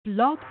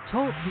Blog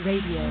Talk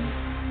Radio.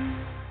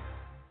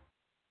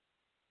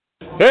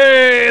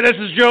 Hey, this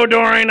is Joe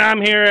Doring. I'm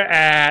here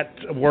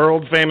at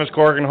world famous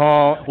Corcoran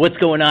Hall. What's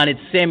going on? It's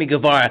Sammy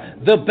Guevara,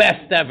 the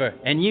best ever.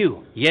 And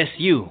you, yes,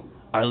 you,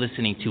 are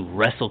listening to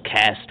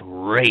WrestleCast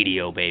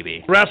Radio,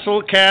 baby.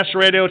 WrestleCast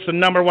Radio, it's the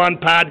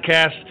 #1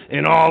 podcast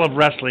in all of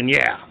wrestling,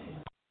 yeah.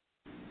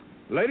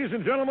 Ladies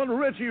and gentlemen,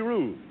 Richie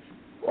Rude.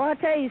 Well, I'll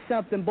tell you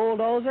something,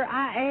 Bulldozer.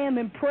 I am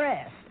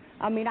impressed.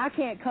 I mean, I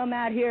can't come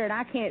out here and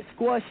I can't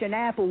squash an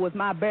apple with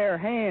my bare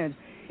hands.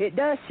 It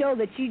does show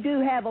that you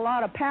do have a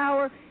lot of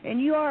power, and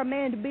you are a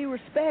man to be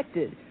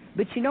respected.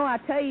 But, you know, I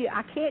tell you,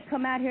 I can't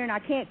come out here and I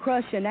can't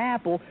crush an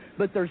apple,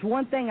 but there's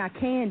one thing I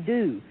can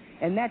do,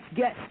 and that's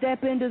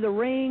step into the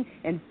ring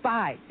and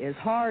fight as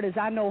hard as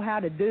I know how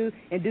to do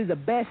and do the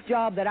best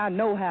job that I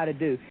know how to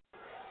do.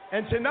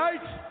 And tonight,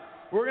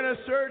 we're going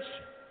to search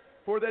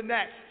for the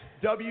next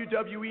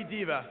WWE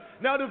Diva.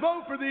 Now, to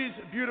vote for these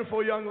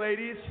beautiful young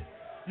ladies,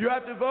 you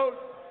have to vote.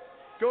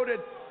 Go to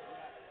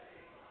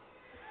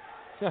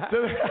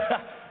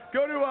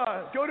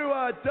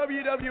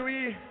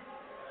WWE.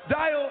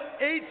 Dial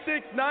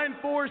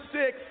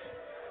 86946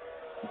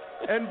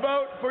 and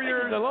vote for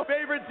your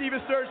favorite Diva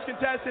Search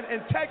contestant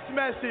and text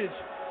message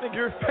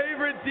your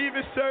favorite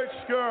Diva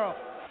Search girl.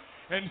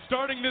 And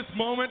starting this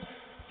moment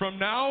from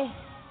now,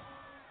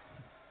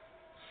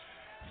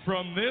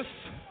 from this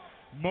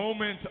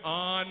moment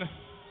on,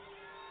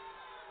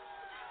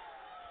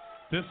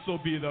 this will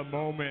be the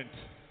moment,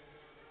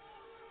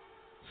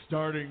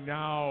 starting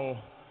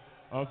now,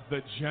 of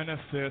the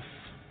genesis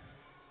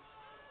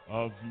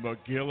of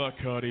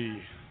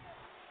McGillicuddy.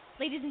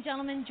 Ladies and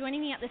gentlemen,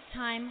 joining me at this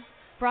time,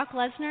 Brock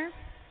Lesnar,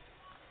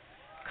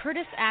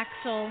 Curtis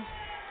Axel,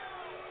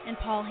 and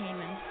Paul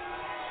Heyman.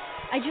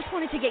 I just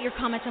wanted to get your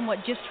comments on what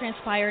just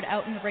transpired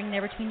out in the ring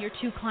there between your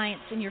two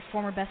clients and your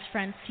former best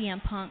friend,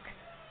 CM Punk.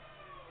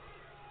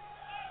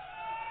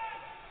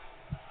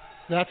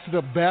 That's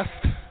the best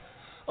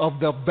of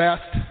the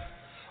best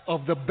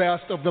of the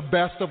best of the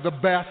best of the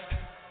best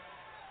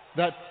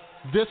that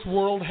this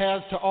world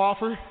has to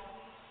offer.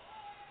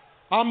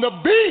 I'm the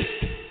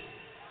beast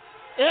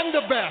and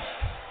the best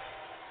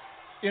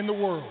in the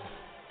world.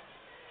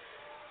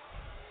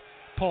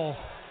 Paul,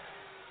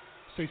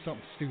 say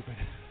something stupid.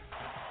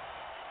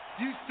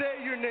 You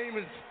say your name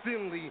is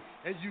Finley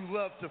and you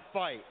love to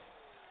fight.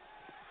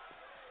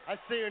 I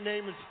say your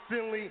name is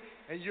Finley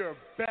and you're a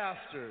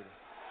bastard.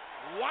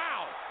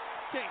 Wow!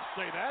 Can't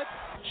say that.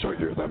 So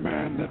you're the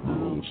man that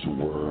rules the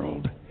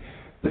world.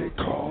 They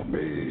call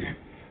me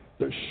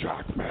the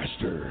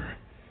Shockmaster.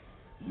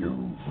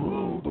 You've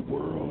ruled the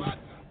world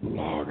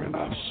long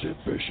enough, Sid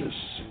Vicious.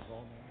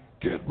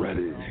 Get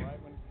ready.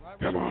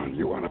 Come on,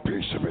 you want a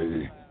piece of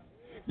me?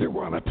 You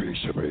want a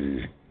piece of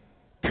me?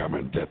 Come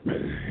and get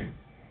me.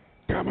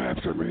 Come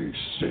after me,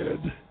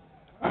 Sid.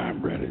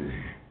 I'm ready.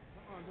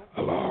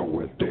 Along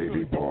with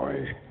Davey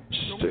Boy,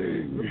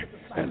 Sting,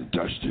 and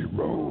Dusty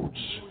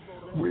Rhodes,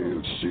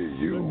 we'll see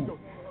you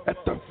at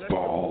the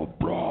Fall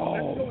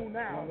Brawl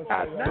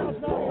at the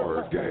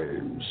War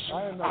Games.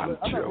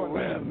 Until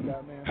then,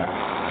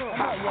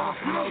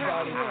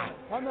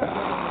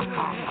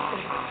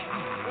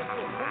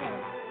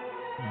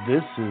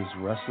 This is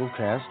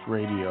WrestleCast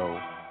Radio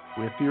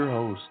with your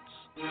hosts,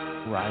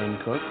 Ryan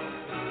Cook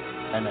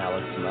and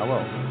Alex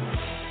Mello.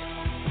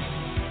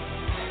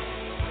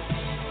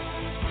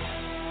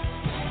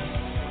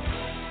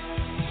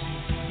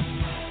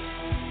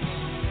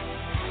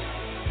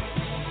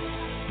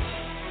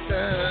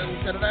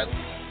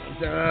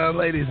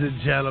 Ladies and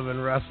gentlemen,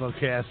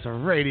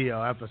 WrestleCast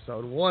Radio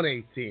episode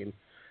 118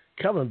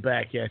 coming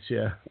back at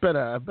you. Been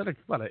about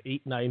an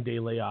 8-9 day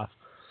layoff.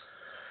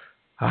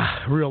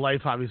 Real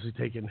life obviously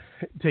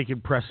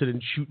taking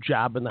precedent. Shoot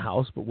job in the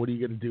house, but what are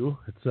you gonna do?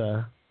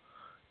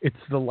 It's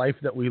the life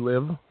that we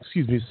live.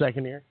 Excuse me a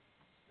second here.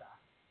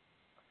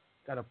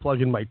 Got to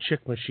plug in my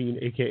chick machine,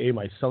 a.k.a.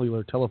 my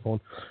cellular telephone.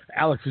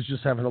 Alex is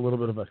just having a little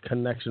bit of a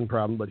connection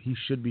problem, but he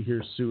should be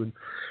here soon.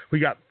 We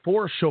got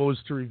 4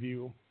 shows to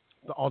review.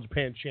 The All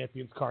Japan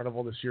Champions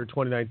Carnival this year,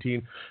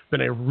 2019.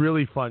 Been a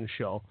really fun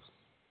show.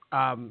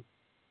 I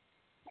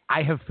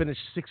have finished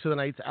 6 of the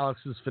nights.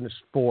 Alex has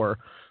finished 4.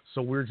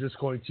 So we're just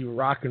going to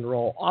rock and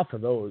roll off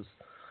of those.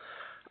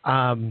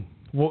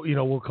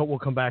 We'll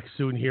come back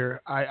soon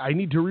here. I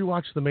need to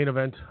rewatch the main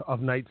event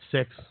of night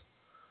 6.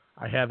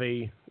 I have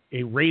a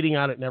rating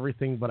on it and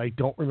everything, but I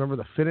don't remember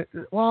the finish.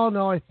 Well,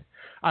 no,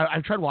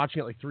 I've tried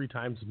watching it like 3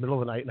 times in the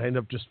middle of the night, and I end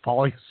up just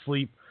falling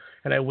asleep.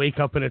 And I wake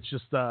up and it's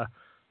just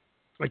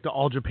like the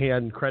All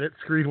Japan credit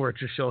screen where it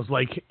just shows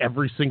like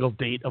every single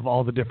date of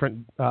all the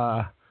different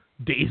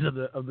days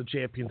of the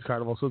Champions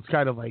Carnival. So it's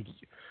kind of like,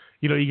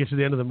 you get to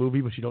the end of the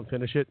movie, but you don't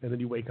finish it, and then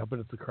you wake up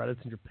and it's the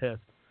credits and you're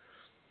pissed.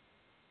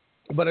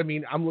 But I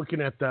mean, I'm looking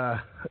at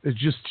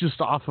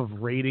just off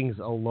of ratings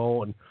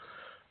alone.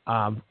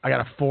 I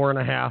got a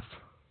 4.5.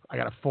 I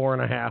got a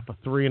 4.5, a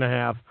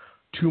 3.5,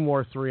 2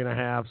 more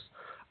 3.5s.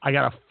 I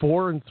got a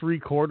 4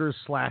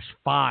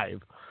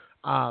 3/4/5.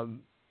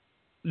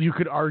 you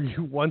could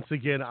argue once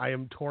again I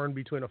am torn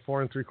between a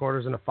 4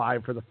 3/4 and a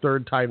 5 for the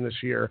third time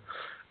this year.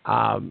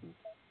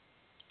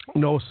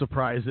 No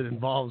surprise, it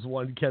involves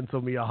one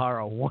Kento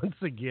Miyahara once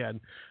again.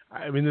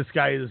 I mean, this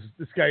guy is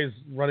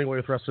running away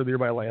with Wrestler of the Year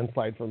by a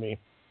landslide for me.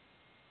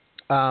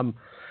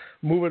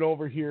 Moving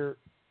over here.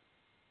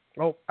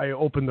 Oh, I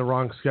opened the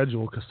wrong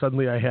schedule because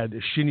suddenly I had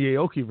Shinya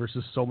Aoki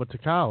versus Soma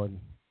Takao, and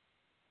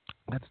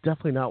that's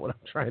definitely not what I'm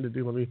trying to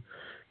do. Give me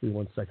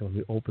 1 second. Let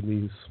me open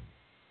these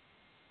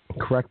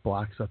correct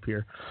blocks up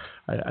here.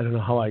 I don't know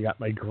how I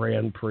got my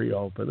Grand Prix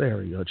open. There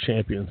we go.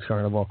 Champions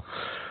Carnival.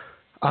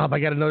 I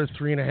got another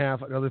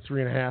 3.5, another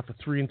 3.5, a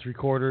 3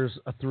 3/4,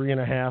 a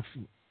 3.5,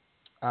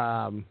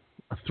 a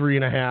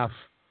 3.5,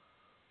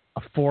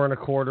 a 4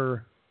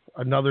 1/4,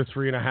 another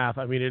 3.5.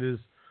 I mean,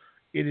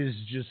 it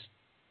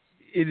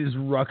is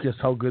ruckus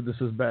how good this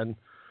has been.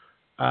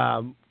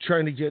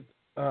 Trying to get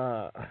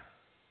Alex's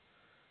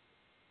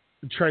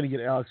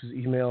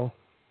email.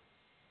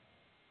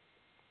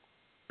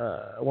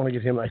 I want to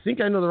get him. I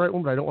think I know the right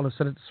one, but I don't want to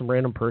send it to some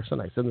random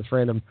person. I send this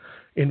random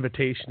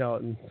invitation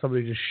out, and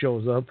somebody just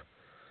shows up,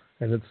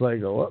 and it's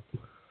like, oh,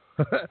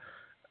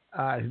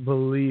 I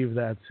believe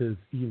that's his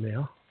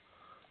email.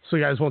 So,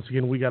 guys, once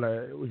again, we got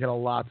a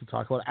lot to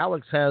talk about.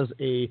 Alex has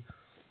a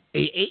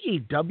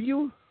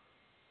AEW.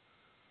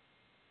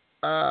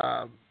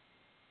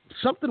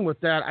 Something with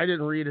that. I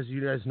didn't read, as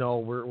you guys know.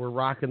 We're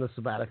rocking the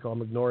sabbatical.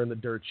 I'm ignoring the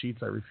dirt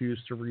sheets. I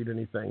refuse to read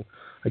anything.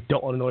 I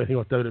don't want to know anything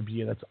about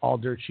WWE, and that's all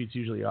dirt sheets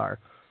usually are.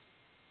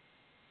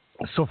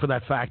 So for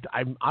that fact,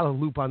 I'm out of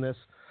the loop on this.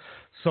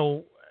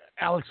 So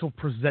Alex will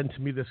present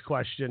to me this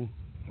question.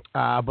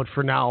 But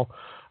for now,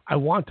 I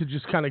want to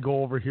just kind of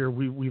go over here.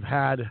 We've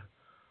had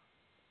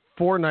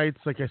 4 nights,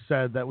 like I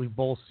said, that we've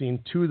both seen.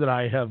 2 that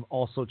I have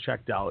also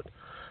checked out.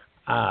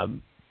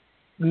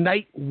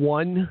 Night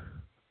 1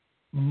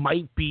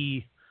 might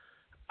be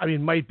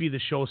the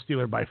show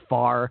stealer by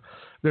far.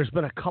 There's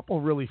been a couple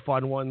really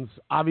fun ones.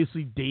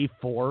 Obviously, day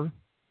 4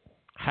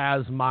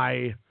 has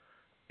my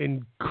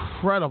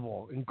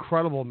incredible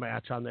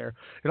match on there.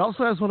 It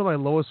also has one of my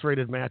lowest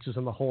rated matches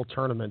in the whole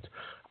tournament.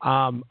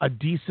 A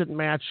decent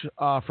match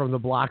from the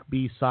Block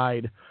B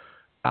side.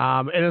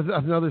 And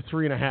another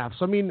 3.5.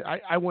 So, I mean,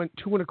 I went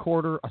 2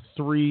 1/4, a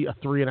 3, a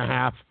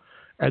 3.5,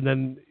 and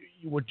then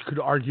what could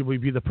arguably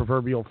be the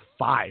proverbial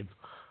 5.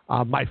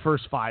 My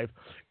first 5.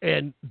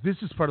 And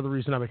this is part of the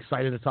reason I'm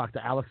excited to talk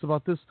to Alex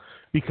about this,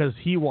 because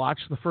he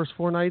watched the first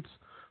 4 nights.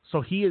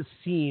 So he has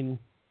seen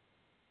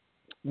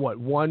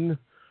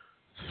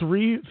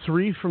three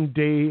from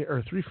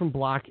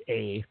Block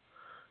A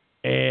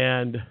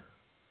and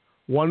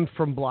 1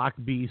 from Block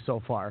B so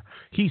far.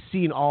 He's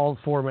seen all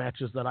 4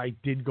 matches that I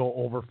did go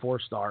over 4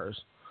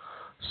 stars.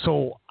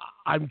 So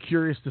I'm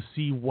curious to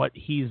see what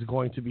he's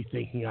going to be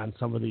thinking on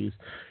some of these,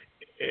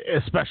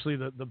 especially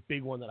the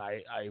big one that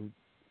I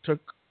took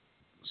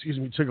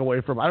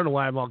away from. I don't know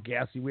why I'm all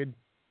gassy. We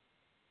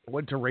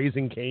went to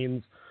Raising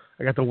Cane's.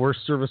 I got the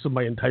worst service of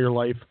my entire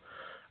life.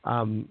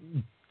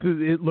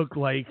 It looked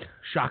like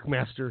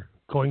Shockmaster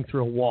going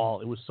through a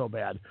wall. It was so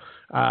bad.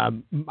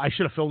 I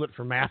should have filmed it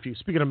for Matthew.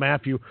 Speaking of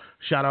Matthew,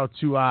 shout out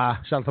to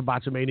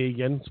Botchamania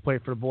again. Let's play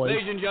it for the boys.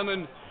 Ladies and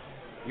gentlemen,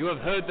 you have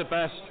heard the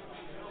best.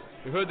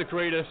 You've heard the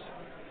greatest.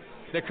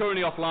 They're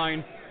currently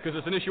offline because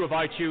it's an issue of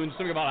iTunes,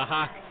 something about a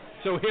hack.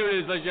 So here it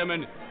is, ladies and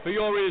gentlemen, for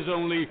your ears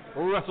only,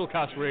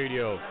 WrestleCast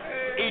Radio.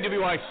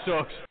 EWI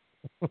sucks.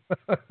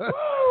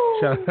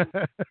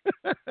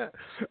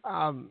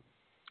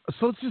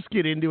 So let's just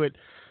get into it.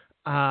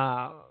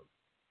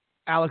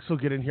 Alex will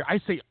get in here. I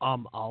say a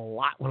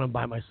lot when I'm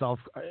by myself.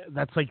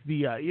 That's like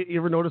the you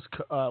ever notice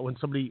when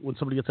somebody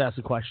gets asked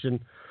a question,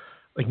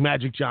 like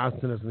Magic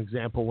Johnson as an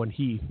example, when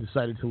he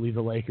decided to leave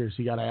the Lakers,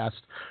 he got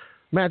asked,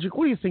 Magic,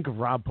 what do you think of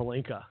Rob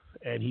Pelinka?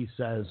 And he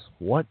says,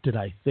 what did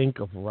I think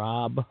of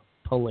Rob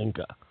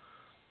Pelinka?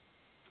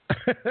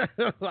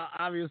 Well,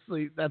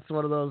 obviously, that's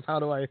one of those. How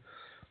do I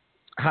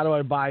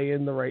buy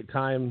in the right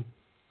time?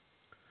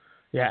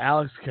 Yeah,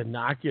 Alex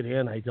cannot get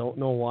in. I don't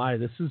know why.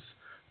 This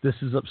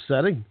is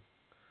upsetting.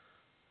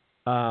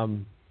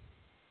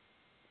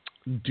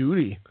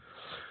 Duty.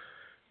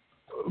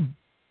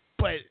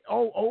 But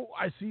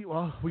I see.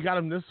 Well, we got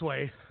him this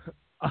way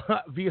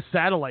via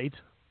satellite.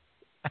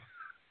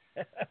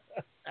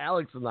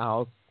 Alex in the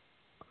house.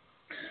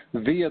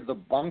 Via the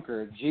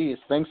bunker. Geez,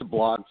 thanks,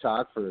 Blog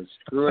Talk, for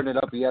screwing it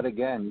up yet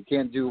again. You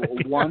can't do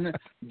one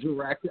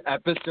direct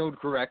episode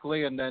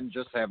correctly and then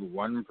just have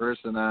one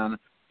person on.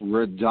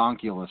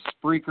 Redonkulous.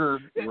 Spreaker,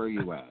 where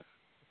you at?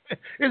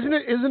 Isn't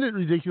it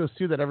ridiculous,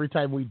 too, that every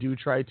time we do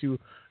try to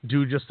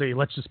do just say,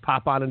 let's just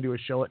pop on and do a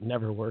show, it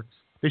never works?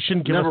 They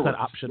shouldn't give us that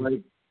option.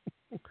 Like,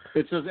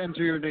 it says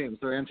enter your name.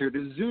 So I entered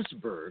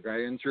Zeusberg.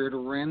 I entered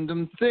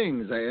random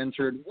things. I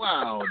entered,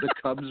 wow, the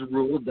Cubs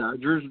rule,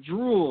 Dodgers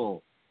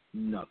drool.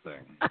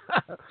 Nothing.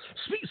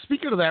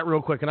 Speaking of that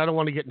real quick, and I don't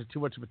want to get into too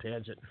much of a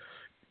tangent.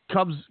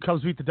 Cubs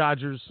beat the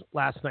Dodgers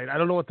last night. I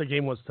don't know what the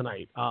game was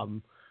tonight.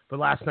 But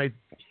last night,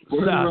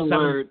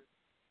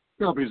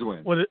 Cubbies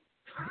win. Was it?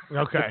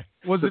 Okay.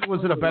 Was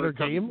it a better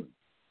game?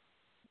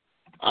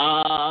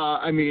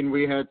 I mean,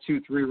 we had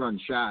 2 3-run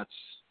shots.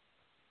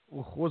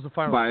 What was the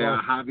final by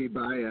score? Javi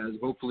Baez,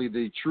 hopefully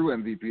the true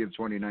MVP of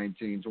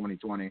 2019,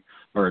 2020,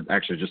 or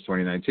actually just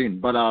 2019.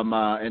 But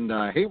and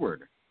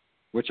Hayward,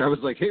 which I was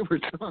like,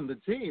 Hayward's on the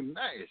team.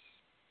 Nice.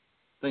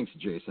 Thanks,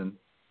 Jason.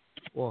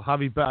 Well,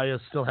 Javi Baez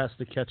still has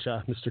to catch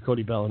Mr.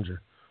 Cody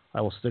Bellinger.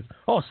 I will stick.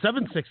 Oh,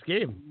 7-6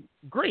 game.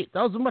 Great.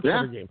 That was a much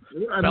better game.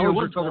 I mean, it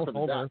worked better for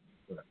the Dodgers.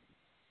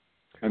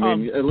 I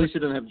mean, at least you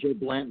didn't have Joe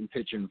Blanton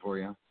pitching for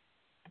you.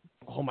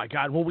 Oh, my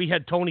God. Well, we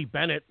had Tony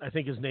Bennett, I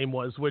think his name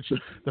was, which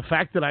the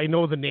fact that I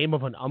know the name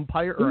of an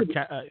umpire or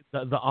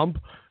the ump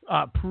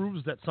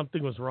proves that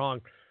something was wrong.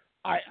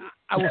 I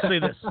will say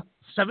this.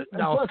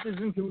 Plus,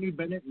 isn't Tony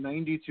Bennett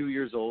 92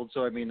 years old?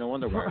 So, I mean, no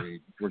wonder why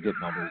we're getting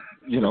all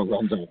the,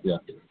 runs up. Yeah.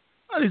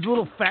 He's a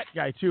little fat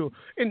guy, too.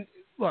 And,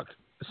 look,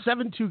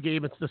 7-2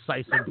 game, it's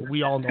decisive.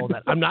 We all know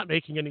that. I'm not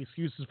making any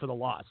excuses for the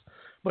loss.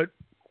 But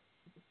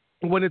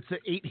when it's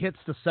 8 hits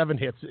to 7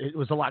 hits, it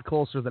was a lot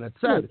closer than it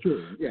said. Yeah,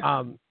 true.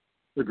 Yeah.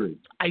 Agreed.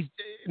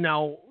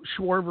 Now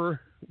Schwarber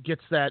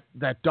gets that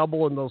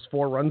double and those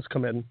 4 runs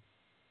come in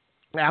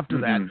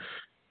after that.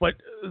 But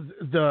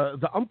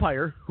the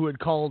umpire who had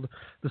called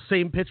the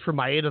same pitch for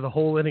Maeda the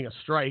whole inning a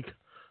strike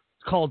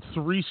called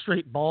 3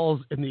 straight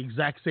balls in the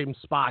exact same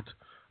spot,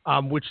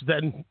 which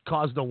then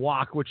caused a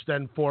walk, which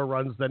then 4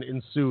 runs then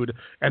ensued,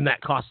 and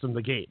that cost them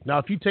the game. Now,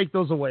 if you take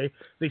those away,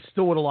 they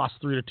still would have lost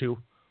 3-2.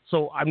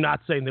 So I'm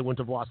not saying they wouldn't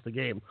have lost the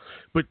game,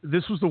 but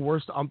this was the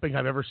worst umping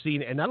I've ever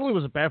seen. And not only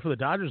was it bad for the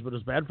Dodgers, but it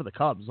was bad for the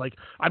Cubs. Like,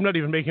 I'm not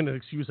even making an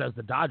excuse as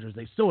the Dodgers.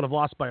 They still would have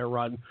lost by a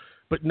run,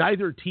 but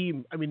neither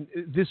team, I mean,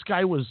 this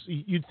guy was,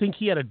 you'd think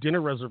he had a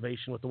dinner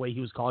reservation with the way he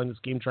was calling this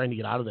game, trying to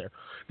get out of there.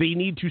 They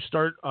need to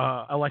start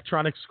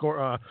electronic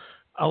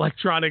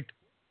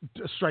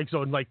strike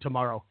zone like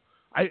tomorrow.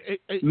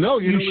 You know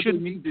what they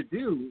need to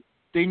do?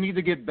 They need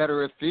to get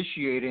better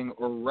officiating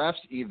or refs,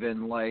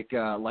 even like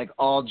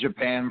All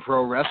Japan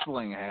Pro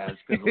Wrestling has.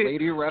 Because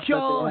lady refs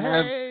that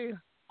they have,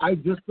 I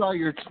just saw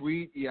your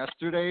tweet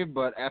yesterday,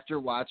 but after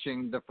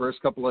watching the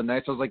first couple of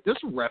nights, I was like, this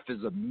ref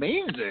is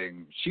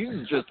amazing.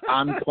 She's just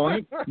on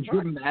point,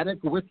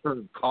 dramatic with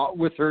her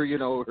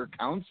her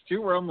counts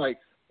too. Where I'm like,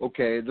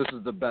 okay, this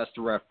is the best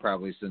ref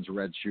probably since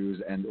Red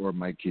Shoes and or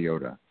Mike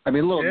Chioda. I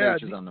mean, little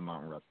matches on the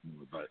Mountain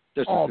Wrestling, but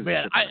this is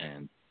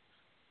man,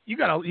 You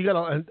got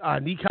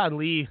Nikon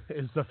Lee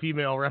is the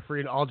female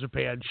referee in All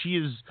Japan. She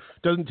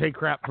doesn't take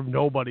crap from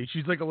nobody.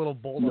 She's like a little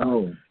bulldog.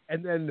 No.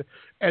 And then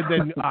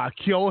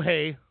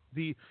Kyohei.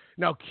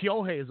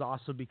 Kyohei is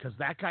awesome because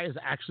that guy has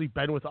actually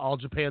been with All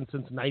Japan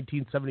since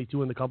 1972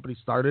 when the company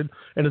started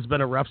and has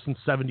been a ref since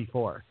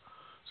 74.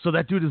 So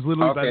that dude has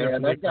literally been there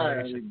for that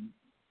guy.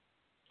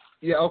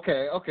 Yeah,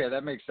 okay,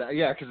 that makes sense.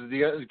 Yeah,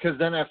 because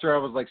then after I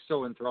was like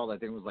so enthralled, I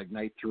think it was like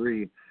night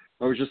 3.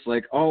 I was just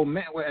like, oh,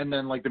 man. And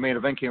then, like, the main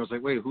event came. I was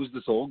like, wait, who's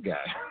this old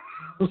guy?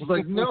 I was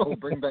like, no,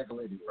 bring back a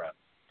lady rep.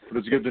 But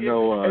it's good to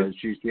know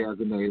she has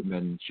a name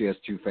and she has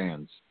 2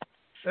 fans.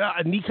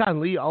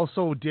 Nikon Lee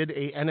also did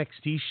a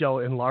NXT show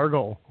in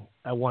Largo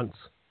at once.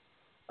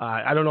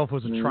 I don't know if it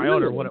was a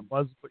tryout or what it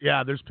was. But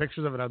yeah, there's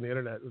pictures of it on the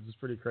internet, which is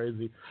pretty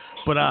crazy.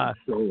 But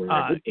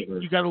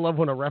you got to love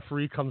when a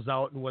referee comes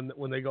out and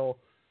when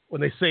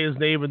they say his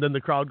name and then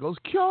the crowd goes,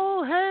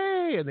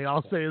 Kyohei, and they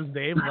all say his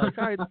name. I'm like,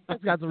 all right,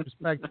 that's got some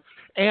respect.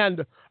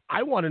 And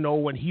I want to know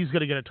when he's going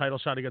to get a title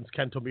shot against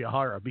Kento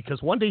Miyahara,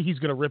 because one day he's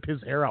going to rip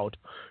his hair out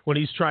when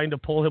he's trying to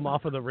pull him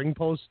off of the ring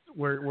post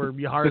where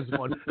Miyahara's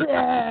going,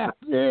 yeah.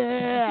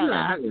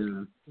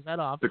 Is that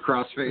off? The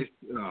crossface.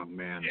 Oh,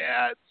 man.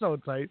 Yeah, it's so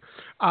tight.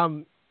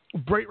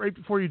 Right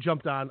before you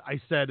jumped on,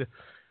 I said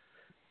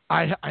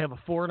I have a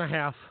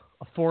 4.5,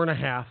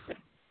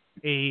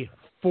 a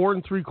 4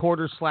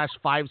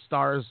 3/4/5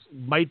 stars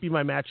might be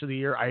my match of the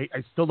year. I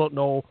still don't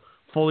know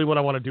fully what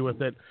I want to do with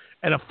it.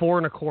 And a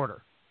 4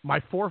 1/4. My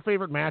 4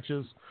 favorite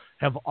matches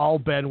have all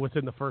been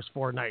within the first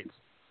 4 nights.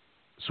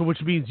 So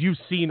which means you've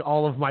seen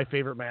all of my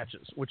favorite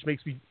matches, which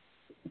makes me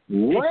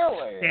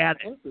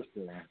ecstatic.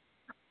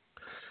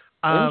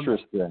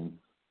 Interesting.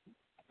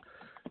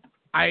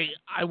 I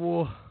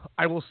will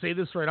say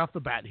this right off the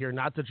bat here,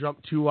 not to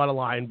jump too out of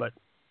line, but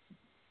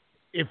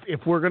if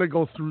we're going to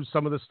go through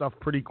some of this stuff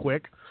pretty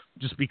quick,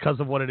 just because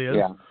of what it is,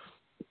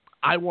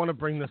 I want to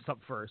bring this up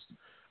first.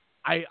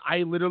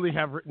 I literally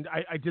have written,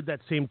 I did that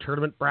same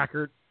tournament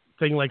bracket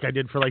thing like I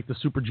did for like the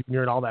Super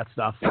Junior and all that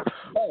stuff.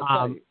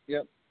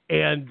 Yep.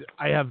 And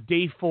I have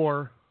day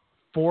 4,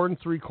 4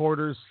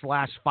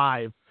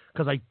 3/4/5,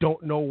 because I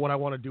don't know what I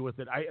want to do with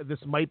it. This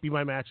might be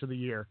my match of the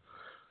year.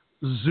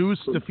 Zeus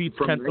defeats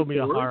Kento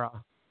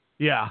Miyahara.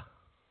 Yeah.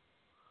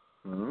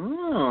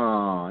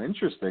 Oh,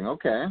 interesting.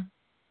 Okay.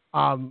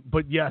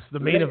 But yes, the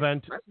main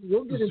event.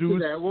 We'll get into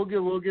that.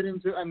 We'll get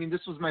into. I mean,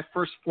 this was my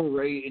first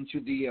foray into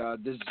the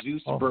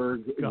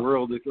Zeusberg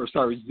world,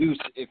 Zeus,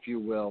 if you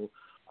will.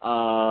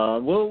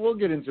 We'll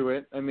get into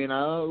it. I mean,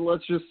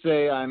 let's just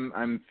say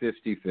I'm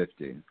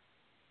 50-50.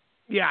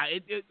 Yeah.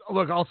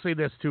 Look, I'll say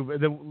this too,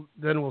 but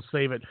then we'll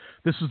save it.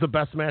 This was the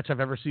best match I've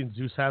ever seen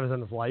Zeus have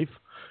in his life,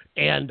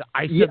 and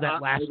I said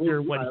that last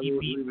year when he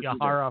beat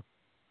Miyahara.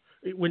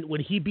 when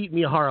he beat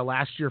Miyahara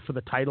last year for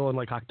the title in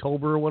like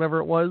October or whatever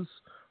it was,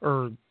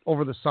 or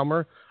over the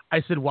summer,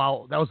 I said,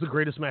 wow, that was the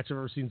greatest match I've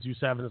ever seen Zeus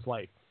have in his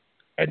life.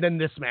 And then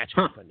this match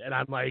happened, and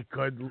I'm like,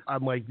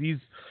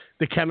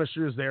 the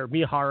chemistry is there.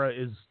 Miyahara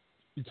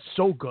it's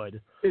so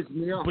good. Is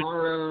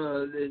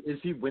Miyahara, is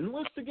he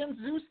winless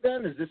against Zeus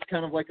then? Is this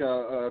kind of like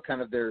a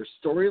kind of their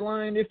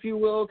storyline, if you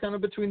will, kind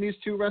of between these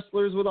two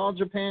wrestlers with All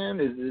Japan?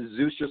 Is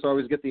Zeus just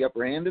always get the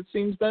upper hand, it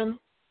seems, then?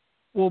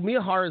 Well,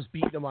 Miyahara's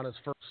beaten him on his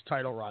first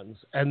title runs,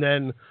 and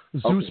then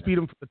Zeus beat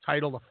him for the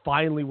title to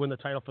finally win the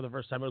title for the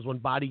first time. It was when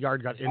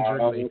Bodyguard got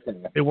injured.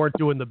 They weren't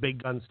doing the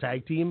Big Guns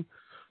tag team.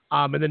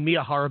 And then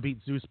Miyahara beat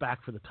Zeus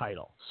back for the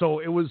title.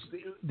 So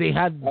they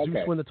had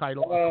Zeus win the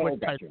title, a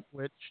quick title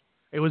switch.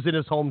 It was in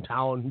his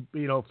hometown,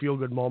 feel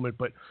good moment.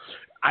 But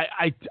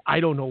I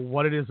don't know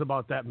what it is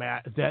about that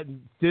match.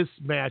 This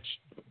match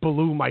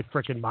blew my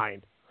freaking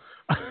mind.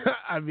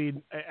 I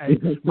mean,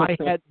 my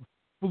head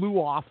flew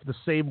off the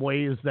same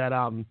way as that.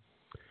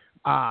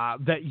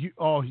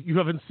 You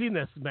haven't seen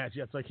this match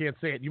yet, so I can't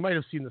say it. You might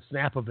have seen the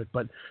snap of it,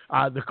 but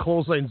the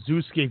clothesline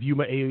Zeus gave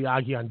Yuma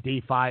Aoyagi on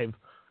day 5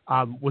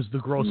 was the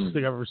grossest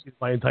thing I've ever seen in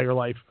my entire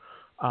life.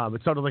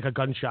 It sounded like a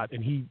gunshot,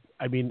 and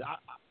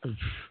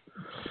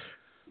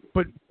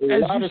but a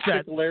as lot you of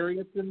said,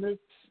 lariats in this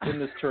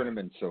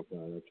tournament so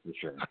far, that's for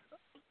sure.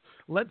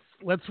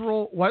 Let's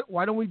roll.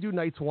 Why don't we do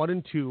nights 1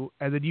 and 2,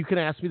 and then you can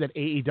ask me that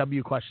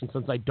AEW question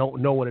since I don't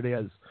know what it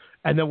is,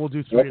 and then we'll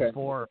do 3 and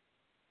 4.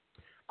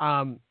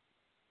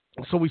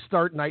 So we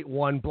start night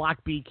 1.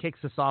 Block B kicks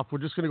us off. We're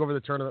just going to go over the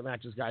tournament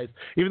matches, guys.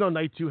 Even though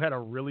night 2 had a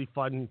really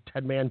fun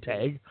 10-man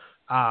tag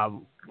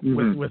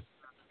with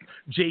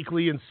Jake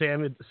Lee and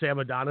Sam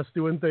Adonis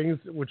doing things,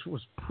 which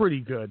was pretty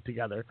good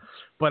together.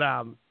 But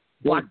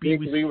Block B,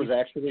 Jake Lee was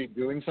actually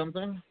doing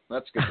something?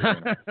 That's good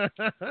to know.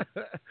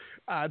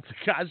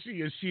 Takashi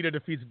Yoshida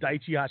defeats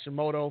Daichi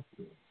Hashimoto.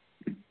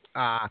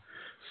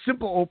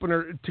 Simple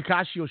opener.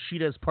 Takashi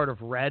Yoshida is part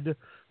of Red,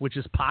 which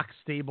is Pac's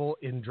stable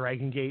in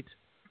Dragon Gate.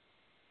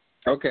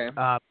 Okay.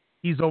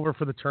 He's over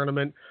for the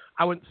tournament.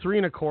 I went 3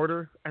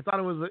 1/4. I thought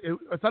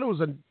it was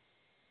a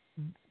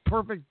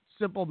perfect,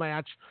 simple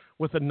match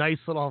with a nice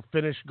little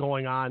finish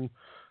going on.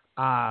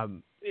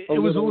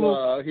 It was a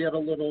little. He had a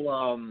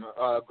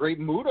little Great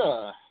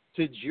Muta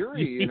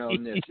Tajiri,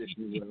 in this, if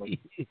you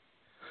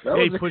will.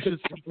 He pushes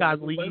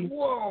Tikan Lee. Like,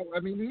 whoa! I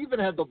mean, he even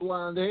had the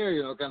blonde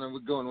hair, kind of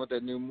going with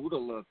that new Muta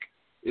look,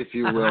 if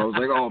you will. I was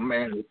like, oh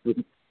man,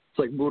 it's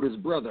like Muta's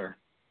brother.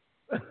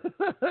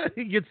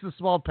 He gets the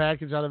small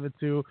package out of it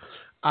too.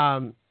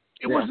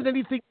 It wasn't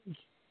anything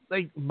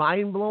like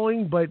mind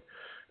blowing, but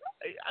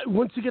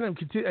once again,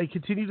 I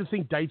continue to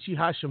think Daichi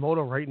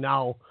Hashimoto right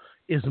now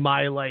is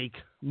my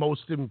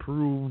most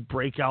improved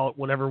breakout,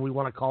 whatever we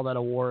want to call that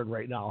award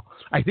right now.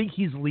 I think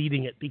he's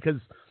leading it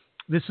because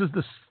this is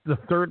the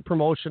third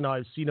promotion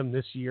I've seen him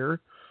this year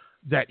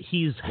that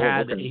he's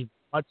had a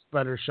much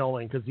better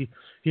showing, because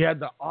he had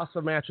the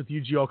awesome match with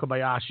Yuji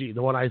Okabayashi,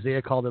 the one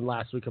Isaiah called in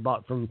last week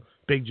about from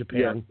Big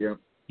Japan. Yeah.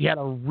 He had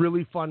a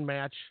really fun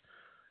match.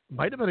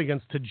 Might have been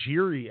against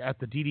Tajiri at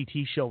the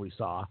DDT show we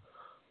saw.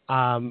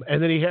 And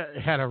then he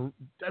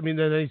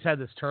then he's had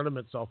this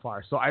tournament so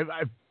far. So I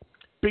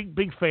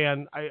big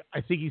fan. I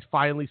think he's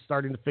finally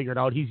starting to figure it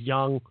out. He's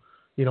young,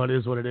 it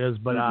is what it is.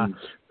 But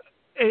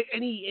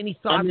any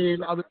thoughts?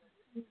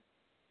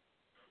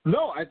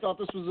 No, I thought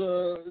this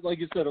was like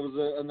you said, it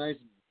was a nice,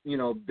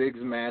 bigs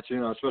match,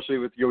 especially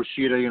with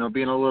Yoshida,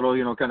 being a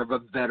little, kind of a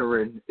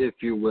veteran, if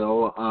you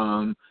will.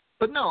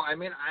 But no, I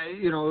mean,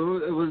 it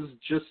was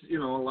just, a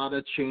lot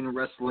of chain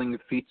wrestling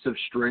feats of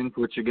strength,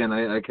 which again,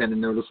 I kind of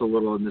noticed a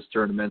little in this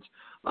tournament.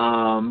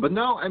 But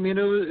no, I mean,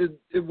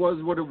 it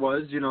was what it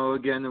was,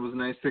 again, it was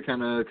nice to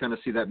kind of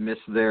see that miss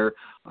there.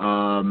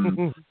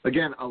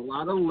 Again, a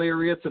lot of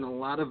lariats and a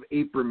lot of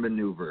apron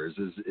maneuvers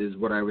is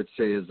what I would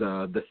say is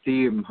the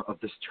theme of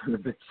this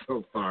tournament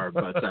so far.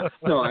 But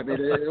no, I mean,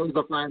 it was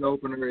a fine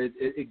opener.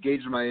 It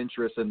gauged my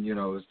interest and, it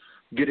was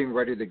getting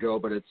ready to go.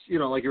 But it's,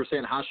 like you were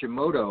saying,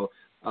 Hashimoto,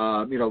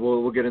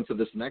 we'll get into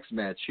this next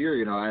match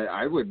here.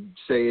 I would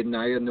say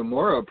Naya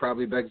Nomura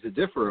probably begs to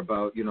differ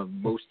about,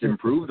 most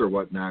improved or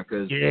whatnot,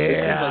 because it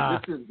seems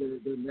like this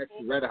is the next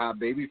red hot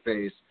baby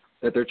face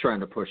that they're trying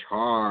to push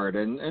hard,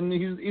 and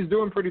he's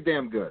doing pretty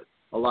damn good.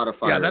 A lot of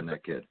fire in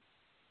that kid.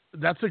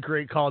 That's a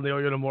great call,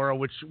 Naoya Nomura,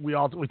 which we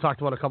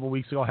talked about a couple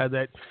weeks ago. Had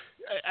that,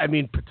 I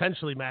mean,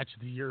 potentially match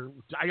of the year.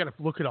 I got to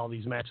look at all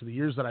these match of the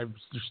years that I've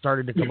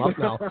started to come up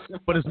now.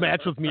 But his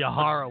match with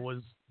Miyahara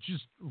was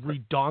just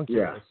redonkulous.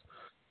 Yeah.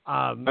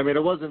 I mean,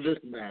 it wasn't this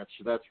match,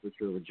 that's for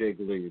sure, with Jake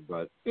Lee,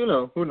 but, who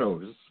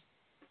knows?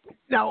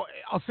 Now,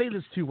 I'll say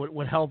this, too.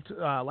 What helped,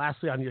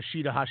 lastly, on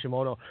Yoshida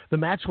Hashimoto, the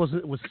match was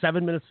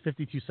 7 minutes,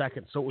 52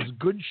 seconds, so it was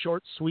good,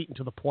 short, sweet, and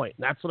to the point.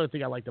 And that's what I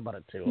think I liked about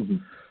it, too.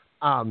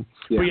 But,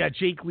 yeah,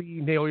 Jake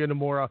Lee, Naoya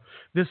Nomura,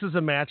 this is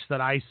a match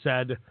that I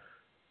said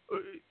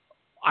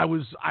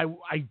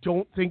I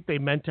don't think they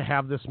meant to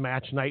have this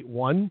match night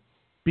 1,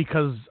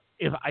 because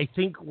I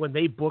think when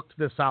they booked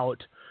this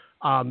out,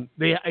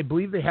 I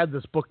believe they had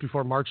this booked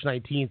before March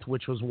 19th,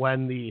 which was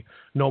when the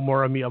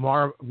Nomura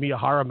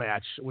Miyahara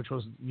match, which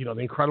was, the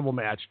incredible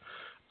match.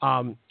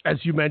 As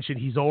you mentioned,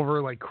 he's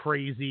over like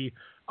crazy.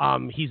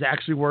 He's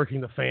actually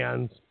working the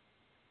fans.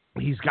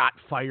 He's got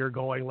fire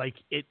going.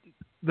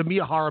 The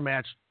Miyahara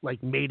match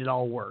made it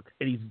all work,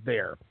 and he's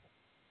there.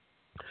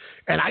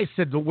 And I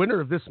said the winner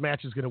of this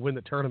match is going to win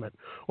the tournament,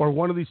 or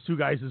one of these two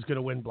guys is going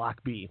to win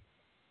Block B.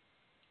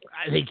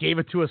 They gave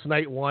it to us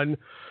night one.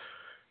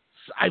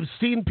 I've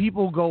seen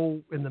people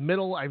go in the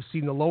middle. I've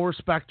seen the lower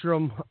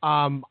spectrum.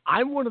 I'm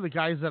one of the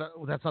guys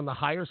that's on the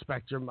higher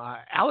spectrum.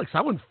 Alex,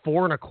 I went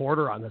 4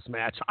 1/4 on this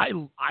match. I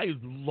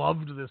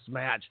loved this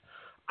match.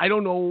 I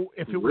don't know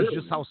if it was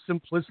just how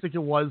simplistic it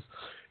was.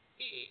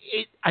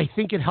 I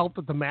think it helped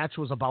that the match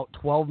was about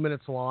 12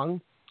 minutes long,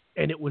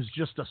 and it was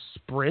just a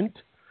sprint.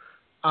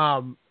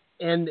 And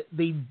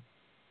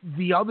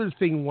the other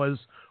thing was,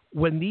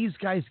 when these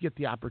guys get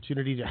the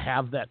opportunity to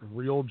have that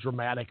real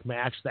dramatic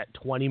match, that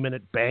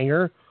 20-minute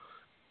banger,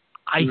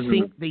 I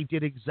think they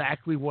did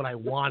exactly what I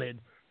wanted,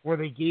 where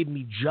they gave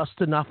me just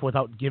enough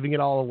without giving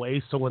it all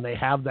away. So when they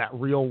have that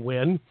real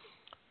win,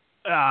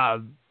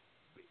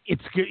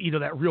 it's good.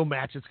 That real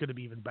match, it's going to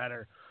be even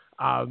better.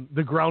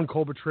 The ground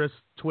Cobra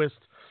twist,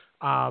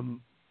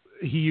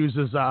 he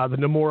uses the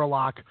Nomura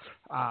lock.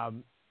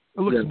 It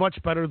looks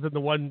much better than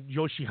the one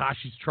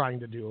Yoshihashi's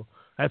trying to do.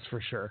 That's for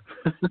sure.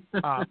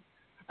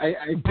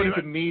 I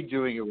think me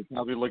doing it would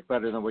probably look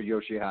better than what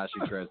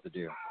Yoshihashi tries to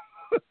do.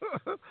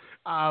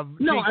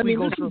 No, I mean,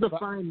 this is a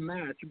fine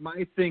match.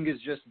 My thing is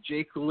just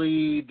Jake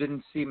Lee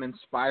didn't seem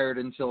inspired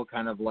until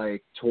kind of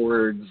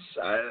towards,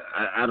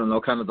 I don't know,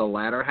 kind of the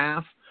latter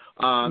half.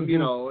 It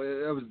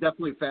was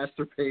definitely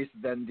faster paced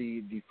than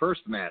the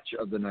first match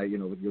of the night,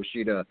 with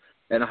Yoshida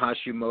and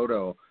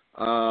Hashimoto.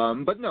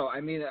 But no,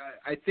 I mean,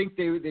 I think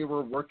they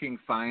were working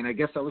fine. I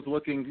guess I was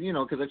looking,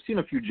 because I've seen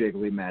a few Jake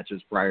Lee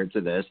matches prior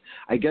to this.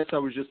 I guess I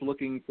was just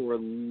looking for a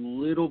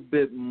little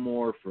bit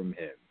more from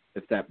him,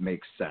 if that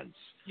makes sense.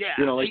 Yeah.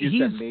 Like you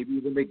said, maybe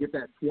when they get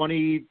that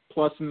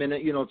 20-plus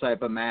minute,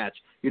 type of match,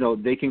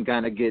 they can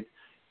kind of get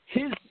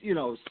his,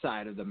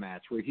 side of the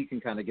match where he can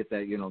kind of get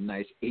that,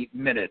 nice 8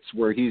 minutes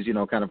where he's,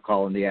 kind of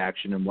calling the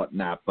action and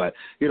whatnot. But,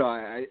 it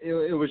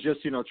was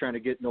just, trying to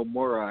get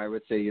Nomura, I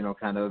would say,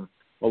 kind of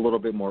a little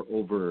bit more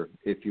over,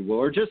 if you will,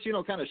 or just,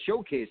 kind of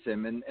showcase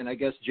him. And I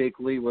guess Jake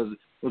Lee was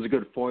a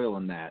good foil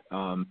in that.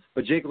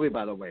 But Jake Lee,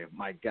 by the way,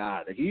 my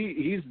God,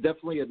 he's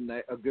definitely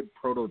a good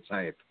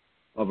prototype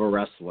of a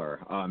wrestler.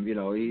 He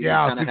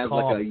kind of has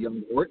like a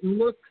young Orton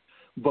look.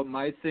 But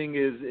my thing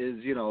is,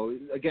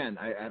 again,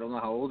 I don't know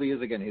how old he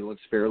is. Again, he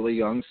looks fairly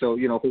young. So,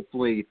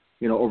 hopefully,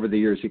 over the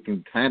years he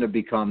can kind of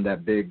become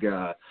that big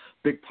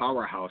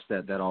powerhouse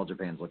that All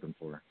Japan's looking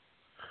for.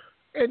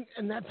 And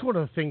that's one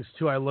of the things,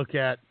 too, I look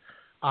at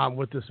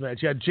with this match.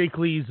 Yeah, Jake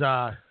Lee's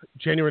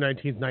January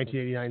 19th,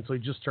 1989, so he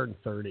just turned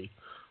 30.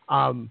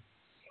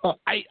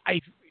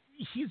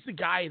 He's the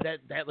guy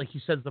that, like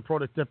you said, is the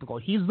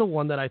prototypical. He's the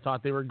one that I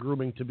thought they were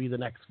grooming to be the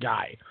next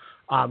guy,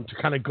 to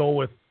kind of go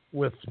with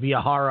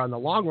Miyahara on the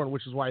long run,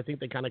 which is why I think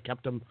they kind of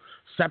kept him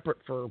separate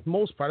for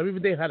most part. I mean,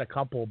 they've had a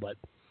couple, but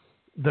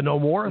the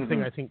Nomura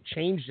thing, I think,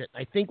 changed it.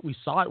 I think we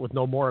saw it with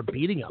Nomura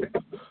beating him.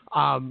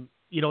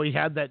 He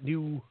had that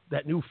new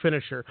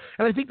finisher.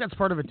 And I think that's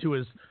part of it, too,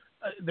 is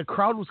the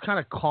crowd was kind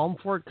of calm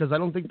for it because I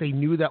don't think they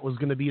knew that was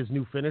going to be his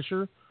new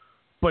finisher.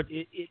 But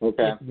it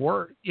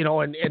worked,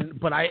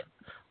 but I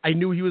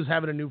knew he was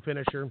having a new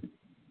finisher.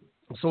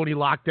 So when he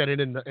locked that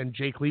in and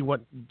Jake Lee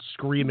went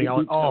screaming, I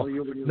went, oh,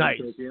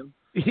 nice.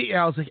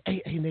 Yeah, I was like,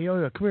 hey,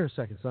 Naoya, come here a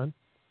second, son.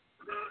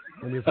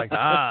 And he's like,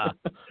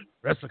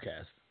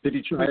 WrestleCast. Did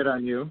he try it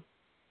on you?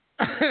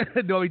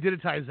 No, he did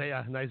it to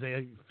Isaiah, and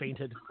Isaiah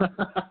fainted.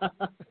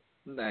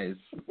 Nice.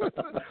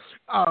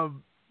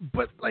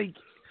 But,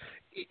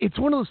 it's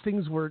one of those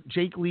things where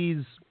Jake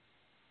Lee's,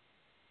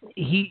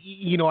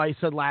 I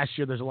said last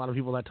year there's a lot of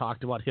people that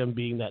talked about him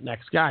being that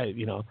next guy,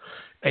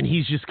 and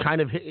he's just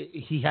kind of,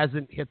 he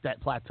hasn't hit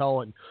that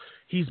plateau, and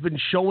he's been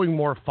showing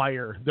more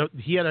fire.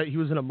 He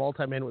was in a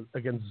multi-man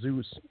against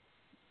Zeus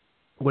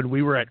when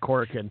we were at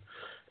Corkin,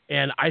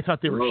 and I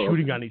thought they were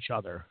shooting on each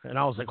other, and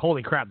I was like,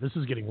 holy crap, this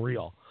is getting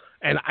real.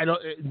 And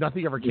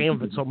nothing ever came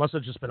of it, so it must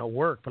have just been a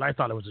work, but I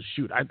thought it was a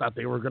shoot. I thought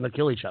they were going to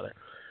kill each other.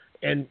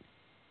 And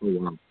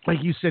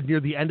like you said, near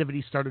the end of it,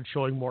 he started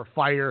showing more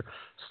fire,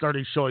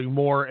 started showing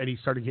more, and he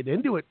started getting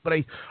into it. But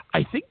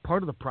I think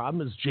part of the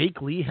problem is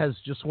Jake Lee has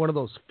just one of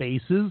those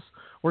faces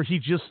where he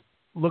just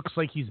looks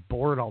like he's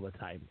bored all the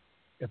time,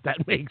 if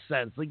that makes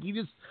sense. Like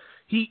he's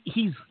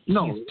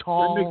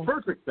tall. That makes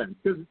perfect sense,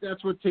 because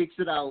that's what takes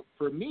it out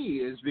for me,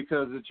 is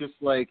because it's just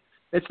like,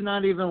 it's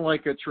not even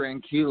like a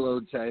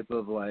tranquilo type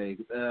of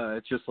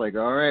it's just like,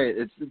 all right,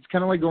 it's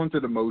kind of like going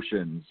through the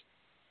motions,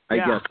 I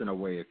guess, in a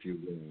way, if you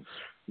will.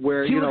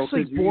 Where, he looks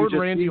like bored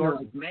Randy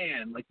Orton.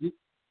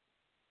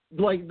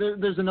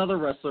 There's another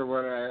wrestler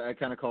where I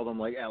kind of called him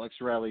like Alex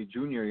Riley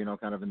Jr.,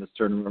 kind of in this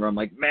tournament, where I'm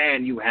like,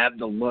 man, you have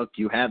the look,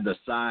 you have the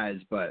size,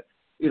 but,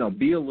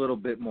 be a little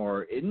bit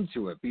more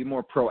into it, be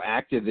more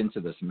proactive into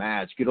this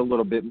match, get a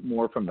little bit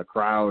more from the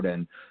crowd.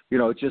 And,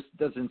 it just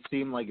doesn't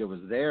seem like it was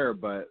there.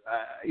 But,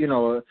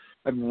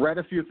 I've read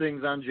a few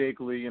things on Jake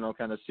Lee,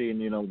 kind of seeing,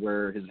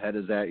 where his head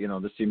is at.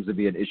 This seems to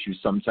be an issue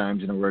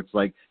sometimes, where it's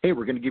like, hey,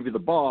 we're going to give you the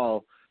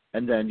ball.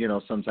 And then,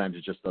 sometimes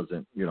it just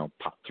doesn't,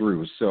 pop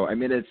through. So, I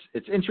mean,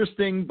 it's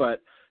interesting,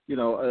 but,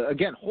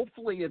 again,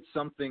 hopefully it's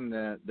something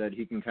that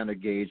he can kind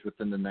of gauge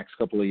within the next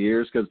couple of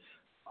years. Because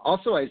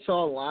also I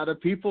saw a lot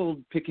of people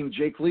picking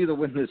Jake Lee to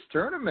win this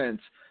tournament,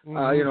 in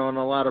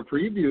a lot of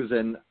previews.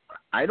 And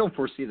I don't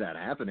foresee that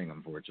happening,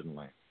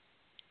 unfortunately.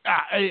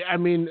 I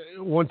mean,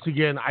 once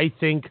again, I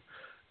think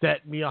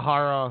that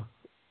Miyahara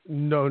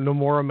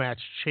Nomura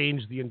match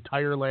changed the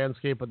entire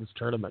landscape of this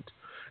tournament.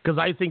 Because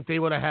I think they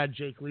would have had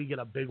Jake Lee get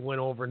a big win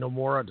over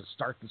Nomura to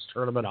start this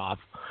tournament off.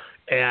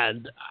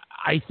 And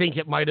I think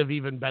it might have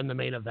even been the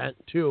main event,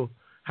 too,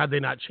 had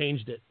they not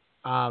changed it.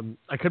 I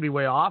could be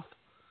way off,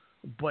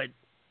 but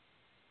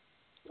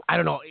I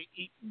don't know.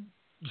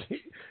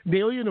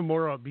 Naoya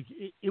Nomura,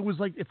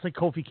 it's like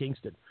Kofi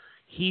Kingston.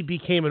 He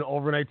became an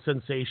overnight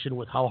sensation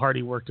with how hard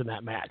he worked in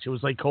that match. It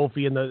was like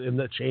Kofi in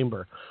the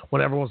chamber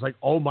when everyone was like,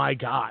 oh, my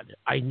God,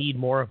 I need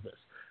more of this.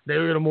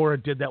 Naoya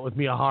Nomura did that with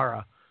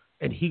Miyahara.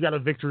 And he got a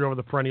victory over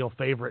the perennial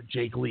favorite,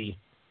 Jake Lee,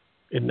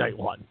 in night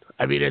one.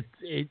 I mean,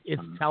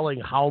 it's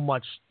telling how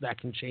much that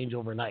can change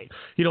overnight.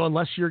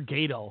 Unless you're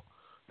Gato,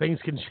 things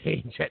can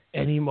change at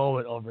any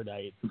moment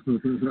overnight.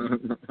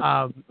 Speaking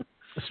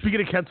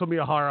of Kento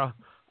Miyahara,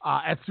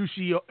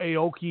 Atsushi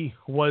Aoki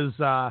was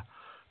the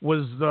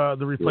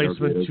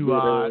replacement to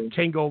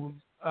Kengo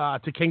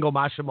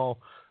Mashimo.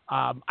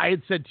 I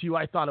had said to you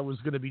I thought it was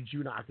going to be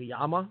Jun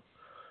Akiyama,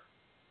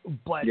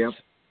 but. Yep.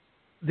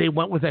 They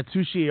went with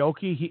Atsushi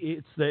Aoki.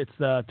 It's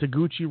the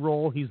Taguchi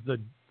role. He's the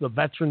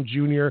veteran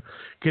junior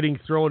getting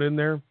thrown in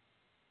there.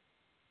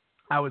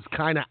 I was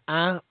kind of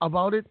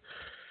about it.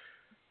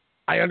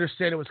 I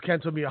understand it was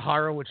Kento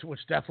Miyahara, which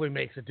definitely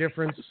makes a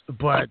difference.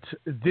 But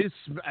this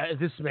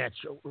match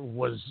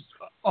was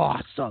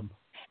awesome.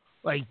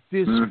 Like,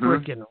 this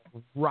freaking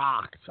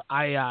rocked.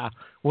 I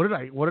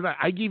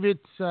gave it.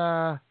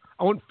 I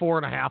went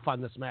 4.5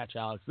 on this match,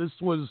 Alex. This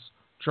was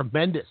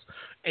tremendous.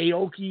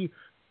 Aoki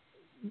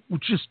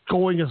just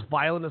going as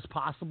violent as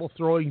possible,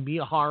 throwing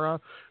Miyahara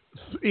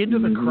into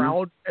the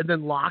crowd and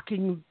then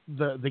locking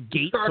the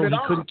gate so he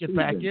couldn't get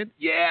back in.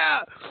 Yeah.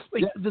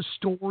 The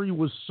story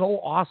was so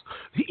awesome.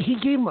 He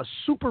gave him a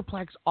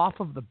superplex off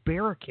of the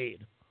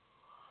barricade.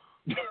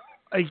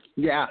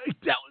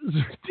 That was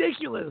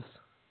ridiculous.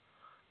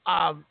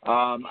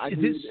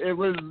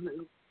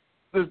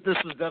 This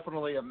was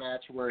definitely a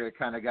match where it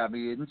kind of got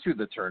me into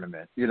the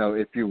tournament,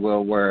 if you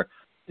will, where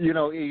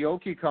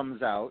Aoki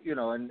comes out,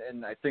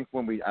 and I think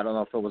I don't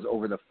know if it was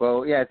over the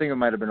phone. Yeah, I think it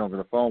might have been over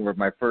the phone where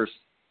my first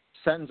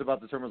sentence about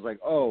the tournament was like,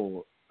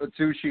 oh,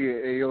 Atsushi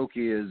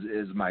Aoki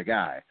is my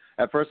guy.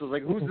 At first I was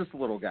like, who's this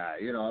little guy?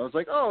 I was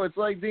like, oh, it's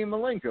like Dean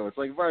Malenko. It's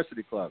like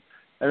Varsity Club.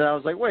 And then I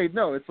was like, wait,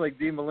 no, it's like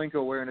Dean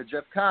Malenko wearing a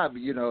Jeff Cobb,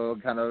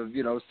 kind of,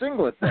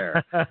 singlet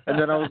there. And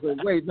then I was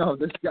like, wait, no,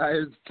 this guy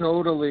is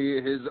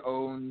totally his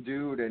own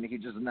dude, and he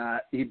just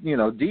not,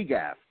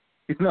 degaff,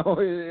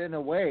 in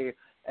a way.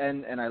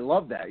 And I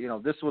love that.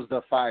 This was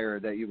the fire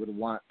that you would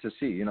want to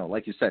see.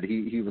 Like you said,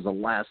 he was a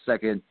last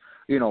second,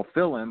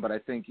 fill-in. But I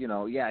think, he's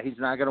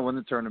not going to win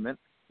the tournament.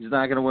 He's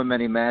not going to win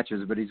many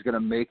matches, but he's going to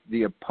make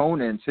his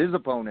opponents,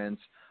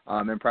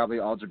 and probably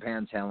all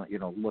Japan talent,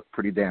 look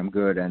pretty damn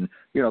good. And,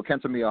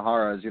 Kento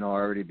Miyahara is,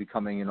 already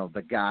becoming,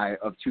 the guy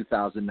of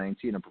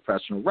 2019 in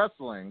professional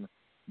wrestling.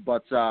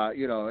 But,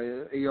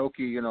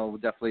 Aoki,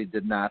 definitely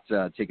did not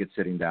take it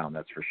sitting down,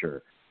 that's for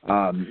sure.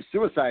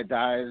 Suicide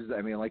dives,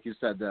 I mean, like you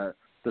said, the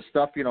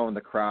stuff, in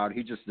the crowd,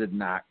 he just did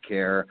not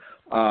care.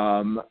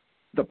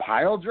 The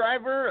pile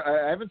driver,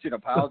 I haven't seen a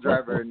pile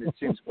driver in it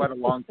seems quite a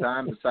long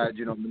time besides,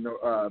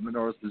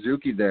 Minoru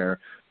Suzuki there.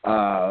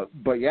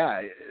 But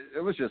yeah,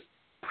 it was just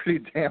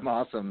pretty damn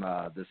awesome,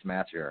 this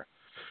match here.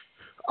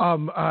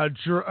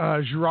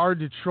 Gerard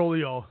Di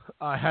Trolio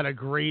had a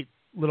great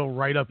little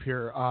write-up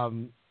here. A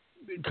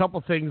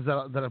couple things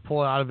that I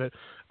pulled out of it.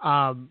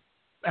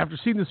 After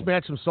seeing this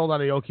match from Sold Out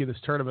Aoki in this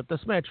tournament,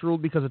 this match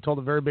ruled because it told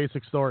a very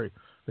basic story.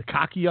 The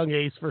cocky young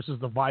ace versus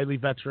the wily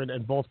veteran,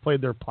 and both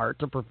played their part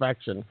to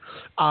perfection.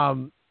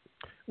 The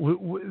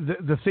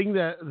thing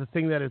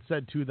that it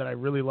said, too, that I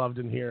really loved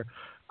in here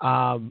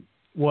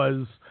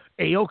was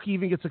Aoki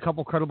even gets a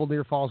couple credible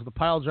near falls with the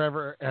pile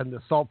driver and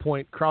the salt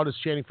point. Crowd is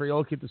chanting for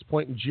Aoki at this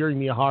point and jeering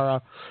Miyahara.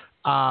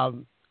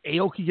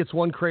 Aoki gets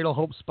one cradle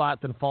hope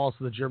spot, then falls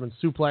to the German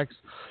suplex.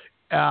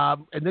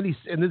 And then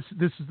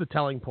this is the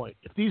telling point.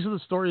 If these are the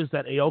stories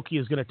that Aoki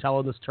is going to tell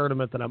in this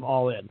tournament, then I'm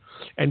all in.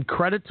 And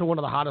credit to one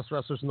of the hottest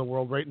wrestlers in the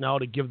world right now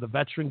to give the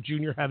veteran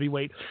junior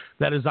heavyweight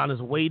that is on his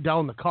way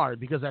down the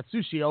card, because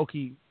Atsushi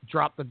Aoki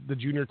dropped the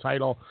junior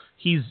title.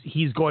 He's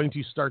going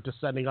to start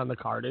descending on the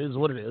card. It is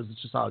what it is.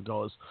 It's just how it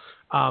goes.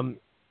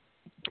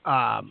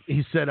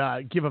 He said,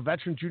 give a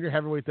veteran junior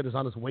heavyweight that is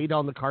on his way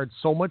down the card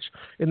so much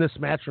in this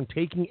match from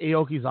taking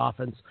Aoki's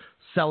offense,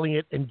 selling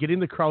it, and getting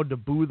the crowd to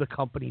boo the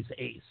company's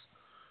ace.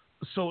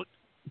 So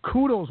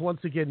kudos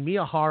once again,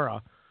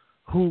 Miyahara,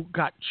 who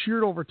got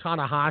cheered over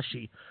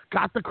Tanahashi,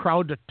 got the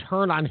crowd to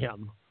turn on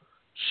him,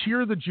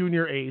 cheer the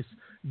junior ace,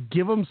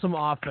 give him some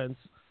offense,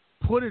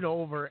 put it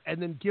over,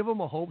 and then give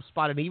him a hope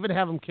spot, and even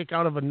have him kick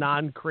out of a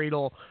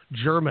non-cradle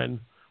German,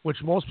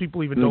 which most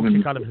people even don't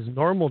kick out of his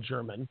normal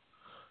German.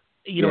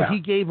 You know, he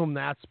gave him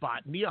that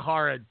spot.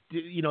 Miyahara,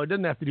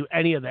 didn't have to do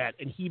any of that,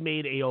 and he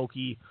made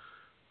Aoki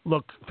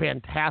look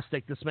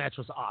fantastic. This match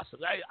was awesome.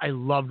 I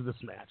loved this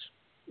match.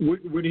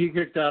 When he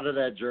kicked out of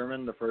that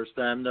German the first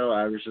time, though,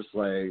 I was just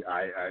like,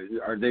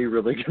 are they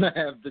really going to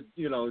have the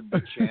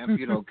champ,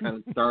 kind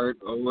of start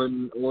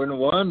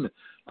 0-1?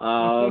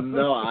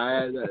 No,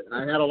 I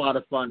had a lot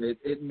of fun.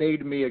 It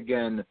made me,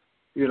 again,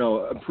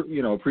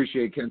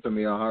 appreciate Kento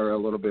Miyahara a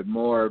little bit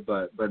more,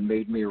 but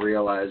made me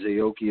realize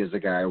Aoki is a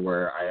guy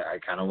where I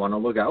kind of want to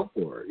look out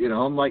for.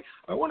 I'm like,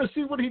 I want to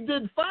see what he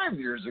did 5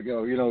 years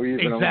ago. Even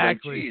exactly. I'm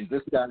like, geez,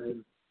 this guy is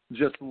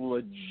just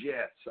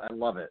legit. I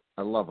love it.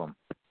 I love him.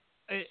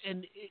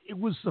 And it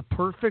was the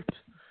perfect.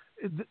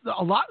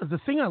 The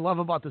thing I love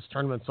about this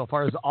tournament so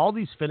far is all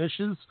these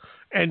finishes,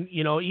 and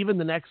even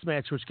the next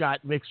match, which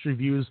got mixed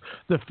reviews.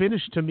 The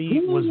finish to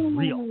me was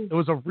real. It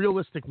was a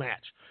realistic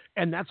match,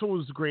 and that's what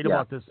was great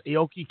about this.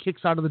 Aoki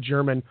kicks out of the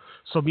German,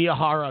 so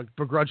Miyahara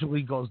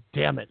begrudgingly goes,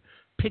 "Damn it!"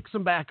 Picks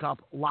him back up,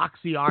 locks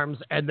the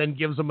arms, and then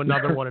gives him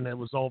another one, and it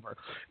was over.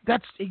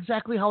 That's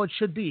exactly how it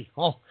should be.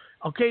 Oh,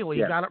 okay, well,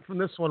 you got it from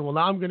this one. Well,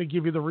 now I'm going to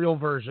give you the real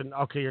version.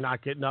 Okay, you're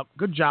not getting up.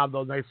 Good job,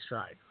 though. Nice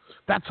try.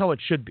 That's how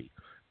it should be.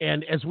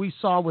 And as we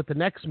saw with the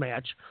next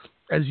match,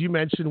 as you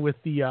mentioned with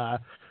the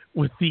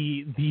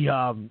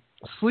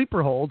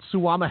sleeper hold,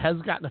 Suwama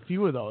has gotten a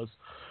few of those.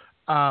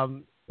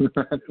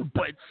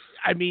 But,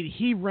 I mean,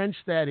 he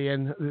wrenched that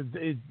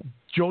in.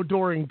 Joe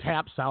Doring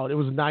taps out. It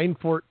was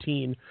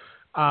 9-14.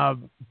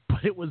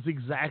 But it was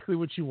exactly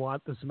what you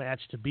want this match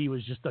to be. It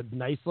was just a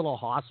nice little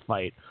hoss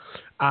fight.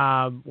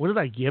 What did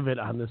I give it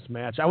on this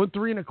match? I went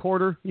 3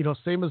 1/4,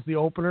 same as the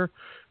opener,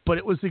 but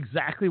it was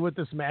exactly what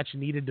this match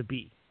needed to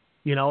be.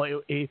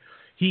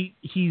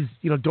 He's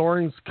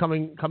Doring's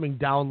coming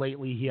down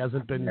lately. He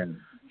hasn't been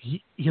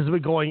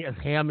going as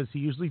ham as he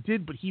usually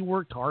did, but he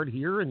worked hard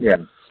here,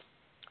 and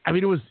I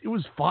mean, it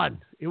was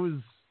fun. It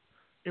was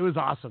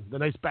awesome. The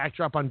nice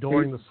backdrop on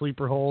Doring, the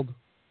sleeper hold.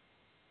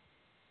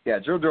 Yeah,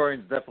 Joe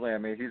Doring's definitely, I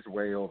mean, he's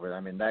way over. I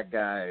mean, that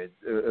guy,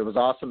 it was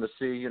awesome to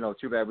see.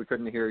 Too bad we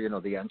couldn't hear,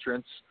 the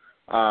entrance.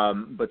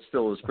 But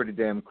still, it was pretty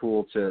damn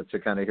cool to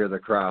kind of hear the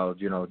crowd,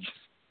 just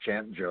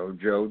chant Joe.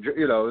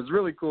 It was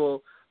really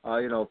cool.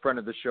 Friend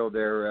of the show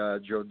there,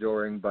 Joe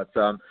Doring. But,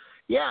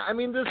 yeah, I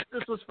mean, this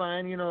was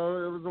fine. It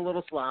was a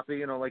little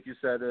sloppy. Like you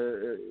said,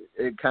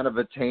 it kind of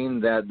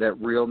attained that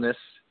realness,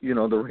 the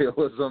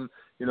realism,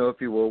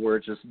 if you will, where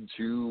it's just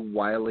two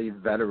wily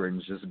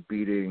veterans just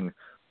beating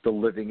the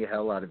living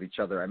hell out of each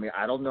other. I mean,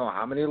 I don't know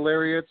how many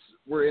lariats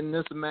were in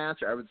this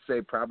match. I would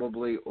say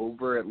probably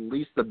over at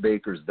least the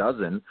baker's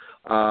dozen.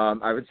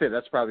 I would say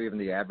that's probably even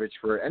the average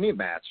for any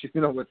match,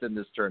 within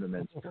this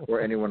tournament, or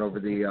anyone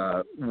over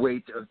the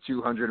weight of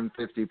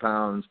 250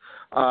 pounds.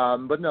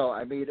 But no,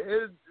 I mean,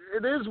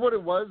 it is what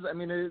it was. I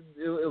mean, it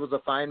was a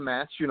fine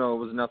match. It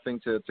was nothing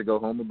to go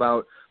home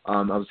about.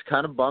 I was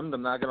kind of bummed,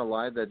 I'm not going to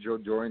lie, that Joe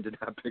Doring did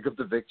not pick up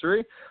the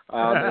victory,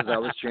 as I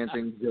was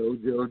chanting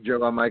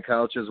Joe on my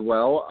couch as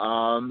well.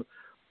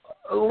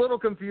 A little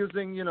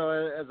confusing,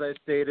 as I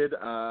stated,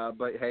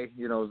 but hey,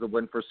 it was a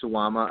win for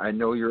Suwama. I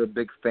know you're a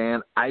big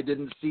fan. I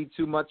didn't see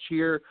too much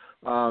here,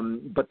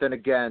 but then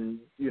again,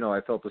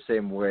 I felt the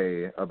same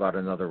way about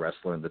another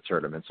wrestler in the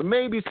tournament. So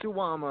maybe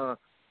Suwama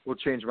will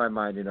change my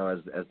mind, as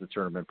the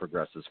tournament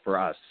progresses for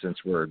us,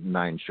 since we're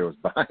 9 shows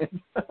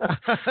behind.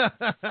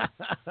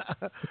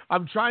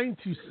 I'm trying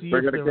to see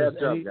we're if gonna there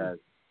catch was up,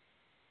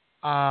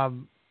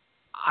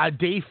 guys.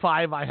 Day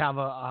 5, I have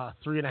a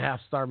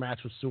 3.5-star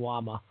match with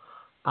Suwama.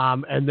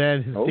 And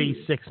then his Day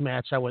 6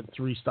 match, I went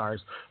 3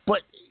 stars.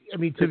 But, I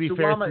mean, to be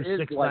fair, Suwama is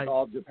 6 like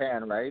all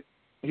Japan, right?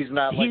 He's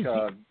not like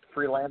a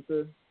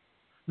freelancer?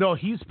 No,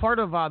 he's part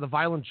of the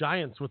Violent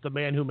Giants with the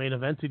man who main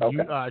evented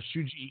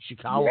Shuji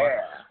Ishikawa.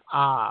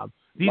 Yeah.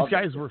 These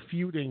guys were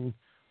feuding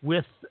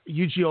with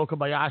Yuji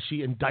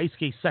Okabayashi and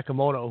Daisuke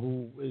Sekimoto,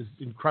 who is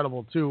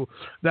incredible too.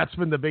 That's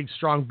been the big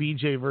strong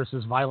BJ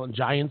versus Violent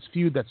Giants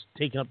feud that's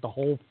taken up the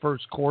whole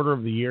first quarter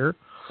of the year.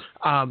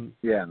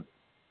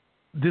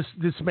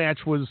 This match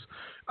was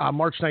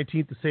March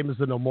 19th, the same as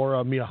the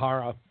Nomura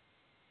Miyahara.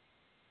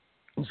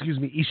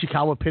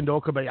 Ishikawa pinned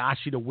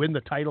Okabayashi to win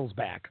the titles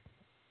back.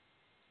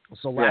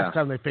 So last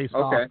time they faced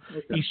off,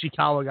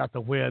 Ishikawa got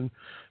the win.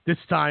 This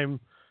time,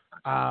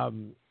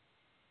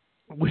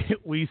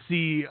 we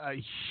see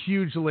a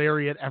huge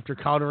lariat after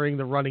countering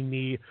the running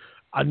knee.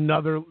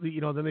 Another,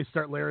 then they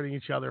start lariating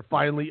each other.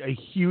 Finally, a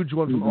huge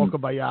one from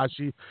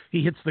Okabayashi.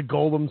 He hits the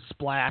Golem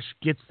Splash,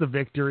 gets the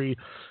victory.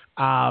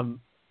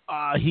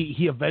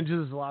 He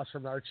avenges his loss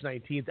from March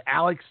 19th.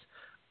 Alex,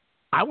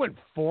 I went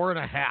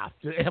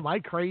 4.5. Am I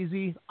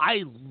crazy?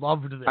 I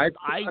loved this. I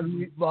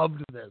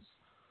loved this.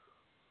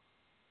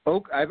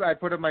 I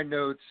put in my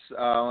notes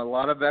a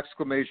lot of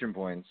exclamation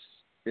points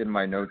in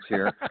my notes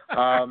here.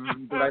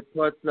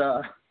 But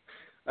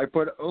I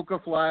put Oka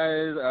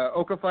flies.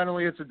 Oka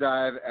finally hits a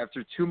dive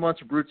after 2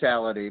 months of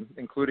brutality,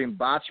 including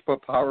botched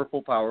but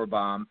powerful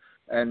powerbomb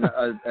and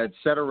a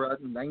set of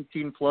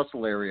 19-plus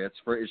lariats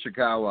for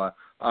Ishikawa.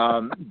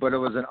 But it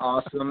was an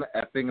awesome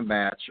effing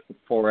match,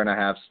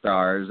 4.5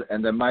 stars.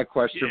 And then my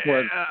question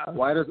was,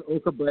 why does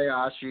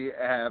Okabayashi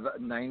have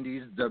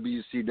 90s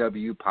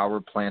WCW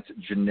power plant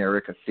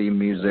generic theme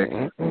music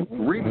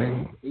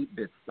remix,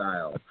 8-bit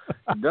style?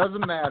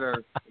 Doesn't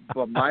matter,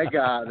 but my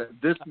God,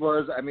 this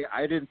was,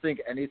 I didn't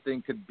think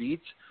anything could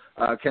beat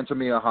Kento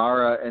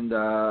Miyahara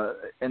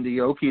and the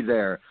Ioki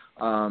there.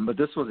 But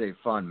this was a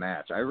fun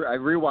match. I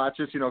rewatched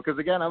this, because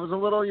again, I was a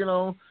little,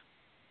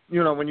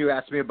 when you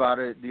asked me about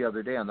it the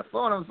other day on the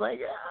phone, I was like,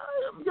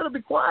 I'm going to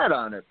be quiet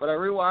on it. But I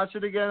rewatched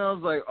it again, and I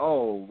was like,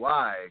 oh,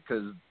 why?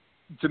 Because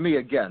to me,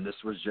 again, this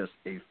was just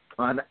a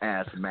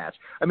fun-ass match.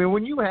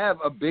 When you have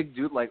a big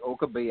dude like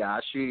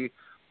Okabayashi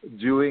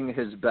doing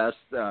his best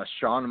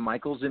Shawn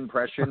Michaels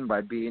impression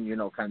by being,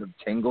 kind of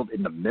tangled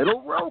in the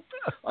middle rope,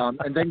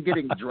 and then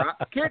getting drop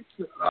kicked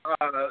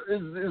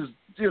is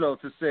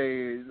to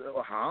say,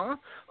 huh?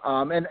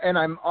 And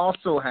I'm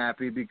also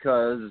happy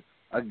because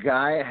a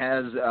guy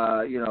has,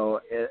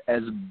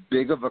 as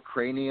big of a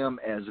cranium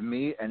as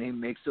me, and he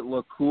makes it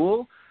look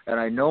cool. And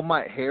I know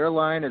my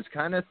hairline is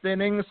kind of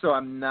thinning, so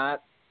I'm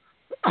not,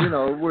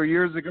 where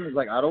years ago it was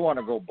like, I don't want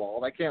to go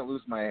bald. I can't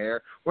lose my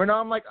hair. Where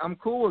now I'm like, I'm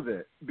cool with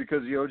it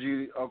because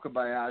Yoji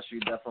Okabayashi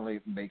definitely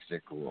makes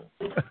it cool.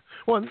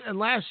 Well, and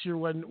last year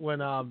when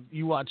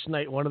you watched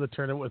Night 1 of the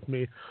tournament with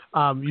me,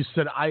 you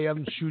said, I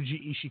am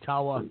Shuji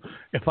Ishikawa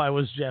if I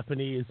was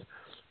Japanese.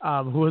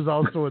 Who was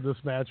also in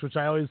this match, which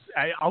I always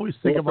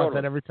think about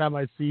that every time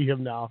I see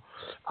him now.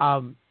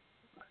 And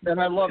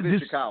I love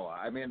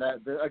Ishikawa.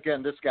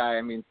 Again, this guy,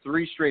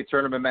 3 straight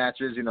tournament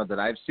matches, that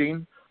I've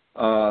seen,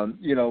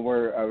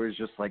 where I was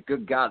just like,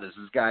 good God, does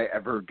this guy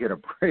ever get a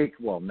break?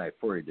 Well, Night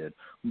 4 he did.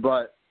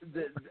 But,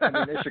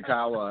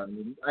 Ishikawa,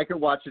 I could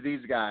watch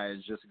these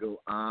guys just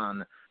go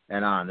on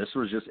and on. This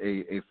was just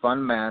a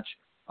fun match.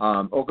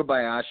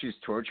 Okabayashi's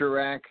torture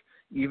rack,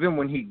 even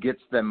when he gets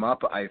them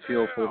up, I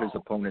feel for his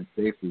opponent's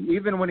safety.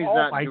 Even when he's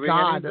not doing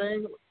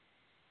anything,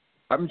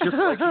 I'm just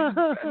like,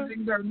 he's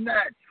bending their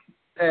neck.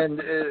 And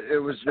it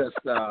was just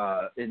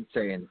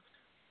insane.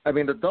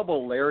 The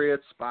double lariat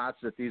spots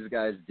that these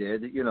guys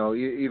did,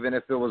 even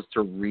if it was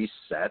to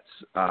reset,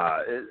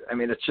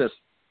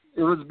 it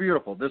was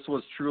beautiful. This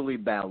was truly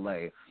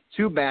ballet.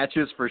 2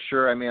 matches for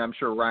sure. I'm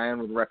sure Ryan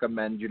would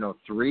recommend,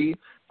 3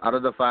 out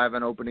of the 5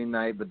 on opening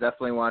night, but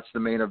definitely watch the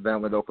main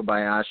event with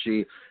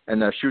Okabayashi and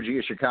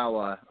Shuji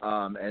Ishikawa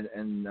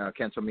and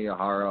Kento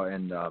Miyahara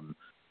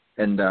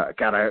and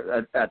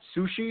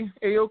Atsushi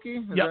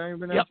Aoki.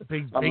 Yep.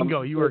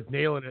 Bingo. You were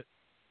nailing it.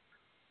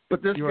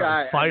 But this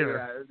guy,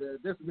 fire.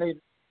 This made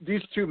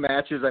these 2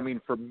 matches.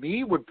 For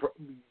me, would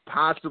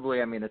possibly.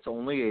 It's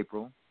only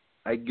April.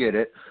 I get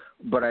it,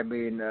 but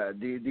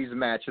these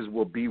matches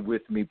will be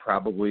with me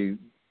probably.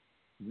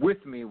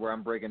 With me, where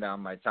I'm breaking down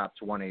my top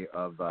 20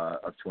 of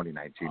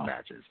 2019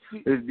 matches.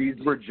 These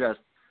were just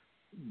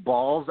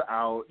balls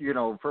out,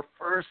 for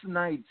first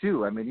night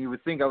too. You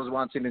would think I was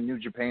watching a New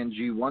Japan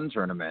G1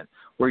 tournament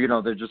where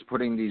they're just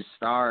putting these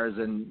stars,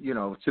 and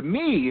to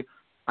me,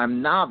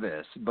 I'm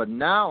novice, but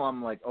now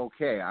I'm like,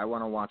 okay, I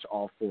want to watch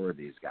all 4 of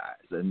these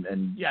guys,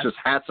 and yes. Just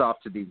hats off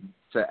to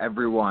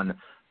everyone.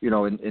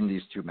 In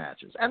these 2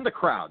 matches, and the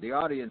crowd, the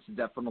audience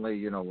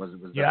definitely, was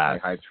definitely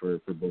hyped for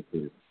both of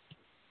these.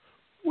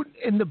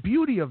 And the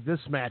beauty of this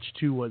match,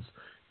 too, was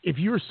if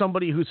you were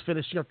somebody who's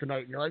finishing up the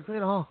night and you're like,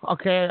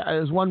 okay,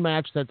 there's one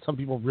match that some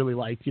people really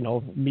liked,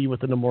 me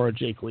with the Nomura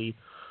Jake Lee,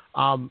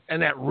 and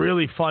that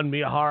really fun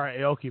Miyahara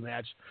Aoki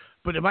match.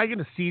 But am I going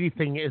to see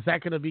anything? Is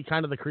that going to be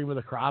kind of the cream of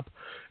the crop?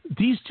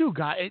 These 2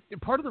 guys,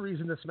 part of the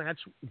reason this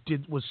match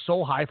was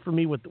so high for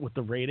me with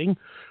the rating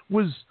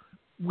was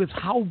with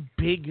how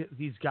big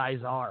these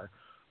guys are.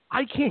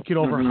 I can't get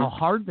over how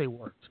hard they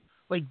worked.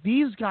 Like,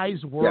 these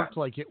guys worked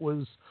like it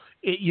was,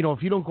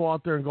 if you don't go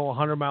out there and go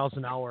 100 miles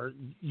an hour,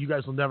 you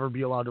guys will never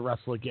be allowed to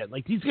wrestle again.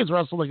 Like, these guys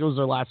wrestled like it was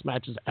their last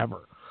matches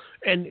ever.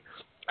 And,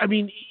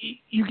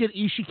 you get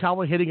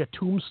Ishikawa hitting a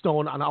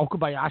tombstone on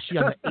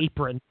Okabayashi on the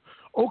apron.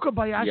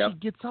 Okabayashi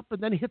gets up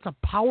and then hits a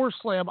power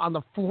slam on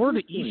the floor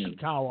to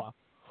Ishikawa.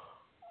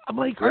 I'm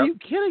like, are you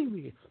kidding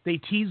me? They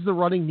teased the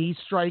running knee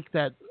strike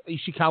that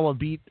Ishikawa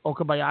beat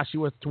Okabayashi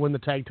with to win the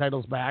tag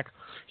titles back.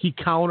 He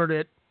countered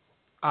it.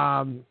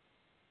 And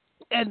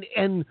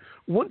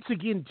once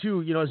again, too,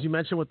 as you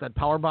mentioned with that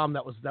powerbomb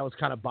that was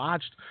kind of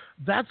botched,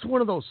 that's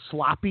one of those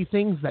sloppy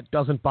things that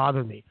doesn't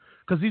bother me.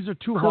 Because these are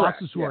 2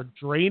 bosses who are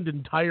drained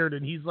and tired,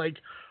 and he's like,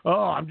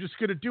 oh, I'm just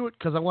going to do it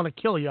because I want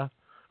to kill you.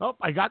 Oh,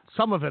 I got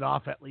some of it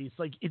off at least.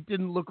 Like, it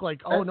didn't look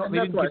like, they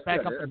didn't get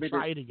back up and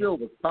try it again. It still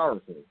was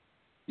powerful.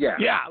 Yeah.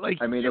 Yeah,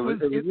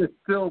 it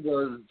still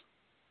was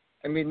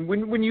I mean,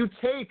 when you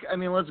take, I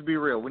mean, let's be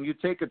real. When you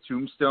take a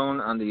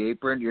tombstone on the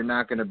apron, you're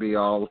not going to be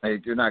all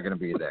like, you're not going to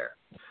be there.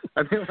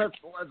 I mean,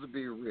 let's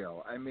be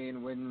real. I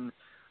mean, when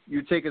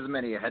you take as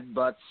many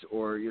headbutts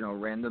or, you know,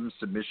 random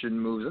submission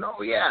moves, and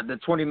oh yeah, the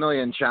 20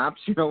 million chops,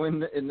 you know, in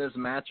this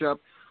matchup.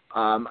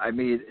 I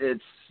mean,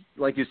 it's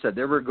like you said,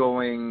 they were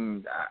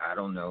going, I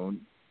don't know,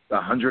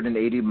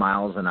 180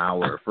 miles an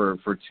hour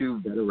for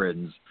two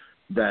veterans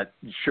that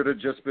should have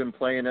just been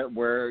playing it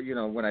where, you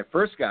know, when I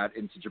first got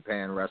into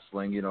Japan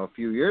wrestling, you know, a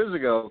few years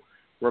ago,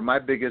 where my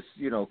biggest,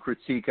 you know,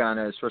 critique on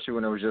it, especially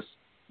when it was just,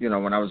 you know,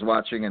 when I was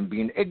watching and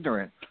being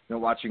ignorant, you know,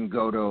 watching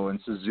Goto and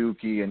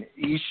Suzuki and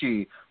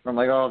Ishii, I'm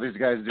like, oh, these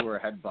guys do our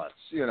headbutts,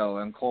 you know,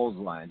 and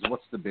clotheslines.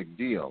 What's the big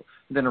deal?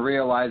 And then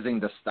realizing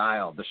the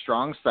style, the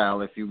strong style,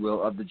 if you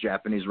will, of the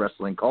Japanese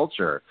wrestling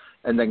culture,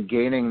 and then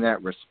gaining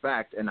that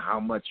respect and how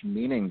much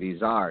meaning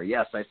these are.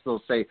 Yes, I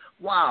still say,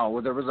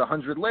 wow, there was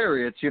 100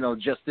 lariats, you know,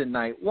 just in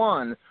night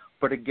one.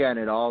 But again,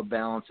 it all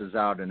balances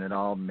out and it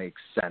all makes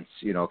sense,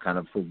 you know, kind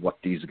of for what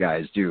these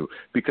guys do.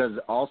 Because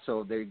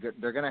also they're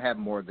going to have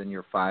more than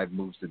your 5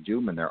 moves to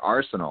doom in their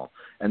arsenal.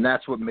 And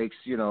that's what makes,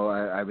 you know,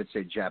 I would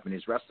say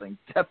Japanese wrestling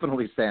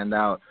definitely stand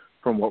out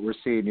from what we're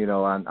seeing, you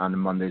know, on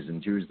Mondays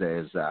and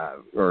Tuesdays,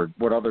 or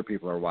what other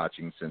people are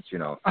watching since, you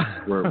know,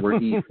 we're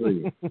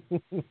E3.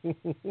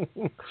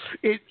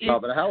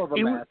 But a hell of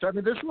a match. I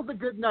mean, this was a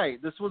good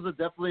night. This was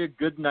definitely a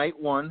good night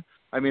one.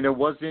 I mean, it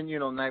wasn't, you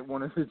know, night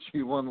one of the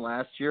G1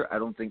 last year. I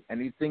don't think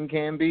anything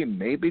can be.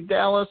 Maybe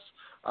Dallas,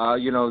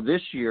 you know,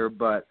 this year.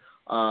 But,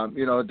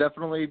 you know,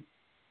 definitely,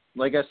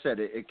 like I said,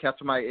 it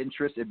kept my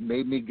interest. It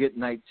made me get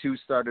night 2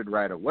 started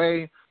right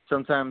away.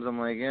 Sometimes I'm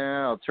like,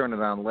 yeah, I'll turn it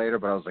on later.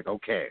 But I was like,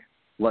 okay,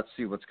 let's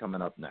see what's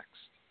coming up next.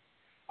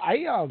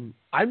 I'm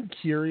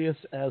curious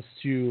as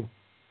to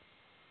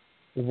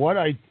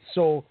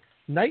so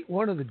night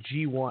 1 of the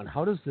G1,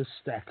 how does this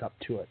stack up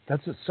to it?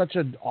 That's such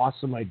an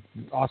awesome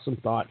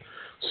thought.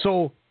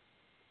 So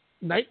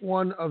night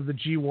 1 of the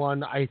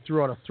G1, I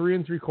threw out a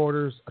 3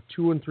 3/4, a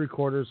 2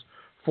 3/4,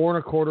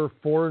 4 1/4,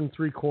 4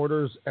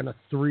 3/4, and a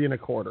 3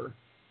 1/4.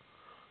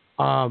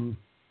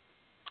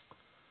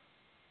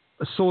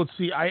 So let's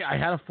see. I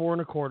had a 4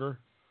 1/4.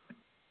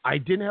 I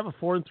didn't have a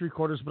 4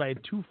 3/4, but I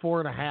had 2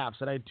 4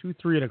 1/2s, and I had 2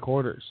 3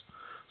 1/4.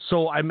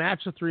 So I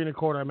matched the 3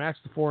 1/4. I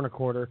matched the 4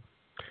 1/4.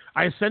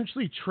 I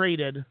essentially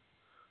traded.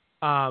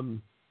 I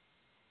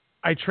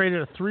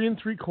traded a 3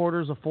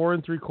 3/4, a 4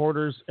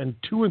 3/4, and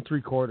 2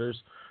 3/4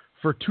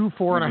 for 2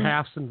 4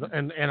 1/2s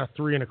and a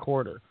 3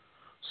 1/4.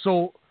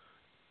 So,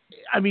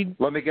 I mean,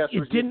 let me guess.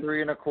 Was you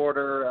 3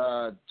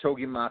 1/4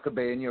 Togi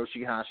Makabe and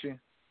Yoshihashi?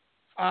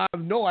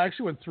 No, I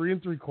actually went 3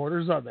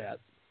 3/4 on that.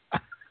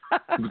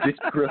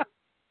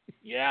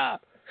 Yeah.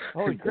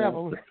 Holy crap!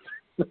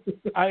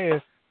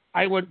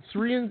 I went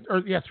 3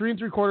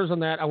 3/4 on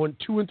that. I went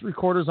 2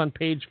 3/4 on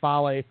Paige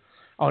Fale. I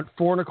went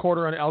 4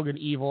 1/4 on Elgin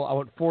Evil. I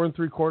went 4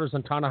 3/4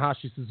 on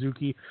Tanahashi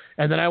Suzuki,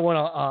 and then I went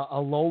a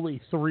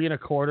lowly 3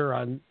 1/4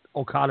 on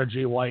Okada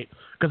Jay White,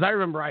 because I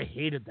remember I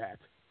hated that.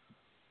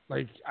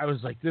 Like, I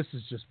was like, this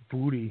is just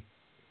booty.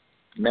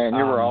 Man,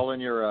 you were all in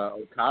your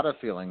Okada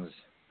feelings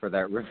for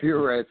that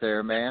review right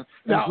there, man.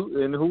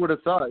 And who would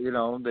have thought, you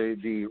know,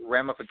 the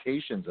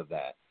ramifications of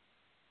that?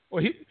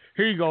 Well,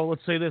 here you go.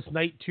 Let's say this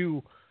night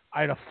 2,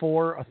 I had a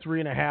 4, a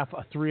 3 1/2,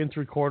 a 3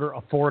 3/4,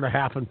 a 4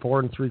 1/2, and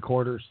 4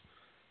 3/4.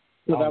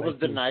 So that was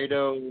the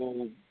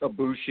Naito,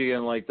 Ibushi,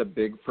 and like the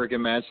big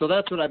freaking match. So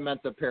that's what I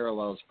meant the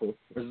parallels for.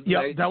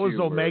 Yeah, that was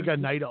Omega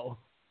Naito.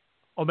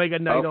 Omega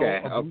Naito,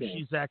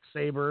 Ibushi, Zack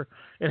Sabre.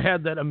 It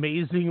had that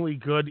amazingly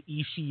good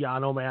Ishii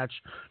Yano match,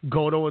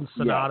 Goto and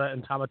Sonata,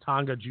 and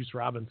Tamatanga Juice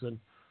Robinson.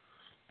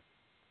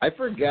 I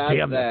forgot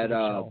that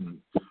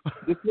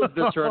this was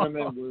the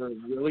tournament where it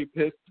really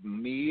pissed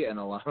me and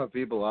a lot of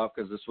people off,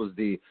 because this was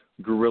the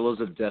Guerrillas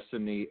of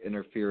Destiny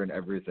Interfere in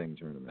Everything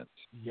tournament.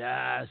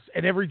 Yes,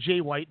 and every Jay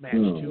White match,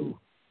 too.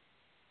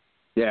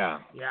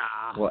 Yeah. Yeah.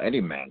 Well,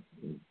 any man,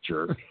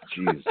 jerk.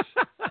 Jeez.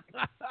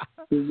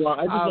 I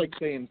just like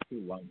saying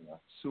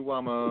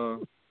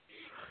Suwama.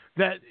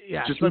 That,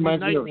 yeah. Just so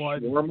reminds me of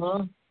one.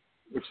 Shawarma,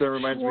 which then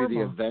reminds me of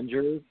the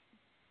Avengers,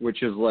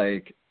 which is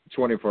like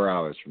 24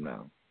 hours from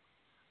now.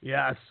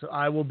 Yes,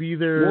 I will be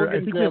there. I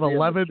think we have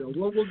 11.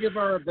 We'll give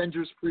our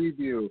Avengers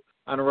preview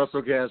on a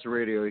WrestleCast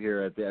radio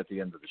here at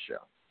the end of the show.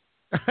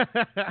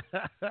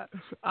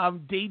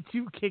 Day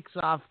 2 kicks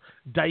off.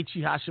 Daichi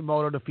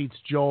Hashimoto defeats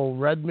Joel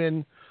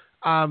Redman.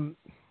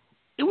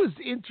 It was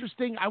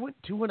interesting. I went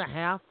 2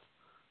 1/2.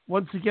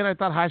 Once again, I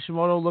thought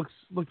Hashimoto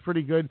looked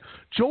pretty good.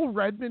 Joel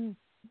Redman,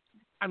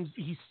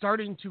 he's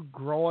starting to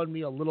grow on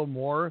me a little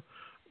more,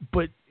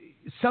 but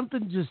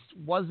something just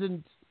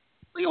wasn't.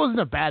 It wasn't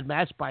a bad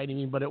match by any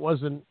means, but it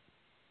wasn't.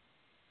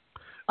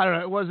 I don't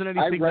know. It wasn't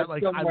anything that I'm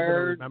going to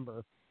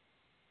remember.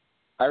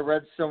 I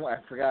read I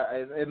forgot.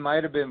 It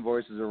might have been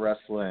Voices of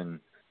Wrestling,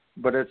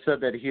 but it said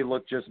that he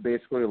looked just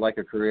basically like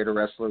a creator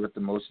wrestler with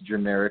the most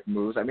generic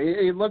moves. I mean,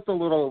 he looked a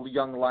little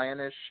young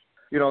lionish,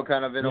 you know,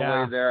 kind of in a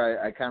way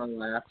there. I kind of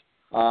laughed.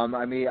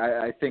 I mean,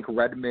 I think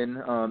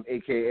Redman,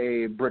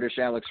 a.k.a. British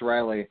Alex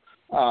Riley,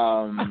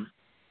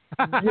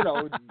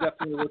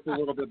 Definitely looked a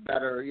little bit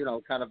better,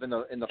 kind of in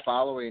the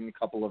following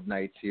couple of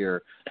nights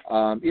here.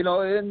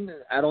 And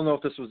I don't know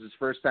if this was his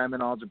first time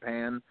in All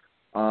Japan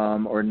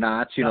or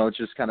not. It's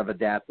just kind of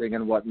adapting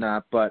and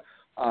whatnot. But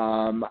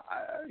Hashimoto,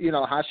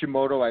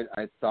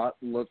 I thought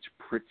looked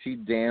pretty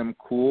damn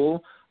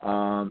cool.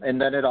 And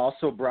then it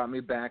also brought me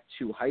back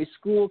to high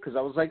school because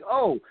I was like,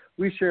 oh,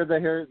 we share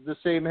the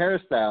same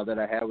hairstyle that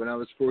I had when I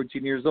was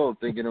 14 years old,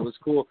 thinking it was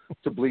cool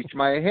to bleach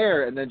my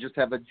hair and then just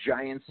have a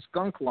giant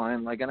skunk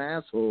line like an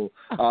asshole.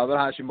 But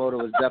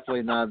Hashimoto was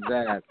definitely not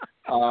that.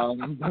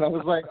 But I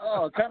was like,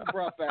 oh, it kind of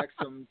brought back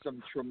some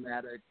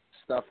traumatic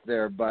stuff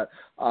there. But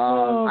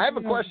I have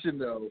a question,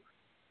 though.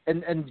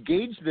 And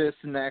gauge this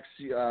next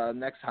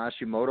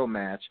Hashimoto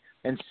match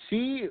and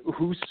see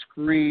who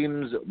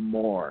screams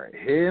more,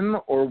 him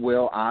or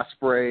Will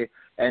Ospreay.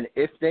 And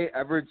if they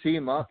ever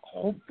team up,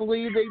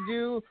 hopefully they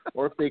do,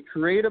 or if they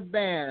create a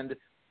band,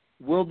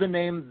 will the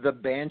name The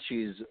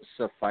Banshees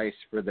suffice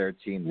for their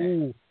team name?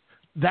 Ooh,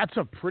 that's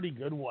a pretty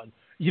good one.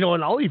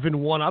 And I'll even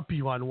one-up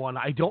you on one.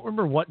 I don't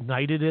remember what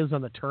night it is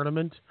on the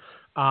tournament.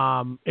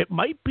 It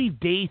might be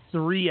day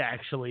 3,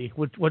 actually,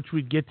 which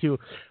we'd get to.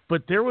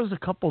 But there was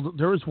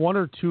one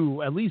or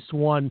two, at least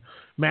one,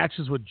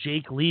 matches with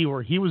Jake Lee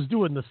where he was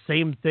doing the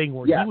same thing,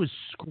 where he was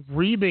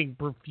screaming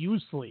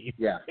profusely.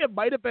 Yeah. It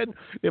might have been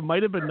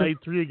night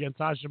 3 against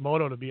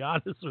Hashimoto, to be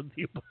honest with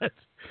you. But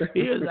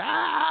he was,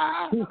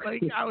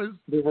 like I was.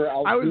 They were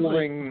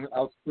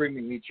out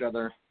screaming each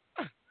other.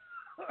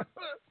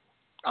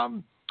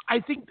 I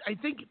think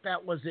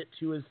that was it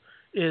too.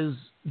 Is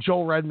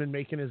Joel Redmond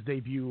making his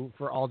debut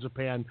for All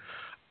Japan?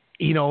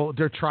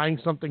 They're trying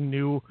something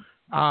new.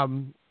 I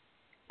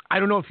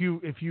don't know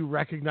if you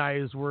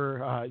recognize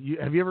do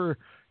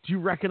you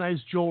recognize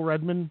Joel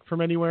Redmond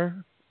from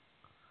anywhere?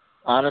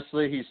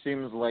 Honestly, he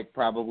seems like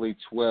probably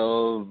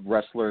 12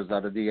 wrestlers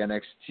out of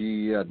the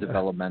NXT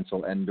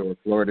developmental Endor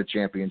Florida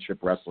Championship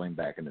Wrestling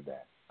back in the day.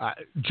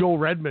 Joel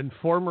Redmond,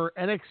 former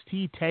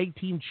NXT Tag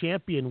Team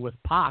Champion with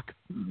Pac.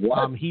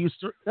 What? He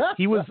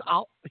was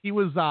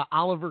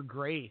Oliver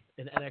Gray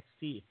in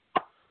NXT.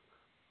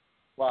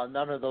 Wow,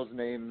 none of those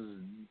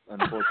names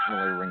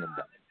unfortunately ring a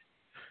bell.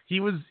 He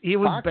was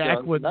Pac back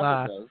does, with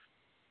Neville does.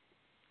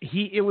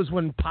 It was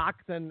when Pac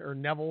or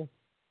Neville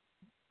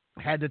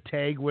had to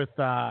tag with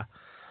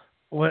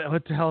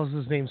what the hell is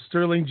his name?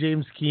 Sterling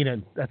James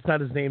Keenan. That's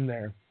not his name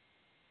there.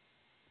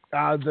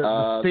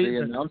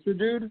 The announcer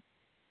dude?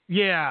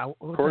 Yeah,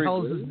 what Corey the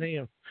hell Graves? is his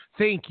name?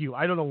 Thank you.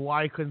 I don't know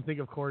why I couldn't think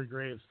of Corey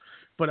Graves,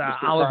 but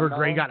Mr. Oliver Carnival?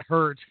 Gray got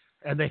hurt,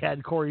 and they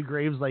had Corey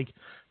Graves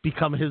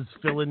become his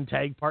fill-in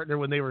tag partner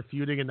when they were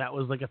feuding, and that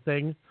was a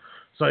thing.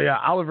 So yeah,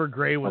 Oliver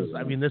Gray was.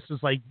 I mean, this is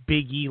like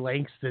Big E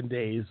Langston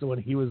days when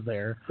he was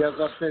there. Yeah, I was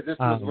about to say, this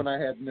was when I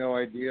had no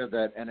idea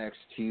that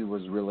NXT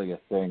was really a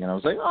thing, and I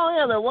was like, oh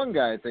yeah, that one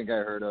guy I think I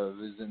heard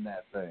of is in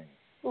that thing.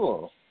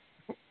 Cool.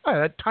 Oh,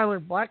 that Tyler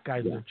Black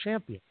guy's their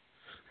champion.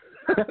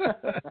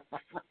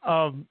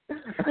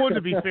 Well,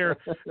 to be fair,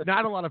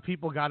 not a lot of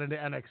people got into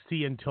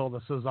NXT until the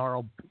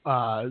Cesaro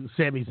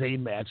Sami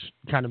Zayn match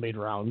kind of made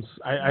rounds.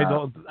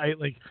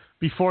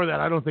 Before that,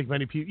 I don't think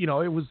many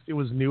people. It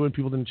was new and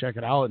people didn't check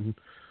it out, and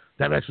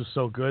that match was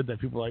so good that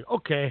people were like,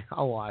 okay,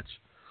 I'll watch.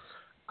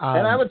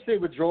 And I would say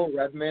with Joel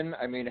Redmond,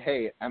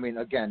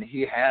 again,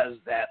 he has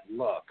that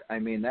look. I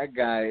mean, that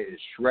guy is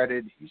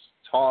shredded. He's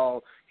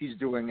tall. He's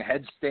doing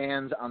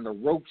headstands on the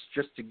ropes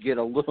just to get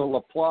a little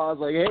applause.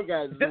 Like, hey,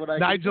 guys, this is what I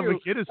Nigel can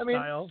do. McGuinness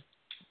style.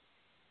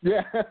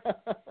 Yeah.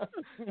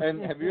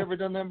 And have you ever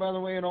done that, by the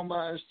way, in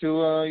homage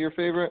to your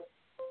favorite?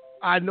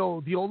 I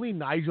know the only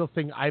Nigel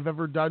thing I've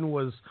ever done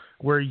was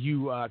where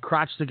you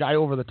crotch the guy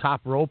over the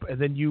top rope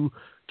and then you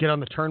get on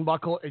the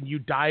turnbuckle and you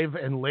dive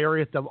and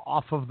lariat them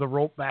off of the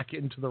rope back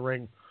into the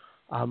ring.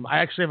 I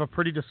actually have a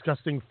pretty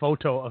disgusting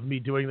photo of me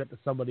doing that to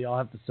somebody. I'll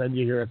have to send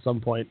you here at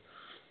some point.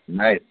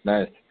 Nice.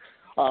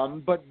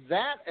 But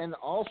that, and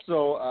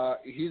also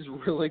he's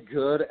really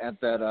good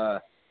at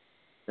that.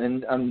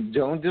 And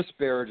don't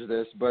disparage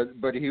this,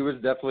 but he was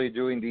definitely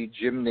doing the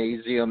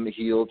gymnasium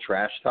heel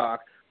trash talk.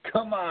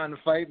 Come on,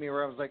 fight me.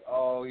 Where I was like,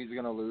 oh, he's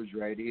gonna lose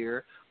right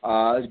here.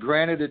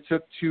 Granted, it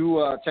took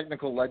two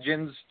technical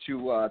legends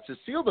to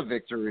seal the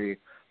victory,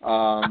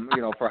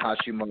 for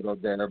Hashimoto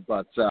there.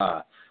 But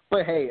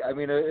hey, I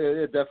mean,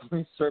 it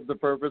definitely served the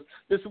purpose.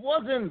 This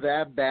wasn't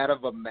that bad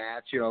of a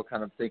match,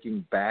 kind of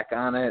thinking back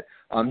on it,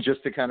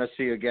 just to kind of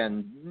see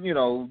again,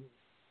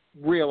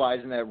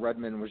 realizing that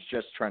Redmond was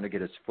just trying to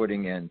get his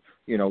footing in,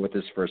 with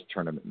his first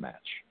tournament match.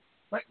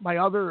 My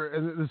other,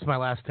 and this is my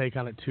last take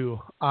on it too.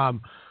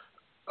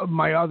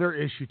 My other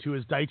issue too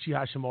is Daichi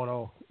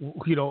Hashimoto.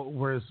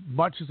 Where as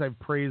much as I've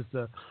praised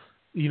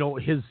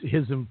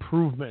his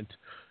improvement,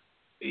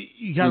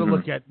 you got to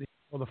look at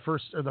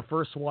the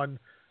first one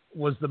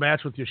was the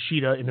match with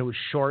Yoshida, and it was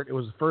short. It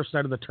was the first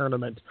night of the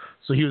tournament,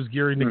 so he was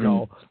gearing to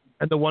go.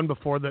 And the one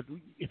before that,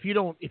 if you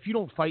don't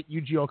fight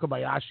Yuji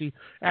Okabayashi,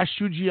 ask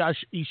Shuji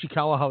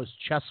Ishikawa how his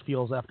chest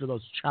feels after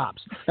those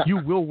chops. You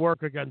will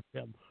work against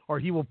him, or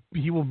he will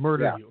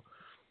murder you.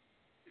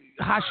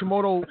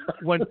 Hashimoto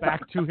went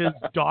back to his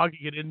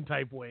dogging it in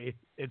type way.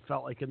 It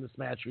felt like in this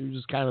match, he was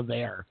just kind of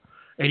there,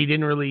 and he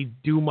didn't really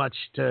do much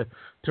to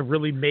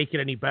really make it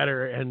any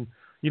better. And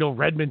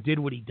Redmond did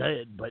what he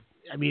did, but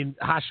I mean,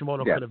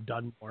 Hashimoto could have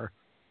done more.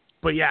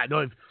 But yeah,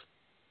 no,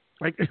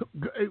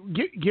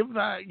 give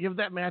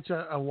that match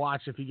a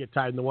watch if you get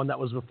time. The one that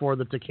was before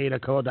the Takeda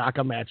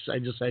Kodaka match I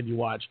just said you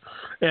watch.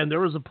 And there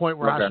was a point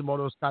where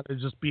Hashimoto's kind of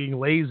just being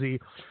lazy,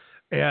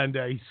 and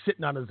he's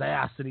sitting on his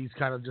ass, and he's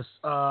kind of just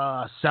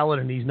selling,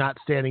 and he's not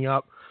standing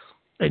up.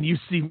 And you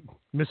see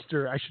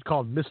I should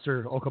call him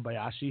Mr.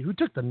 Okabayashi, who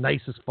took the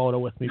nicest photo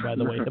with me, by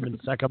the way, him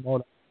and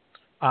Sakamoto.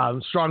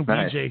 Strong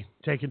BJ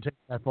taking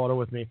that photo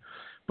with me.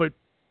 But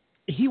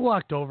he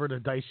walked over to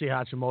Daisuke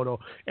Hashimoto,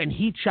 and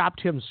he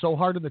chopped him so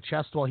hard in the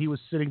chest while he was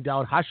sitting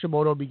down.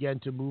 Hashimoto began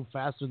to move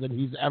faster than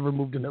he's ever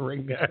moved in the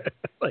ring.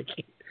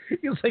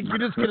 He was like, "You're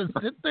just going to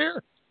sit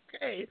there?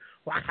 Okay.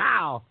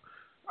 Wow.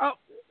 Oh,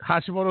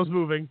 Hashimoto's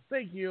moving.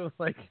 Thank you."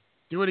 Like,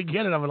 do it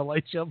again, and I'm going to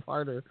light you up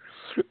harder.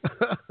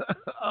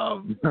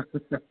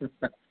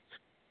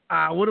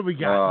 What do we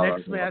got?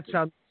 Next match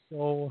on the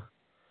show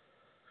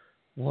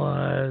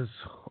was...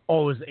 it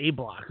was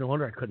A-Block. No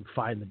wonder I couldn't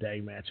find the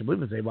dang match. I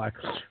believe it's A-Block.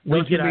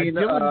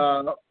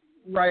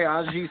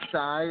 Ryaji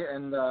Sai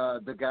and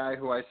the guy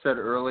who I said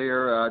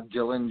earlier,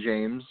 Dylan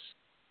James.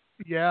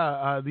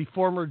 Yeah, the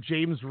former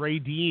James Ray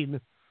Dean,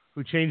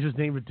 who changed his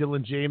name to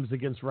Dylan James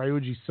against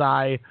Ryuji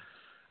Sai.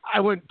 I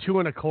went 2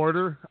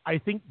 1/4. I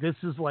think this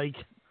is like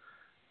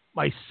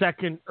my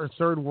second or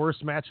third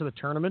worst match of the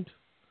tournament.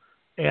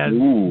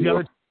 And the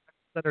other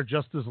that are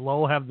just as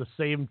low have the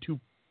same two,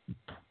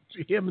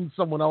 him and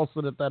someone else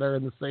in it that are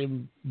in the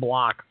same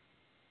block.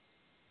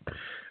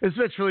 This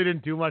match really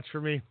didn't do much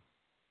for me.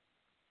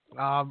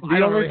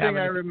 The only thing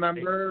I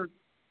remember,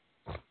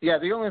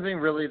 the only thing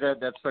really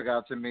that stuck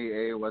out to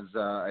me, was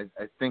I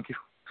think it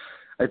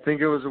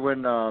was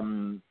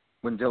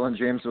when Dylan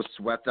James was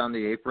swept on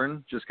the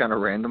apron, just kind of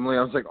randomly.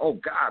 I was like, oh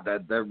God,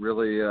 that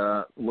really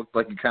looked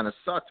like he kind of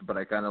sucked, but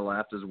I kind of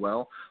laughed as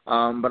well.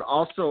 But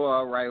also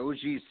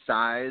Ryuji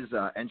Sai's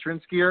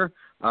entrance gear.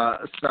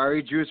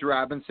 Sorry, Juice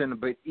Robinson,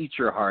 but eat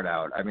your heart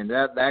out. I mean,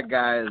 that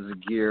guy's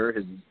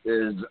gear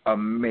is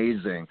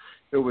amazing.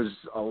 It was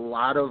a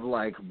lot of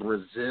like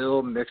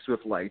Brazil mixed with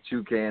like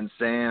Toucan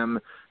Sam,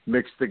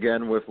 mixed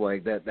again with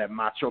like that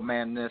macho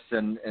manness,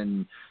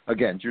 and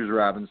again, Juice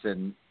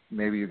Robinson.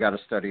 Maybe you got to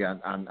study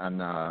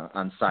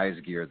on size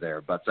gear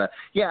there, but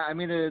I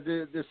mean,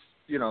 this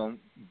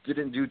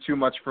didn't do too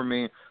much for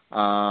me.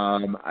 I'll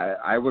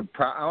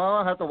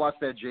have to watch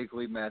that Jake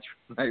Lee match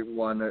night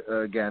 1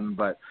 again,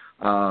 but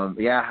I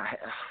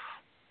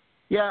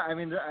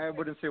mean, I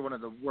wouldn't say one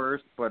of the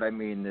worst, but I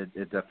mean,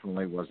 it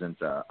definitely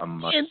wasn't a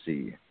must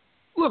see.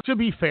 Look, to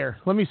be fair,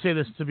 let me say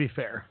this. To be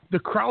fair, the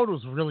crowd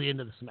was really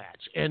into this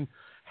match, and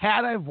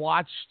had I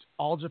watched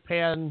All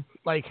Japan,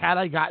 like had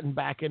I gotten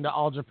back into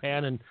All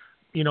Japan and,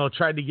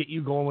 tried to get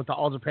you going with the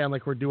All Japan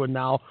like we're doing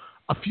now,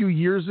 a few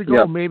years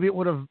ago, maybe it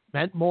would have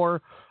meant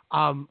more.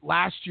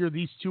 Last year,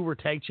 these two were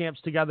tag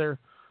champs together.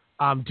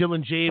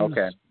 Dylan James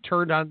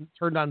turned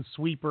on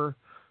Sweeper,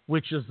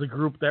 which is the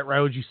group that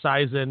Ryuji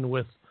Sai's in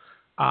with,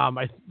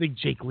 I think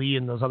Jake Lee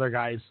and those other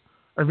guys.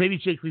 Or maybe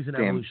Jake Lee's in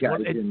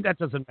Evolution. That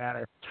doesn't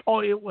matter.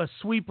 Oh, it was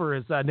Sweeper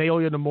is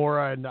Naoya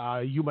Nomura and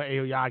Yuma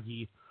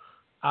Aoyagi.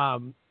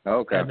 And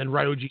then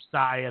Ryuji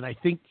Sai and I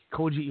think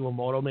Koji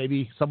Iwamoto,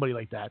 maybe somebody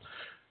like that.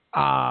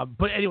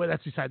 But anyway,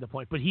 that's beside the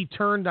point. But he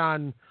turned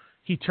on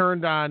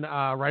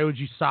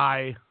Ryuji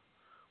Sai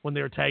when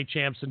they were tag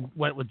champs and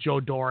went with Joe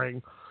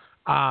Doring.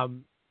 So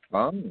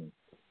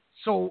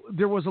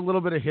there was a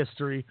little bit of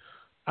history.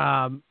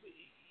 Dylan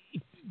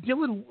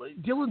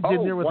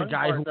did there with a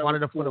guy who wanted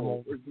to put him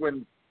over.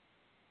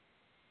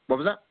 What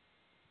was that?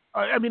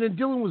 I mean, and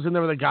Dylan was in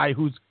there with a guy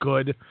who's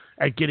good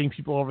at getting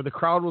people over. The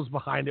crowd was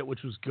behind it,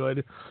 which was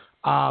good.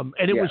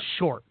 And it was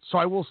short. So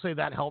I will say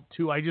that helped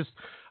too. I didn't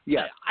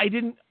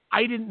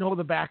know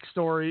the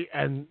backstory,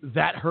 and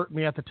that hurt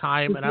me at the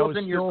time. And I was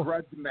your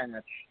grudge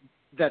match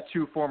that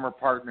two former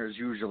partners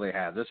usually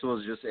have. This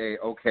was just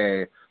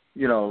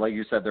like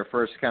you said, their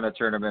first kind of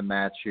tournament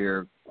match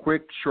here.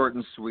 Quick, short,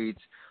 and sweet.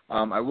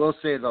 I will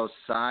say though,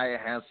 Sai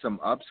has some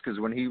ups because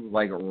when he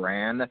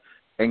ran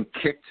and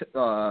kicked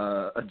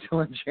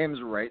Dylan James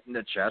right in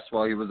the chest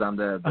while he was on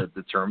the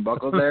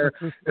turnbuckle there,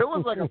 it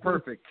was like a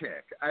perfect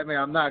kick. I mean,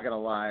 I'm not gonna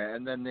lie.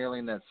 And then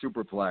nailing that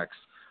superplex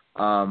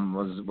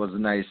was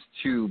nice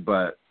too.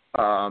 But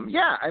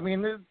I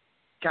mean,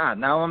 God,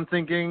 now I'm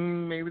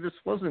thinking maybe this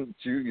wasn't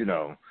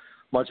too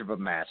much of a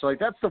match. Like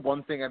that's the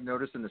one thing I've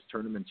noticed in this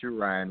tournament too,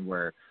 Ryan,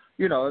 where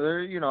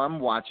I'm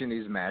watching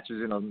these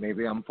matches.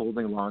 Maybe I'm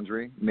folding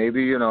laundry,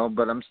 maybe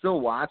but I'm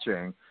still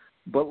watching.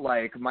 But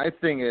like my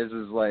thing is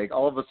like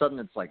all of a sudden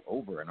it's like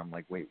over, and I'm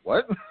like, wait,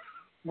 what?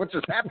 What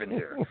just happened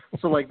here?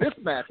 So like this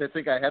match, I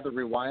think I had to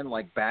rewind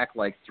back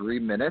 3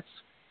 minutes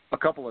a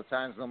couple of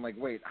times, and I'm like,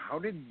 wait, how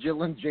did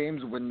Dylan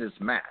James win this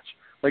match?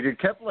 Like it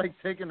kept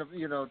taking me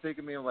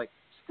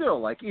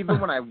still even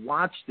when I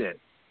watched it,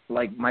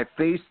 my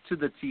face to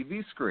the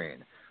TV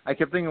screen. I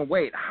kept thinking,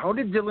 wait, how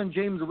did Dylan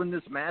James win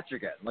this match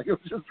again? Like, it was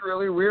just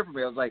really weird for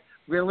me. I was like,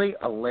 really?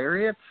 A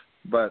lariat?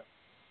 But,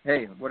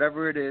 hey,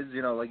 whatever it is,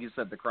 like you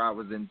said, the crowd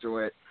was into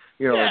it.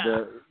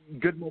 The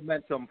good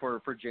momentum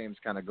for James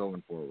kind of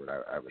going forward,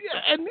 I would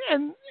say.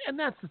 And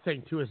that's the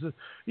thing, too, is,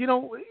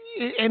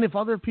 and if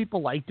other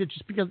people liked it,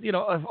 just because,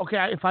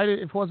 if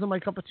it wasn't my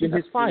cup of tea,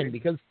 that's fine,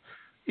 because,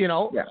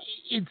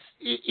 it's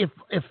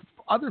if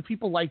other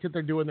people liked it,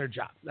 they're doing their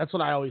job. That's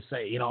what I always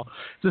say, It's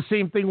the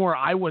same thing where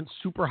I went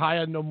super high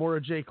on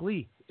Nomura Jake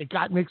Lee. It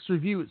got mixed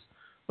reviews,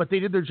 but they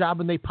did their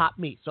job and they popped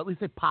me. So at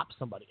least they popped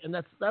somebody, and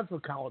that's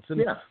what counts.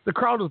 And the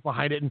crowd was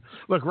behind it. And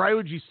look,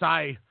 Ryuji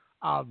Sai,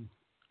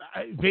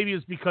 maybe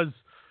it's because,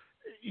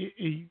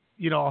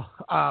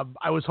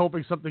 I was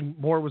hoping something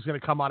more was going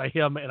to come out of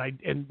him, and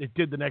it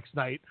did the next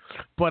night.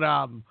 But,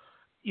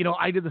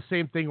 I did the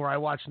same thing where I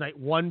watched night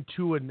 1,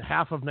 2, and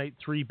half of night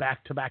 3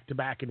 back to back to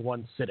back in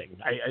one sitting.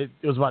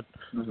 It was about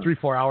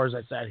 3-4 hours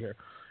I sat here.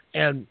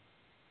 And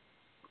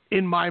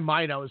in my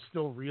mind, I was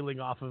still reeling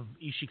off of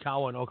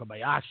Ishikawa and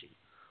Okabayashi.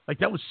 Like,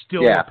 that was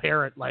still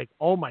apparent. Like,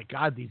 oh my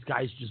God, these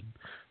guys just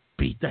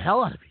beat the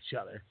hell out of each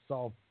other.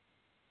 So,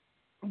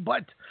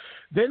 but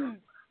then,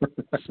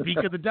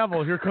 speak of the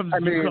devil, here comes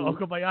Yuka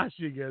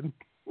Okabayashi again.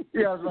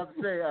 Yeah, I was about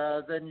to say,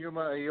 then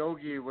Yuma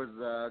Aogi was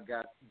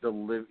got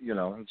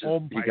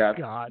he got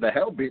God. the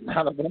hell beaten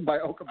out of him by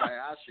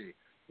Okabayashi.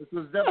 This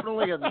was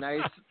definitely a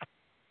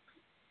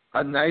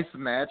nice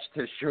match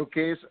to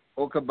showcase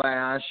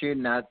Okabayashi,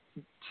 not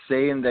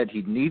saying that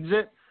he needs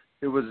it.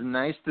 It was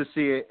nice to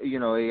see,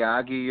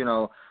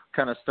 Aogi,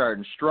 kind of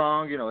starting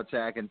strong,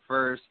 attacking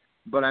first.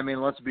 But I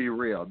mean, let's be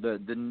real.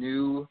 The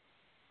new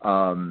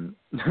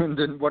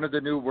one of the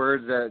new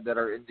words that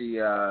are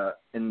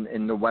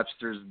in the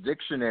Webster's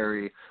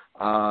dictionary.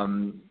 I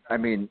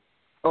mean,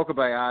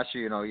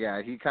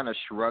 Okabayashi, he kind of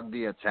shrugged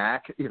the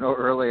attack,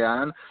 early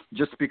on,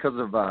 just because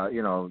of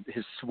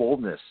his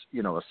swollenness,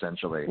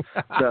 essentially.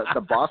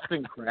 The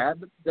Boston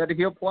Crab that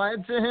he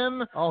applied to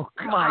him. Oh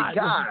my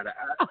God.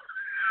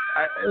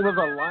 It was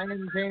a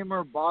lion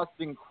tamer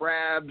Boston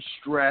Crab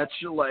stretch.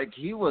 Like,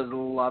 he was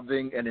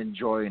loving and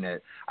enjoying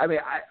it. I mean,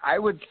 I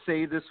would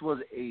say this was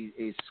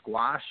a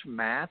squash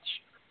match,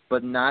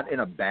 but not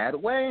in a bad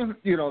way.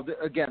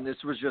 Again, this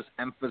was just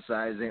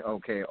emphasizing,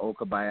 okay,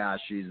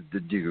 Okabayashi's the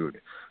dude.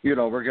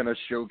 We're going to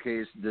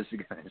showcase this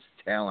guy's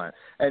talent.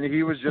 And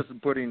he was just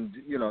putting,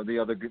 the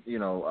other,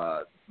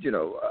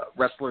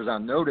 wrestlers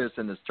on notice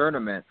in this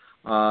tournament.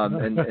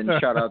 And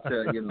shout out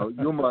to,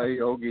 Yuma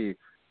Aogi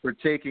for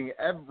taking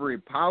every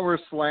power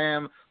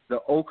slam, the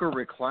Oka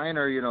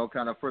recliner,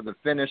 kind of for the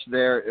finish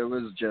there. It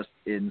was just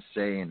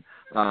insane.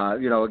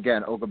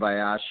 Again,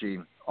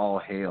 Okabayashi, all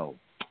hail.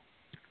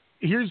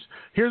 Here's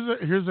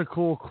a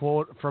cool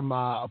quote from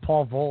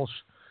Paul Volsch.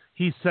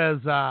 He says,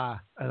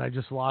 and I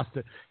just lost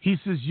it. He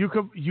says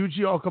Yuji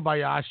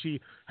Okabayashi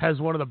has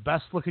one of the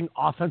best looking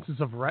offenses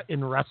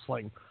in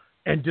wrestling,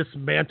 and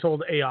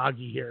dismantled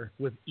Aogi here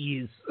with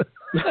ease.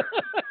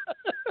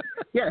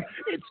 Yeah,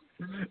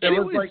 it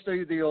was like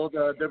the old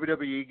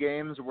WWE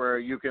games where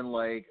you can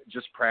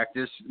just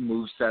practice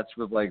move sets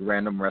with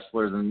random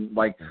wrestlers, and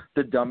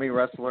the dummy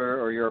wrestler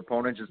or your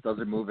opponent just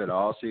doesn't move at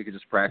all, so you can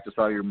just practice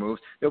all your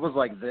moves. It was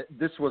like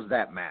this was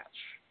that match.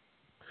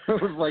 It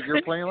was like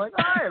you're playing all right,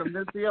 I'm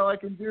going to see how I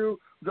can do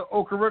the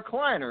Oka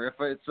recliner, if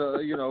it's a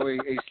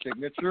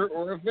signature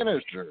or a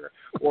finisher,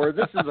 or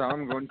this is how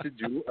I'm going to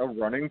do a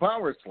running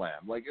power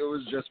slam. It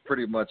was just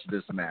pretty much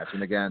this match.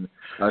 And again,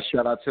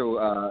 shout out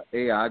to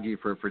Aogi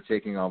for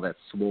taking all that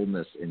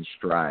swollenness in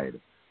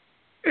stride.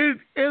 And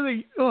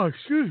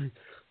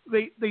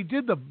they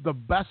did the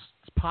best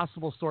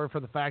possible story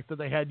for the fact that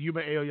they had Yuma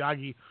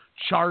Aoyagi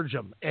charge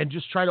him and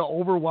just try to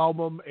overwhelm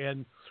him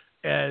and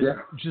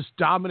just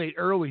dominate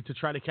early to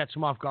try to catch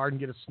him off guard and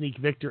get a sneak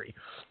victory.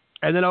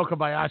 And then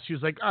Okabayashi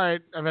was like, all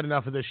right, I've had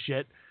enough of this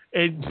shit.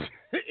 And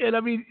I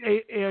mean,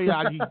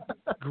 Aoyagi,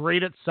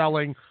 great at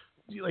selling.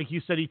 Like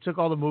you said, he took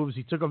all the moves.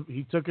 He took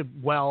it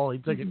well. He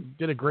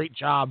did a great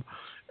job.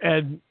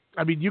 And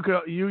I mean,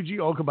 Yuji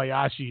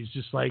Okabayashi is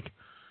just like,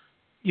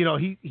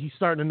 he's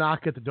starting to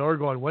knock at the door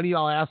going, when are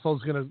y'all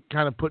assholes going to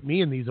kind of put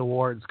me in these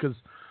awards? Because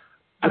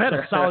I've had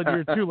a solid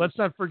year, too. Let's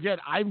not forget,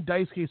 I'm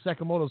Daisuke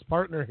Sekimoto's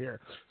partner here.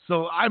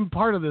 So I'm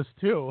part of this,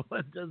 too.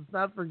 Let's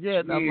not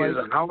forget.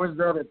 How is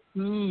that a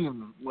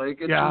team?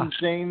 It's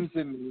insane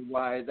to me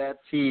why that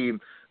team,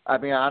 I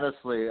mean,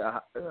 honestly,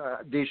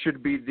 they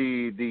should be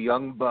the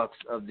Young Bucks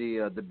of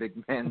the big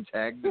man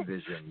tag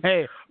division.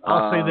 Hey,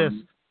 I'll say this.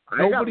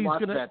 Nobody's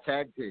going to that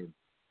tag team.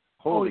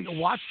 Holy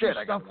watch shit.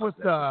 Stuff with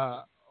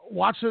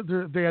watch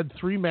it. They had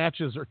 2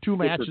 matches this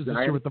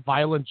year with the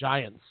Violent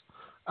Giants.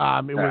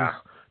 It was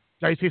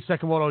Daisuke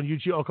Sekimoto and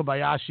Yuji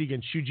Okabayashi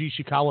against Shuji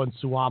Ishikawa and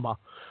Suwama.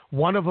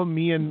 One of them,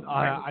 me and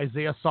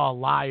Isaiah saw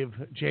live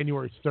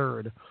January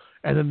 3rd,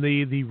 and then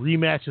the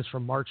rematch is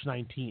from March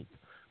 19th.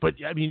 But,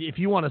 I mean, if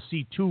you want to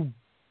see 2,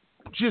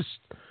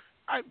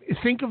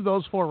 think of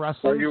those 4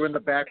 wrestlers. Are you in the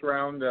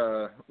background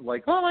oh, my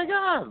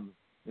God?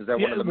 Is that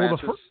one of the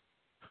matches?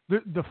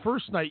 The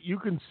first night, you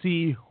can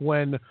see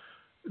when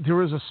there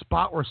was a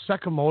spot where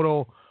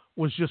Sekimoto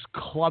was just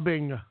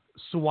clubbing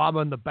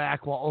Suwama in the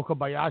back while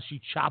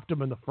Okabayashi chopped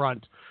him in the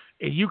front.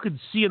 And you could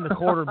see in the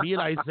corner, me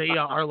and Isaiah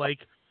are like,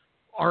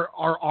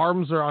 our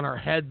arms are on our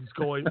heads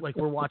going like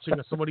we're watching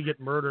somebody get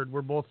murdered.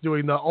 We're both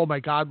doing the, oh my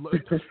God.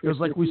 It was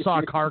like we saw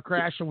a car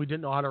crash and we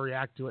didn't know how to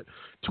react to it.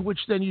 To which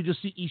then you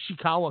just see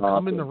Ishikawa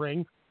come in the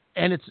ring,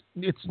 and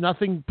it's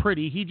nothing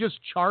pretty. He just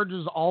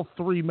charges all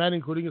three men,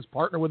 including his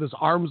partner, with his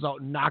arms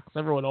out and knocks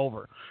everyone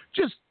over.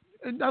 Just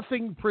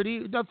nothing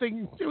pretty,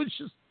 nothing. It was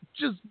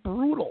just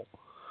brutal.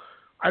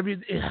 I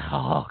mean,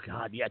 oh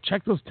God, yeah.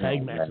 Check those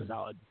tag matches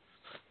out.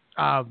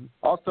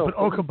 Also, but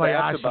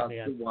Okabayashi, about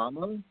man.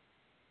 Suwama,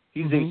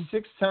 he's a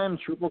 6-time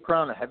Triple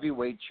Crown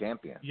heavyweight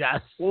champion.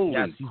 Yes, Holy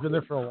yes, he's been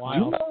there for a while.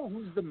 You know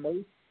who's the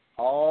most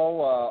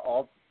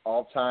all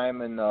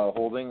time in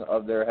holding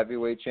of their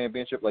heavyweight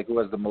championship? Like, who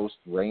has the most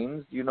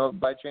reigns? Do you know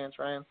by chance,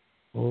 Ryan?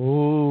 Oh,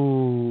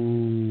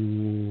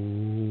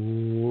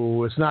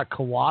 it's not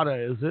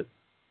Kawada, is it?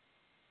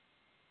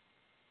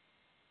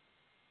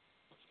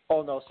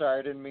 Oh no, sorry,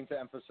 I didn't mean to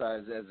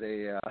emphasize as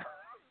a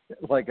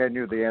like I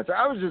knew the answer.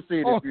 I was just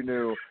seeing if you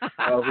knew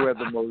who had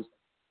the most.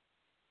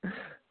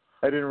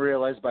 I didn't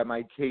realize by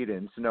my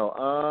cadence. No,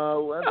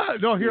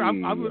 no. Here,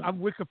 I'm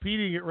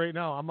Wikipediaing it right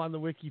now. I'm on the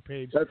wiki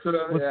page. That's what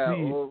Let's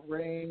see.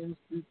 Reigns.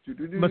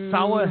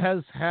 Misawa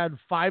has had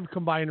 5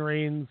 combined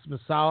reigns.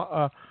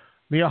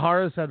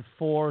 Miyahara's had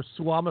 4.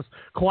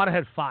 Kawada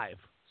had 5.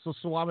 So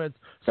Suwama's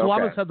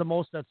had the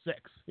most at 6.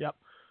 Yep.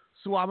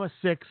 Suwama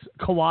 6.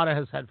 Kawada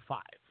has had 5.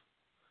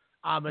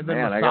 And then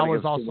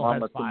Misawa's also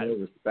had 5.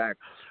 Respect.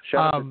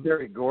 Shout out to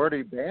Terry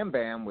Gordy, Bam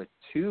Bam with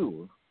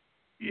 2.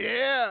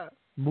 Yeah.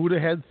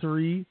 Muda had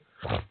 3.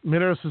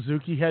 Minoru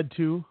Suzuki had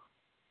 2.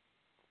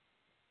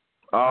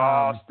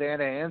 Stan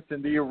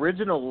Hansen, the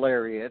original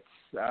Lariats,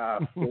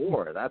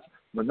 4. That's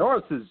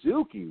Minoru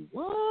Suzuki.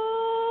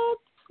 What?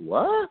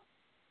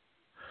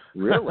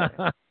 Really?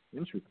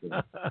 Interesting.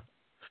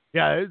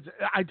 Yeah,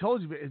 I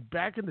told you,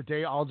 back in the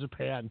day, All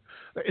Japan,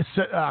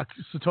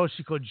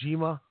 Satoshi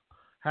Kojima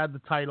had the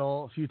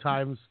title a few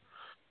times.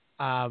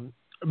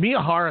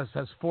 Miyahara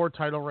has 4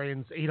 title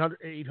reigns,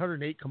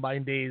 808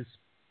 combined days.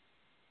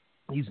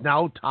 He's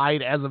now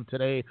tied, as of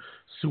today,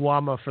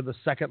 Suwama for the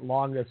second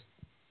longest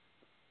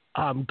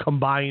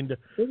combined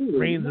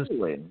reigns.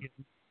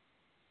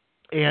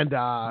 And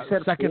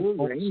second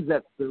reigns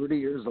at 30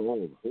 years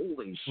old.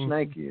 Holy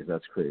shnikes,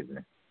 that's crazy.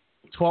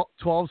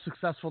 12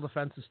 successful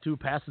defenses, 2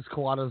 passes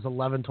Kawada's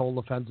 11 total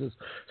defenses.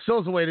 Still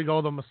has a way to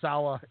go, though.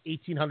 Misawa,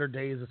 1,800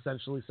 days,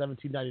 essentially,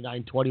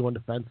 1,799, 21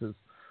 defenses.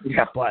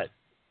 Yeah. But,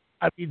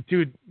 I mean,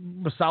 dude,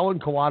 Misawa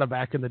and Kawada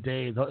back in the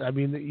day, I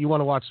mean, you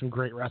want to watch some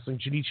great wrestling.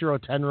 Junichiro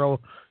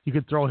Tenro, you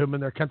could throw him in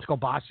there. Kenta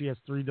Kobashi has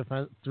 3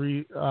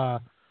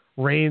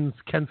 reigns.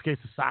 Kensuke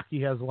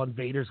Sasaki has 1.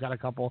 Vader's got a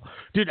couple.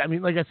 Dude, I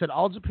mean, like I said,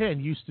 All Japan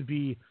used to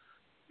be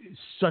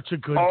such a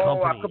good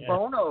company.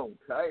 Akabono,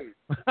 tight.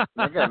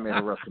 That guy made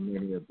a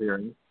WrestleMania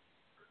appearance.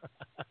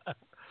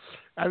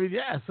 I mean,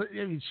 yeah. So,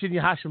 I mean, Shinya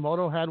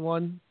Hashimoto had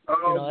 1.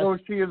 Go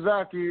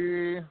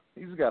Shiozaki.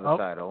 He's got a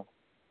title.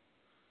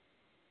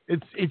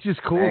 It's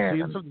just cool.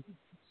 Shinya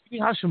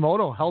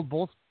Hashimoto held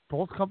both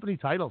company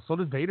titles. So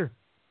did Vader.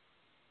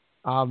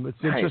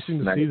 It's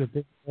interesting to see that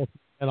they both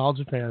in All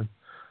Japan.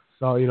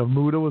 So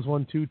Muda was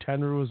 1 too.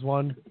 Tenru was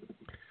 1.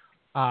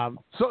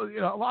 So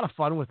a lot of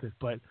fun with it,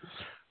 but.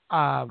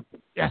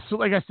 So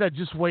like I said,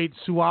 just wait.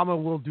 Suwama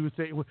will do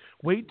things.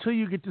 Wait till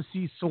you get to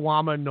see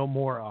Suwama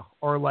Nomura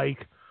or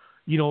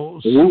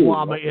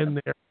Suwama in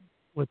there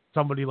with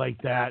somebody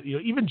like that.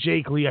 Even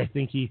Jake Lee, I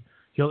think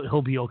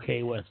he'll be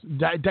okay with.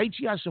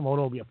 Daichi Hashimoto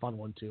will be a fun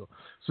one too.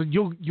 So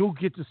you'll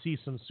get to see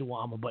some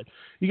Suwama, but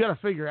you got to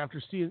figure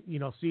after seeing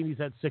he's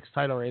had 6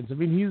 title reigns. I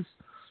mean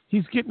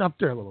he's getting up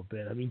there a little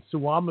bit. I mean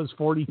Suwama's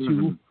 42.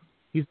 Mm-hmm.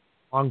 He's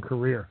a long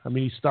career. I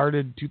mean he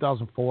started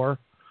 2004.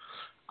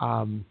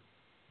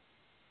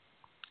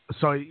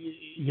 So,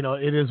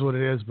 it is what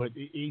it is, but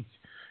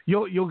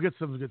you'll get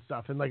some good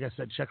stuff. And like I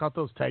said, check out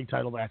those tag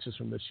title matches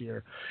from this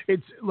year.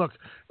 Look,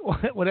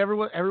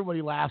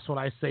 everybody laughs when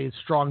I say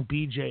Strong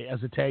BJ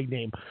as a tag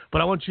name, but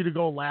I want you to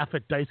go laugh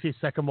at Daisuke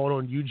Sekimoto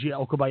and Yuji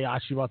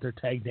Okabayashi about their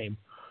tag name.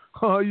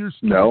 Oh, you're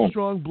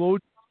Strong Blow.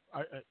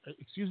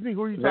 Excuse me,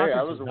 who are you talking to?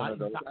 I was one of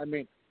those. I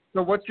mean,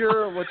 so what's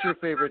your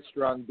favorite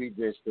Strong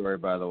BJ story,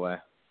 by the way?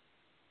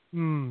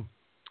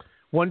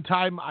 One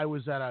time I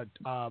was at a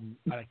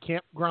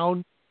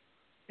campground.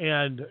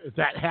 And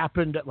that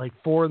happened at like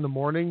 4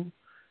 a.m,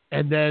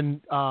 and then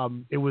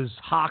it was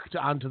hawked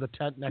onto the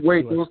tent next to us.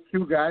 Wait, those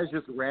 2 guys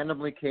just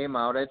randomly came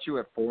out at you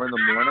at 4 a.m?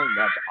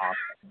 That's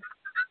awesome.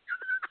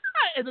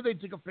 And then they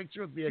took a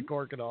picture with me at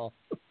Cork and all.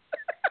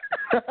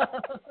 Like,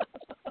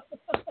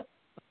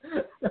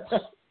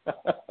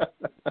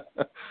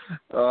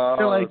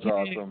 that's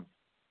awesome.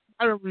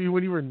 I remember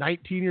when you were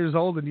 19 years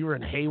old and you were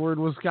in Hayward,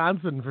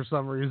 Wisconsin for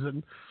some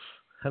reason.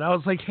 And I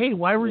was like, hey,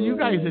 why were you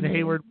guys in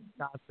Hayward,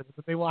 Wisconsin?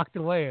 But they walked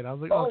away. And I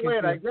was like,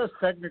 wait, I guess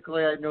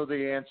technically I know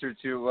the answer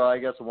to, I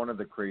guess, one of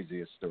the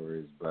craziest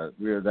stories. But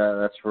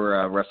that's for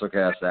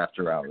WrestleCast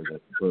After Hours, I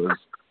suppose.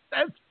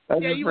 I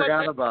just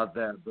forgot about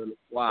that. But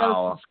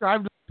wow.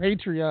 Subscribe to the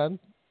Patreon.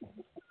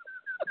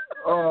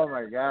 Oh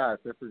my gosh,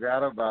 I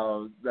forgot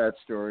about that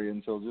story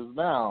until just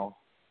now.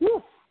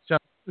 Woo.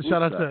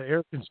 Shout out to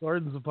Eric and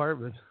Jordan's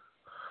apartment.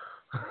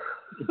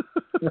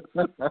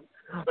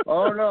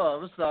 Oh no, I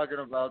was talking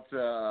about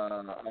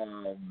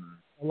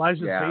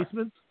Elijah's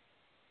basement.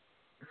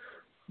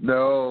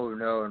 No,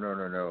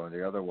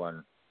 the other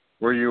one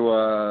where you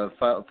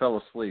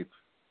fell asleep.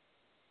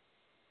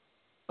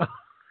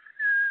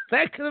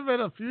 That could have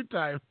been a few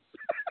times.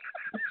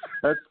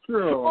 That's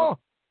true. Oh.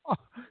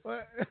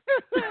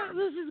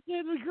 This is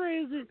getting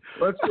crazy.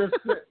 Let's just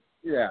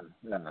yeah.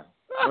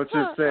 Let's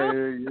just say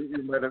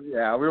you might have.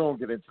 Yeah, we won't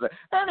get into that.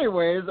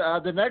 Anyways,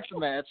 the next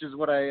match is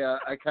what I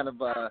kind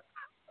of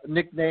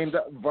nicknamed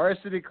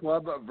Varsity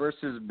Club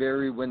versus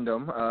Barry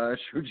Windham.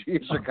 Shuji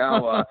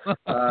Ishikawa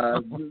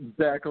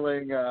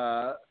tackling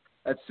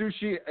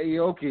Atsushi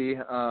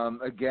Aoki.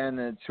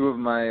 Again, two of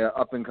my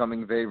up and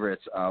coming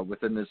favorites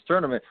within this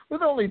tournament,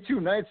 with only 2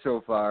 nights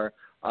so far.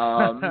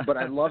 But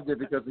I loved it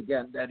because,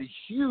 again, that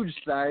huge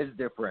size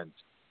difference.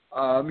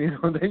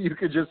 That you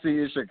could just see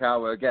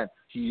Ishikawa. Again,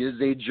 he is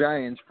a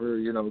giant for,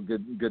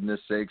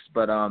 goodness sakes.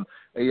 But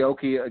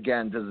Aoki,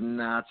 again, does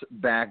not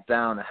back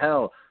down.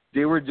 Hell,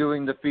 they were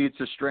doing the feats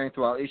of strength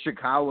while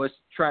Ishikawa was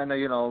trying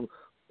to,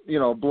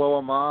 blow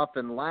him off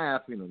and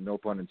laugh, no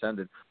pun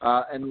intended,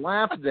 and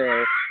laugh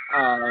there.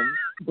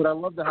 But I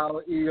love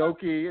how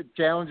Aoki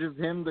challenges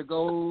him to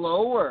go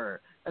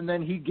lower. And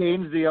then he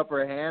gains the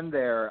upper hand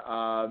there,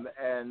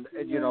 and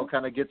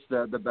kind of gets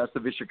the best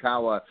of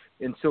Ishikawa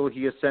until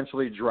he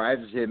essentially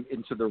drives him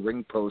into the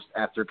ring post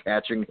after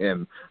catching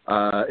him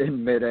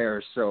in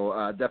midair.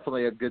 So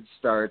definitely a good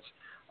start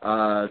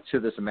to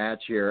this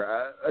match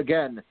here.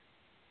 Again,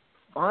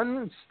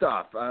 fun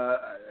stuff.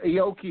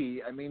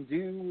 Aoki, I mean,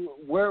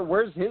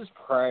 where's his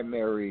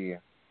primary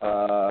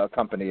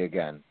company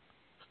again?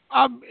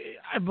 I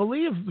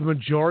believe the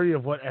majority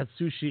of what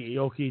Atsushi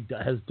Aoki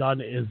has done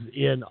is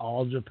in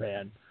All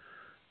Japan.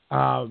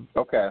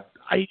 Okay.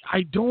 I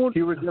don't.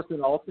 He was just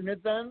an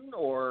alternate then,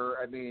 or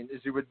I mean,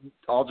 is he with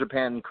All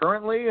Japan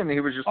currently, and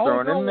he was just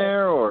thrown in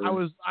there? Or I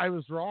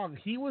was wrong.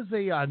 He was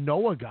a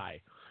Noah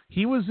guy.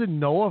 He was in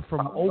Noah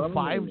from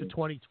 2005 to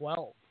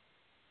 2012.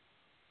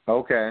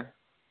 Okay.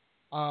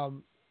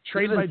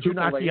 Trained by Jun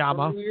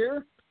Akiyama.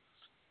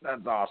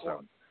 That's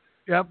awesome.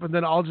 Yep, and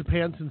then All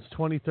Japan since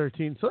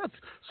 2013. So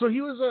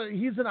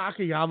he's an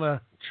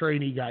Akiyama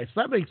trainee guy. So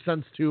that makes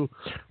sense too,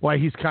 why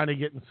he's kind of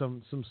getting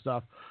some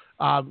stuff.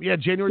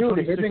 January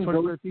 26th.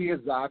 Goshi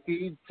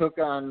Izaki took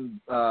on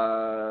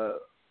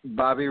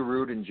Bobby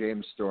Roode and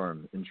James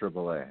Storm in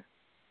AAA.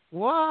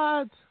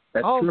 What?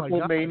 That's my Triple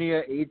God.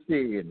 Mania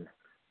 18.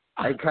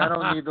 I kind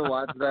of need to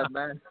watch that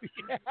match.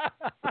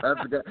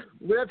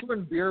 That's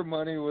when beer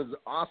money was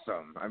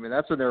awesome. I mean,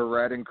 that's when they were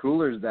riding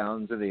coolers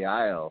down to the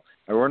aisle.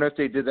 I wonder if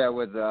they did that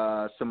with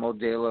some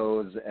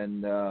Modelo's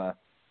and the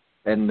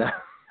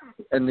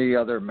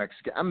other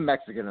Mexican. I'm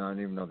Mexican, and I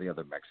don't even know the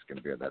other Mexican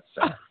beer. That's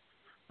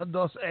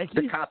Dos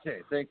Equis?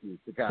 Tecate. Thank you,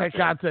 Tecate.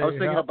 Tecate. I was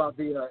thinking about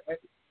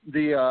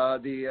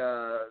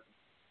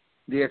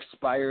the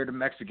expired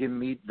Mexican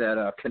meat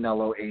that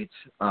Canelo ate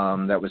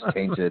that was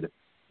tainted.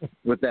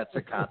 With that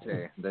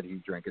Tecate that he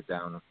drank it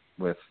down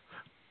with.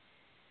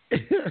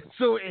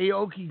 So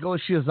Aoki,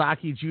 Goshi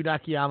Izaki, Jun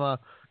Akiyama,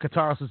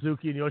 Kotaro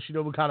Suzuki, and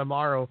Yoshinobu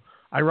Kanemaru,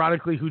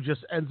 ironically, who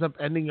just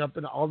ending up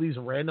in all these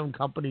random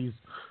companies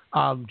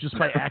just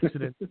by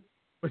accident,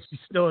 but she's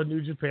still in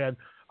New Japan.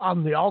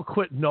 They all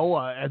quit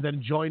Noah and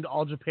then joined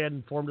All Japan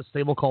and formed a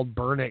stable called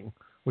Burning,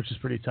 which is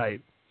pretty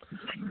tight.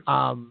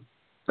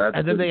 That's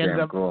and then they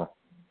ended up cool.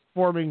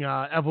 Forming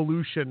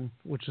Evolution,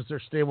 which is their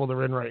stable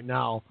they're in right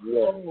now.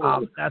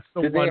 That's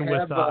the did one they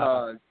have,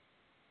 with.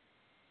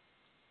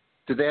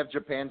 Did they have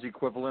Japan's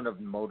equivalent of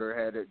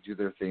Motorhead do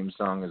their theme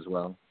song as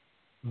well?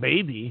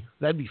 Maybe.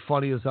 That'd be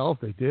funny as hell if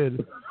they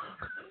did.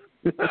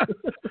 It's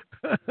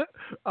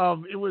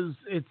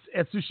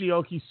Atsushi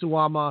Aoki,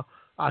 Suwama,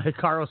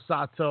 Hikaru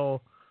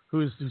Sato,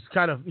 who's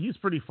he's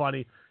pretty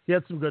funny. He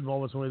had some good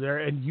moments when we were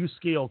there, and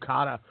Yusuke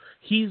Okada.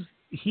 He's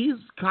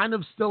kind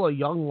of still a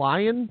young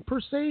lion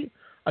per se.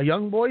 A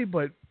young boy,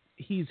 but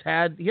he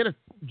had a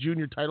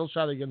junior title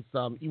shot against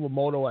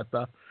Iwamoto at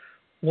the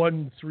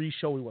 1-3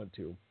 show we went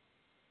to,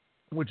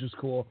 which is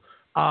cool.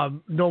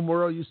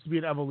 Nomura used to be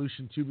in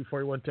Evolution too before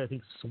he went to, I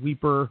think,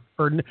 Sweeper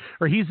or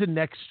he's in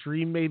Next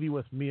Stream maybe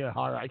with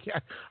Miyahara.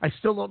 I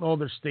still don't know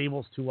their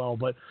stables too well,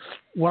 but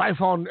what I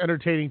found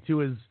entertaining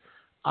too is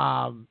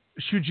Shuji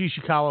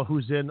Ishikawa,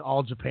 who's in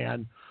All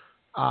Japan,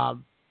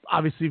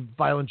 obviously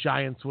Violent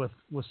Giants with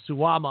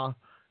Suwama.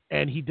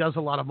 And he does a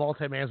lot of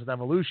multi-mans with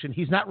Evolution.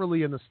 He's not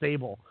really in the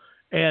stable.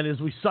 And as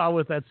we saw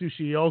with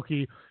Atsushi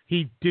Aoki,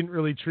 he didn't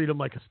really treat him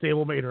like a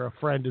stablemate or a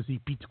friend as he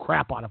beat the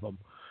crap out of him.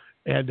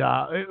 And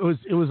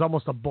it was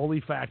almost a bully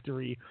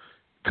factory.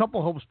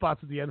 Couple hope spots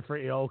at the end for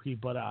Aoki,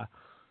 but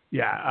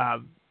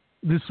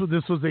this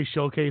was a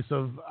showcase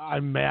of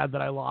I'm mad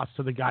that I lost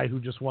to the guy who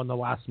just won the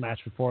last match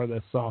before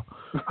this. So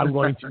I'm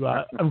going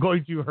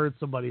to hurt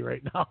somebody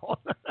right now.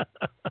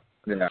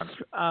 Yeah.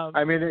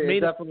 I mean, it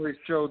definitely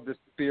showed the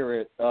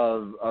spirit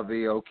of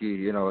Aoki.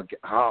 You know,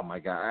 oh my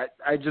God,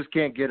 I just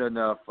can't get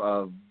enough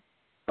of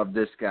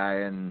this guy.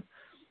 And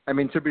I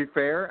mean, to be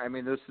fair, I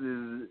mean, this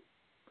is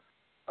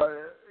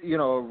you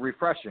know,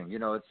 refreshing. You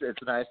know, it's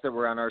nice that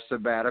we're on our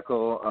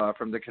sabbatical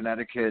from the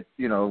Connecticut,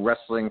 you know,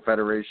 Wrestling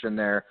Federation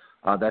there.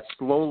 That's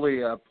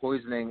slowly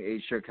poisoning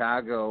a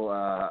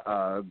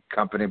Chicago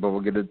company, but we'll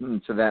get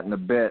into that in a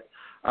bit.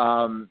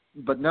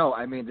 But no,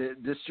 I mean,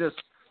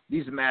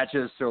 these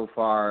matches so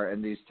far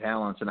and these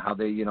talents and how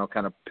they, you know,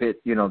 kind of pit,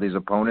 you know, these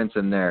opponents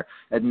in there.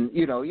 And,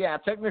 you know, yeah,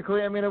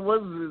 technically, I mean, it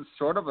was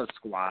sort of a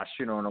squash,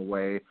 you know, in a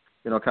way.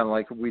 You know, kind of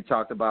like we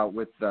talked about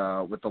with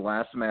the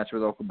last match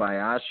with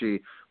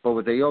Okabayashi, but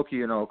with Aoki,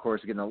 you know, of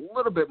course, getting a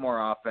little bit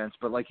more offense.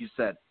 But like you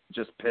said,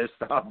 just pissed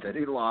off that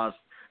he lost,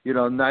 you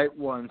know, night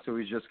one, so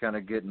he's just kind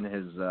of getting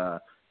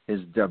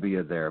his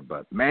W there.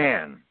 But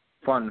man,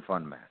 fun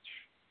match.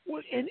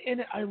 Well,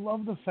 and I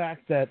love the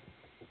fact that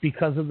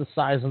because of the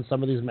size on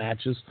some of these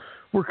matches,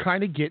 we're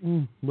kind of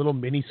getting little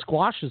mini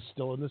squashes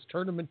still in this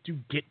tournament to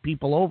get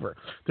people over.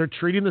 They're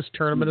treating this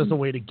tournament as a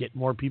way to get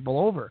more people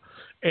over.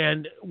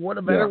 And what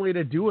a better way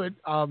to do it.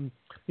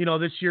 You know,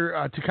 this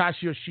year,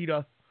 Takashi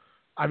Yoshida,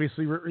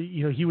 obviously,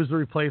 you know, he was the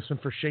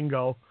replacement for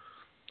Shingo.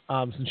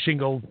 Since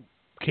Shingo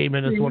came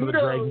in as one of the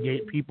Dragon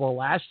Gate people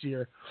last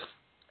year.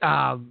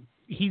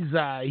 He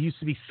used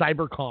to be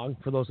Cyber Kong,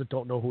 for those that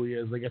don't know who he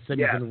is. Like I said,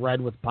 he's in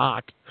red with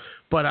Pac.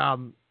 But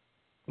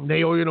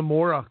Naoya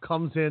Nomura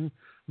comes in,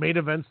 main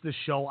events this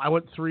show. I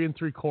went 3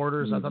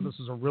 3/4. I thought this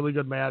was a really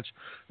good match.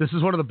 This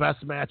is one of the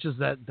best matches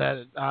that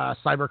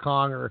Cyber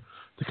Kong or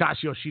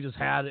Takashi Yoshida's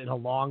had in a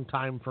long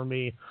time for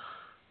me.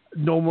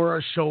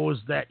 Nomura shows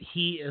that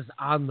he is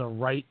on the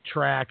right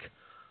track.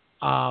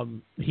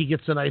 He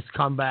gets a nice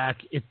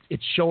comeback.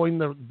 It's showing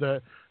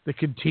the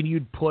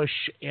continued push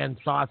and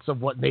thoughts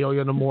of what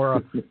Naoya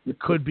Nomura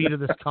could be to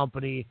this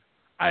company.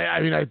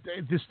 I mean,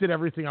 this did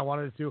everything I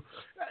wanted it to.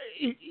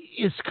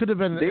 It could have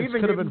been. They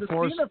even gave him the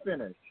Cena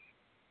finish.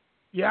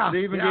 Yeah, they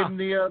even gave him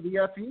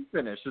the FE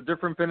finish, a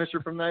different finisher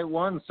from night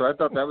one. So I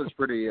thought that was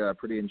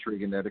pretty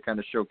intriguing there to kind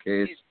of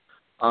showcase,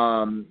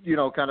 you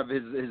know, kind of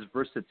his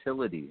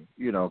versatility,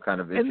 you know,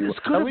 kind of, if you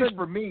will. At least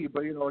for me.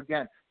 But you know,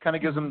 again, kind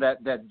of gives him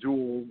that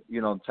dual,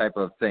 you know, type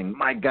of thing.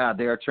 My God,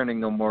 they are turning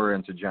Nomura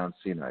into John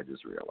Cena. I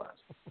just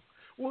realized.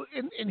 Well,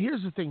 and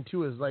here's the thing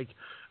too: is like,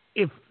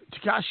 if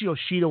Takashi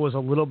Yoshida was a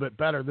little bit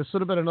better, this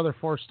would have been another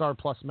 4-star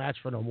plus match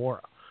for Nomura.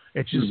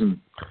 It's just,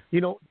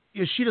 you know,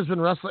 Yoshida's been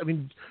wrestling. I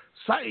mean,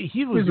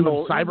 he was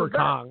doing Cyber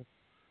Kong.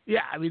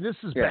 Yeah, I mean, this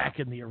is back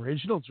in the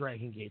original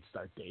Dragon Gate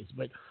start days.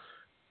 But,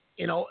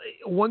 you know,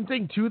 one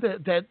thing, too,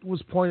 that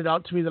was pointed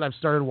out to me that I've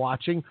started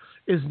watching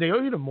is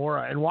Naoya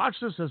Nomura. And watch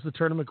this as the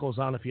tournament goes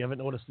on if you haven't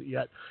noticed it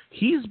yet.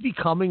 He's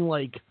becoming,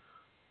 like,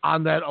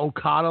 on that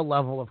Okada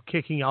level of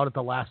kicking out at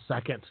the last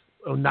second.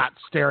 Not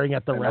staring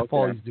at the ref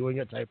while he's doing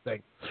it type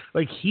thing.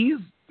 Like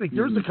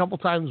there's a couple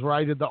times where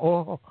I did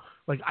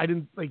I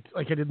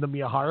did in the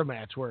Miyahara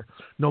match where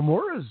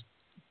Nomura's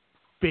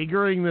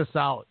figuring this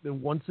out.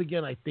 And once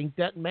again, I think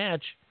that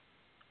match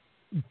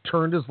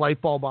turned his light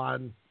bulb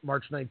on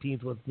March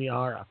 19th with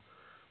Miyahara,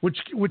 which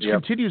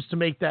continues to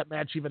make that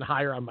match even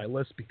higher on my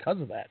list because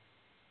of that.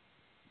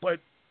 But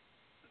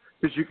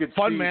because you could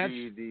fun see match.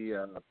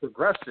 the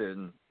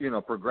progression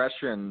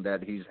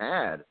that he's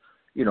had,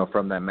 you know,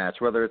 from that match,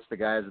 whether it's the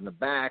guys in the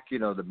back, you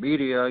know, the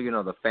media, you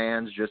know, the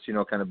fans just, you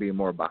know, kind of being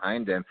more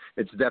behind him.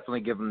 It's definitely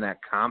given him that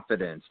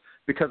confidence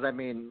because, I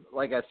mean,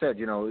 like I said,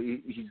 you know,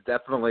 he's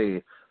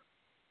definitely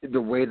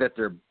the way that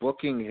they're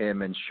booking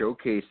him and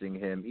showcasing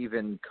him,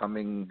 even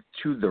coming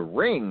to the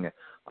ring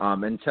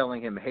and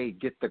telling him, hey,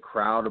 get the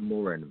crowd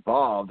more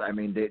involved. I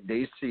mean,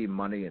 they see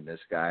money in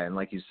this guy. And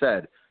like you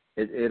said,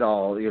 it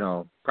all, you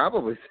know,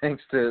 probably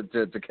thanks to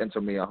Kento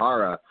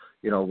Miyahara,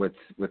 you know, with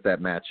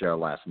that match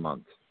last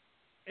month.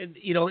 And,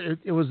 you know,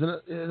 it was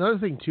another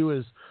thing, too,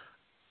 is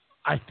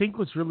I think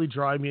what's really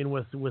drawing me in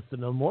with the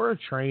Nomura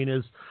train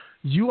is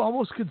you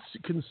almost could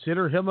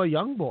consider him a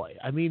young boy.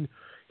 I mean,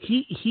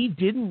 he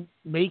didn't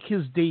make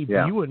his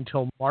debut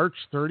until March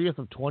 30th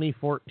of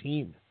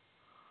 2014.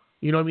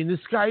 You know, I mean, this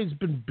guy's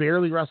been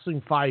barely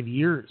wrestling 5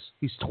 years.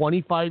 He's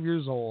 25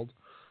 years old.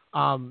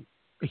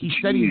 He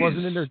said he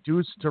wasn't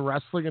introduced to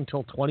wrestling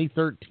until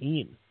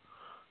 2013.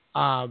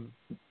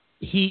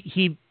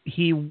 He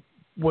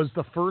was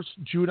the first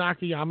Jun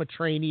Akiyama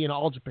trainee in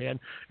All Japan.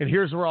 And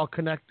here's where I'll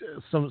connect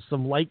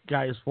some light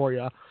guys for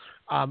you.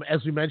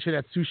 As we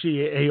mentioned,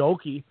 Atsushi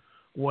Aoki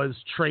was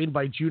trained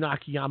by Jun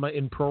Akiyama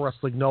in Pro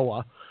Wrestling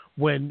Noah.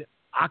 When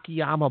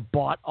Akiyama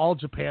bought All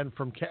Japan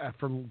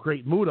from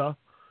Great Muta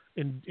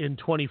in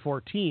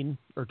 2014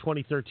 or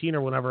 2013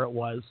 or whenever it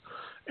was,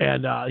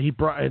 and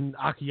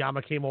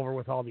Akiyama came over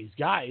with all these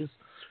guys.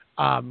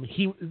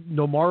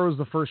 Nomura was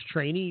the first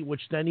trainee,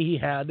 which then he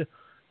had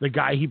the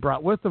guy he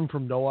brought with him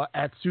from Noah,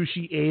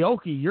 Atsushi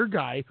Aoki, your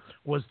guy,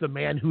 was the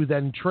man who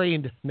then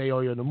trained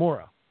Naoya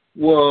Nomura.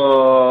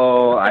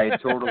 Whoa, I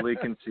totally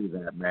can see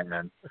that,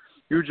 man.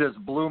 You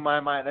just blew my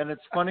mind. And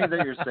it's funny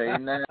that you're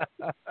saying that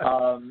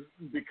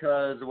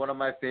because one of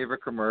my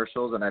favorite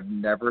commercials, and I've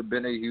never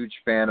been a huge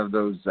fan of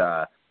those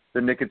the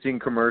nicotine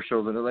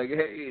commercials, and they're like,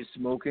 hey,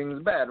 smoking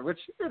is bad, which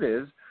it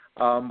is.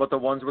 But the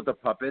ones with the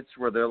puppets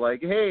where they're like,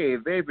 hey,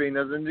 vaping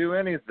doesn't do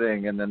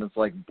anything, and then it's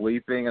like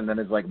bleeping, and then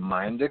it's like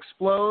mind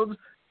explodes.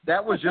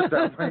 That was just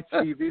on my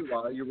TV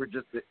while you were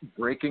just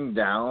breaking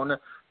down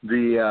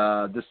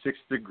the 6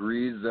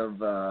 degrees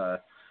of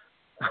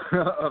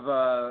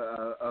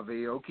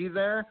Aoki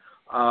there,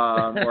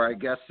 or I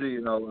guess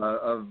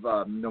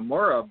of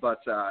Nomura.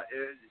 But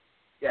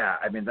yeah,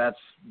 I mean that's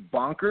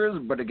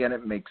bonkers. But again,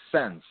 it makes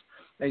sense.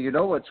 And you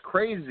know what's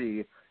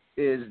crazy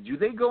is, do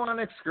they go on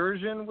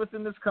excursion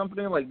within this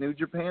company like New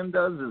Japan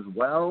does as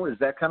well? Is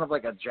that kind of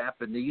like a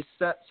Japanese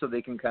set so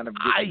they can kind of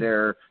get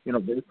their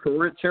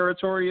current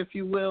territory, if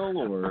you will,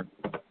 or?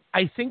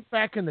 I think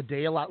back in the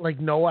day a lot, like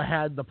Noah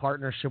had the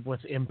partnership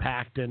with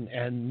Impact,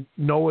 and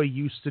Noah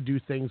used to do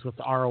things with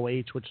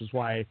ROH, which is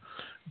why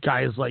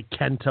guys like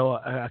Kenta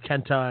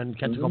and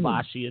Kenta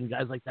Kobashi and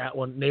guys like that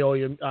one,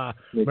 Naomi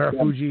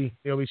Marufuji,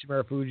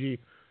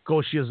 Go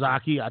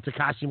Shiozaki,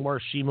 Takashi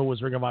Morishima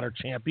was Ring of Honor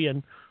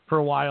champion for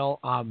a while.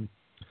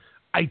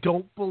 I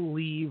don't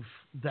believe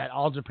that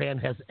All Japan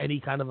has any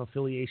kind of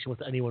affiliation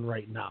with anyone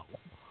right now.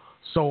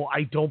 So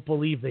I don't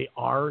believe they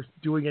are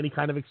doing any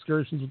kind of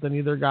excursions with any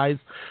of their guys,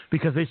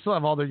 because they still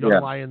have all their young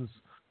lions,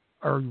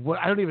 or what,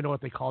 I don't even know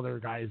what they call their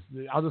guys.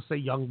 I'll just say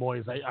young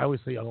boys. I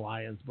always say young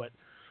lions, but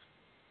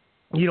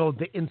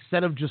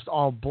instead of just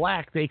all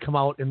black, they come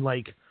out in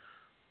like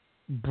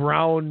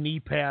brown knee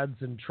pads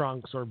and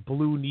trunks, or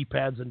blue knee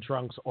pads and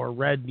trunks, or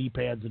red knee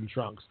pads and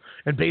trunks.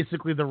 And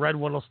basically the red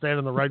one will stand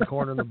in the red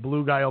corner and the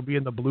blue guy will be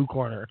in the blue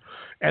corner.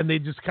 And they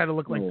just kind of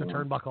look like the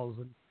turnbuckles.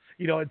 And,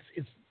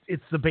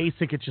 it's the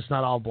basic. It's just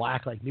not all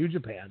black like New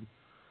Japan.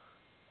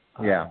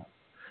 Yeah.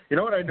 You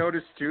know what I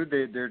noticed too?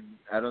 They're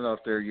I don't know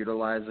if they're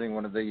utilizing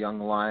one of the Young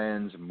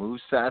Lions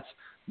movesets,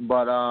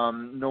 but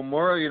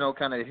Nomura,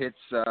 kind of hits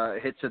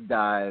a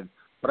dive.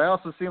 But I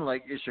also seen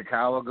like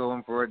Ishikawa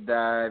going for a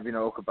dive,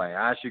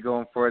 Okabayashi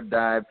going for a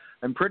dive.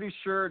 I'm pretty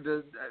sure.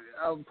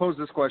 I'll pose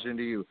this question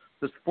to you: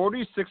 does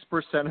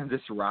 46% of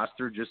this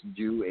roster just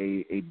do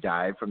a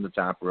dive from the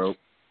top rope?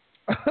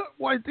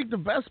 Well, I think the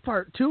best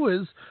part too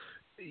is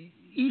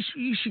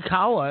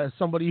Ishikawa, as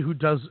somebody who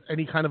does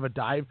any kind of a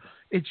dive,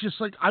 it's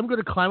just like, I'm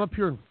going to climb up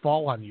here and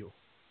fall on you.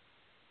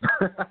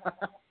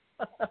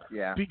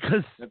 Yeah,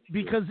 because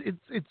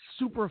it's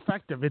super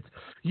effective. It's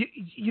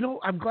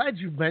I'm glad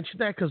you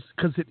mentioned that, because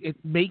it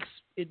makes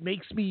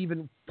me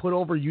even put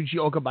over Yuji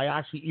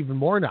Okabayashi even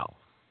more now.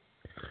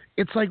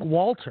 It's like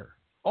Walter.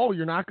 Oh,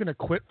 you're not going to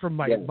quit from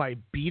my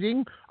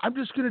beating? I'm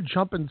just going to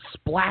jump and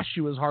splash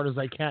you as hard as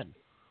I can.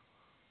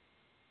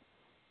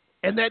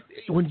 And that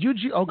when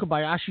Yuji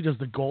Okabayashi does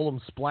the Golem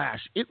splash,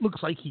 it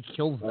looks like he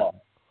kills them.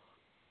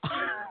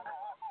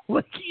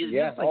 Like he's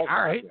just like, all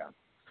right. Yeah.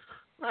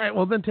 All right,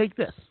 well, then take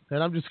this,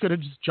 and I'm just going to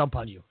just jump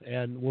on you,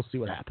 and we'll see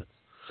what happens.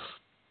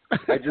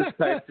 I just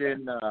typed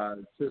in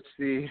to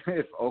see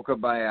if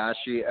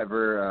Okabayashi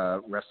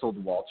ever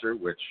wrestled Walter,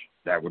 which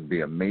that would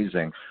be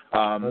amazing.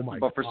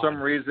 But for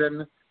some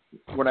reason,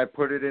 when I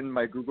put it in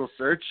my Google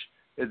search,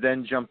 it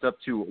then jumped up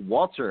to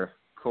Walter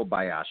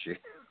Kobayashi.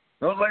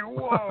 I was like,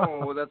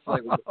 whoa, that's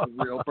like a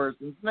real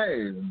person's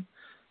name.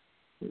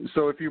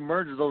 So if you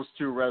merge those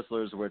two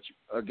wrestlers, which,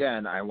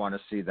 again, I want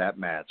to see that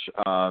match,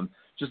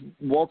 just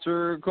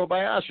Walter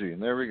Kobayashi.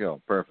 There we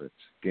go. Perfect.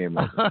 Game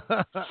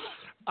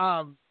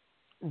over.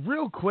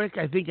 Real quick,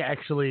 I think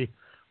actually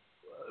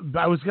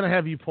I was going to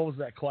have you pose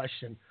that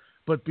question.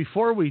 But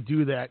before we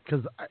do that,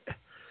 because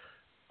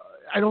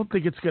I don't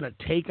think it's going to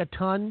take a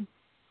ton,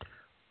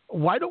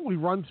 why don't we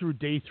run through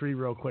day 3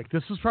 real quick?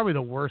 This is probably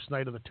the worst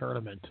night of the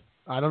tournament.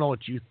 I don't know what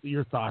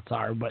your thoughts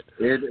are, but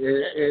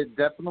it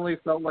definitely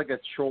felt like a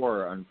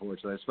chore,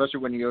 unfortunately,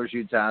 especially when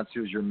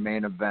Yoshitatsu is your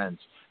main event,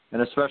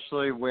 and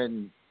especially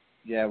when,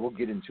 we'll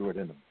get into it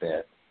in a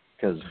bit,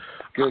 because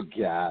good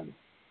God.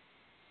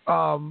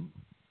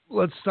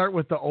 Let's start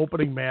with the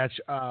opening match.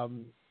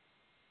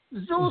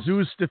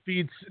 Zeus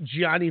defeats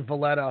Gianni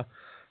Valletta.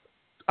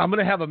 I'm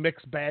going to have a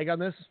mixed bag on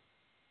this.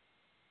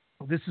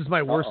 This is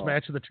my worst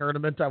match of the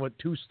tournament. I went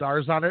 2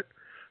 stars on it.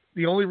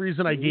 The only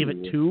reason I gave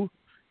it 2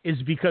 is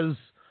because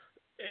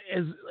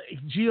as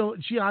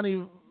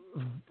Gianni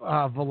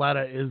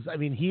Valletta is, I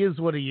mean, he is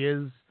what he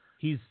is.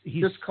 He's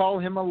just call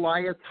him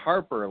Elias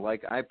Harper,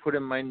 like I put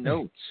in my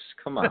notes.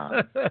 Come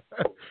on.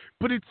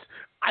 But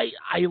I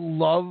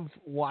love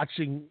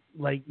watching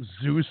like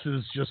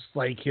Zeus's just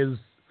like his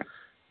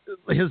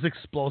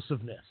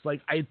explosiveness. Like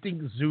I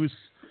think Zeus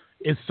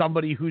is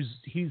somebody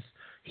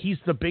he's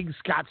the big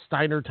Scott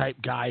Steiner type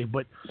guy,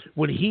 but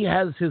when he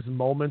has his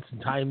moments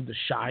and time to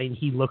shine,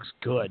 he looks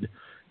good.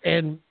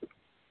 And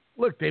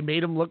look, they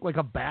made him look like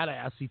a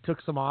badass. He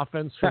took some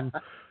offense from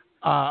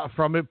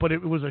it, but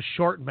it was a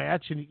short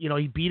match, and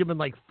he beat him in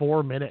like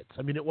 4 minutes.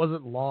 I mean, it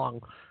wasn't long,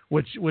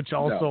 which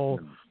also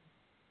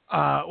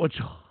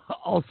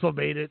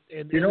made it.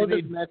 And what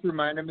this match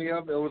reminded me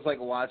of? It was like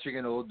watching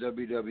an old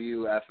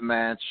WWF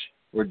match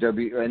or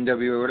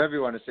NWA, whatever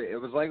you want to say. It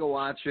was like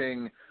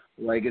watching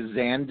like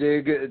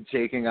Zandig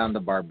taking on the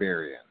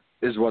Barbarian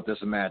is what this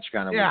match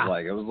kind of was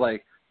like. It was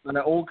like on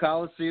an old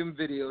Coliseum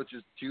video,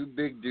 just two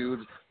big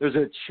dudes. There's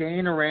a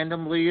chain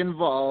randomly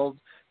involved,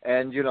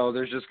 and, you know,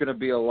 there's just going to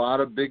be a lot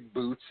of big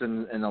boots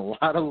and a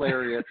lot of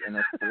lariats and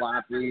a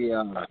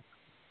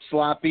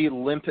sloppy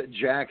limp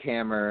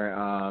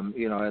jackhammer,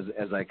 you know,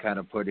 as I kind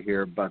of put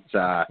here. But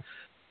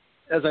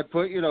as I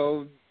put, you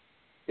know,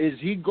 is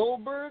he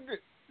Goldberg?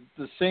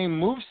 The same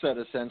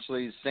moveset,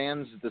 essentially,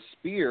 sans the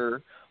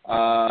spear.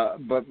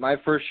 But my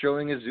first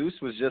showing of Zeus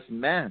was just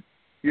man.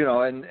 You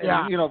know, and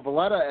you know,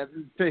 Valletta,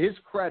 to his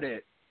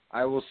credit,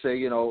 I will say,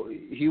 you know,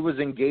 he was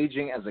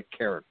engaging as a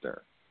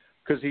character.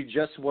 Because he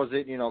just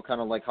wasn't, you know,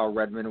 kind of like how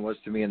Redmond was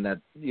to me in that,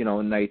 you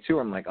know, night two.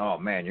 I'm like, oh,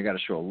 man, you got to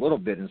show a little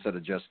bit instead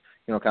of just,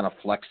 you know, kind of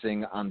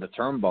flexing on the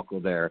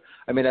turnbuckle there.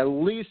 I mean, at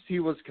least he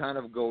was kind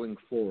of going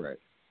for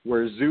it,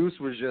 where Zeus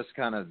was just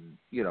kind of,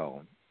 you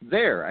know,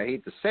 there. I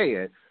hate to say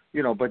it,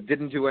 you know, but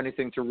didn't do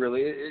anything to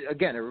really –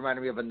 again, it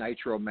reminded me of a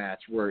Nitro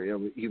match where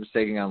he was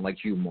taking on, like,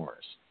 Hugh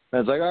Morris. And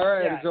it's like, all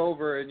right, it's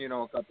over in, you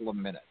know, a couple of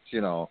minutes, you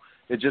know.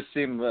 It just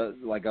seemed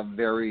like a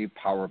very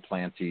power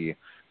planty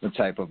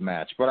type of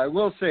match. But I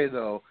will say,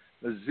 though,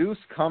 Zeus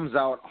comes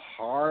out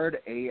hard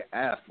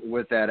AF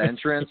with that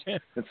entrance.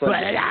 It's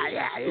like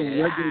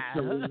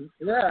reggaeton.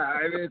 Yeah,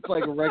 I mean, it's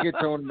like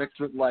reggaeton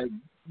mixed with, like,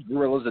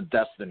 Gorillas of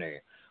Destiny.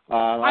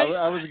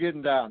 I was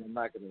getting down, I'm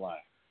not going to lie.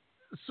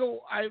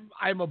 So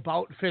I'm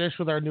about finished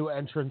with our new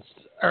entrance,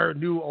 our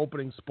new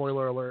opening.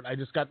 Spoiler alert! I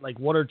just got like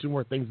one or two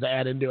more things to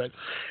add into it,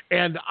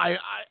 and I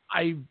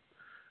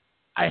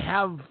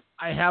have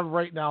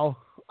right now.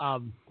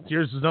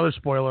 Here's another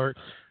spoiler.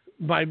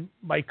 My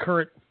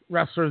current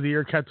wrestler of the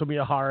year, Kento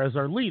Miyahara, is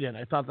our lead-in.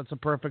 I thought that's a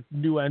perfect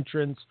new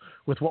entrance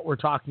with what we're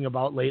talking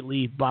about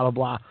lately. Blah blah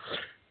blah.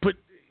 But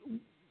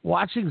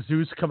watching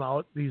Zeus come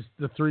out, the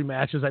three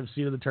matches I've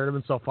seen in the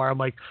tournament so far, I'm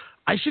like,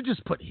 I should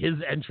just put his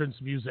entrance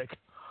music.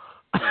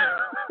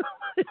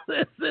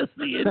 This is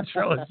the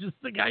intro. It's just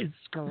the guy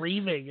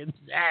screaming and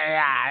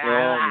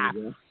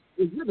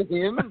is it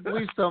him?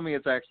 Please tell me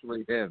it's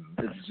actually him.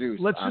 It's Zeus.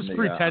 Let's just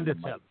pretend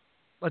it's him.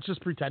 Let's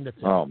just pretend it's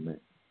him. Oh man,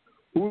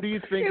 who do you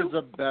think is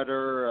a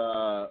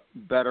better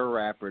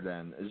rapper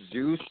then,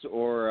 Zeus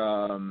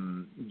or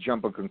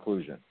Jump a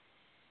Conclusion?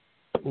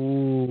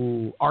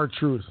 Ooh,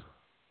 R-Truth.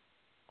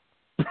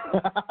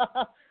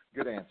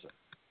 Good answer.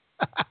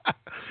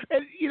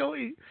 And you know,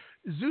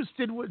 Zeus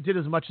did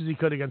as much as he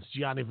could against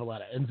Gianni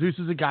Valletta, and Zeus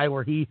is a guy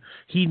where he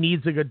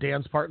needs a good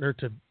dance partner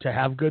to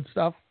have good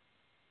stuff.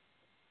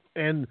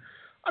 And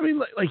I mean,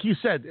 like you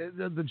said,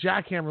 the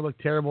jackhammer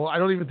looked terrible. I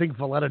don't even think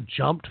Valletta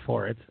jumped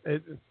for it.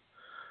 It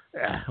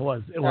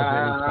was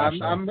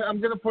special. I'm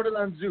gonna put it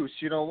on Zeus.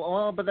 You know,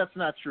 well, but that's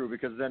not true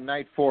because then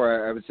night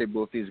four, I would say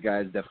both these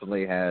guys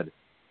definitely had.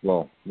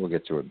 Well, we'll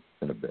get to it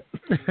in a bit.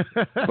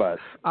 But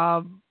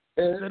I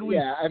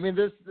mean,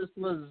 this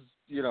was,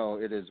 you know,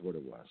 it is what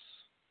it was.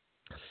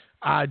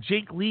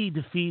 Jake Lee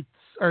defeats,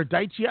 or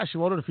Daichi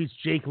Hashimoto defeats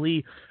Jake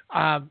Lee.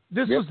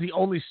 This was the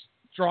only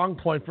strong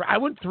point I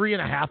went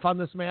 3.5 on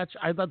this match.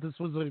 I thought this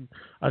was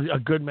a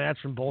good match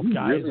from both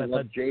guys. Really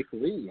love Jake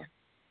Lee.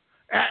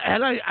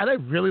 And I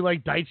really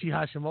like Daichi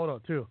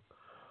Hashimoto too.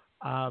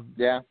 I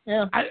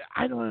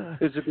don't know.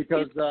 Is it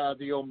because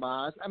the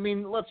homage? I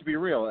mean, let's be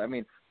real. I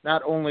mean,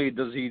 not only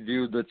does he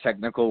do the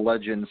Technical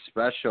Legend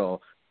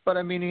special, but,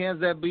 I mean, he has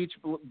that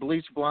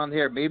bleach blonde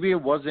hair. Maybe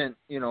it wasn't,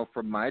 you know,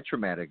 from my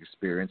traumatic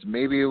experience.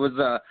 Maybe it was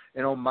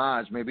an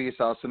homage. Maybe he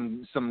saw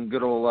some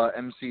good old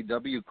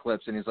MCW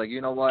clips, and he's like, you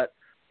know what?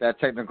 That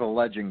Technical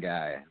Legend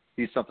guy,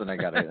 he's something I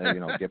got to, you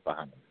know, get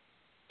behind.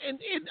 And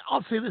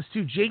I'll say this,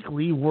 too. Jake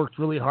Lee worked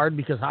really hard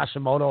because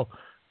Hashimoto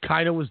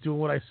kind of was doing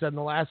what I said in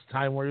the last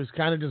time, where he was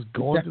kind of just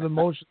going through the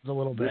motions a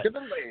little bit.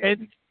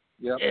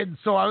 And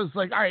so I was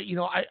like, all right, you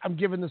know, I'm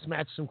giving this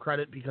match some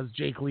credit because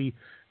Jake Lee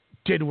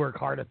did work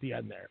hard at the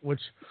end there,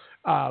 which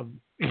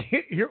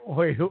here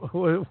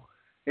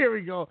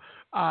we go.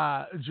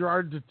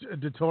 Gerard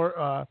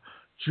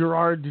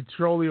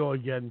DiTrolio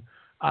again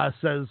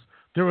says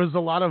there was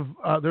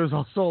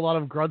also a lot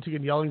of grunting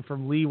and yelling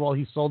from Lee while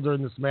he sold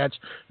during this match.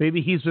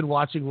 Maybe he's been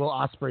watching Will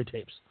Ospreay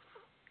tapes.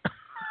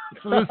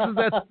 So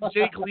that's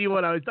Jake Lee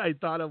what I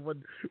thought of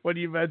when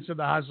you mentioned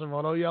the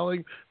Hashimoto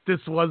yelling. This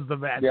was the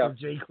match where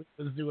Jake Lee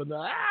was doing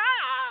the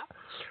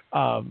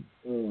oh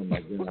my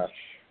gosh.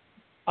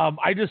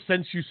 I just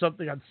sent you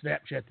something on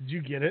Snapchat. Did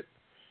you get it?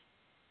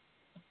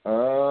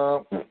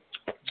 Oh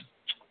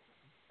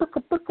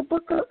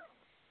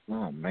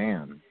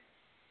man!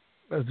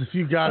 If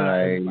you got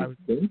it, I'd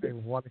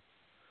love to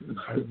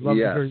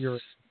hear your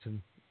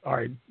reaction. All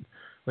right,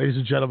 ladies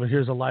and gentlemen,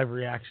 here's a live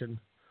reaction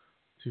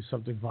to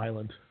something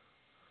violent.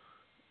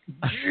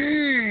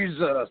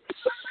 Jesus!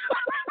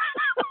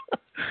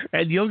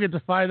 And you'll get to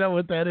find out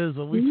what that is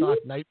when we talk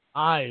night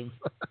 5.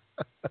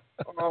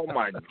 Oh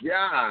my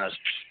gosh!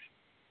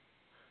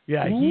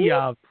 Yeah,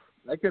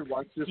 I could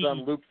watch this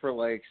on loop for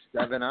like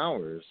 7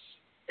 hours.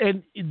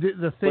 And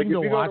the thing to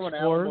watch go to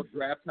an for Alamo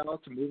Draft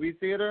House movie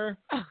theater,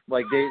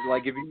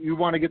 if you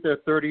want to get there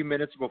 30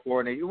 minutes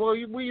before,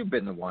 you've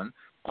been the one.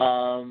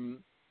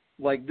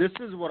 This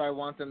is what I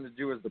want them to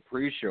do as the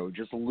pre-show.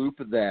 Just loop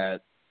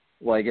that.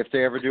 If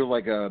they ever do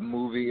a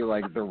movie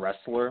like The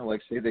Wrestler,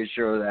 say they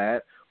show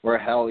that, or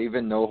hell,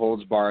 even No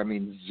Holds Bar. I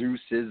mean, Zeus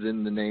is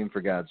in the name,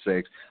 for God's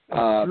sakes.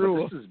 But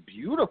this is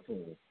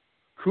beautiful.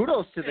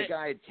 Kudos to the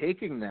guy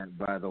taking that,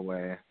 by the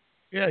way.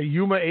 Yeah,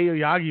 Yuma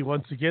Aoyagi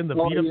once again. The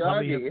beat up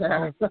dummy.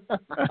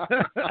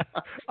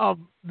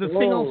 The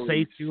thing I'll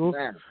say too,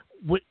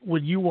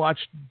 when you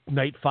watch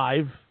Night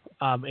 5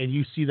 and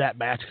you see that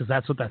match, because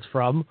that's what that's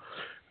from,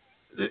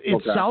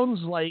 it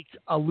sounds like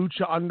a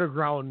Lucha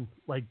Underground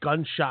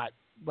gunshot,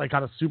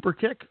 on a super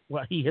kick.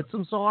 Well, he hits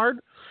him so hard.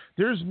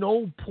 There's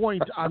no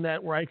point on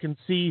that where I can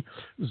see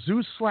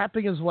Zeus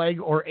slapping his leg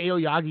or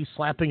Aoyagi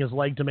slapping his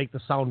leg to make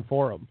the sound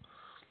for him.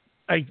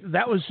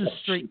 That was just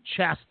straight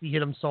chest. He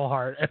hit him so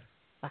hard.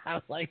 I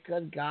was like,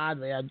 good God,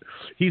 man.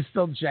 He's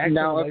still jacked.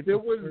 Now, if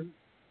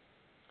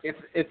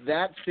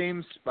that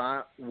same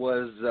spot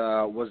was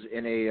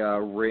in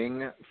a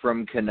ring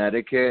from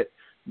Connecticut,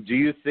 do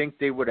you think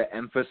they would have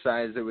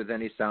emphasized it with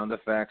any sound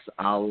effects,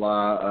 a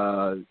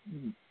la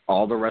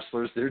all the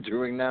wrestlers they're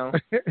doing now?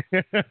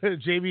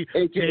 Jamie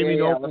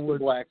Noble would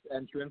Black's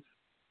entrance.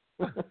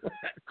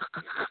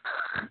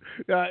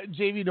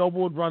 Jamie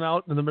Noble would run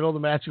out in the middle of the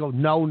match and go,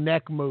 "No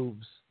neck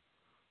moves."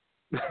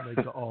 And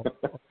they go, "Oh,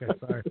 okay,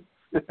 sorry."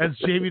 That's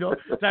Jamie Noble.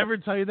 Did I ever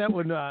tell you that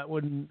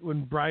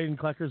when Brian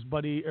Klecker's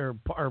buddy or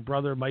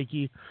brother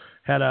Mikey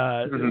had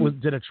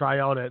did a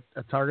tryout at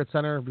a Target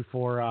Center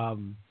before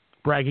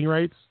bragging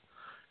rights,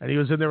 and he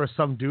was in there with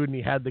some dude, and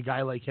he had the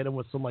guy hit him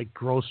with some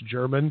gross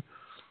German,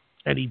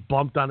 and he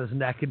bumped on his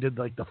neck and did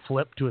the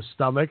flip to his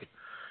stomach,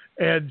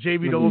 and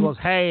Jamie Noble goes,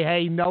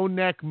 "Hey, no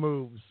neck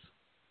moves,"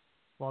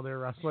 while they're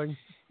wrestling.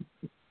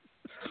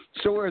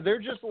 So are there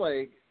just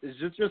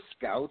is it just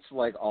scouts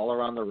all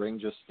around the ring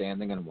just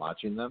standing and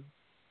watching them?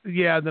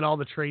 Yeah, and then all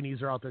the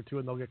trainees are out there too,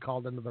 and they'll get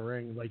called into the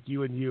ring,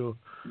 you and you.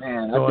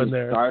 Man, go I'd in be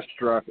there.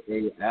 Starstruck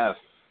AF.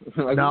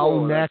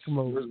 No neck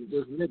moves.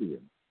 There's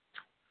Midian.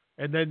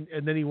 And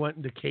then he went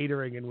into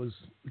catering and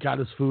got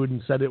his food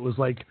and said it was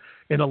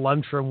in a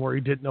lunchroom where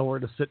he didn't know where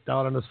to sit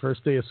down on his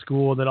first day of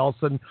school. And then all of a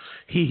sudden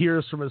he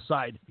hears from his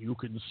side, "You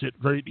can sit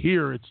right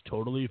here. It's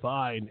totally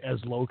fine."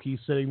 As Loki's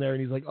sitting there,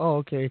 and he's like, "Oh,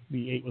 okay."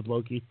 He ate with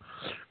Loki.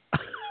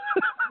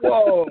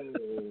 Whoa.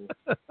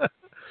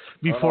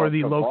 Before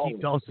the Loki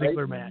Dolph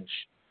Ziggler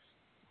match.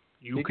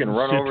 You can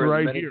run sit over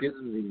right as many here. kids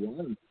as he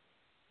wants.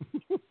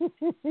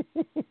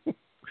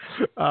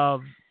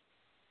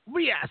 But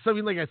yeah, so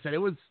like I said, it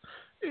was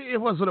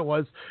what it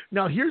was.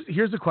 Now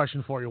here's a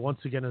question for you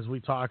once again as we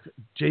talk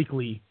Jake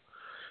Lee.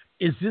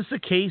 Is this a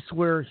case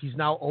where he's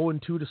now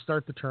 0-2 to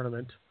start the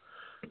tournament?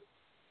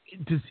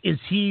 Is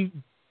he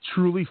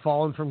truly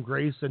fallen from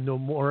grace and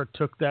Nomura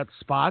took that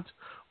spot?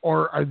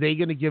 Or are they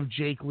going to give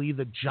Jake Lee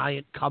the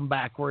giant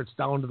comeback where it's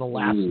down to the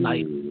last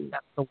night?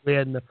 That's the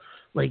win.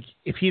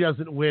 If he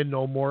doesn't win,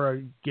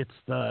 Nomura gets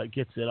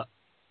it up.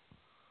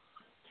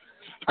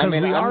 I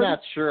mean, I'm not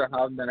sure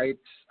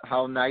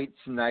how nights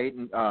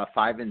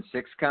 5 and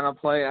 6 kind of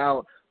play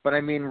out, but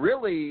I mean,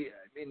 really,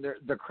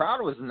 the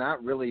crowd was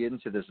not really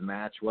into this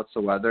match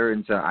whatsoever,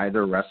 into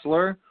either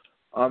wrestler.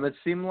 It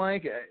seemed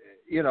like,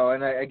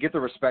 and I get the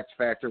respect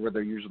factor where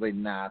they're usually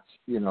not,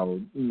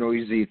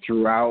 noisy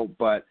throughout,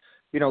 but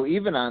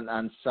even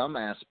on some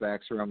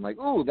aspects where I'm like,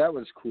 oh, that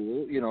was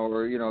cool,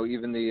 or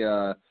even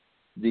the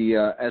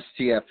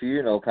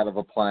STFU, kind of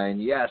applying.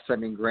 Yes, I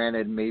mean,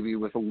 granted, maybe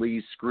with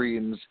Lee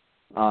screams.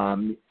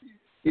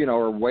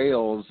 Or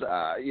wails,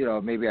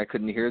 maybe I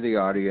couldn't hear the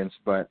audience,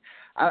 but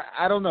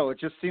I don't know. It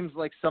just seems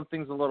like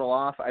something's a little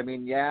off. I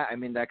mean,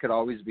 that could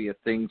always be a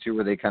thing too,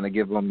 where they kind of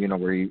give him,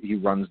 where he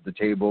runs the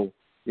table,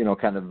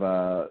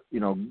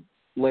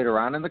 later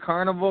on in the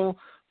carnival.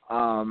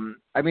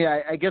 I mean,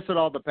 I guess it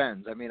all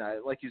depends. I mean,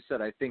 like you said,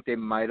 I think they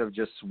might have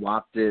just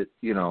swapped it,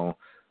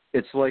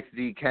 It's like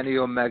the Kenny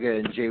Omega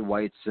and Jay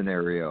White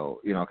scenario,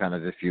 kind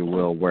of, if you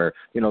will, where,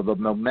 the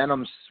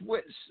momentum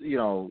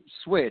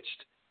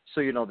switched,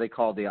 so, they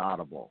called the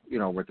audible,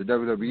 where the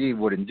WWE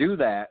wouldn't do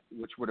that,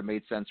 which would have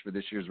made sense for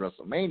this year's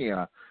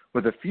WrestleMania,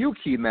 with a few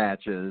key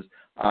matches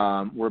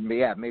where,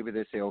 maybe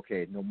they say,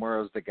 okay,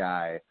 Nomura's the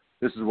guy,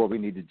 this is what we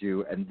need to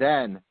do, and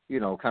then,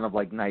 kind of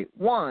like night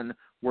 1,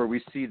 where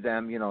we see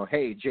them,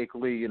 hey, Jake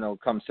Lee,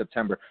 come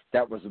September,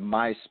 that was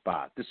my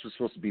spot. This was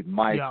supposed to be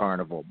my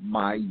carnival,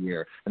 my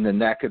year. And then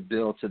that could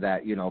build to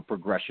that,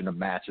 progression of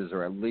matches,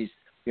 or at least,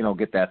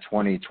 get that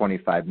 20,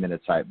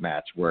 25-minute type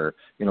match where,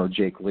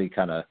 Jake Lee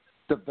kind of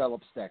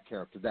develops that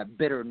character, that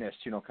bitterness,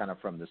 kind of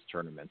from this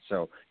tournament.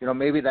 So,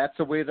 maybe that's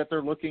the way that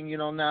they're looking,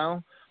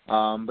 now.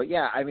 But,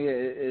 yeah, I mean,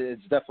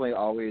 it's definitely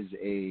always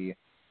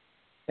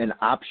an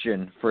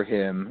option for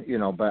him,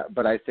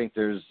 but I think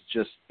there's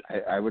just,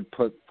 I would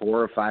put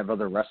 4 or 5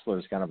 other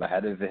wrestlers kind of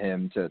ahead of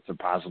him to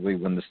possibly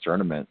win this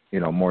tournament,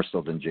 more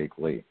so than Jake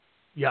Lee.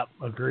 Yep,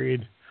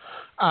 agreed.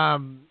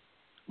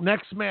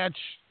 Next match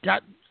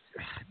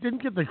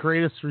didn't get the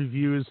greatest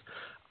reviews.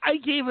 I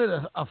gave it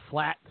a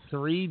flat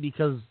 3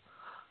 because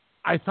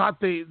I thought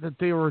they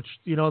were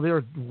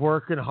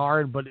working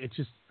hard, but it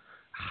just,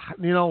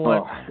 you know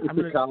what? I'm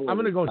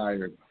gonna go.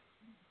 Tired.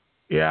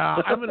 Yeah,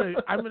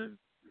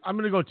 I'm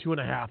gonna go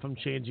 2.5. I'm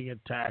changing it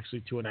to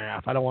actually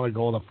 2.5. I don't want to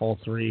go the full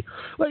 3.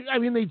 Like, I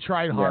mean, they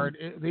tried hard.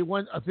 Yeah. They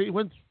went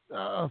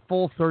a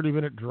full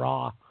 30-minute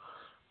draw.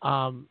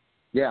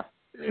 Yeah.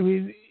 I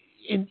mean,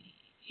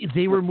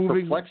 they were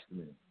moving. Perplexed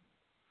me.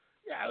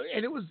 Yeah,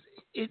 and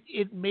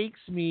it makes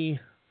me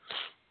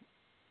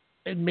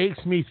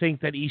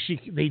think that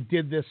they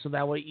did this so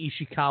that way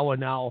Ishikawa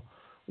now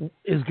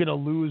is going to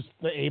lose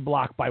the A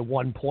block by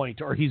 1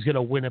 point, or he's going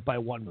to win it by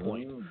 1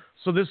 point.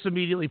 So this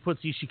immediately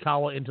puts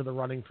Ishikawa into the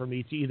running for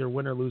me to either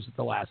win or lose it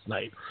the last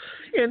night.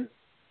 And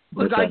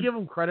look, I give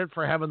him credit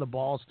for having the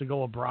balls to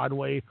go a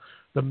Broadway,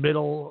 the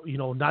middle,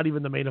 not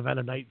even the main event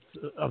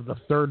of the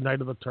third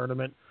night of the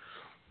tournament.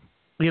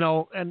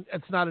 And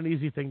it's not an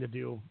easy thing to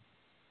do.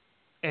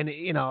 And,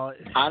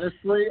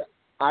 honestly,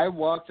 I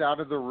walked out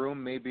of the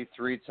room maybe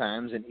 3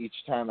 times, and each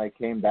time I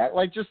came back,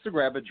 like just to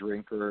grab a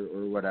drink or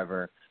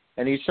whatever.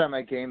 And each time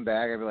I came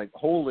back, I'd be like,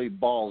 holy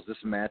balls, this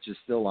match is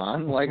still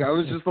on. Like, I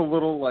was just a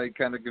little, like,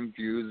 kind of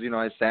confused.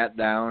 I sat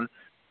down,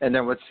 and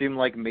then what seemed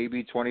like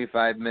maybe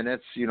 25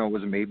 minutes,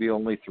 was maybe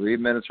only 3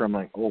 minutes where I'm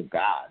like, oh,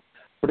 God.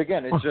 But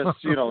again, it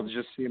just, it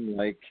just seemed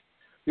like,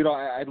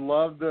 I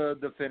love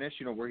the finish,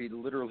 where he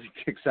literally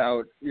kicks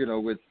out,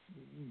 with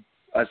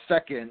a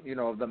second,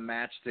 of the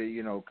match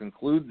to,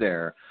 conclude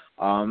there.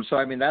 So,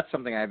 I mean, that's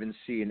something I haven't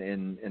seen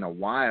in a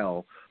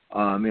while.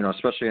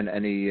 Especially in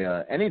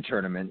any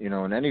tournament,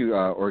 in any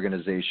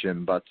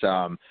organization. But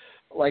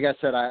like I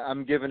said,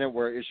 I'm giving it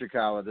where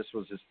Ishikawa, this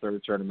was his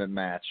 3rd tournament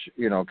match,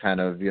 kind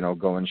of,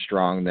 going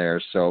strong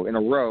there. So in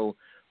a row,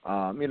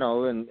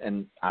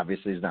 and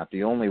obviously he's not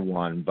the only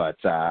one,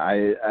 but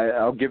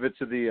I'll give it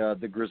to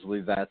the Grizzly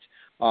vet.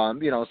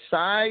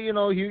 Sai,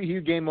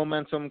 he gained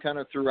momentum kind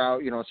of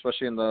throughout,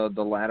 especially in the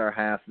latter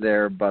half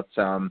there. But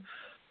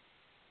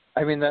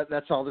I mean,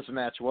 that's all this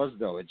match was,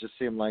 though. It just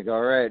seemed like,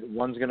 all right,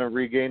 one's going to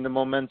regain the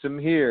momentum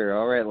here.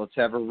 All right, let's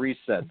have a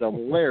reset.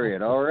 Double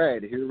lariat. All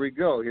right, here we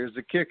go. Here's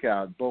the kick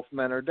out. Both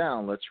men are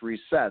down. Let's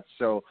reset.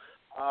 So,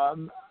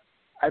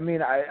 I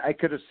mean, I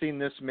could have seen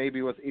this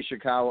maybe with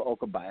Ishikawa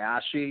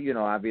Okabayashi.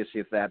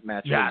 Obviously if that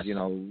match was,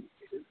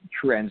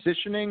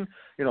 transitioning,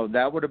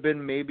 that would have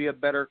been maybe a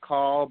better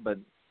call. But,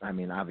 I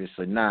mean,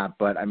 obviously not.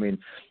 But, I mean,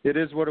 it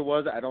is what it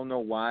was. I don't know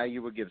why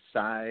you would give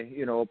Sai,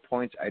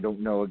 points. I don't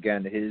know,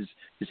 again, his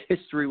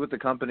history with the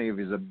company, if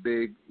he's a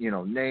big,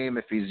 name,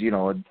 if he's,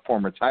 a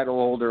former title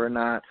holder or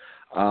not.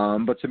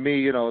 But to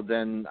me,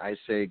 then I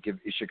say give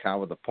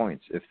Ishikawa the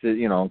points.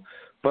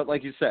 But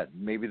like you said,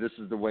 maybe this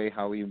is the way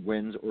how he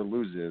wins or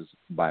loses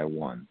by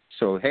 1.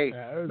 So, hey,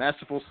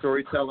 masterful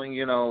storytelling,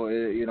 in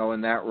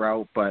that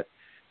route. But,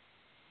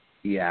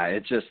 yeah,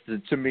 it just,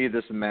 to me,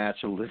 this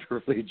match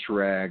literally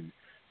dragged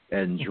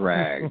and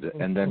dragged,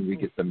 and then we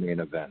get the main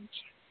event.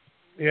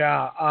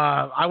 Yeah,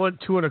 I went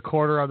 2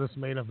 1/4 on this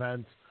main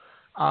event.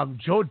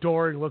 Joe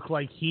Doring looked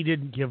like he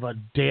didn't give a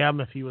damn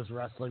if he was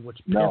wrestling, which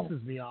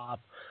pisses me off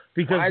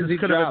because this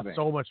could have been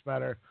so much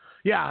better.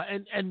 Yeah,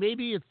 and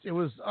maybe it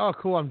was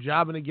cool. I'm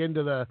jobbing again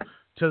to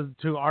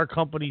our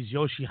company's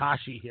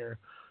Yoshihashi here.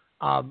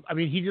 I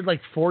mean, he did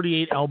like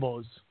 48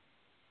 elbows.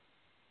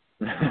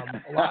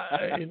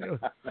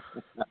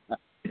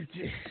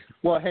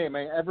 Well, hey,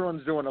 man,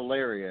 everyone's doing a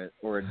lariat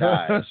or a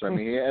dive. So, I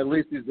mean, at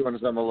least he's doing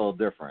something a little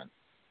different.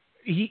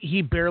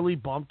 He barely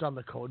bumped on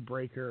the code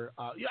breaker.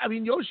 I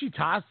mean,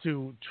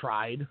 Yoshitatsu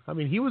tried. I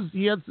mean,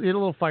 he had a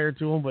little fire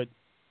to him, but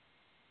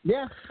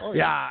yeah,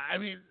 I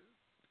mean,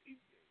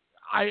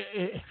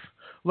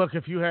 look,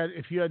 if you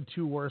had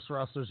 2 worse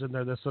wrestlers in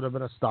there, this would have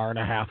been a 1.5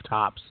 stars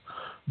tops.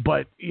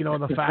 But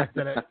the fact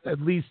that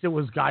at least it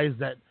was guys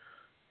that,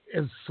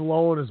 as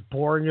slow and as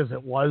boring as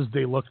it was,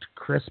 they looked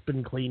crisp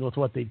and clean with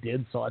what they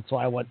did. So that's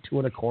why I went 2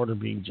 1/4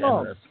 being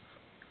generous.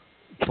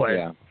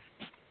 But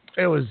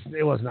it was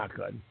not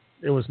good.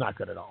 It was not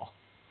good at all.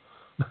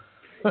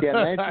 Yeah,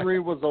 night 3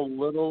 was a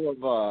little of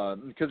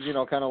because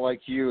kind of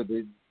like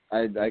you,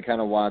 I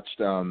kind of watched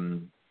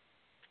 2,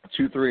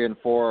 3, and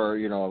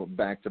 4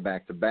 back to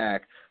back to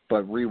back,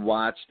 but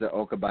rewatched the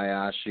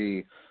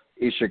Okabayashi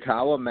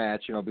Ishikawa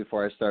match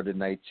before I started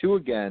night 2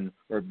 again,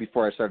 or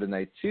before I started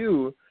night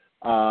 2.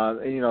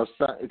 And,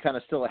 kind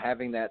of still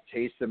having that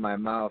taste in my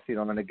mouth,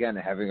 and again,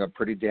 having a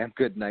pretty damn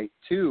good night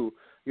 2,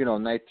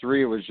 night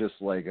 3 was just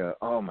like,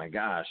 oh my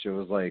gosh, it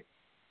was like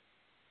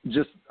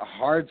just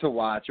hard to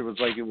watch. It was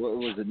like, it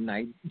was a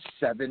night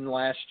 7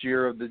 last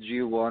year of the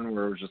G1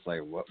 where it was just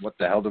like, what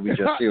the hell did we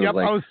just see? It was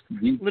like, I was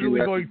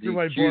literally going through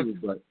my book.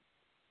 But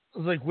I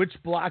was like, which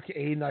block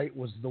A night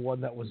was the one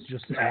that was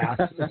just ass?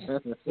 That's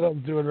what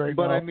I'm doing right now.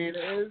 But I mean,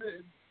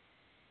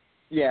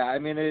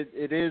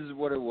 it is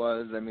what it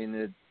was. I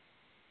mean,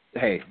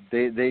 hey,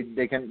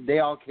 they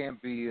all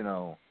can't be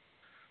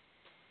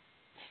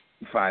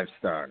 5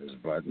 stars,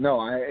 but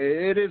no,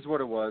 it is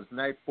what it was.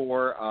 Night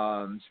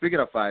 4. Speaking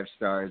of 5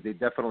 stars, they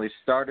definitely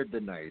started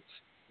the night,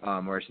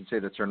 or I should say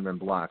the tournament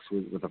blocks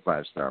with a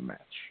 5-star match.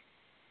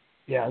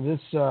 Yeah, this.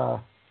 So,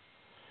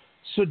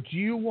 do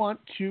you want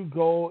to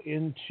go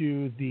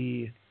into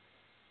the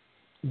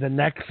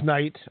next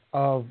night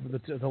of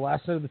the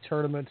last night of the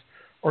tournament,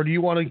 or do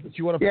you want to pose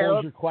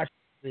your question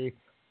to me?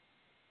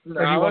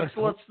 No,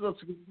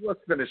 let's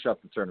finish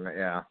up the tournament.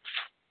 Yeah.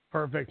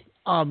 Perfect.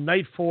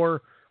 Night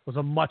 4 was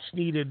a much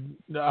needed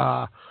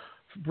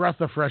breath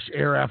of fresh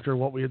air after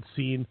what we had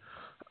seen.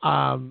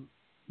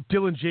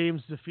 Dylan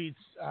James defeats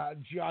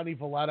Gianni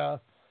Valletta.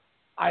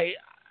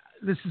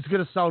 This is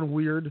going to sound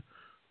weird.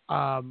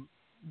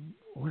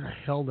 Where the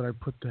hell did I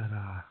put that?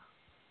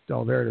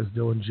 Oh, there it is,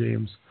 Dylan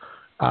James.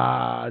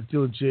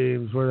 Dylan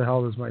James, where the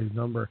hell is my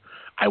number?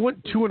 I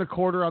went 2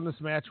 1/4 on this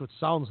match, which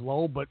sounds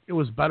low, but it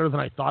was better than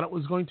I thought it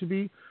was going to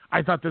be.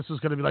 I thought this was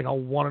going to be like a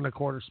 1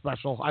 1/4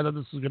 special. I thought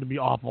this was going to be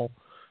awful,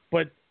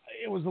 but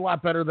it was a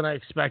lot better than I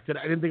expected.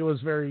 I didn't think it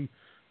was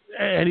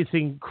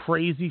anything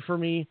crazy for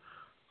me.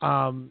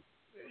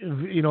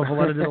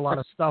 Valletta did a lot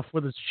of stuff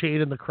with his chain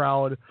in the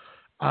crowd.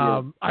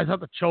 I thought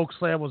the choke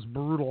slam was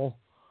brutal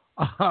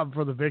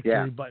for the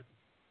victory, but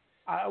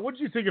what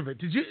did you think of it?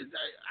 Did you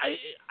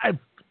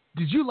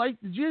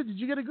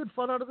get a good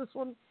fun out of this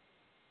one?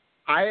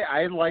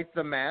 I liked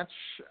the match.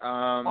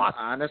 Awesome.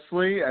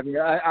 Honestly, I mean,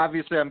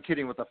 obviously I'm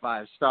kidding with the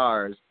 5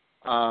 stars.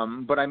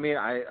 But I mean,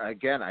 I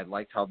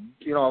liked how,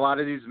 a lot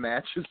of these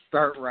matches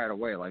start right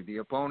away. Like the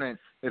opponent,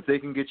 if they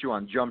can get you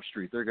on Jump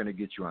Street, they're going to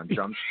get you on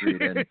Jump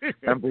Street.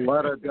 And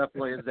Valletta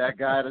definitely is that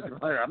guy that's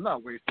like, I'm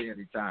not wasting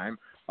any time.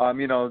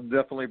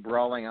 Definitely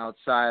brawling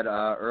outside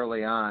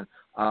early on.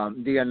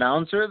 The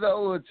announcer,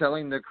 though,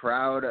 telling the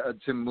crowd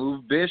to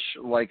move Bish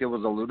like it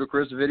was a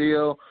Ludacris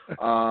video,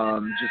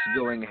 just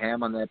going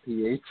ham on that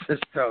PA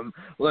system.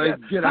 Like,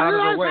 get out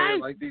of the way.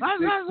 Like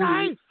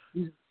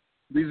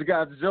these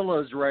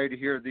Godzillas right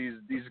here,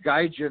 these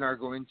Gaijin are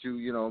going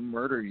to,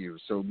 murder you.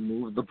 So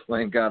move the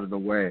plank out of the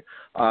way.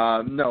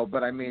 No,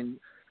 but I mean,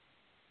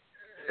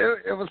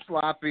 it was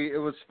sloppy. It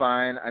was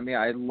fine. I mean,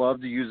 I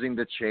loved using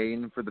the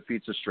chain for the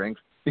feats of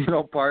strength,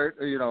 part,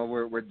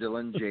 where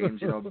Dylan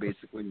James,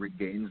 basically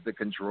regains the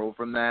control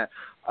from that.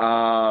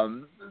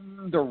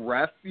 The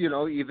ref,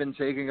 even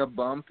taking a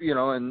bump,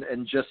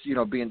 and just,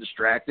 being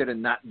distracted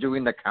and not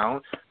doing the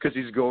count because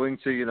he's going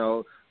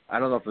to, I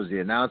don't know if it was the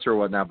announcer or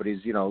whatnot, but he's,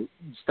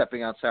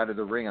 stepping outside of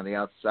the ring on the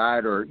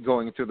outside or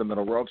going through the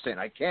middle rope saying,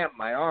 I can't,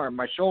 my arm,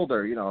 my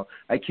shoulder,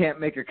 I can't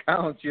make a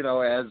count,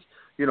 as,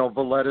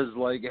 Valletta's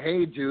like,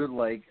 hey, dude,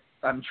 like,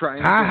 I'm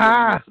trying to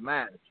win this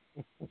match.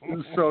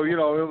 So, it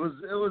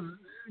was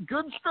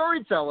good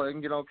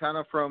storytelling, kind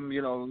of from,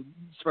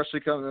 especially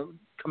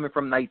coming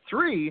from night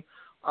 3,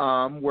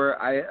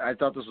 where I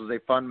thought this was a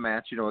fun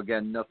match.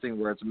 Again, nothing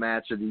where it's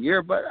match of the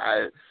year, but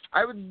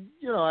I would,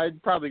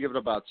 I'd probably give it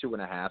about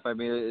 2.5. I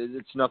mean,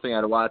 it's nothing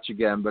I'd watch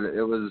again, but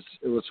it was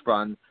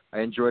fun. I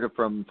enjoyed it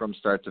from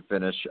start to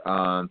finish.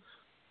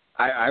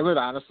 I would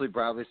honestly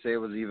probably say it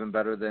was even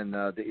better than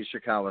the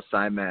Ishikawa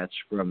Sai match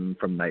from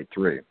night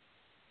 3.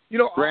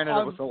 Granted,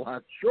 it was a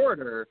lot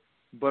shorter,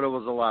 but it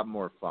was a lot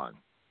more fun.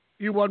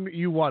 You won me.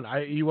 You won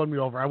me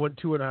over. I went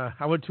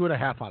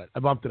 2.5 on it. I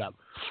bumped it up.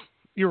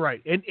 You're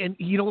right. And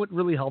what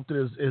really helped it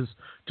is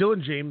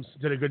Dylan James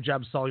did a good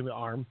job selling the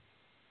arm,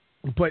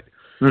 but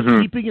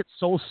keeping it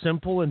so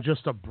simple and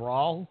just a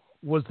brawl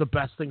was the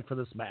best thing for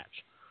this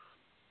match.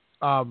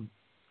 I'm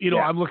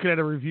looking at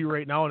a review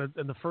right now, and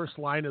the first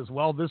line is,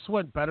 well, this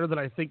went better than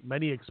I think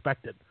many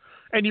expected.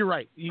 And you're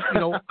right.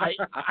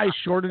 I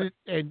shorted it,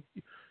 and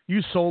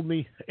you sold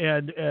me,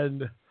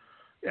 and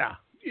yeah,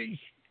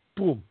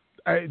 boom.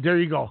 There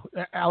you go.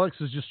 Alex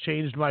has just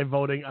changed my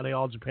voting on the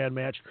All Japan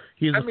match.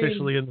 He is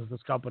officially in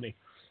this company.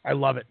 I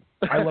love it.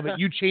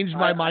 You changed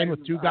my mind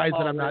with 2 guys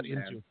that I'm not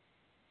into.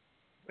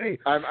 Hey,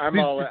 I'm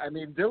all in. I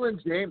mean,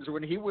 Dylan James,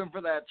 when he went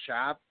for that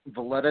chop,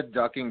 Valletta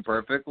ducking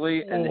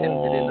perfectly and him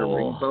hitting the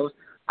ring post,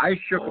 I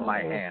shook my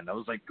hand. I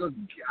was like, good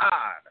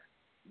God.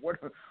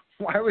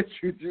 Why would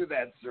you do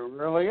that so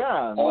early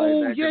on? Oh,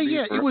 like,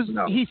 yeah. It was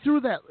he threw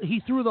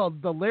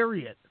the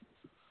lariat.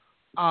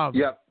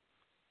 Yep.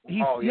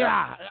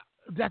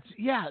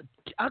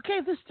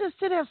 Okay, this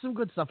did have some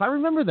good stuff. I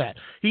remember that.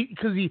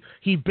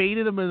 He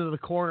baited him into the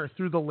corner,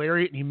 threw the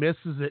lariat, and he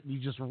misses it,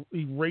 and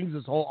he rings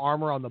his whole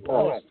armor on the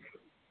post.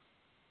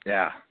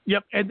 Yeah.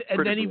 Yep. And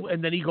then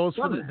he goes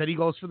for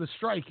the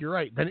strike. You're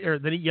right. Then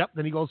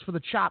he goes for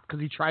the chop because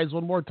he tries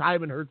one more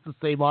time and hurts the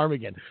same arm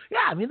again.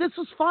 Yeah. I mean, this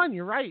was fun.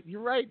 You're right.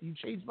 You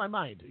changed my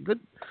mind. Good.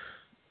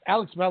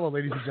 Alex Mello,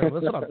 ladies and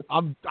gentlemen.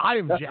 Listen, I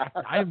am jacked.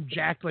 I am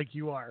jacked like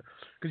you are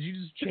because you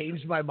just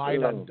changed my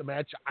mind on the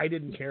match I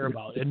didn't care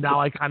about, and now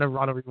I kind of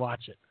want to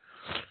rewatch it.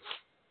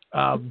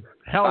 I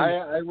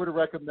would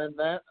recommend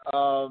that.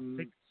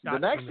 The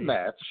next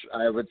match,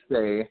 I would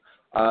say,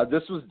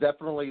 this was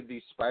definitely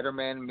the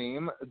Spider-Man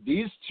meme.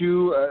 These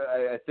two,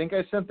 I think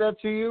I sent that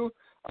to you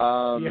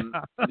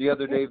the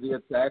other day via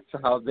text,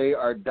 how they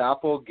are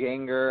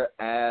doppelganger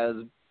as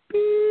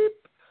beep.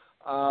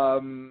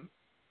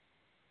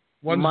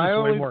 My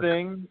only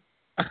thing,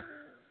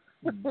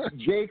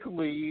 Jake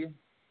Lee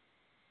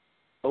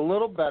A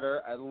little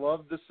better. I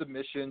love the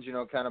submissions,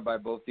 kind of by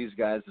both these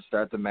guys to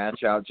start the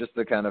match out, just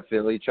to kind of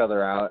feel each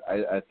other out.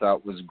 I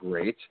thought was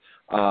great.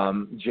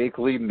 Jake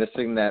Lee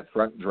missing that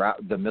front drop,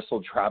 the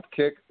missile drop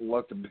kick,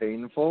 looked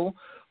painful.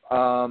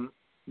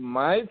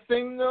 My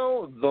thing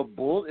though,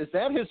 is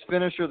that his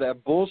finisher?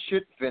 That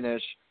bullshit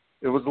finish.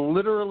 It was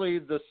literally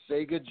the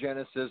Sega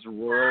Genesis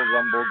Royal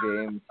Rumble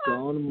game.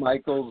 Shawn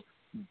Michaels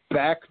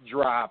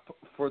backdrop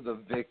for the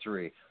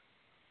victory.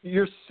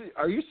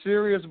 Are you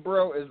serious,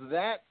 bro? Is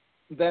that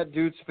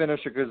dude's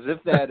finisher? Because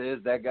if that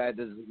is, that guy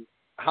does.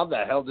 How the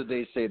hell did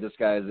they say this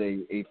guy is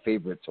a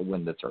favorite to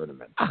win the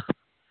tournament?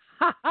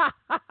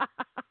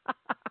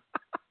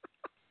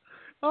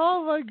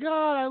 Oh my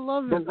God, I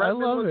love it! I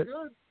love it.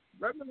 Good.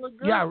 Redmond looked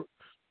good. Yeah,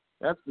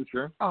 that's for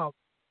sure.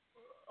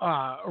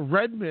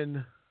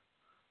 Redmond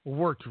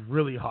worked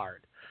really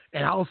hard,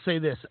 and I'll say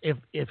this: if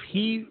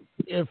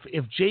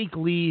Jake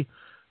Lee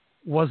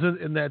wasn't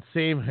in that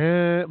same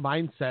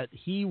mindset,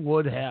 he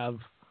would have.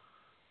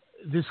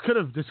 This could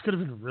have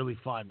been really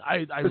fun.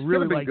 I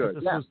really liked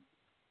it.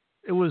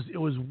 It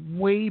was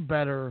way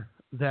better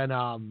than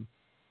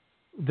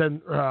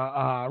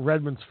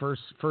Redmond's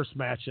first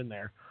match in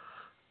there.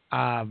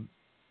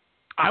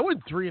 I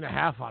went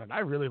 3.5 on it. I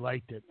really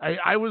liked it.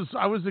 I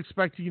was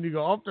expecting you to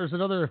go, oh, there's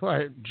another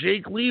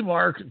Jake Lee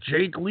mark.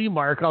 I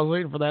was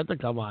waiting for that to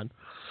come on.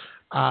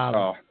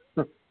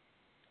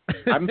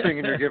 I'm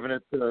thinking you're giving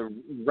it to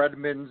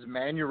Redmond's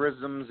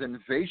mannerisms and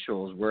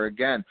facials, where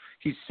again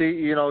he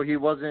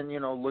wasn't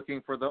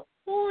looking for the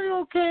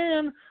you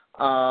can,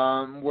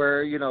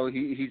 where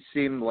he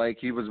seemed like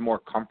he was more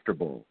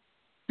comfortable,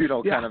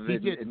 kind of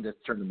in this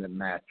tournament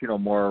match,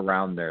 more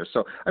around there.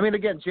 So I mean,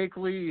 again, Jake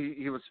Lee,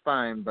 he was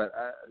fine, but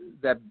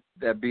that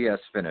BS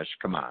finish,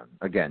 come on,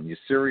 again, you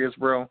serious,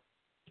 bro?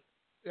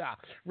 Yeah,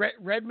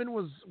 Redmond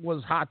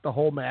was hot the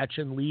whole match,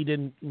 and Lee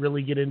didn't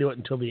really get into it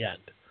until the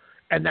end.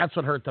 And that's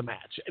what hurt the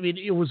match. I mean,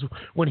 it was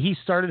when he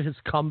started his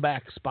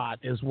comeback spot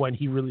is when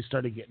he really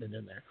started getting it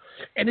in there.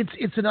 And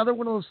it's another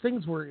one of those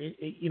things where,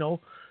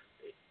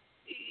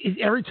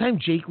 every time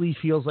Jake Lee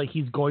feels like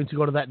he's going to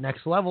go to that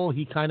next level,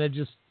 he kind of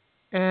just,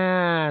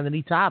 and then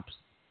he tops.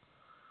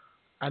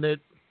 And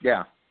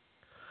yeah.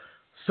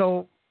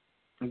 So.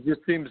 It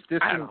just seems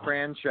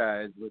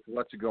disenfranchised with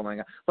what's going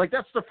on. Like,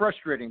 that's the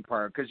frustrating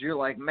part, because you're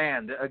like,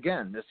 man,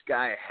 again, this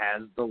guy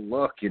has the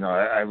look.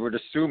 I would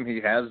assume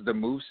he has the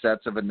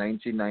movesets of a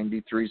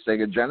 1993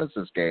 Sega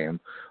Genesis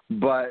game.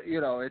 But,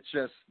 it's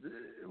just,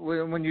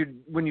 when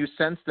you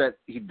sense that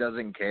he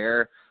doesn't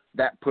care,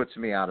 that puts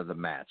me out of the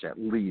match, at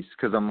least,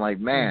 because I'm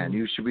like, man,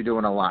 you should be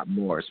doing a lot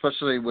more,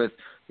 especially with,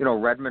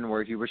 Redmond,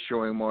 where he was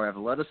showing more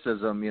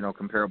athleticism,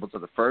 comparable to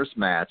the first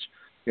match.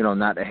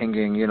 Not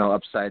hanging,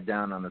 upside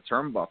down on the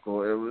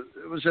turnbuckle.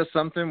 It was just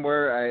something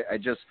where I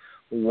just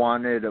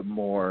wanted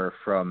more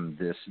from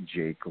this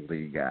Jake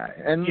Lee guy.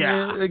 And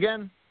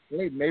again,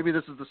 maybe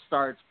this is the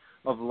start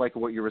of like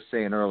what you were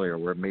saying earlier,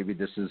 where maybe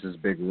this is his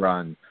big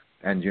run,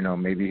 and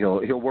maybe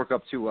he'll work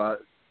up to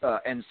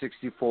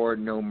N64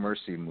 No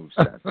Mercy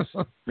moveset.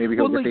 Maybe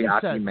he'll get the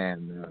Aki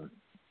Man.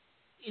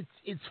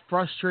 It's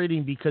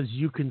frustrating because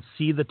you can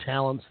see the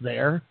talents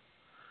there,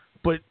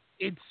 but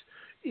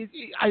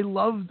I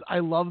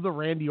love the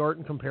Randy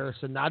Orton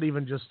comparison, not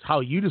even just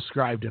how you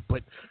described it,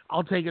 but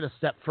I'll take it a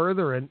step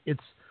further, and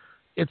it's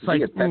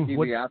like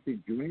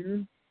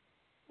Jr.?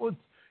 Well,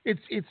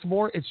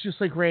 it's just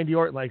like Randy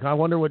Orton. Like, I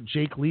wonder what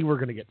Jake Lee we're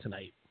gonna get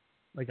tonight.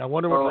 Like, I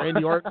wonder what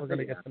Randy Orton we're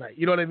gonna get tonight.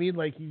 You know what I mean?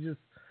 Like, he just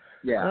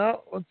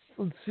well,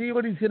 let's see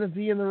what he's gonna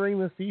be in the ring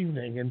this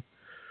evening, and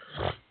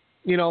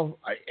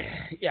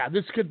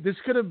this could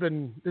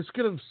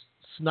have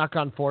snuck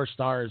on 4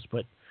 stars,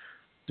 but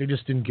they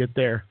just didn't get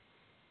there.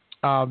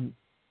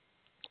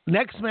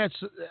 Next match,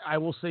 I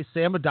will say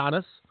Sam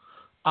Adonis.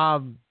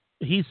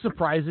 He's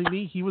surprising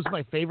me. He was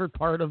my favorite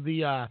part of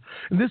the.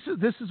 And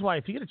this is why,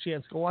 if you get a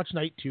chance, go watch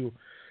Night 2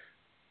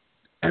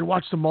 and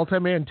watch the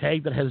multi-man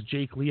tag that has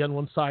Jake Lee on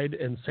one side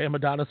and Sam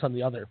Adonis on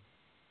the other.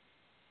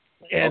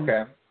 And,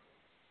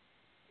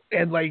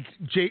 And like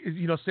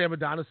Sam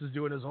Adonis is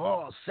doing his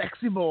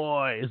sexy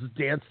boy, his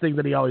dance thing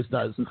that he always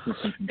does,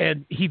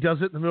 and he does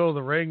it in the middle of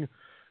the ring.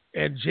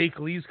 And Jake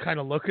Lee's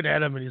kind of looking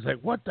at him, and he's like,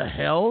 what the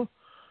hell?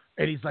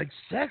 And he's like,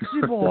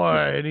 sexy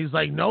boy. And he's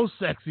like, no,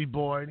 sexy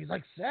boy. And he's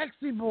like,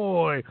 sexy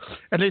boy.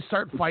 And they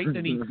start fighting,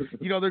 and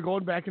they're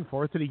going back and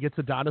forth, and he gets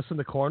Adonis in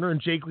the corner, and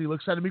Jake Lee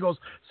looks at him, he goes,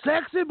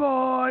 sexy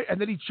boy.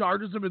 And then he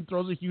charges him and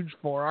throws a huge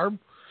forearm.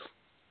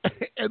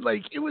 And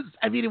it was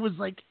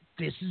like,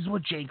 this is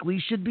what Jake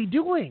Lee should be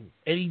doing.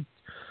 And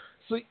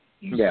see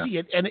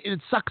it, and it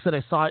sucks that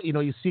I saw it,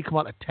 you see it come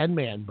out a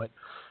 10-man, but,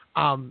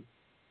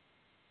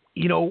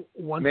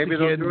 once maybe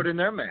again, they'll do it in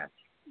their match.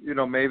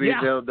 Maybe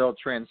they'll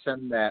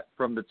transcend that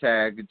from the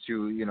tag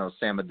to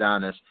Sam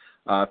Adonis,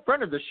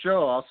 friend of the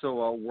show, also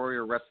a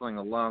Warrior Wrestling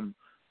alum.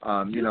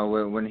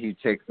 When he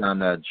takes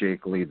on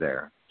Jake Lee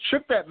there,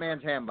 shook that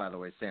man's hand, by the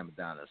way, Sam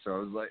Adonis. So I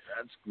was like,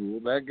 that's cool.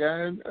 That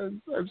guy,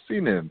 I've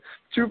seen him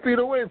 2 feet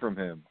away from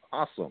him.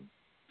 Awesome.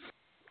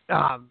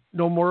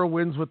 Nomura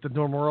wins with the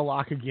Nomura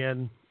lock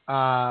again.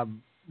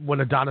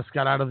 when Adonis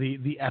got out of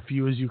the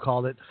FU, as you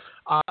called it.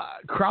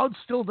 Crowd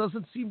still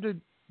doesn't seem to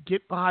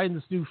get behind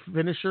this new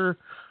finisher.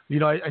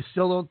 I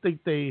still don't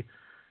think they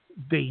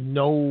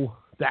know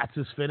that's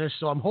his finish.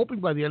 So I'm hoping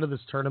by the end of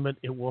this tournament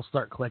it will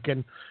start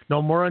clicking.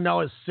 Nomura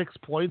now has 6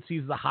 points.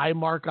 He's the high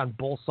mark on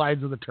both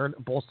sides of the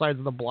both sides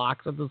of the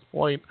blocks at this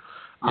point.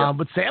 Yeah.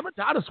 But Sam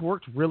Adonis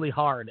worked really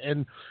hard,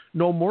 and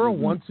Nomura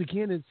once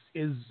again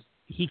is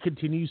he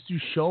continues to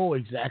show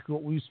exactly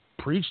what we've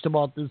preached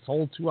about this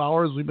whole 2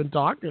 hours we've been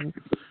talking.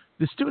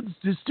 This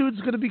dude's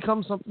going to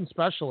become something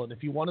special, and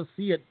if you want to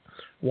see it,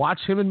 watch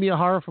him and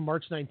Miyahara from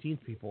March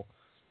 19th, people.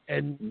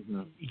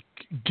 And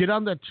get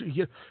on that.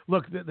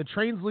 Look, the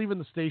train's leaving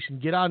the station.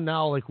 Get on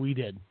now, like we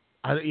did,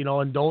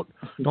 and don't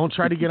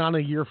try to get on a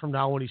year from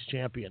now when he's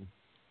champion.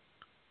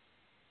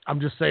 I'm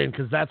just saying,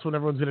 because that's when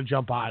everyone's going to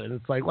jump on, and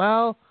it's like,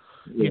 well,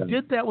 you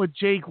did that with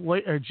Jay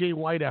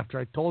White after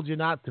I told you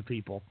not to.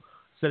 People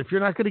said, if you're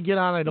not going to get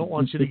on, I don't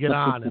want you to get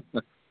on. And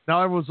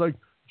now everyone's like,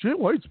 Jay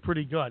White's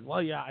pretty good.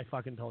 Well, yeah, I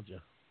fucking told you.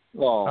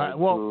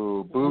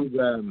 Oh, boo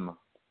them.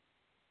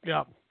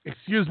 Yeah.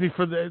 Excuse me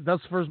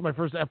that's my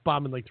first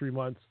F-bomb in like 3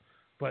 months,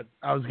 but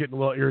I was getting a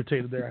little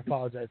irritated there. I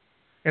apologize.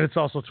 And it's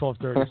also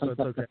 12:30, so it's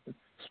okay.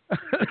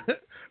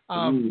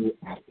 After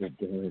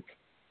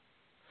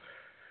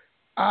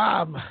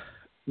dark.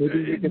 Maybe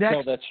you can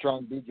tell that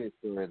strong DJ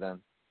story then.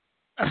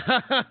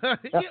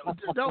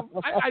 No,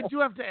 I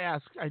do have to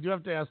ask.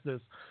 This.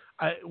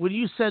 When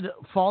you said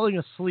falling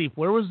asleep,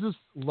 where was this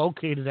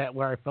located at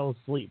where I fell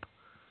asleep?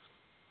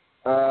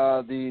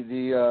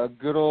 The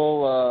good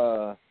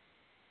old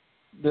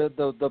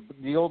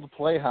the old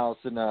playhouse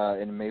in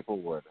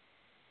Maplewood.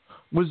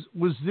 Was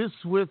this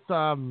with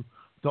the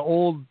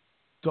old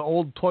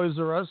Toys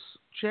R Us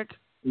chick?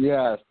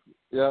 Yes.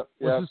 Yep.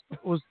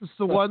 Was this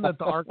the one that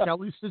the R.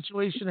 Kelly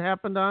situation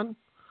happened on?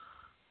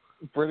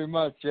 Pretty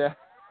much, yeah.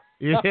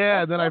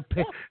 Yeah. Then I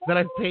paid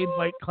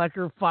Mike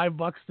Klecker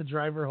 $5 to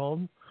drive her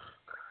home.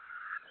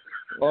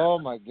 Oh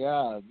my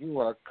God, you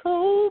are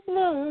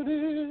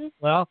cold-blooded.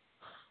 Well,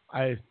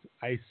 I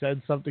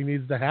said something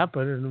needs to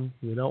happen, and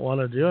you don't want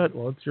to do it.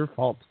 Well, it's your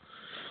fault.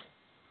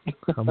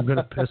 I'm going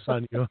to piss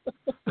on you.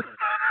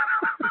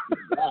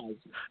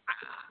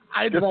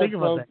 I had to think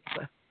about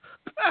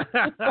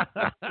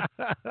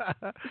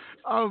that.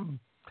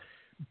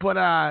 But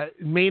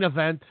main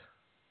event,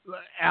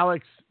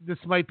 Alex, this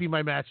might be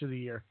my match of the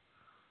year.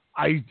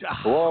 I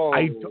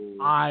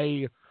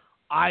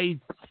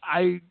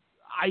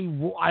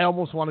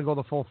almost want to go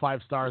the full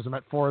 5 stars. I'm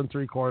at 4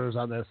 3/4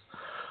 on this.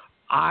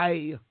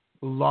 I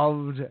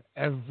loved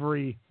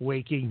every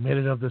waking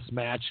minute of this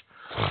match.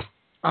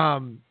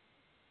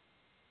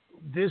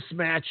 This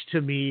match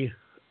to me,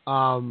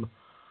 like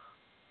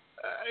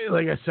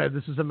I said,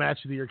 this is a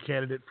match of the year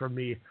candidate for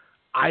me.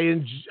 I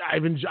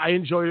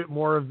enjoyed it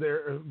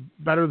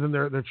better than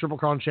their Triple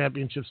Crown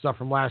Championship stuff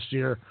from last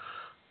year,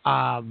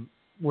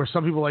 where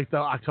some people like the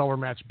October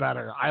match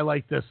better. I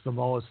like this the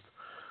most.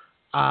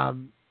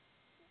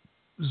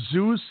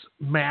 Zeus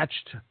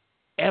matched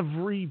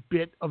every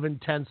bit of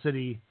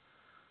intensity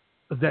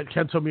that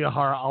Kento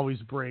Miyahara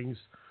always brings.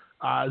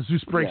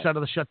 Zeus breaks out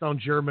of the shutdown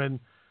German,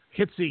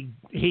 hits a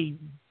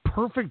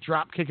perfect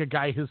drop kick a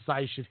guy his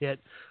size should hit,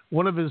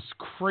 one of his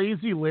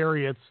crazy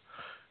lariats,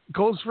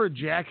 goes for a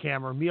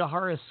jackhammer.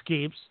 Miyahara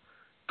escapes,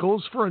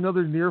 goes for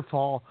another near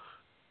fall.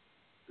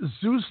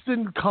 Zeus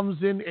then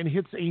comes in and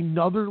hits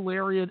another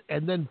lariat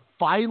and then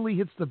finally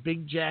hits the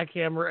big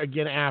jackhammer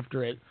again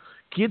after it.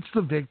 Gets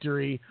the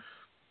victory.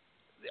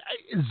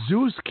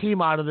 Zeus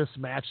came out of this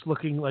match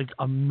looking like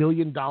 $1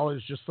 million,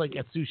 just like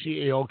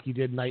Atsushi Aoki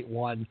did night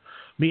one.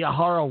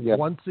 Miyahara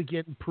once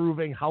again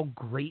proving how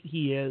great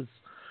he is.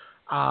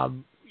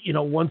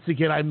 Once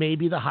again, I may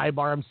be the high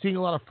bar. I'm seeing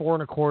a lot of 4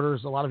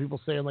 1/4. A lot of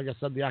people saying, like I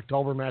said, the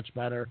October match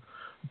better.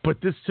 But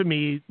this to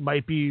me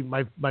might be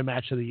my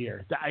match of the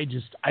year.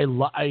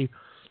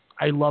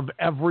 I love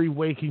every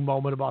waking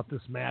moment about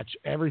this match.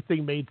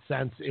 Everything made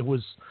sense. It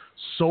was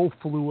so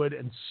fluid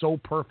and so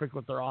perfect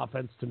with their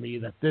offense to me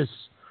that this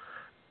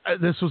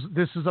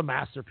is a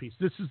masterpiece.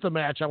 This is the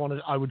match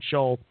I would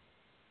show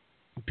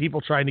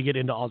people trying to get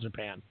into All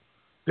Japan.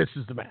 This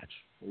is the match.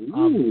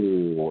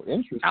 Ooh,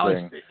 interesting.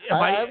 Alex,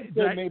 I would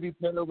say maybe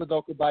pair with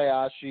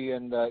Okabayashi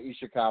and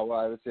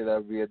Ishikawa. I would say that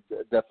would be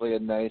definitely a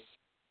nice,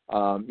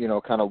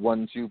 kind of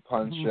 1-2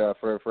 punch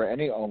for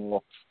any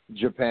All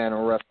Japan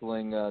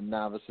Wrestling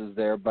novices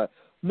there. But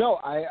no,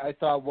 I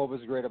thought what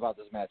was great about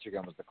this match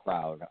again was the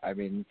crowd. I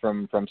mean,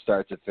 from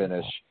start to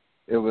finish,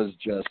 it was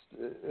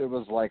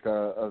like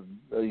a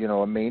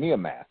Mania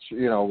match,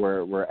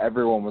 where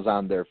everyone was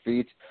on their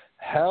feet.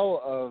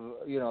 Hell of,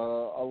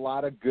 a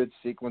lot of good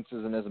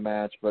sequences in this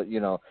match, but,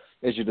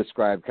 as you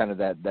described, kind of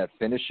that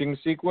finishing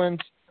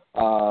sequence,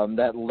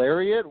 that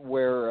lariat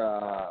where,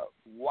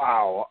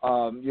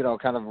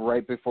 kind of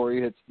right before he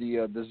hits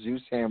the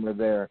Zeus hammer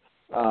there,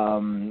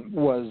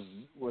 was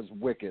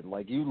wicked.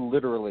 Like, you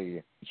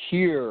literally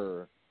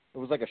hear, it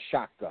was like a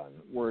shotgun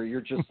where you're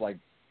just like,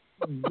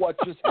 what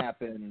just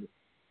happened?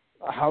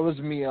 how is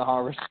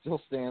Miyahara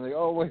still standing?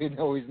 Oh, wait,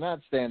 no, he's not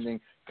standing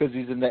because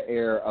he's in the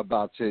air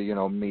about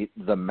to, meet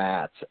the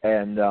mat.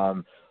 And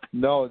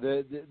no,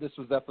 this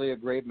was definitely a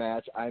great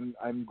match.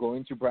 I'm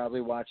going to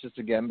probably watch this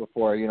again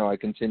before, I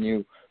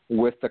continue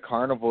with the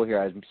Carnival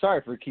here. I'm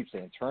sorry for keep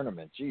saying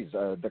tournament. Jeez,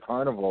 the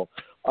Carnival.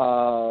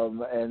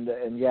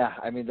 And yeah,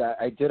 I mean,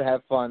 I did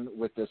have fun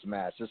with this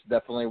match. This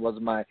definitely was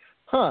my,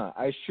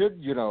 I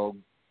should,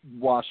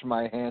 wash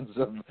my hands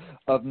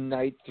of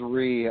night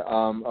 3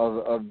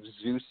 of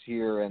Zeus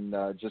here and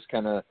just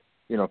kind of,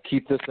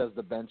 keep this as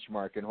the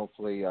benchmark and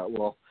hopefully,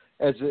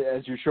 as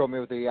you showed me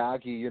with the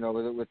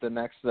Yagi, with the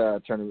next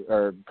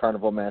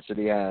Carnival match that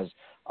he has,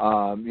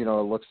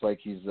 it looks like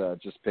he's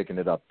just picking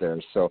it up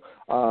there. So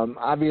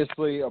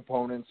obviously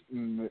opponents,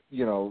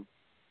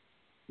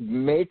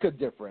 make a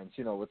difference,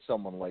 with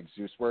someone like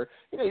Zeus, where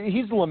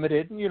he's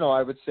limited.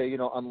 I would say,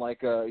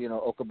 unlike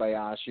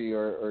Okabayashi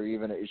or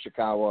even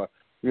Ishikawa,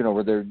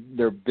 where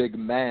they're big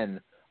men.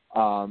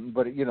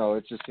 But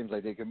it just seems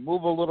like they can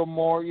move a little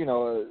more,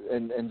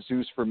 and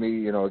Zeus for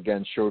me,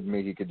 again showed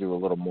me he could do a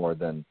little more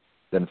than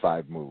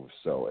 5 moves.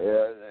 So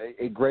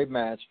a great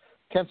match.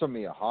 Kento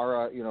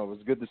Miyahara, it was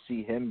good to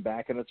see him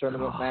back in a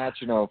tournament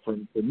match, for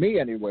me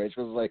anyways.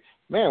 It was like,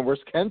 man,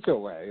 where's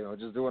Kento at?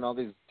 Just doing all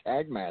these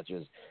tag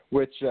matches,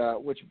 which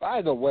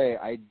by the way,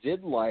 I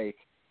did like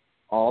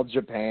All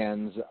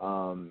Japan's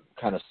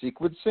kind of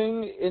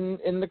sequencing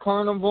in the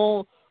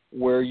Carnival,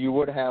 where you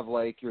would have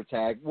like your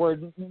tag, where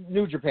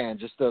New Japan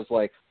just does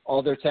like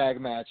all their tag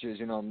matches,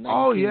 19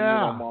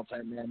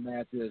 multi-man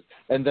matches,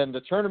 and then the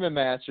tournament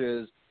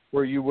matches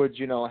where you would,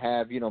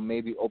 have,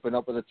 maybe open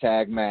up with a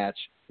tag match,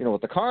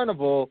 with the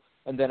Carnival,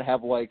 and then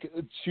have like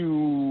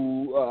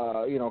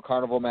 2,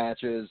 Carnival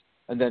matches,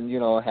 and then,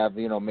 have,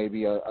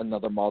 maybe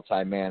another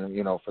multi-man,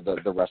 for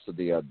the rest of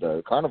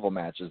the Carnival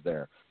matches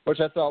there, which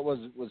I thought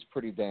was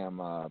pretty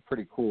damn,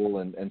 pretty cool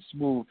and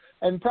smooth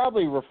and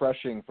probably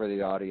refreshing for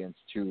the audience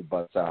too.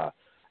 But, Kento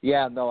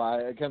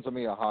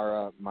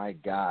Miyahara, my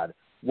God.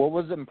 What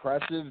was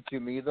impressive to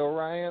me though,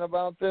 Ryan,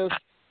 about this,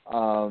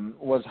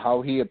 was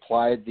how he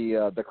applied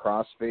the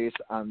crossface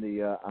on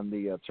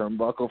the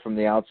turnbuckle from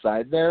the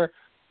outside there.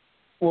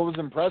 What was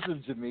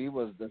impressive to me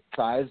was the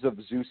size of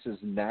Zeus's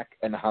neck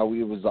and how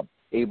he was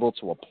able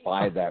to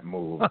apply that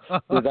move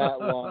for that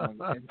long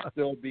and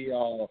still be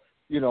all,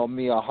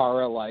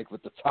 Miyahara like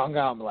with the tongue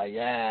out. I'm like,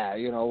 yeah,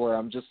 where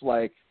I'm just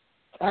like,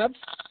 that's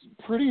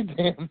pretty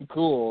damn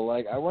cool.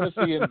 Like I want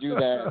to see him do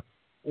that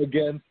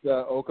against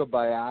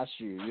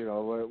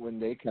Okabayashi, when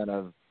they kind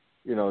of,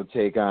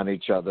 take on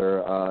each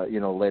other,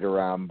 later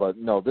on. But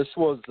no, this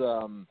was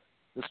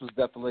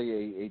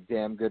definitely a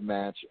damn good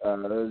match.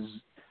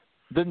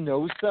 The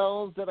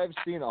no-sells that I've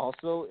seen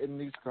also in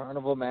these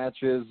Carnival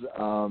matches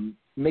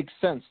make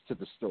sense to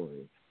the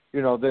story.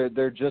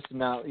 They're just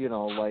not,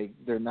 like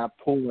they're not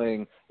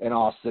pulling an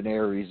Austin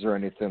Aries or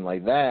anything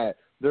like that.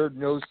 They're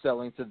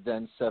no-selling to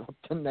then set up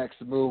the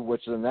next move,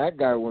 which then that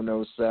guy will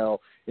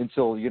no-sell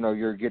until,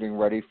 you're getting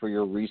ready for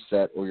your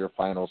reset or your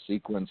final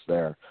sequence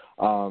there.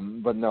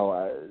 But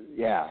no,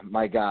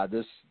 my God,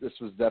 this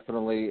was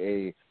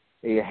definitely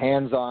a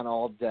hands-on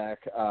all deck.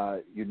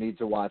 You need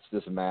to watch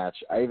this match.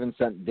 I even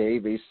sent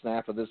Dave a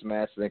snap of this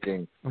match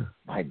thinking,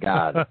 my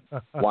God,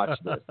 watch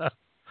this.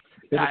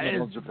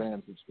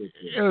 Japan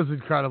subscription. It was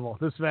incredible.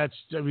 This match,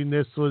 I mean,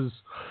 this was,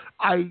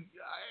 I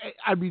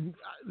mean,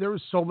 there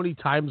were so many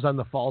times on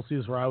the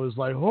falsies where I was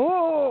like,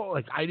 oh,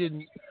 like I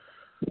didn't,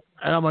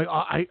 and I'm like,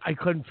 I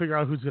couldn't figure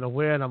out who's going to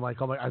win. I'm like,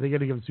 are they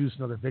going to give Zeus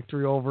another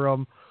victory over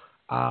him?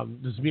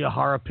 Does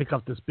Miyahara pick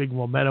up this big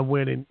momentum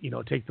win and,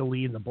 take the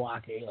lead in the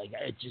blockade? Like,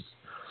 it just,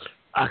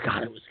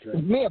 God, it was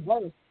good.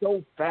 Miyahara is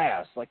so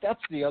fast. Like,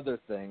 that's the other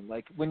thing.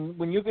 Like,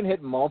 when you can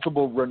hit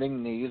multiple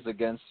running knees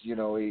against,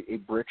 a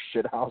brick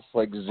shithouse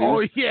like Zeus.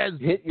 Oh, yeah,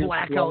 hit your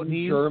blackout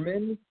knees.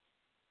 German.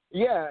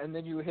 Yeah, and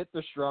then you hit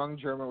the strong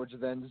German, which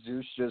then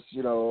Zeus just,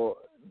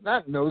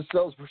 not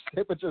no-sells per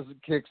se, but just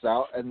kicks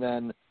out. And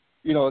then,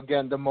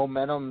 again, the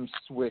momentum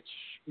switch,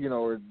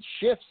 or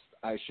shifts,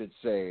 I should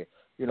say,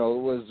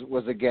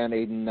 was again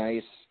a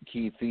nice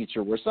key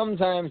feature where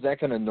sometimes that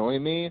can annoy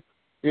me,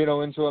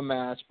 into a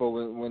match, but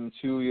when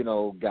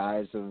two,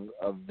 guys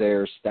of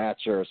their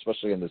stature,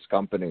 especially in this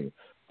company,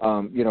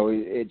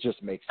 it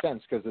just makes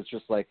sense because it's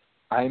just like,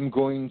 I'm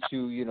going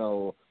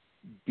to,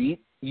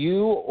 beat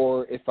you,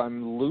 or if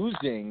I'm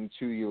losing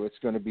to you, it's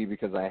going to be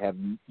because I have,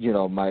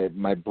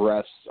 my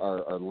breaths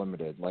are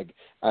limited. Like,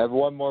 I have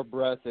one more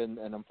breath, and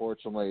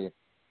unfortunately,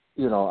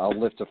 I'll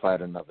live to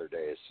fight another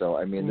day. So,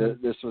 I mean,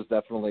 this was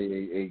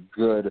definitely a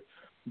good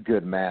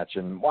match.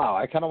 And, wow,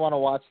 I kind of want to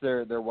watch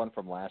their one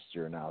from last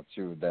year now,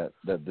 too, that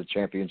the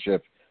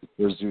championship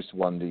where Zeus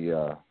won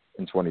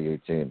in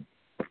 2018.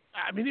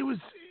 I mean,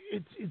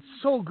 it's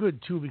so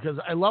good, too, because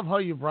I love how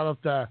you brought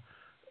up the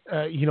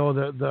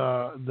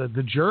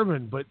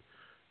German, but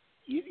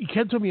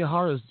Kento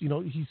Miyahara is,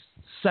 he's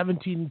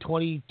 17,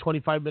 20,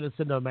 25 minutes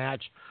into a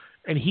match,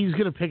 and he's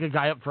going to pick a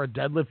guy up for a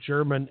deadlift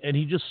German, and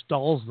he just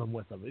stalls them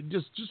with him.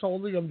 Just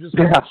holding him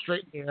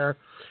straight in the air.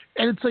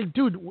 And it's like,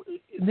 dude,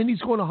 and then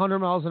he's going 100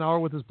 miles an hour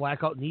with his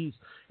blackout knees,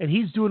 and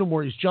he's doing them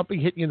where he's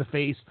jumping, hitting you in the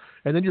face,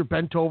 and then you're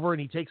bent over,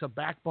 and he takes a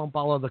back bump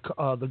out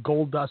of the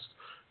gold dust,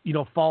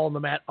 fall on the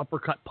mat,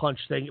 uppercut punch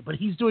thing. But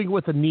he's doing it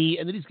with a knee,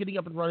 and then he's getting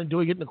up and running,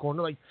 doing it in the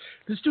corner. Like,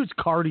 this dude's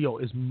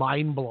cardio is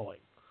mind-blowing.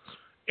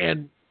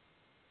 And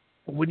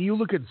when you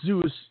look at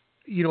Zeus,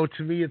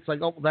 to me, it's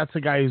like, oh, that's a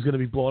guy who's going to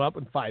be blown up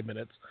in 5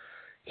 minutes.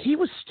 He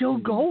was still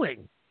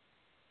going.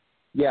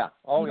 Yeah.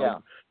 Oh, yeah.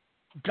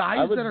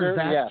 Guys that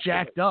are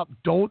jacked up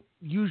don't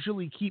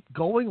usually keep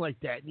going like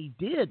that, and he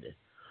did.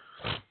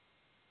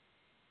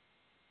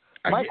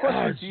 My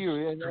question to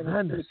you,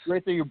 and it's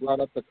great that you brought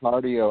up the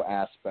cardio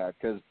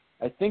aspect, because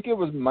I think it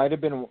might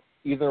have been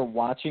either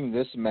watching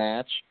this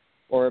match,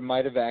 or it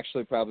might have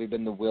actually probably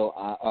been the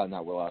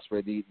not Will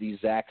Ospreay, the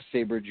Zack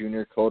Sabre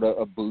Jr. Kota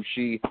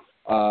Ibushi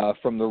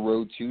from the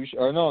Road 2 show.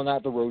 Or no,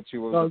 not the Road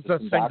 2. It was the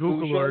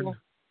Sengoku show.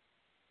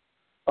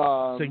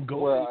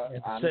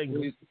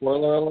 Honestly,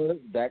 spoiler alert,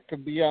 that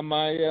could be on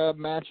my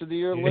match of the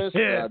year list.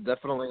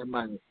 Definitely in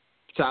my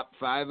top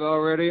 5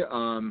 already.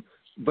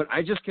 But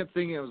I just kept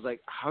thinking, I was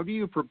like, how do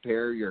you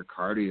prepare your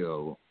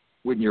cardio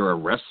when you're a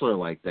wrestler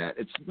like that?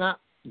 It's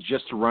not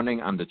just running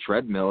on the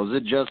treadmill. Is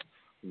it just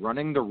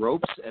running the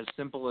ropes, as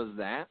simple as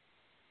that?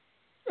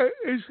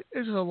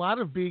 It's a lot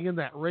of being in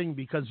that ring,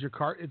 because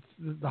it's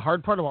the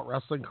hard part about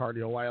wrestling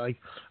cardio. Why,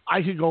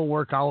 I could go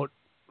work out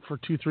for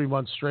 2-3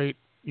 months straight,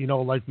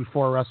 like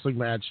before a wrestling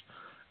match,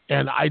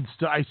 and I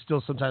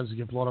still sometimes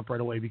get blown up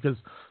right away, because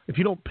if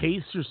you don't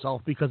pace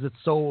yourself, because it's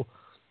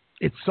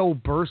so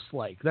burst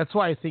like. That's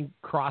why I think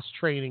cross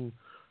training,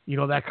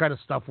 that kind of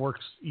stuff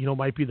works.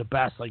 Might be the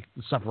best, like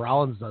the stuff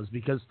Rollins does,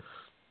 because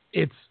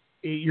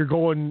you're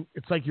going.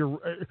 It's like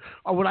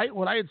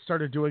what I had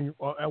started doing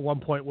at one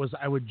point was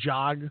I would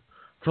jog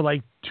for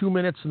like 2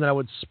 minutes, and then I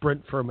would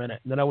sprint for a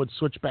minute, and then I would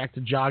switch back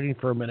to jogging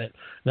for a minute,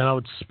 and then I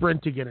would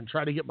sprint again and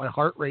try to get my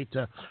heart rate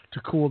to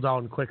cool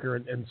down quicker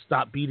and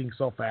stop beating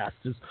so fast.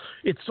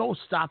 It's so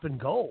stop and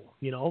go,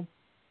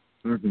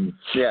 Mm-hmm.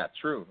 Yeah,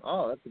 true.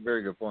 Oh, that's a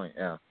very good point.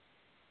 Yeah.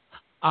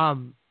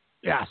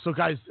 So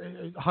guys,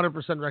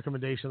 100%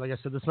 recommendation. Like I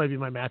said, this might be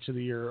my match of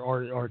the year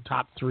or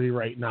top 3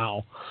 right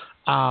now.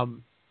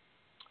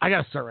 I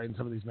got to start writing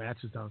some of these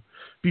matches down.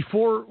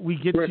 Before we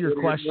get to your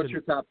question. What's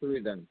your top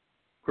 3 then?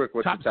 Quick,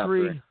 what's your top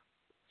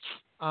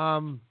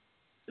 3?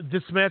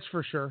 This match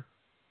for sure.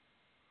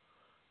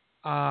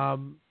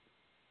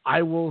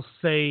 I will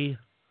say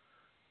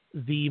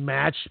the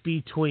match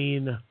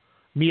between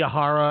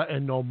Miyahara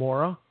and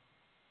Nomura.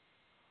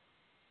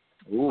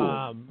 Ooh,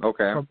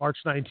 okay. From March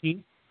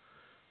 19th.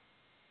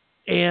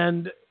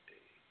 And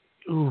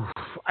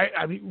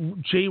I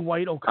mean, Jay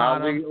White,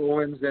 Okada. Lee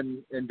Owens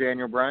and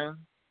Daniel Bryan.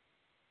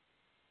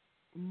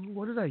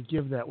 What did I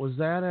give that? Was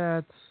that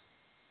at?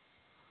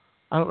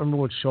 I don't remember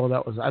what show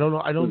that was. I don't know.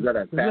 Was that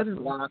a Fast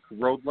Block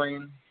Road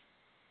Lane?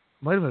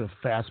 Might have been a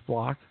Fast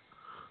Block.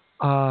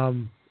 I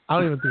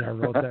don't even think I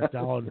wrote that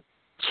down.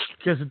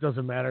 Guess it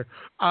doesn't matter.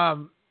 But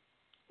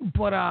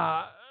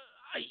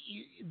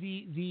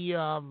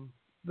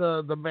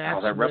the match.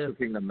 Oh, that Wrestle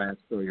Kingdom match.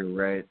 So you're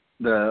right.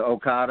 The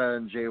Okada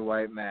and Jay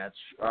White match.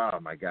 Oh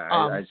my God,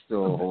 I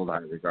still hold high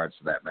regards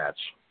to that match.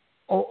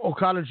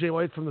 Okada Jay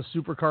White from the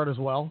Supercard as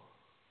well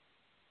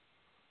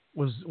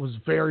was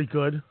very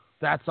good.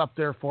 That's up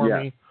there for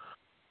me.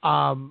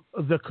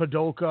 The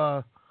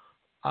Kadoka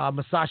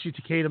Masashi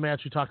Takeda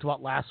match we talked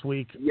about last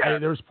week. Yeah.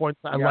 There was points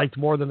I liked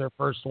more than their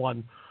first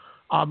one.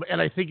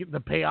 And I think the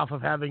payoff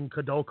of having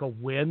Kadoka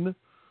win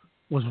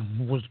was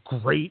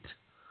great.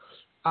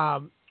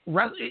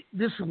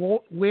 This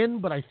won't win,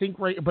 but I think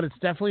but it's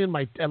definitely in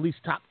my at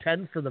least top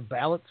 10 for the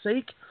ballot's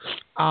sake.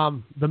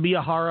 The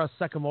Miyahara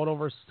Sekimoto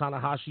versus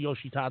Tanahashi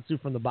Yoshitatsu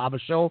from the Baba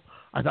Show,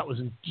 I thought was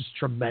just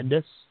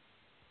tremendous.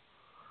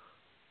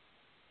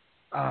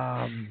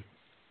 God,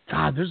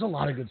 there's a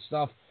lot of good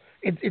stuff.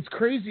 It's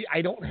crazy.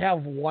 I don't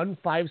have one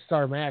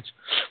 5-star match.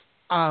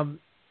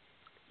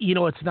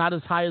 It's not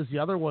as high as the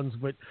other ones,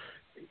 but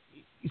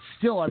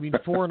still, I mean,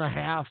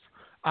 4.5.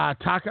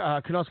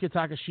 Konosuke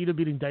Takashita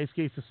beating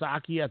Daisuke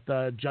Sasaki at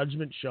the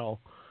Judgment Show,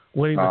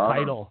 winning the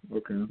title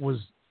was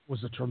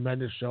a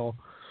tremendous show.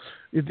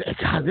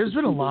 God, there's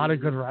been a lot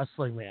of good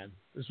wrestling, man.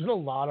 There's been a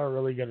lot of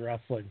really good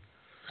wrestling.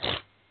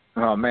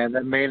 Oh man,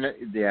 that main at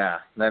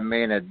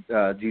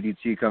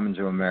DDT Coming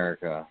to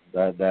America.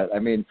 That I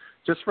mean,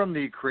 just from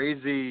the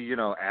crazy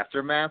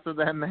aftermath of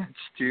that match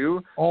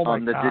too. Oh my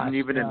that gosh, didn't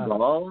even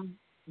involve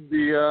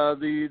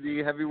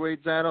the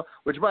heavyweight title.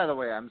 Which, by the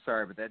way, I'm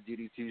sorry, but that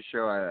DDT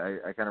show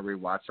I kind of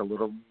rewatched a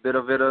little bit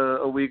of it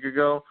a week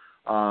ago.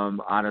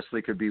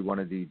 Honestly, could be one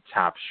of the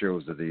top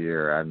shows of the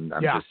year. I'm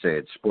just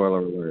saying, spoiler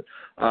alert.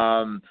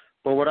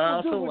 But what I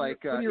also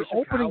like, your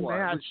opening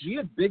match, was he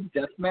a big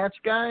deathmatch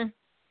guy?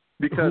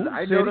 Because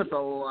I noticed a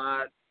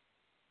lot.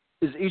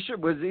 Was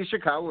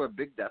Ishikawa a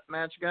big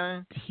deathmatch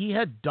guy? He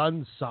had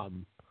done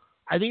some.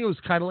 I think it was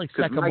kind of like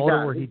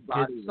Sekimoto where he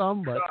did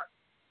some, but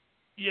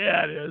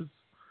yeah, it is.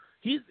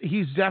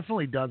 He's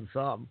definitely done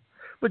some.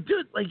 But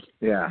dude, like,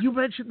 Yeah. you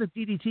mentioned the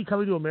DDT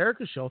Coming to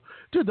America show.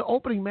 Dude, the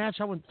opening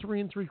match I went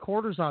 3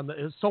 3/4 on.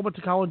 Is Soma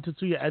Takao and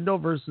Tetsuya Endo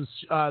versus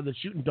the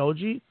Shooting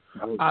Doji,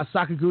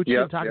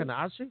 Sakaguchi and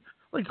Takanashi.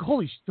 Like,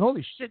 holy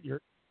shit,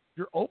 your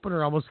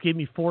opener almost gave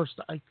me 4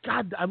 stars.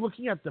 God, I'm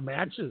looking at the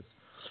matches.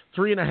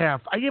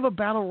 3.5. I gave a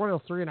Battle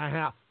Royal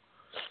 3.5.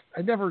 I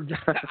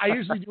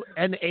usually do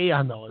NA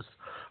on those.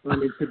 I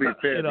mean, to be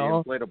fair, the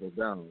inflatable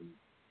down.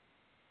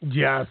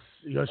 Yes,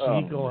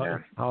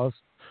 Yoshihiko House.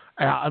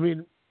 I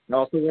mean,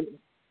 also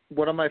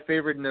one of my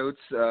favorite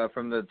notes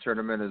from the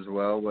tournament as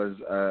well was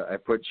I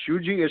put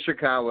Shuji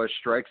Ishikawa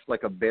strikes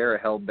like a bear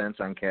hell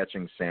bent on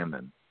catching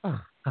salmon. I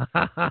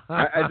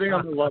think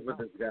I'm in love with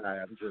this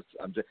guy. I'm just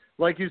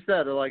like you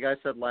said, like I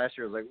said last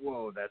year. I was like,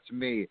 whoa, that's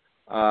me.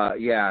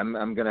 Yeah,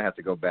 I'm gonna have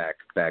to go back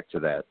to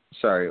that.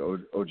 Sorry,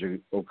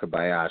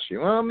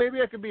 Okabayashi. Well,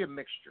 maybe I could be a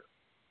mixture.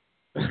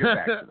 We'll get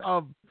back to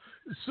that.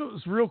 So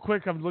real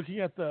quick, I'm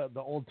looking at the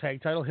old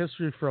tag title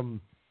history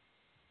from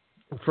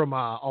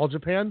All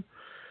Japan.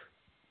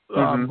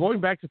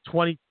 Going back to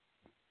 20.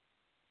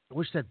 I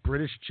wish that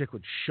British chick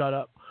would shut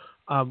up.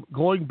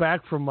 Going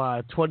back from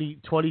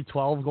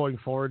 2012 going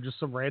forward, just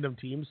some random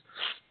teams.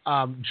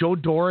 Joe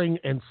Doring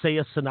and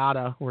Seiya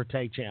Sanada were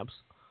tag champs.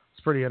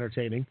 It's pretty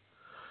entertaining.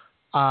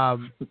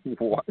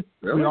 What?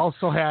 Really? We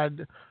also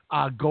had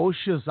Go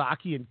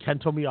Shiozaki and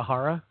Kento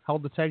Miyahara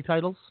held the tag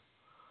titles.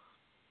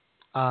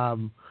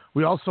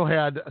 We also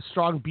had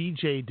Strong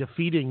BJ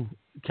defeating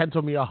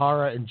Kento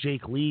Miyahara and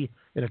Jake Lee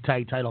in a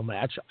tag title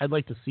match. I'd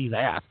like to see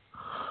that.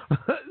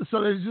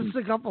 So there's just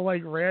a couple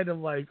like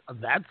random like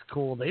that's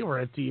cool. They were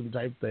a team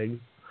type things.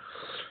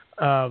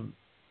 Yeah,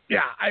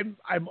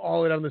 I'm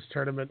all in on this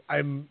tournament.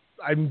 I'm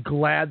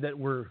glad that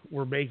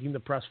we're making the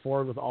press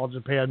forward with All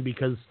Japan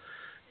because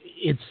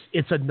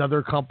it's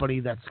another company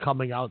that's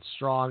coming out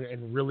strong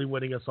and really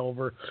winning us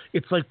over.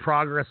 It's like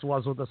Progress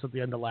was with us at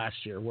the end of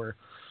last year, where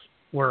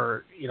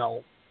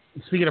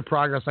speaking of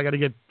Progress, I got to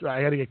get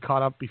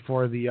caught up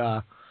before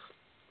the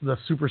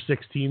Super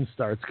 16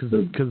 starts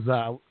because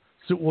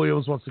Sue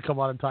Williams wants to come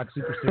on and talk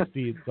Super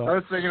 16. So. I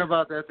was thinking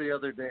about that the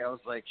other day. I was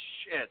like,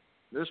 shit,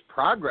 there's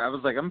Progress. I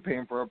was like, I'm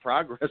paying for a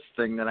Progress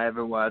thing that I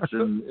haven't watched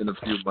in a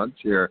few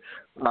months here.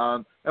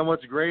 And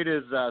what's great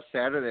is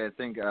Saturday, I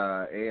think,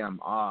 A,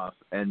 I'm off,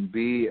 and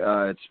B,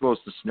 it's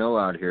supposed to snow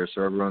out here,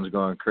 so everyone's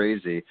going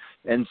crazy.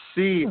 And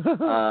C,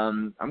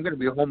 I'm going to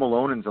be home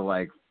alone until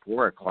like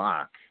 4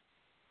 o'clock.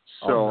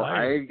 So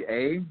nice.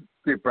 I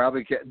could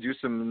probably do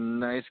some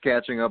nice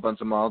catching up on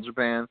some All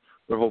Japan,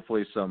 but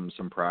hopefully some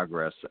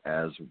Progress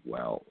as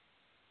well.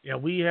 Yeah,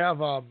 we have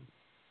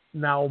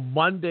now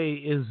Monday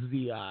is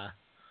the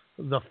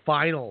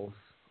finals.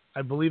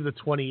 I believe the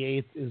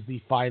 28th is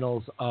the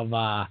finals of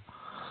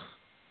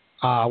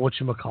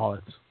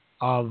whatchamacallit,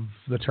 of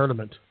the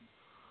tournament.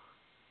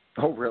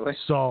 Oh, really?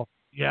 So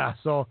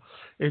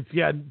it's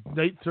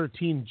night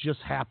 13 just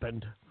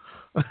happened.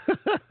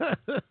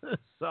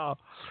 So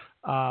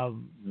I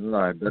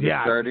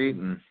better start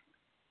eating.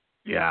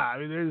 Yeah, I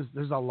mean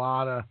there's a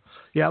lot of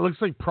it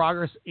looks like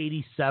Progress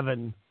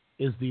 87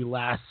 is the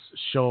last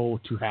show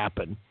to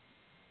happen.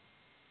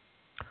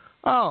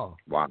 Oh.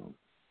 Wow.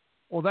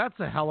 Well, that's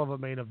a hell of a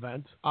main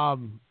event.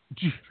 Do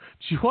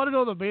you want to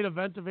know the main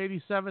event of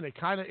 87?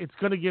 It's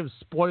going to give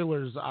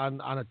spoilers on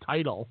a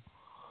title.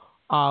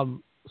 So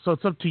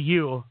it's up to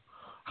you.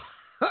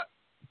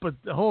 But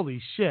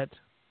holy shit.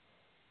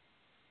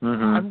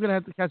 Mm-hmm. I'm going to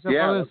have to catch up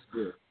on this.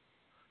 Good.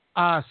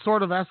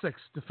 Sword of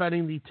Essex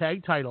defending the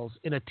tag titles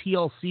in a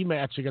TLC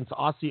match against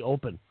Aussie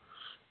Open.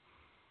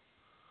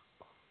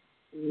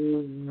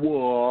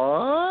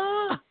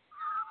 What?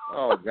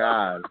 Oh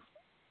God.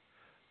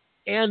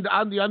 And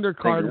on the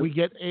undercard, we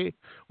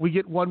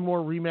get one more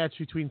rematch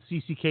between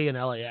CCK and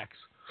LAX.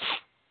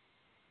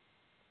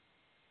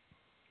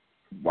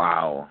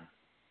 Wow.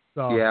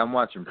 So, yeah, I'm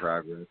watching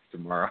Progress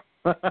tomorrow.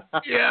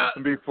 Yeah.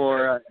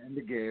 Before end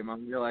the game,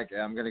 I'm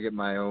gonna get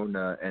my own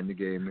end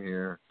game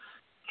here.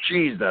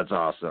 Jeez, that's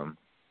awesome.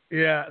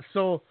 Yeah.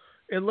 So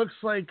it looks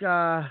like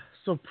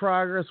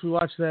Progress. We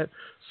watched that.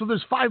 So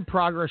there's 5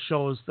 Progress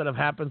shows that have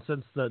happened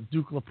since the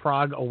Duke La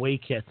Prague away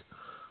kit.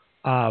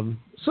 So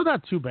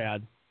not too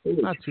bad.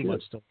 Not too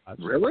much to watch.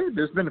 Really?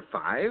 There's been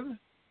 5?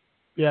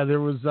 Yeah, there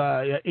was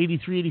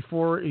 83,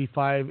 84,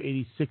 85,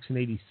 86, and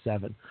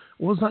 87.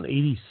 What was on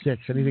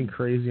 86? Anything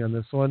crazy on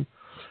this one?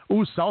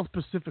 Ooh, South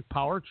Pacific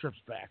Power Trip's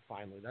back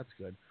finally. That's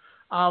good.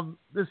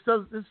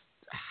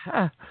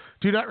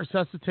 Do Not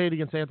Resuscitate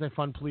against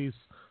Anti-Fun Police.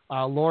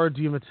 Laura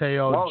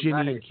DiMatteo, Ginny,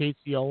 nice. and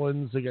Casey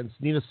Owens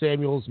against Nina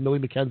Samuels, Millie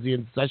McKenzie,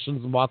 and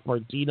Sessions and Moth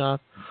Martina.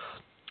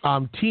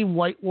 Team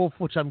White Wolf,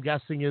 which I'm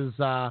guessing is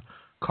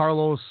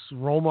Carlos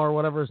Roma or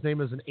whatever his name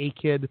is, an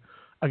A-Kid,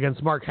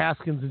 against Mark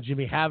Haskins and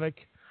Jimmy Havoc.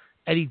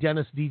 Eddie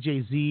Dennis,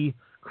 DJ Z.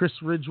 Chris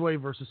Ridgway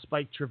versus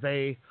Spike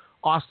Trevay.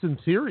 Austin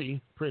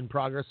Theory in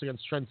Progress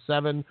against Trent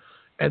Seven.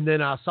 And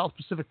then South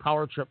Pacific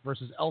Power Trip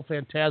versus El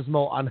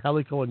Phantasmo,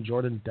 Angelico, and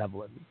Jordan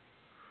Devlin.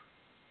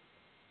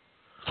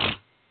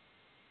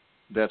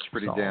 That's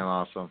pretty damn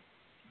awesome.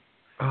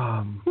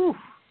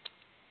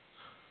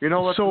 You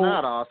know what's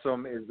not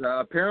awesome is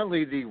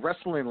apparently the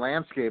wrestling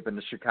landscape in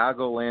the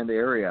Chicagoland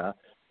area,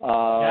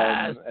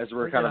 as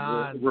we're kind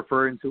of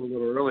referring to a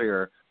little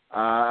earlier.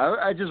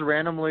 I just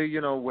randomly,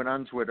 went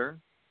on Twitter.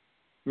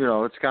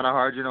 It's kind of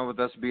hard, with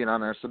us being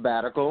on our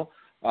sabbatical,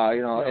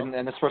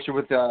 and especially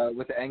with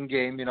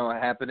Endgame,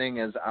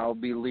 happening as I'll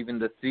be leaving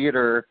the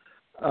theater,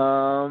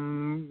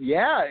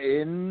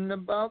 in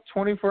about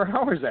 24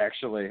 hours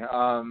actually,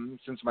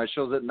 since my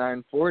show's at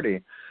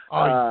 9:40.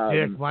 Oh,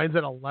 dick, mine's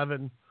at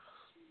 11.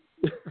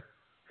 It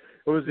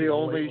was the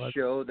only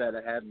show that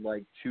had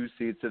like 2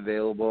 seats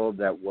available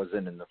that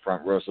wasn't in the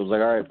front row. So I was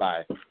like, all right,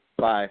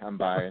 bye, I'm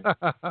buying.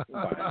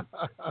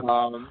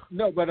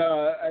 No, but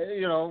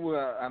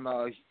I'm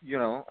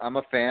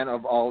a fan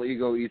of All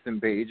Ego Ethan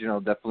Page.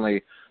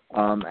 Definitely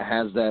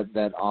has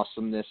that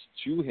awesomeness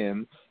to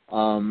him.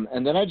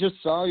 And then I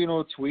just saw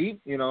a tweet,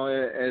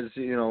 as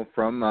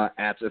from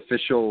at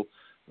official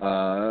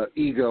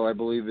Ego, I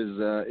believe is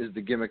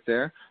the gimmick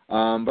there.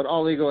 But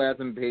All Ego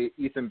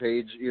Ethan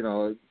Page,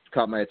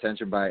 caught my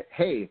attention by,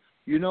 hey,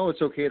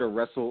 it's okay to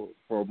wrestle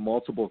for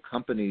multiple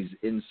companies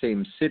in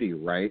same city,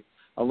 right?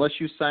 Unless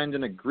you signed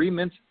an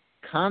agreement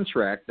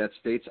contract that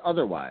states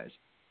otherwise.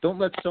 Don't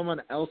let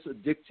someone else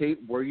dictate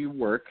where you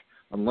work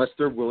unless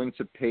they're willing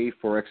to pay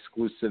for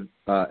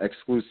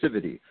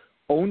exclusivity.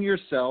 Own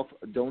yourself.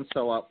 Don't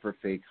sell out for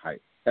fake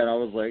hype. And I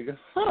was like,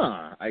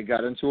 I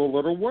got into a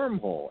little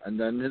wormhole. And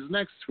then his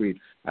next tweet,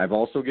 I've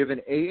also given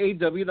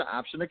AAW the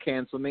option to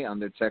cancel me on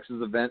their Texas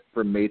event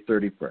for May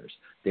 31st.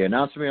 They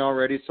announced me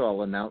already, so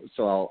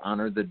I'll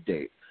honor the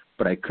date.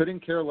 But I couldn't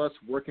care less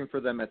working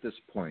for them at this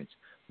point.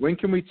 When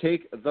can we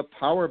take the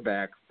power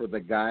back for the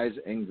guys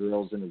and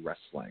girls in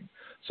wrestling?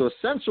 So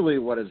essentially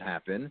what has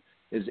happened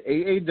is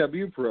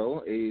AAW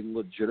Pro, a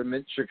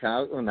legitimate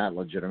Chicago, not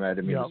legitimate, I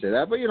didn't mean to say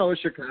that, but a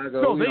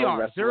Chicago. No, they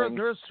are.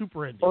 They're a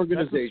super indie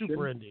organization. That's a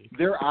super indie.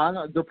 They're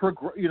on the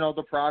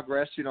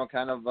Progress,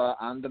 kind of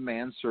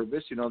on-demand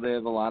service. They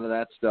have a lot of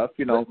that stuff.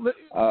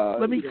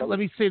 Let me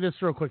say this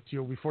real quick to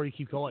you before you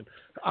keep going.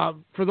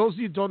 For those of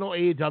you who don't know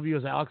AAW,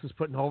 as Alex is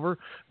putting over,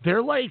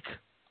 they're like,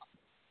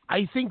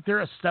 I think they're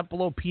a step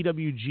below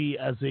PWG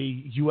as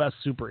a U.S.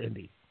 super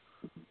indie.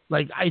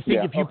 Like, I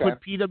think if you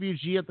put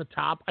PWG at the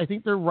top, I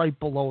think they're right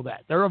below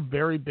that. They're a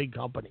very big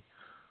company.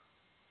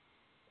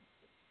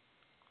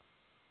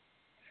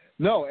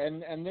 No,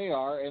 and they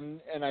are, and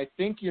I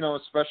think,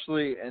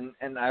 especially,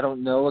 and I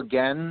don't know,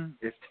 again,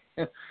 if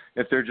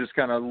they're just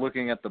kind of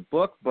looking at the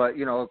book, but,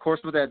 of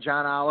course, with that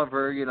John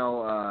Oliver,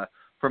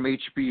 from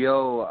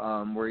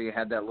HBO, where you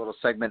had that little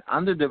segment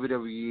on the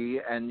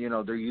WWE and,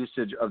 their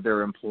usage of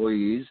their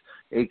employees,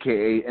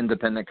 a.k.a.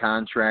 independent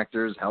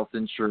contractors, health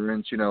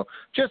insurance,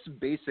 just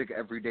basic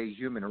everyday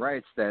human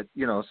rights that,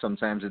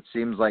 sometimes it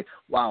seems like,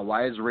 wow,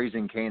 why is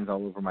Raising Cane's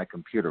all over my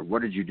computer?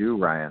 What did you do,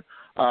 Ryan?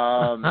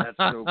 That's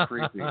so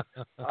creepy.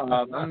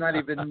 I'm not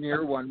even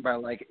near one by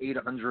like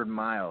 800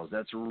 miles.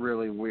 That's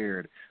really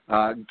weird.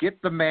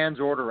 Get the man's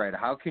order right.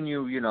 How can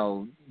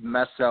you,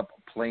 mess up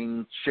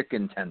plain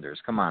chicken tenders?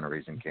 Come on,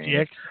 Raising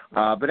Cane.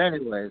 But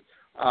anyways,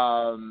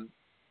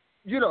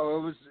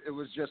 it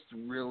was just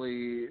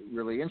really,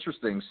 really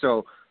interesting.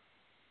 So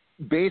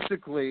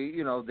basically,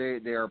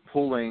 they are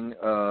pulling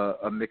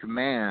a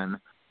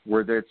McMahon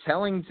where they're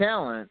telling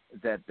talent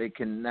that they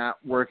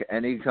cannot work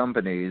any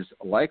companies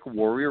like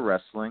Warrior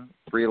Wrestling,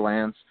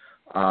 Freelance,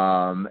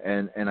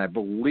 and I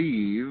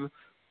believe,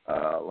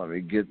 let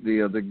me get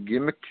the other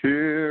gimmick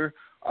here,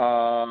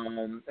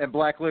 and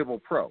Black Label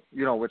Pro,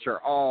 which are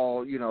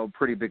all,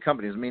 pretty big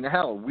companies. I mean,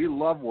 hell, we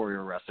love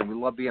Warrior Wrestling. We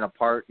love being a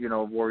part,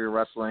 of Warrior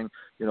Wrestling,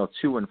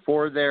 2 and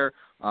 4 there,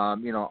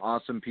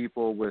 awesome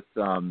people with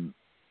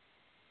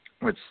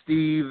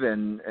Steve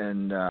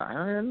and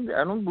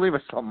I don't believe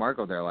I saw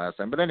Marco there last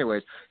time. But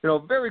anyways,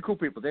 very cool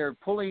people. They're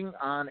pulling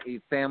on a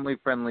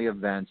family-friendly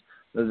event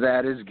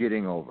that is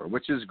getting over,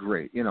 which is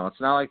great.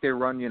 It's not like they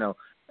run,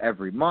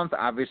 every month.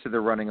 Obviously,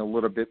 they're running a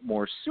little bit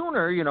more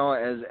sooner,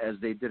 as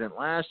they didn't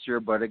last year.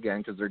 But again,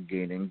 because they're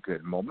gaining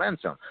good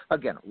momentum.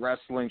 Again,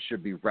 wrestling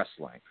should be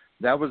wrestling.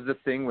 That was the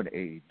thing when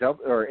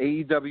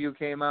AEW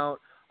came out.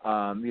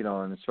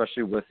 And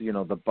especially with,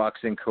 the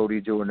Bucks and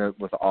Cody doing it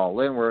with All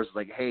In, where it's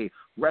like, hey,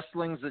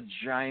 wrestling's a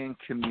giant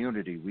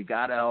community. We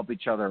got to help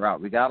each other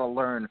out. We got to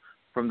learn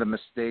from the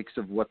mistakes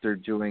of what they're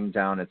doing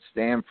down at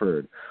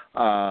Stanford.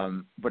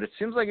 But it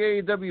seems like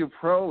AEW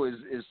Pro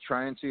is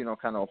trying to,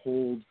 kind of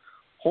hold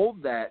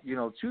that,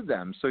 to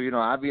them. So,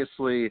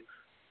 obviously,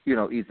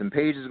 Ethan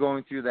Page is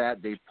going through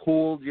that. They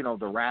pulled,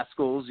 the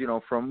Rascals,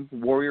 from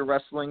Warrior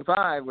Wrestling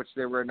 5, which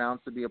they were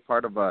announced to be a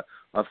part of a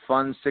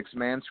fun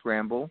 6-man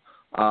scramble.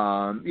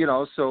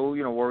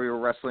 Warrior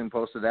Wrestling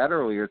posted that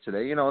earlier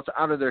today. It's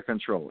out of their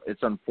control.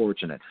 It's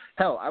unfortunate.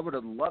 Hell, I would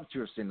have loved to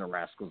have seen the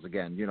Rascals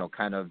again, not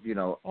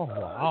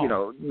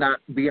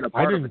being a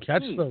part of the team. I didn't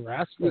catch the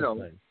Rascals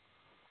thing.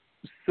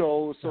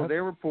 So they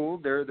were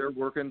pulled. They're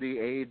working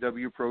the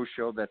AEW Pro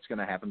show that's going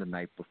to happen the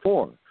night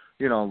before.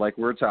 like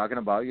we're talking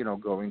about,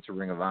 going to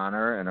Ring of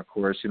Honor and, of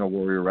course,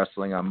 Warrior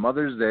Wrestling on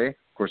Mother's Day.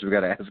 Of course, we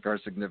got to ask our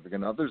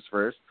significant others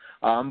first.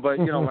 But,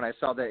 when I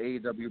saw that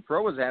AEW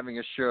Pro was having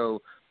a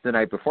show the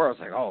night before, I was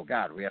like, oh,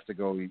 God, we have to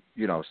go,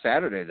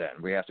 Saturday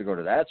then. We have to go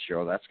to that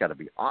show. That's got to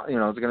be, it's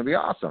going to be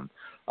awesome.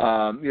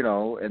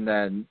 And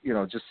then,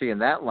 just seeing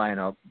that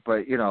lineup.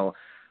 But,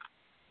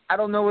 I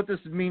don't know what this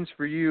means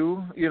for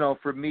you.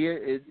 For me,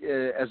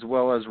 it as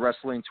well as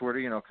wrestling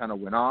Twitter, kind of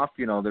went off.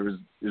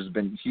 There's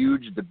been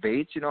huge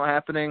debates,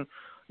 happening,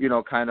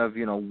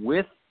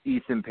 with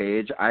Ethan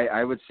Page.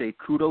 I would say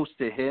kudos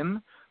to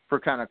him for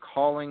kind of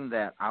calling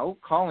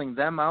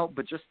them out,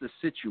 but just the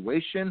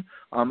situation.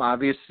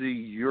 Obviously,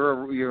 you're,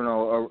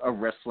 a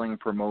wrestling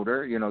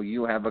promoter.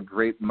 You have a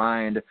great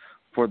mind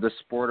for the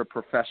sport of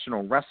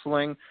professional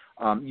wrestling.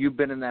 You've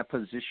been in that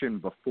position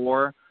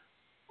before.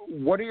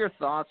 What are your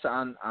thoughts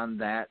on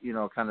that,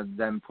 kind of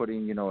them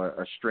putting,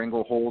 a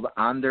stranglehold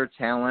on their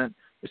talent,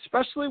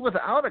 especially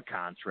without a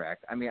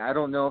contract? I mean, I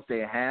don't know if they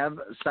have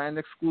signed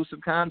exclusive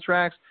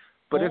contracts,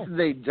 but if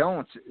they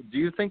don't, do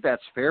you think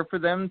that's fair for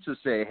them to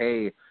say,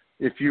 hey,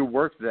 if you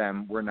work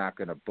them, we're not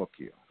going to book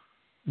you?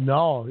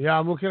 No. Yeah,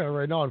 I'm looking at it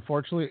right now.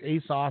 Unfortunately,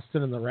 Ace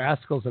Austin and the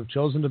Rascals have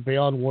chosen to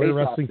bail on Warrior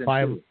Wrestling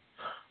 5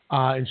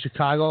 in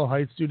Chicago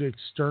Heights due to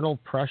external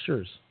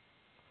pressures.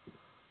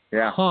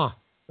 Yeah. Huh.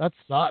 That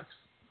sucks.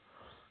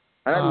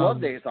 And I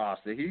loved Ace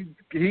Austin.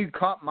 He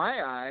caught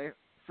my eye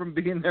from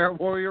being there at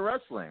Warrior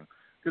Wrestling.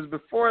 Because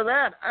before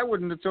that, I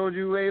wouldn't have told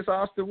you who Ace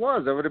Austin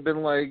was. I would have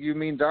been like, you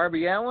mean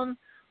Darby Allin?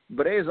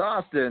 But Ace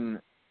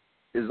Austin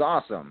is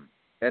awesome.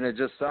 And it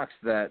just sucks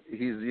that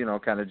he's,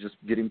 kind of just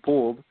getting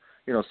pulled.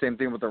 Same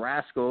thing with the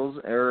Rascals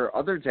or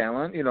other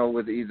talent,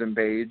 with Ethan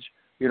Page,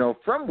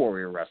 from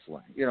Warrior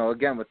Wrestling.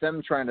 Again, with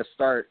them trying to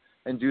start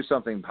and do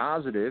something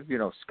positive,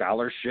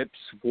 scholarships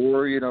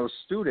for,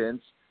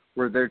 students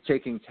where they're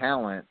taking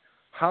talent.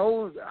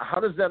 How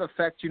does that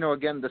affect,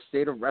 again, the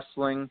state of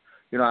wrestling?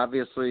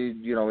 Obviously,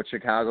 with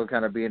Chicago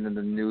kind of being in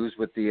the news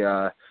with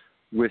the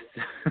with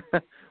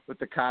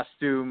the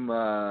costume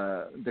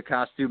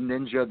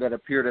ninja that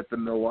appeared at the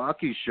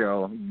Milwaukee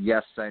show.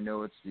 Yes, I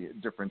know it's a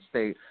different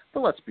state,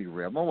 but let's be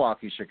real.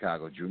 Milwaukee,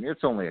 Chicago, Junior,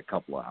 it's only a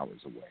couple of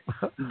hours away.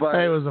 But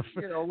hey, it was a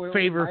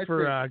favor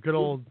for good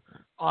old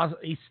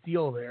Ace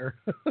Steel there.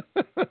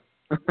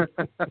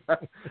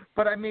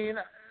 But I mean,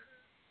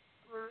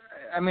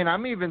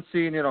 I'm even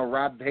seeing,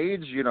 Rob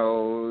Page,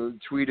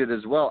 tweeted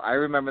as well. I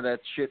remember that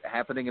shit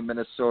happening in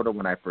Minnesota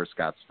when I first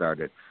got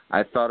started.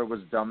 I thought it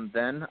was dumb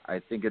then. I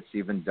think it's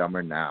even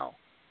dumber now.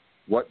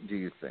 What do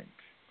you think?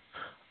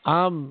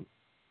 I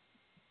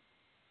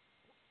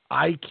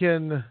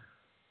can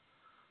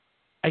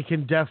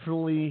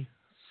definitely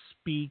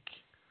speak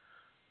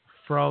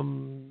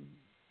from.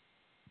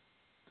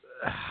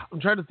 I'm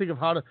trying to think of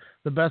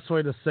the best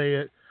way to say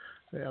it.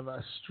 They have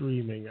a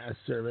streaming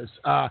service.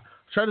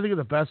 Trying to think of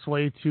the best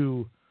way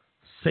to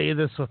say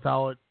this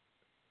without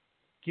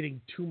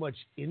getting too much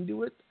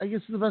into it, I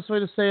guess is the best way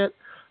to say it.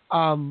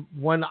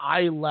 When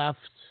I left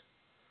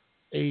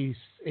a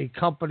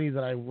company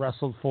that I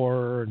wrestled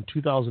for in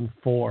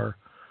 2004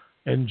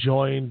 and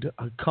joined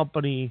a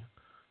company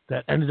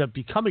that ended up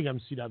becoming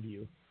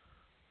MCW,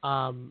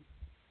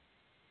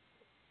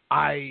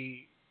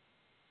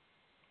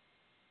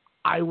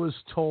 I was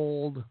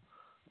told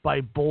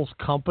by both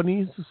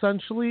companies,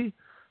 essentially,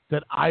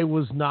 that I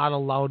was not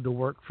allowed to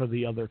work for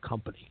the other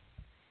company.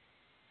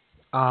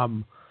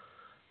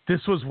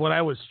 This was when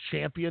I was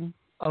champion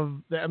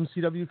of the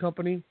MCW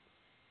company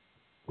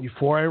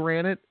before I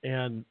ran it,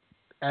 and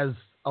as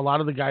a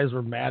lot of the guys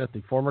were mad at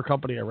the former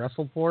company I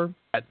wrestled for,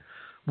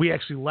 we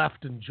actually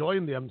left and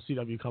joined the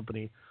MCW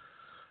company.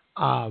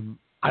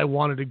 I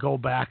wanted to go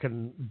back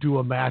and do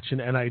a match in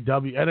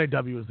NIW.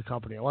 NIW was the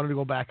company. I wanted to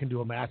go back and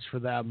do a match for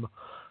them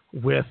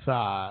with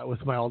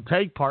my old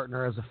tag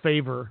partner as a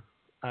favor.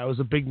 It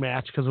was a big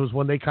match because it was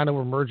when they kind of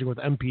were merging with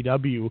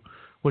MPW,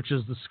 which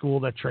is the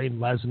school that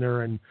trained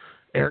Lesnar, and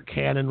Eric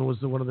Cannon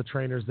was one of the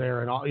trainers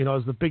there, and all, it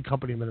was the big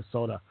company in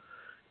Minnesota.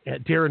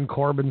 And Darren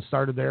Corbin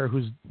started there,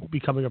 who's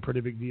becoming a pretty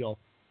big deal.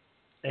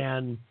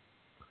 And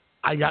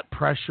I got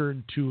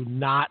pressured to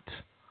not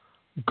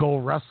go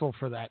wrestle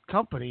for that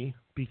company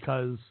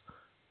because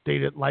they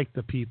didn't like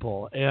the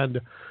people.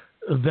 And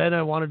then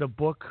I wanted to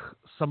book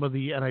some of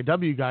the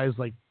NIW guys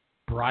like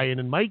Brian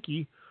and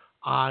Mikey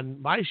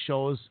on my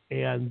shows,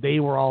 and they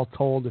were all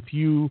told, if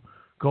you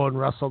go and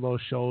wrestle those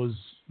shows,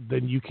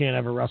 then you can't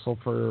ever wrestle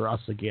for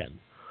us again.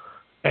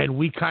 And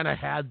we kind of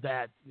had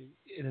that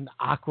in an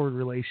awkward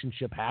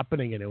relationship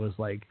happening, and it was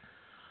like,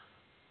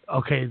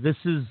 okay, this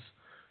is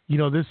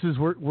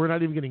we're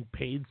not even getting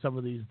paid some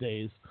of these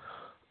days.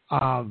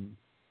 So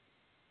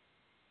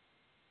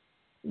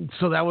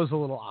that was a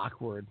little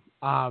awkward.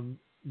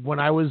 When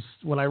I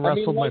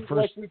wrestled my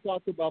first,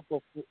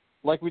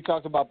 like we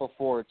talked about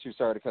before, too.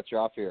 Sorry to cut you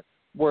off here.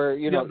 Where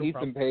no Ethan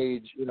problem.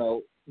 Page,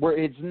 where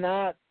it's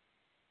not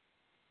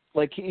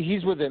like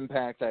he's with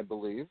Impact, I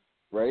believe,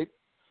 right?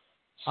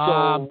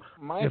 So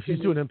if he's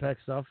doing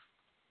Impact stuff.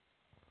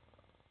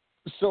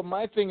 So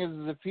my thing is,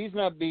 if he's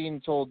not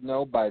being told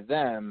no by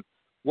them,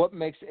 what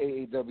makes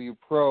AEW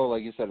Pro,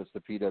 like you said, it's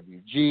the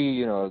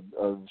PWG,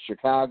 of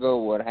Chicago,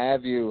 what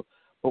have you.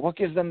 But what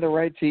gives them the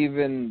right to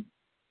even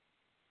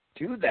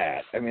do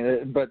that? I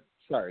mean, but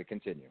sorry,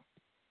 continue.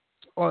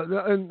 Well,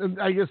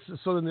 and I guess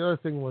so. Then the other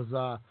thing was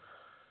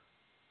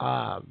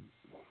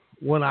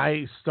when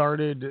I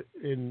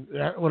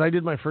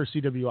did my first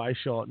CWI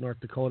show at North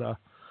Dakota.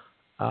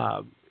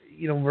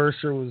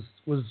 Mercer was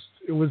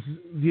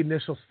the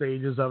initial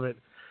stages of it,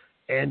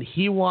 and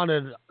he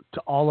wanted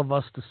all of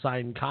us to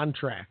sign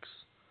contracts,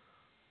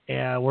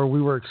 and where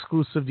we were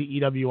exclusive to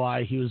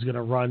EWI. He was going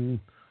to run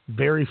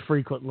very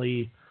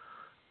frequently.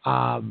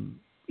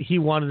 He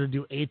wanted to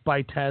do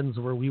 8x10s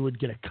where we would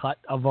get a cut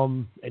of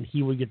them, and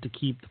he would get to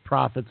keep the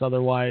profits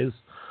otherwise.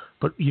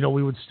 But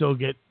we would still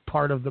get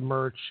part of the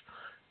merch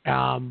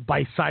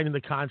by signing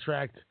the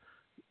contract.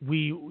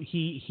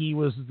 He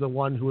was the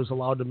one who was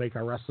allowed to make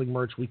our wrestling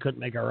merch. We couldn't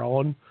make our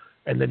own,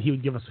 and then he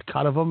would give us a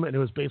cut of them, and it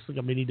was basically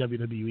a mini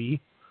WWE.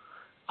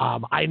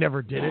 I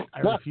never did it. I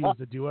refused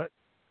to do it.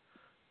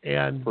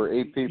 And for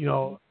 8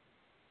 people,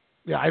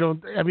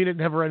 it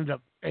never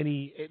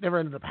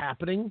ended up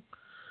happening.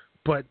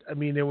 But I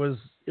mean, it was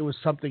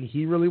something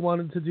he really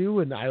wanted to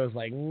do, and I was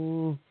like,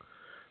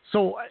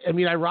 So I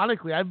mean,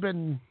 ironically, I've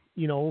been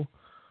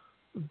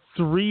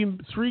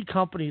three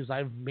companies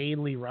I've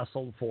mainly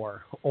wrestled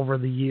for over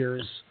the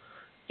years,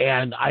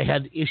 and I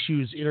had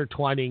issues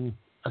intertwining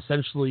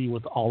essentially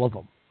with all of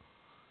them.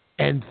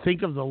 And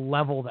think of the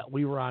level that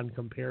we were on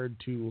compared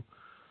to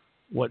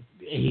what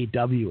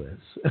AEW is.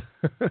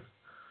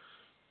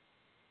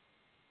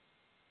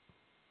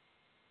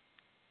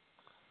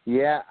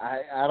 Yeah,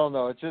 I don't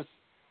know. It's just,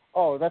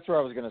 that's what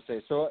I was going to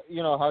say. So,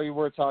 how you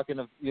were talking,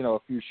 a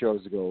few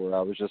shows ago where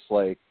I was just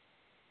like,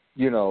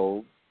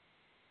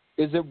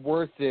 is it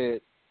worth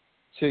it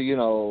to,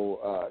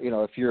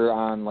 if you're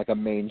on like a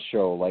main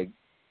show, like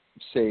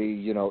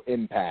say,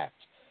 Impact,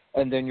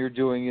 and then you're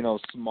doing,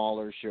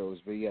 smaller shows,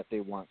 but yet they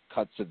want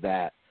cuts of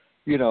that,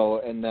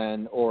 and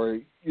then, or,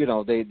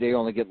 they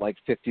only get like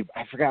 50,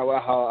 I forgot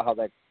how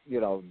that,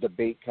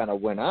 debate kind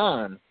of went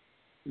on,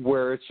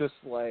 where it's just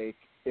like,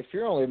 if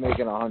you're only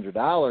making $100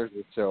 or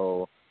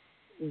so,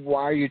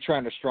 why are you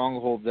trying to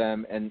stronghold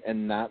them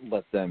and not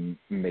let them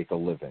make a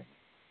living,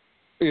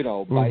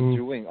 by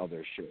doing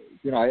other shows?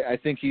 I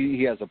think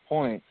he has a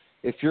point.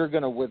 If you're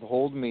going to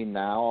withhold me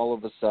now all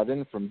of a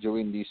sudden from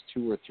doing these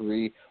 2 or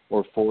 3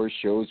 or 4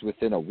 shows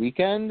within a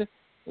weekend,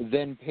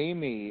 then pay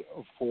me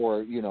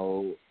for,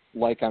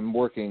 like I'm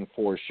working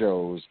 4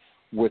 shows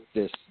with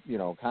this,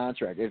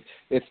 contract.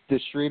 If the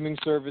streaming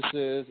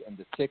services and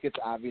the tickets,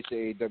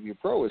 obviously AEW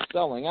Pro is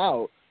selling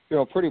out,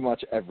 pretty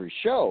much every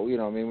show.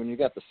 When you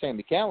got the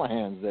Sami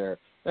Callahans there,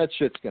 that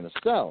shit's going to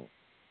sell.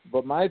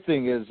 But my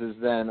thing is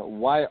then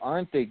why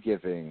aren't they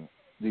giving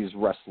these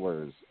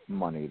wrestlers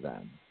money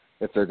then?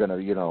 If they're going to,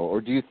 or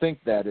do you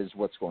think that is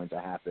what's going to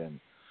happen?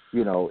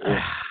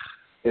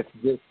 If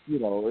this,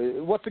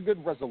 what's a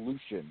good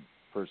resolution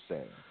per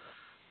se?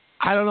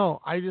 I don't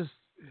know. I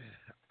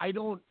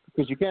don't.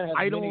 Because you can't have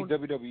many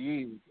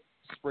WWE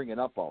springing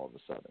up all of a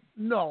sudden.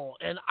 No,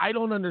 and I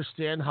don't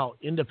understand how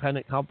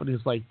independent companies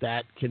like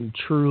that can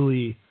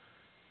truly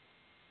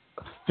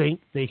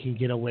think they can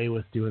get away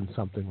with doing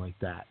something like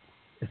that,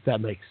 if that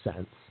makes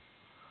sense.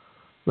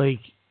 Like,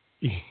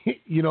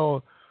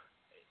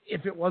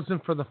 if it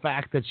wasn't for the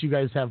fact that you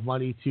guys have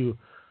money to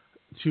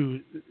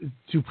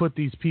put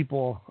these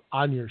people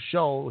on your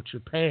show, which you're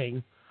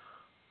paying,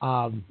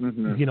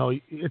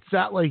 it's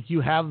not like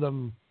you have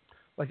them.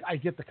 Like, I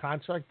get the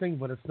contract thing,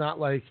 but it's not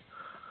like,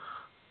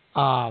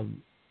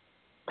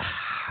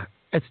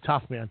 it's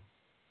tough, man.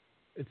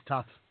 It's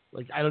tough.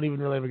 Like, I don't even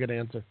really have a good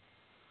answer.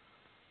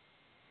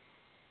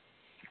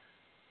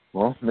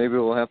 Well, maybe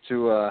we'll have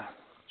to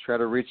try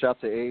to reach out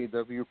to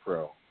AEW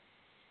Pro.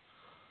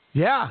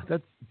 Yeah,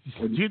 that's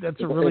a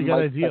really good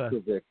idea.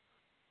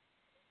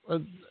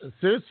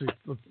 Seriously,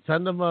 let's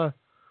send them an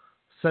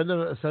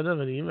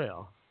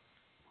email.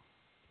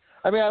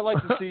 I mean, I'd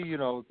like to see,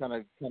 kind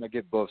of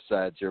get both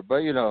sides here,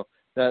 but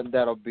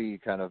that'll be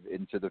kind of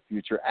into the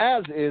future,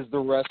 as is the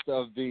rest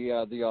of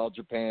the All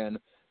Japan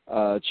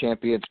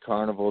Champions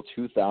Carnival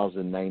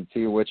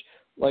 2019, which,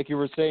 like you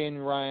were saying,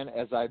 Ryan,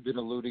 as I've been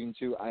alluding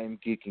to, I am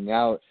geeking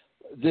out.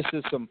 This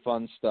is some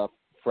fun stuff,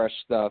 fresh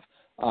stuff.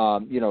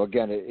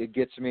 Again, it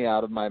gets me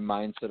out of my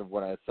mindset of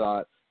what I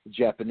thought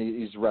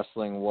Japanese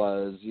wrestling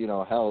was,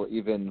 hell,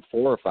 even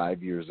 4 or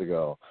 5 years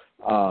ago,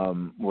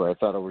 where I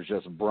thought it was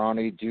just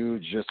brawny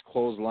dudes just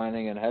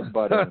clotheslining and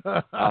headbutting.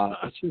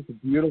 It's just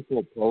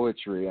beautiful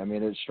poetry. I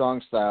mean, it's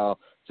strong style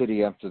to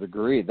the nth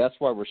degree. That's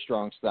why we're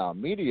Strong Style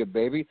Media,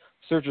 baby.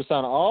 Search us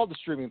on all the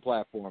streaming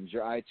platforms,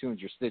 your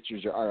iTunes, your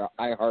Stitchers, your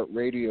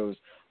iHeartRadios,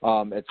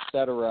 et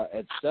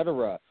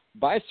cetera,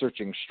 by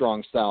searching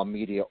Strong Style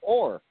Media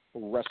or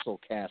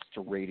WrestleCast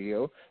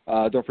Radio.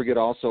 Don't forget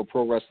also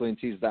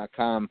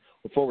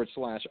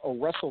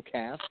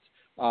ProWrestlingTees.com/WrestleCast,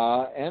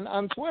 and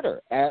on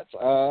Twitter at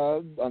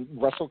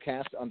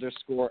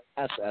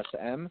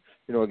WrestleCast_SSM.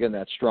 Again,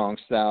 that's Strong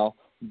Style,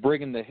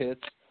 bringing the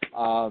hits.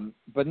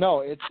 But no,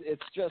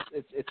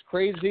 it's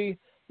crazy.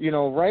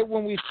 right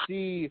when we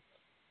see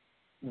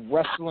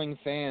wrestling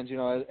fans,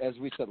 as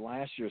we said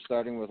last year,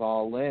 starting with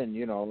All In,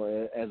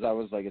 as I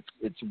was like,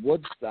 it's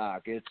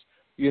Woodstock, it's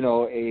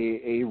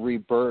a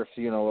rebirth,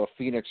 a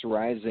phoenix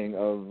rising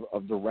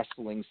of the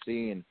wrestling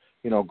scene,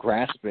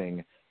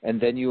 grasping, and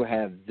then you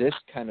have this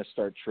kind of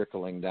start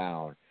trickling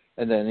down,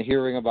 and then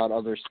hearing about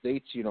other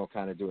states,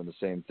 kind of doing the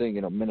same thing,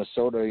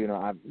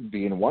 Minnesota,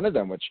 being one of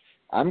them, which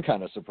I'm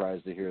kind of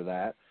surprised to hear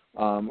that,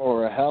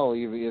 or hell,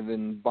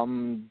 even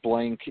bum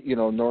blank,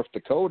 North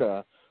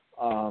Dakota.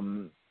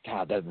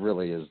 God, that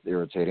really is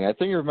irritating. I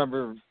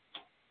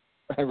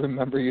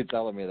remember you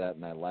telling me that,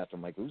 and I laughed.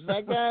 I'm like, who's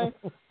that guy?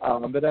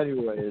 But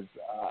anyways,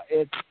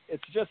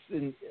 it's just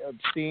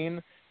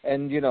obscene.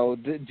 And,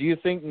 do you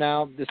think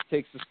now this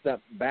takes a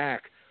step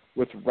back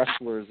with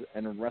wrestlers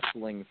and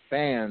wrestling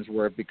fans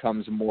where it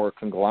becomes more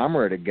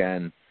conglomerate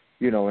again,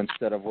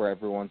 instead of where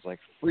everyone's like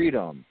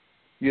freedom,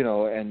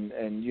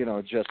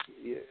 and just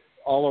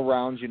all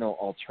around,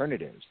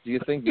 alternatives? Do you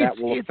think that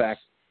will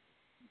affect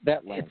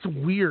that landscape?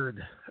 It's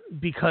weird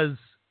because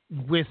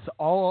with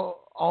all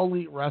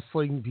elite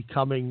wrestling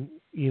becoming,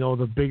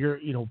 the bigger,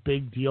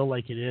 big deal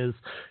like it is,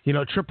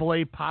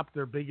 AAA popped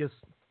their biggest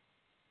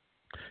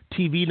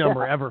TV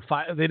number ever.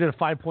 They did a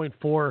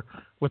 5.4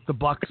 with the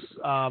Bucks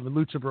and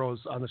Lucha Bros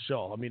on the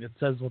show. I mean, it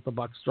says what the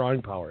Bucks'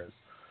 drawing power is.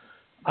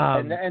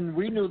 And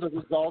we knew the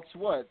results,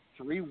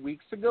 3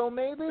 weeks ago,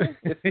 maybe?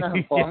 It's not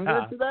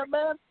longer to that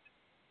match?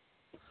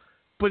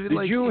 But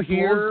did you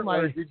hear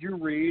or did you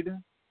read?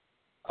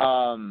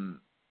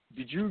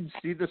 Did you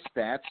see the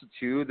stats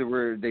too?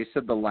 They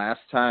said the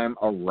last time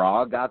a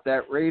Raw got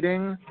that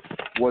rating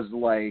was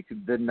like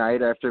the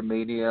night after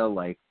Mania,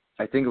 like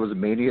I think it was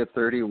Mania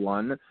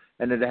 31,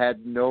 and it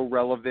had no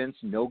relevance,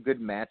 no good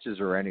matches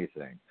or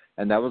anything.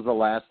 And that was the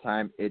last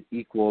time it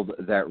equaled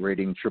that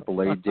rating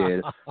AAA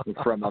did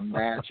from a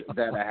match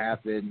that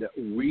happened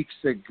weeks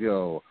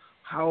ago.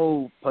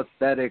 How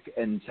pathetic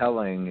and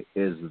telling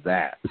is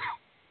that?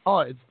 Oh,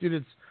 it's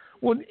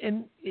well,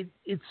 and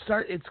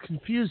it's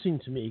confusing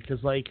to me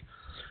because, like,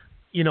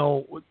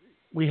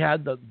 we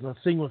had the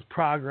thing with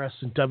Progress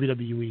in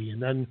WWE,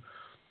 and then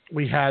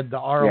we had the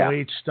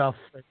ROH stuff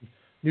in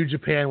New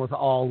Japan with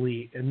All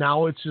Elite, and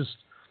now it's just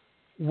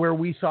where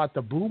we thought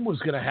the boom was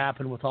going to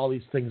happen with all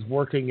these things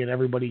working and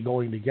everybody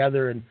going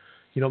together and,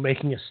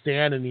 making a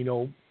stand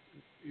and,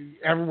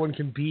 everyone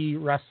can be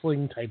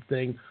wrestling type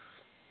thing.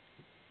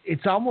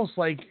 It's almost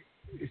like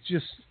it's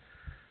just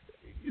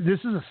this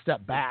is a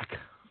step back.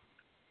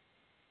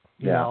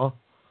 You know?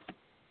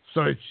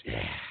 So it's,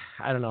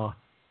 I don't know.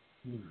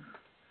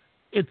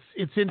 It's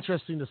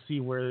interesting to see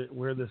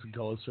where this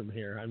goes from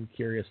here. I'm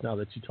curious now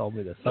that you told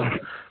me this.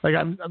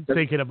 I'm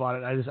thinking about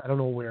it. I don't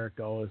know where it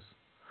goes.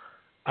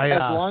 As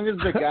long as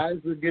the guys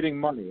are getting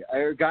money,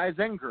 guys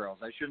and girls,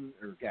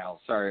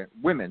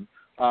 women,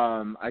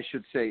 I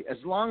should say, as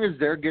long as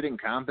they're getting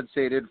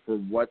compensated for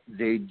what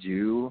they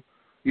do,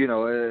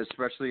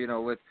 especially,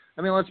 with,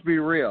 let's be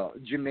real,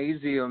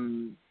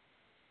 gymnasium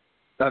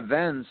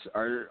events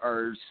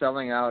are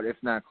selling out, if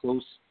not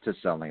close to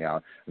selling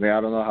out. I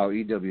don't know how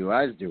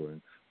EWI is doing,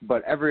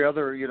 but every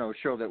other,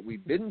 show that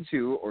we've been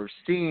to or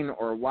seen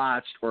or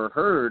watched or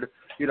heard,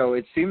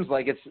 it seems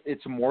like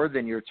it's more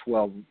than your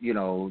 12,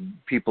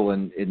 people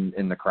in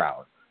the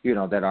crowd,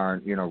 that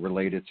aren't,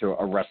 related to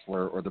a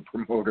wrestler or the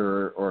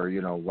promoter or,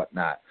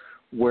 whatnot,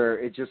 where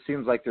it just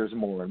seems like there's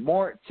more and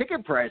more.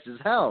 Ticket prices,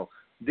 hell,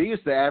 they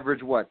used to average,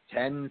 $10,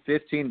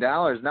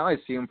 $15. Now I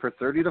see them for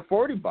 $30 to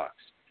 $40.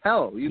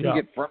 Hell, you can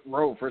get front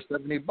row for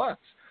 $70.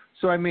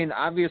 So,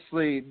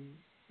 obviously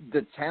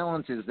the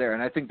talent is there.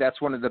 And I think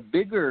that's one of the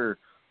bigger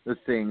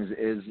things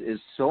is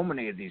so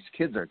many of these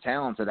kids are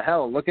talented.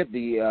 Hell, look at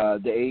the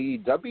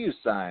AEW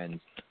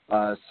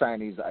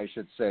signees, I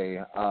should say,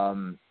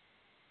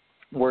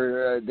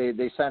 where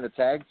they signed a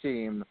tag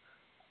team,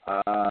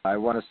 I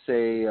want to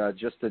say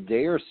just a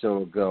day or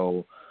so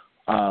ago.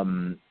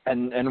 And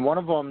one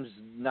of them's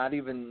not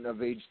even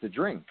of age to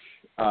drink.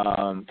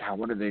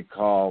 What do they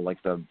call,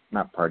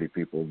 not party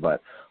people,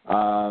 but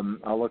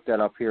I'll look that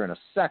up here in a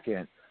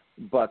second.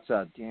 But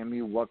damn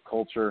you, what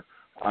culture?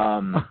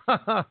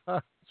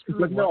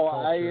 But no,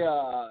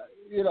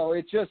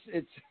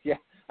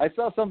 I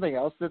saw something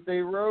else that they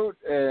wrote,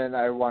 and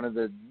I wanted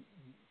to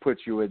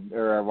put you in,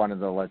 or I wanted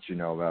to let you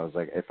know. But I was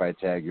like, if I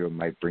tag you, it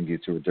might bring you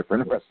to a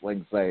different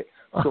wrestling site.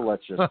 So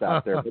let's just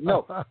stop there. But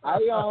no,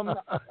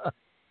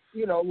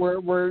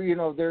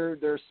 we're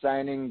they're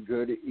signing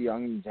good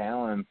young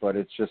talent, but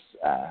it's just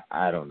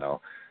I don't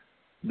know.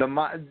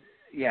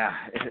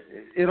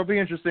 It'll be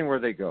interesting where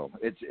they go.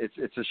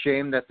 It's a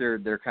shame that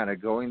they're kind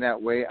of going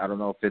that way. I don't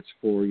know if it's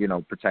for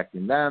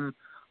protecting them.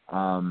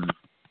 I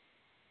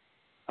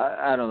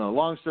don't know.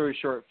 Long story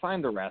short,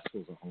 find the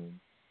Rascals a home.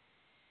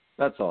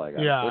 That's all I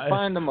got. Yeah,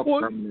 find them a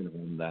permanent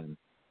home then.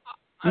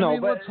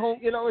 Let's hope.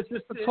 Let's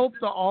hope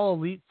the All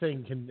Elite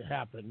thing can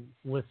happen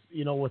with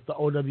with the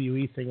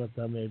OWE thing with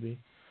them maybe.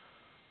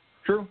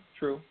 True.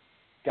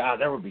 God,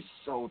 that would be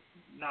so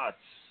nuts.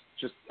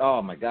 Just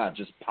oh my God,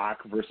 just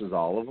Pac versus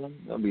all of them.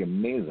 That'd be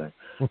amazing.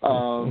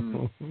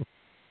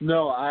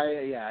 No,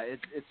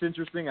 it's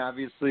interesting.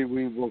 Obviously,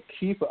 we will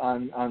keep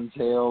on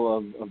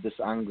tail of this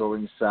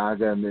ongoing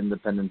saga and the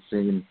independent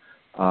scene.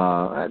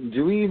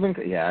 Do we even?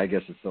 Yeah, I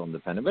guess it's still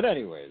independent. But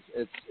anyways,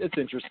 it's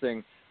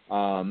interesting.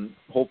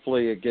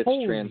 Hopefully, it gets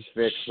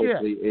transfixed. Shit.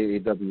 Hopefully,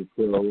 AEW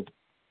Pro.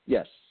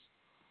 Yes.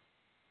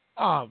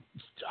 I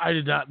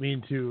did not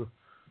mean to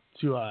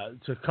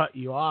cut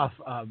you off.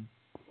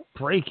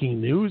 Breaking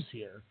news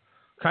here.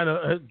 Kind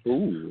of.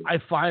 I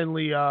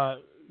finally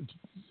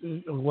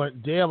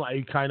went. Damn!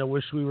 I kind of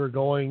wish we were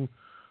going.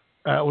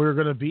 We were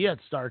going to be at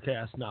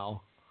StarCast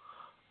now.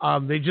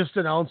 They just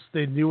announced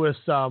the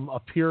newest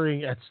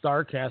appearing at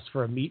StarCast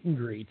for a meet and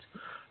greet.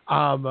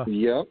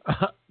 Yep.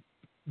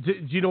 Do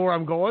you know where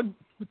I'm going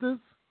with this?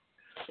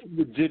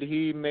 Did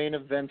he main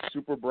event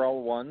Super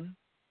Brawl 1?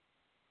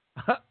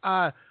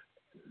 I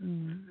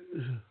mean,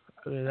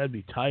 that'd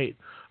be tight.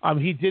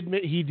 He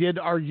did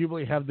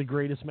arguably have the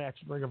greatest match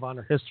in Ring of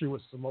Honor history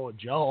with Samoa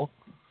Joe,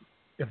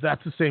 if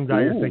that's the same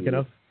guy you're thinking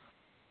of.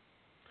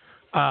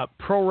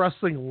 Pro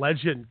wrestling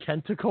legend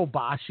Kenta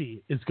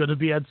Kobashi is going to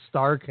be at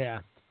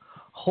StarCast.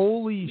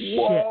 Holy shit!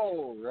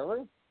 Whoa,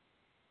 really?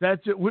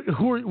 That's it.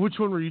 Which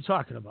one were you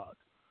talking about?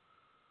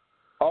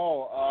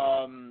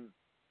 Oh,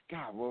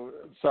 God. Well,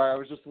 sorry, I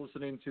was just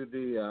listening to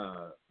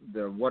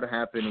the What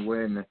Happened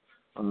When.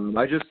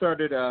 I just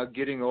started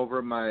getting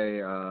over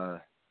my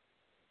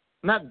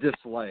not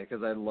dislike,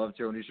 because I love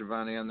Tony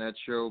Schiavone on that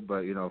show,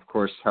 but of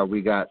course, how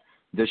we got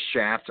the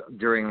shaft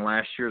during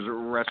last year's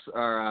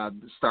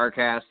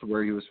StarCast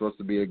where he was supposed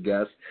to be a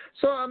guest.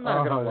 So I'm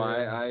not gonna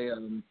lie, I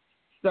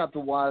stopped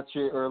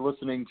watching or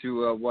listening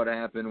to What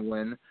Happened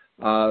When.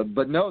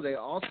 But no, they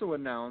also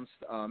announced.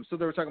 So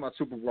they were talking about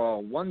Super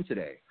Brawl 1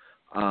 today,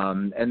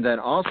 and then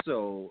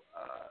also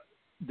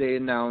they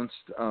announced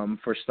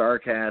for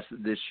StarCast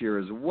this year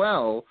as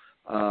well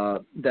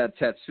that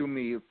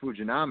Tatsumi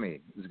Fujinami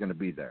is going to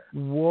be there.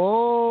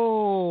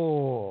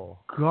 Whoa,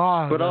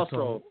 God! But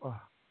also.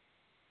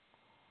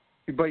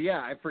 But yeah,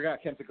 I forgot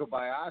Kenta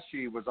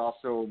Kobayashi was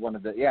also one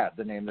of the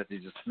name that they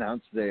just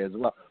announced today as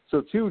well.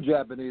 So two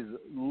Japanese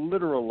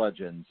literal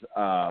legends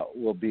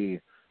will be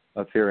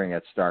appearing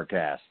at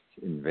StarCast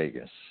in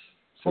Vegas.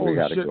 So we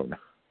got to go now.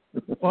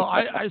 Well,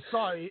 I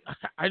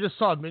just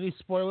saw a mini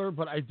spoiler,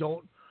 but I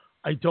don't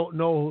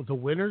know the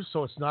winners,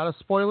 so it's not a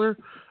spoiler.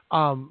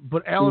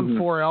 But Alan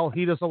 4L,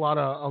 he does a lot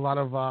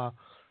of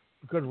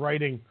good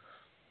writing.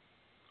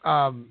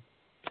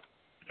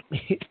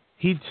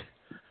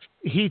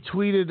 He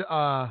tweeted,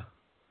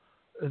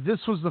 this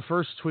was the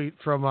first tweet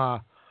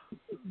from,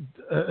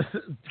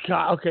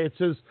 it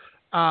says,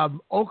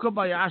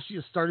 Okabayashi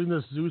is starting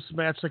this Zeus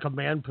match like a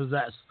man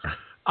possessed.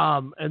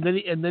 And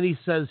then he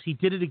says he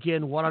did it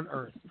again. What on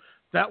earth?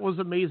 That was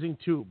amazing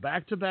too.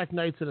 Back-to-back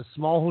nights at a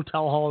small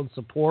hotel hall in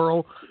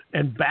Sapporo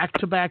and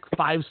back-to-back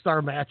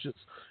 5-star matches.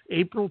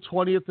 April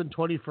 20th and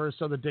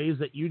 21st are the days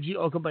that Yuji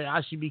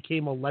Okabayashi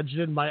became a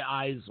legend in my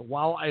eyes.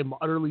 Wow, I am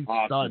utterly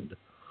stunned.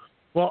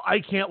 Well, I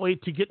can't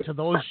wait to get to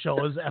those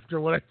shows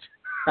after what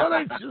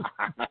I just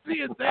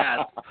see at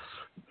that.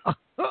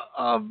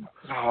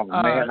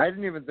 Man, I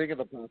didn't even think of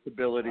the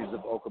possibilities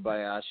of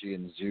Okabayashi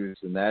and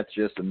Zeus, and that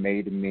just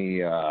made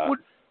me. And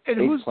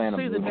who's to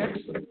say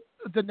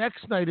the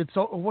next night? It's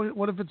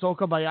what if it's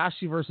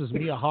Okabayashi versus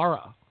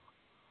Miyahara? Oh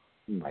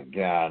my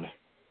God!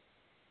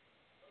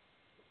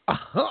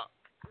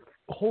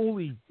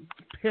 Holy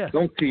piss!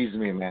 Don't tease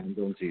me, man.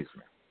 Don't tease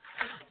me.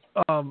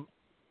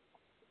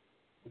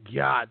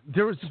 God,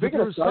 there was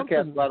StarCast,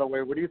 something. By the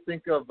way, what do you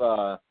think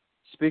of?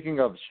 Speaking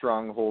of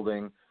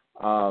strongholding,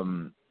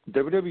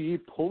 WWE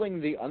pulling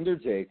the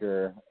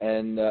Undertaker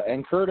and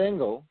Kurt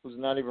Angle, who's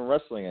not even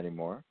wrestling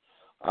anymore,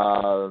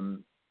 out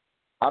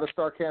of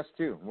StarCast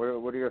too.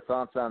 What are your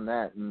thoughts on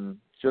that? And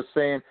just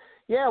saying,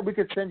 yeah, we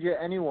could send you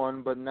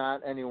anyone, but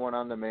not anyone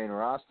on the main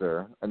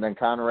roster. And then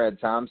Conrad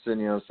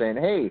Thompson, saying,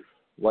 hey,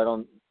 why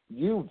don't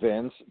you,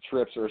 Vince,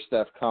 Trips, or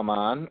Steph come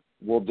on?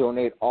 We'll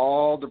donate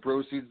all the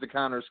proceeds to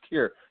Connor's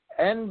cure.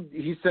 And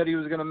he said he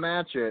was going to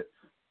match it.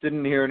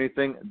 Didn't hear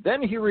anything.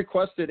 Then he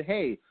requested,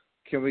 hey,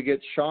 can we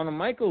get Shawn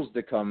Michaels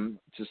to come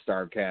to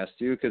StarCast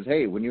too? Because,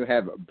 hey, when you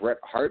have Bret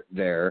Hart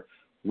there,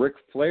 Ric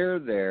Flair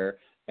there,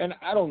 and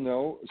I don't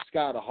know,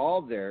 Scott Hall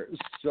there,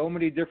 so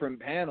many different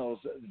panels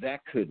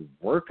that could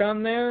work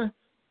on there.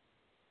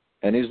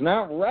 And he's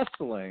not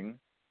wrestling.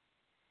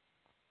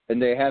 And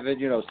they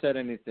haven't, said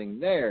anything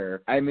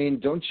there. I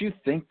mean, don't you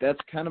think that's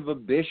kind of a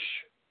bish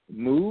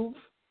move,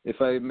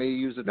 if I may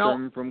use a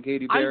term from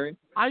Katy Perry?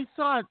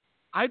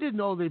 I didn't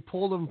know they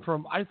pulled him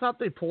from. I thought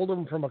they pulled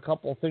him from a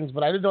couple of things,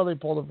 but I didn't know they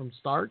pulled him from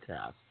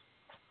StarCast.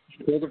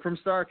 Pulled him from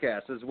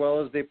StarCast, as well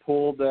as they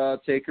pulled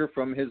Taker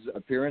from his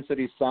appearance that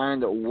he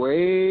signed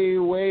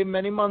way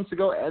many months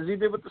ago, as he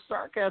did with the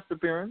StarCast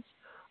appearance.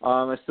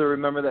 I still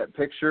remember that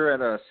picture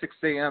at a 6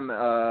 a.m. I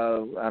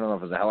don't know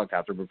if it was a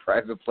helicopter, but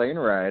private plane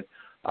ride.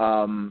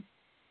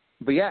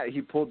 But yeah,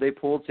 they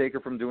pulled Taker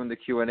from doing the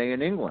Q&A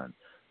in England.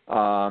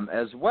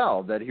 as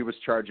well that he was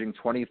charging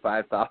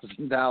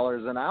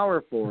 $25,000 an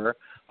hour for.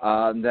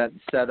 That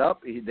set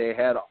up, they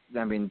had.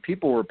 I mean,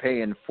 people were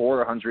paying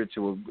 $400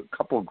 to a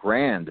couple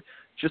grand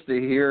just to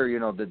hear,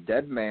 the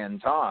dead man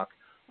talk.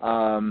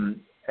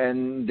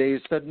 And they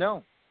said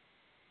no,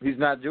 he's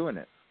not doing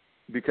it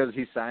because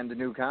he signed a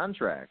new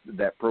contract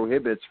that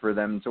prohibits for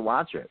them to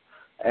watch it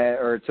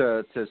or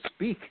to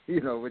speak,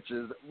 which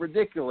is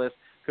ridiculous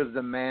because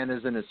the man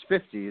is in his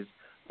 50s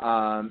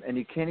and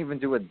he can't even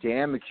do a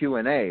damn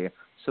Q&A.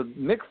 So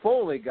Mick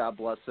Foley, God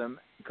bless him,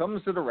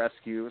 comes to the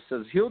rescue,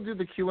 says he'll do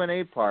the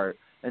Q&A part,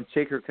 and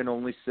Taker can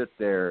only sit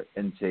there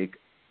and take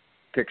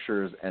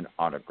pictures and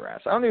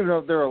autographs. I don't even know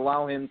if they're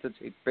allowing him to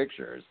take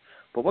pictures,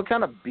 but what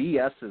kind of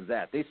BS is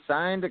that? They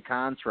signed a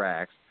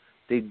contract,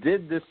 they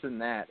did this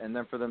and that, and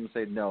then for them to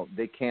say no,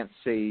 they can't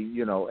say,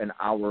 an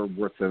hour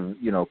worth of,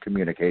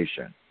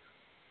 communication.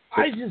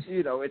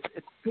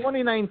 It's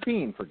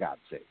 2019, for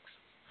God's sakes.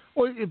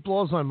 Well, it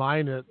blows my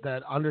mind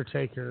that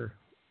Undertaker,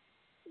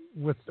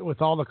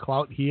 with all the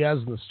clout he has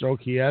and the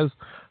stroke he has,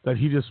 that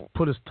he just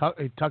put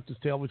he tucked his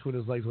tail between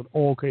his legs and went,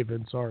 "Oh, okay,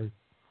 Vince, sorry."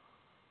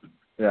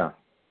 Yeah.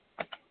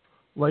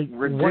 Like,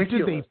 ridiculous, what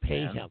did they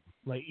pay man. him?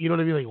 Like, you know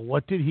what I mean? Like,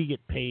 what did he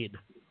get paid?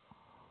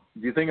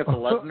 Do you think it's the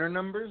Lesnar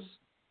numbers?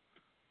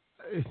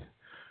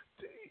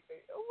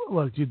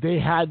 Look, dude, they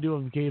had to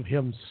have gave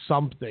him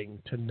something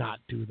to not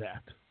do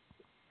that.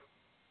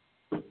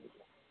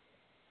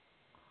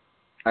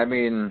 I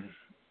mean,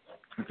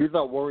 if you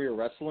thought Warrior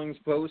Wrestling's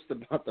post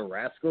about the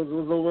Rascals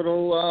was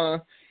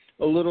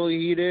a little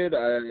heated,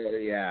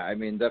 yeah, I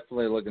mean,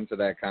 definitely look into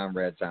that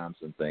Conrad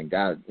Thompson thing.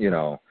 God,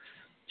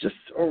 just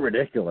so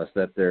ridiculous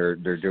that they're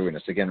doing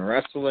this. Again,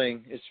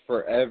 wrestling is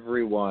for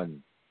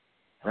everyone,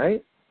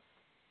 right?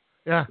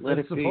 Yeah, Let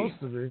it's it be. supposed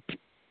to be.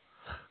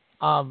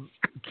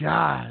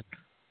 God.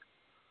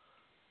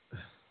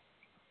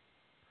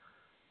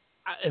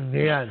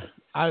 Man,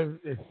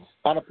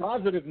 on a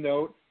positive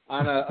note,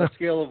 on a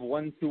scale of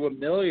 1 to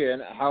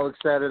 1,000,000, how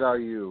excited are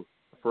you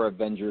for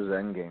Avengers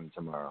Endgame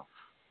tomorrow?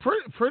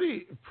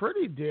 Pretty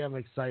damn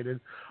excited.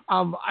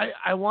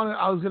 I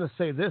was gonna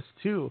say this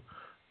too,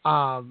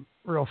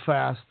 real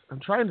fast.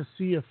 I'm trying to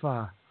see if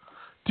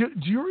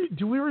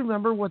do we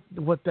remember what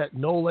that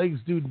No Legs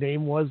dude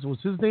name was? Was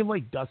his name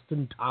like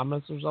Dustin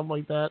Thomas or something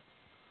like that?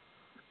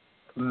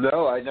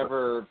 No, I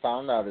never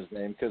found out his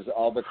name because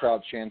all the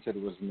crowd chanted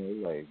was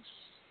No Legs.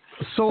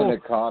 So and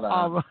it caught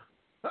on.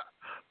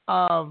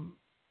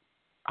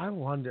 I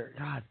wonder.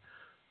 God,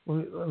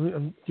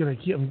 I'm gonna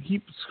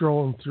keep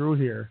scrolling through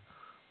here.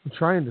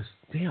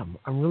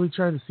 I'm really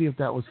trying to see if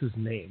that was his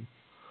name.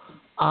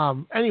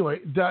 Anyway,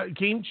 the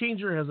Game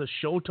Changer has a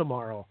show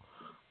tomorrow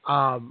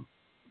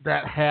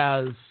that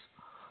has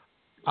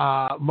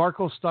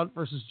Marco Stunt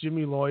versus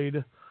Jimmy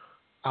Lloyd.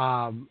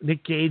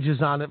 Nick Gage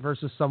is on it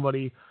versus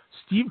somebody.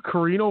 Steve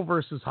Corino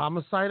versus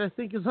Homicide, I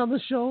think, is on the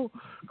show.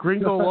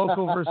 Gringo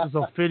Loco versus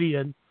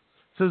Ophidian.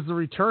 Says the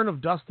return of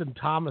Dustin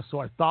Thomas, who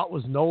I thought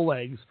was No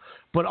Legs,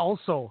 but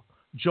also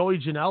Joey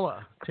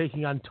Janela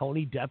taking on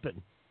Tony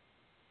Deppen.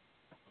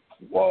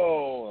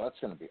 Whoa, that's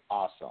going to be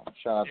awesome.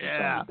 Shout out to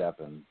Tony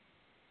Deppen.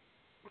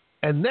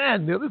 And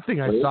then the other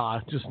thing I saw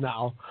just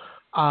now,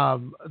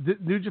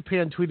 New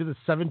Japan tweeted this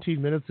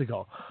 17 minutes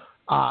ago.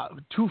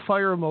 2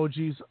 fire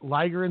emojis,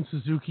 Liger and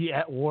Suzuki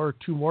at war,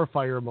 2 more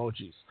fire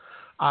emojis.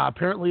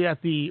 Apparently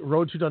at the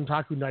Road to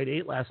Dontaku Night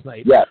 8 last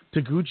night,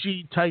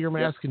 Taguchi, Tiger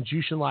Mask, and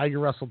Jushin Liger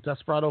wrestled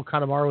Desperado,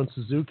 Kanemaru, and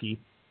Suzuki.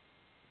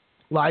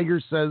 Liger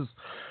says,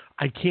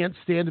 "I can't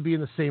stand to be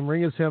in the same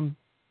ring as him."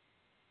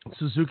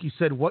 Suzuki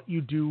said, "What you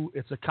do,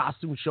 it's a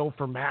costume show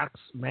for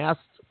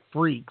masked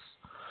freaks."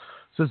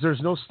 Says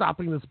there's no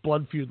stopping this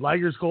blood feud.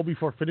 Liger's goal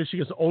before finishing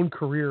his own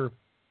career,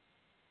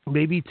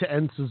 maybe to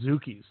end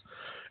Suzuki's.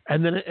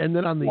 And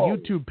then on the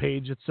YouTube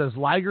page, it says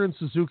Liger and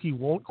Suzuki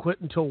won't quit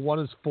until one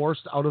is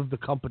forced out of the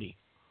company.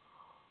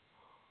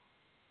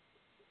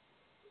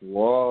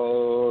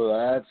 Whoa,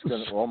 that's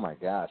gonna! Oh my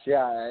gosh,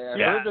 yeah, I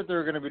heard that they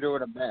were going to be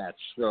doing a match,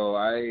 so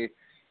I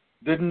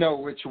didn't know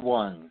which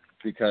one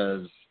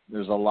because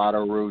there's a lot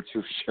of Road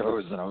 2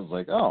 shows, and I was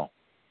like, oh,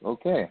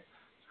 okay.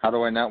 How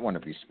do I not want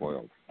to be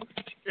spoiled? Yeah.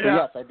 But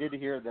yes, I did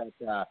hear that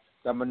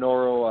that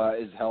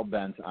Minoru is hell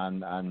bent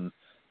on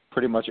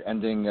pretty much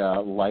ending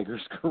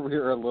Liger's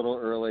career a little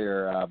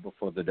earlier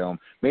before the Dome.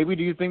 Maybe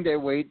do you think they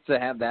wait to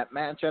have that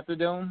match at the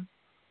Dome?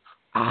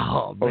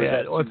 Oh, or man.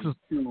 is that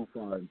too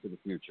far into the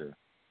future?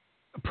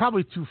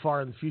 Probably too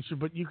far in the future,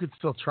 but you could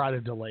still try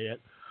to delay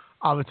it.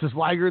 It says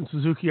Liger and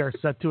Suzuki are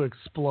set to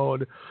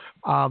explode,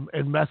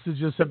 and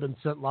messages have been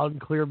sent loud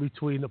and clear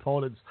between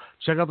opponents.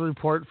 Check out the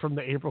report from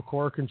the April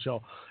Corkin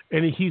show.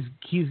 And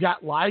he's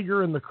got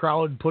Liger in the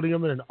crowd, putting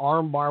him in an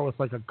arm bar with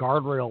like a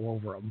guardrail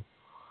over him.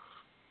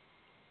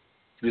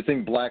 Do you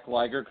think Black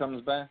Liger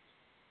comes back?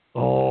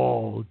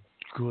 Oh,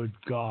 good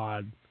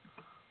God.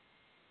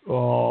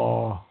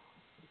 Oh,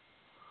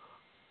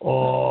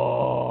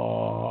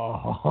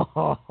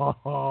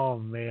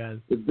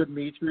 man. If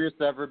Demetrius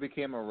ever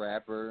became a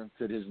rapper,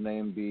 could his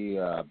name be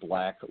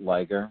Black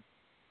Liger?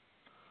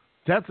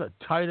 That's a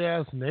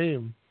tight-ass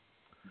name.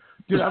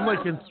 Dude, I'm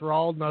like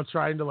enthralled now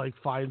trying to like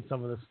find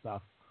some of this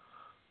stuff.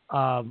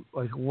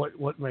 Like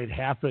what might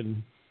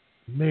happen.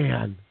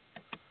 Man,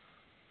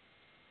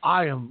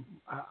 I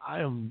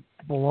am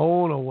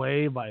blown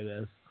away by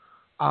this.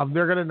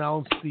 They're gonna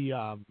announce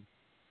the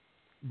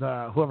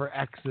whoever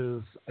X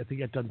is, I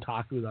think at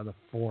Duntaku on the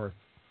 4th.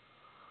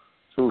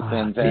 Who,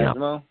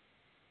 Phantasmo?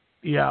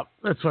 Yeah,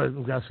 that's what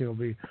I'm guessing it'll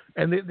be.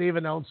 And they've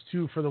announced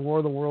too for the War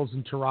of the Worlds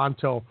in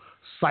Toronto,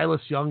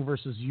 Silas Young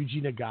versus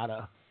Yuji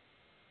Nagata.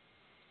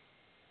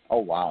 Oh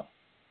wow.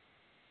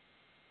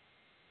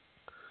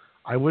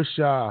 I wish.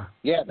 Yeah,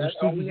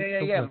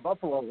 in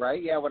Buffalo,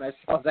 right? Yeah, when I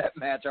saw that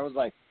match, I was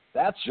like,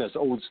 that's just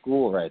old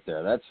school right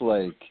there. That's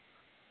like,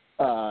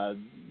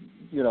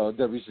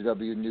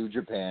 WCW New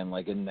Japan,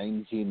 like in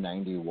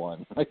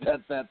 1991. Like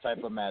that's that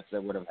type of match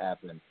that would have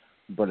happened.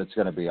 But it's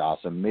going to be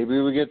awesome. Maybe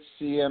we get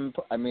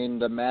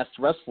the Masked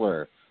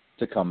Wrestler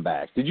to come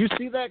back. Did you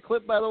see that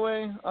clip, by the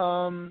way,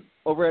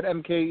 over at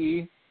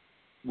MKE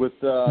with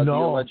the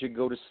alleged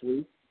Go to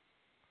Sleep?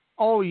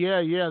 Oh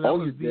yeah. That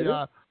was the.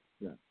 Yeah.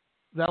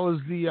 That was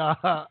the,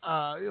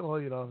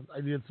 I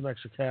needed some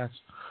extra cash.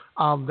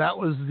 That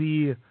was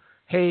the,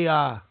 hey,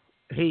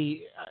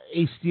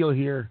 Ace Steel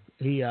here.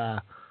 Hey,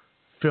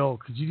 Phil,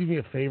 could you do me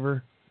a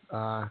favor?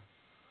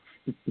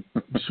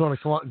 Just want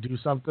to come out and do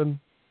something.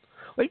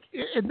 Like,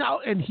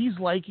 and he's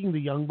liking the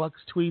Young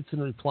Bucks tweets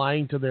and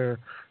replying to their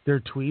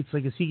tweets.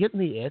 Like, is he getting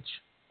the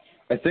itch?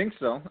 I think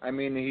so. I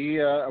mean,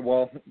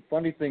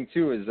 funny thing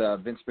too is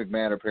Vince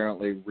McMahon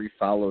apparently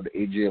refollowed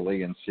AJ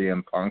Lee and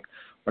CM Punk.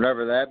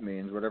 Whatever that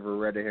means, whatever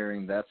red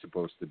herring that's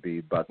supposed to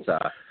be, but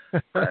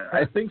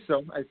I think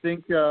so. I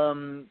think,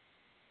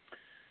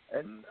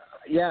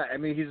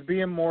 he's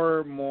being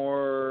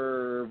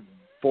more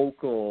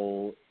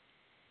vocal.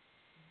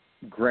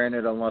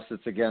 Granted, unless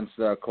it's against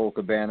Cole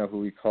Cabana,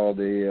 who he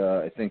called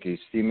a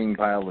steaming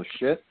pile of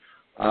shit.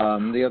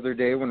 The other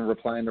day when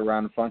replying to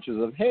Ron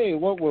Funches of, hey,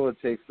 what will it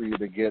take for you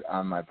to get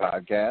on my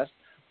podcast?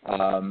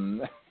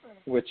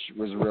 Which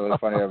was really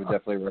funny. I would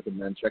definitely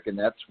recommend checking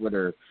that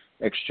Twitter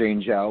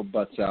exchange out.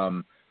 But,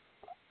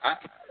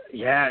 I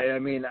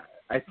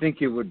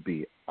think it would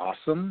be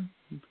awesome,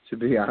 to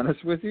be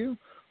honest with you.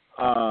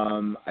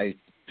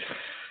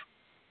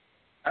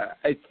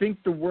 I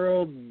think the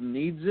world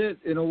needs it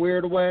in a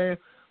weird way.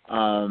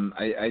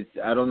 I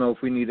don't know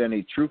if we need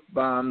any truth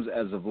bombs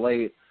as of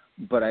late,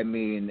 but I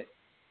mean,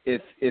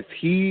 if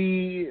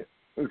he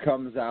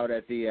comes out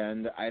at the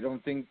end, I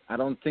don't think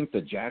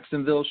the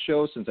Jacksonville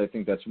show, since I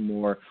think that's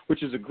more,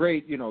 which is a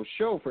great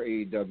show for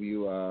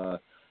AEW,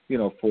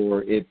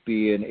 for it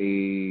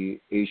being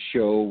a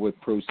show with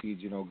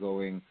proceeds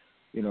going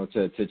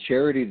to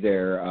charity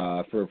there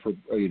for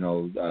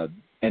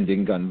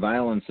ending gun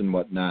violence and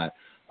whatnot.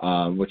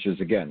 Which is,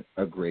 again,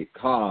 a great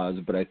cause.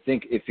 But I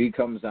think if he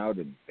comes out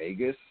in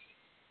Vegas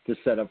to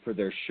set up for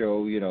their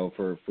show,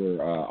 for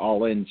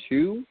All In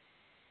 2,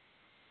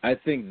 I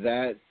think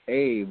that,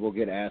 will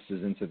get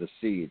asses into the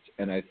seats.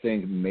 And I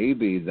think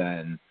maybe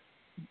then,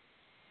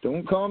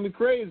 don't call me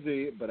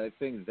crazy, but I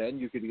think then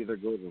you could either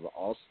go to the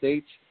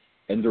Allstate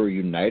and or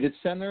United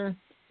Center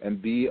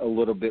and be a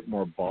little bit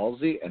more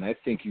ballsy. And I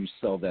think you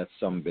sell that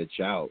sumbitch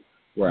out.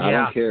 Where I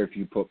don't care if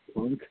you put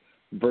Punk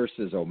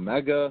versus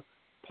Omega,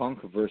 Punk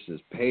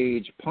versus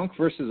Page, Punk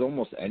versus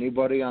almost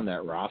anybody on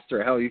that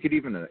roster. Hell, you could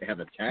even have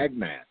a tag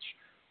match.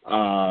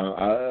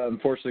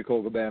 Unfortunately,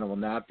 Cole Cabana will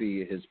not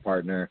be his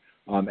partner,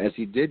 as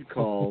he did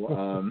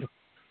call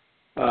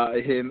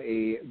him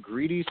a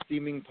greedy,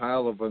 steaming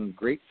pile of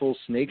ungrateful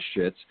snake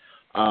shits.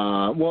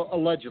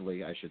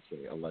 Allegedly, I should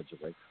say,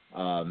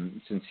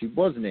 since he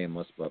was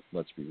nameless, but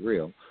let's be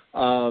real.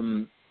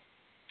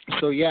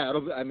 So, yeah,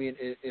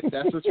 if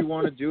that's what you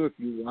want to do, if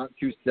you want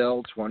to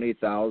sell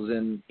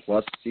 20,000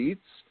 plus seats,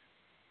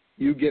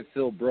 you get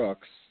Phil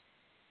Brooks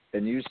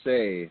and you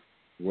say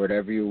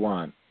whatever you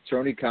want.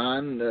 Tony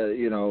Khan,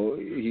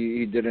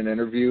 he did an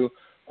interview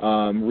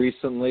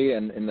recently,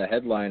 and in the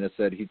headline it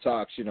said he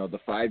talks, the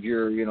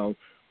 5-year,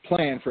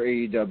 plan for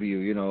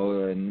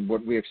AEW, and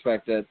what we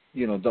expect at,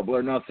 Double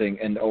or Nothing,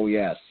 and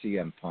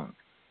CM Punk.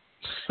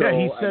 So, yeah,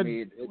 he said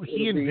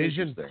he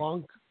envisioned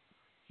Punk.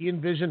 He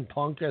envisioned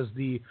Punk as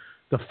the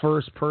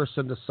first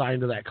person to sign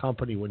to that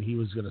company when he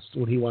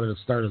wanted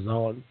to start his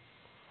own.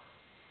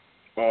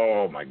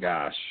 Oh my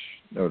gosh,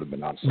 that would have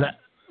been awesome.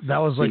 That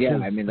was like his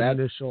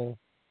initial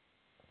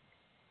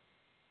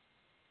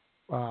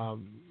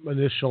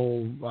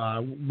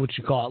what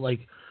you call it?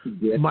 Like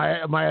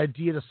my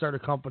idea to start a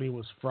company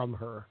was from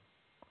her,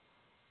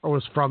 or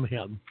was from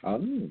him.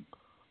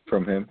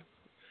 From him.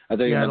 I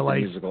thought you meant the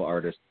musical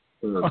artist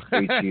or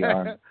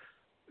HCR.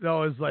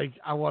 No, it's like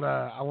I want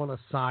to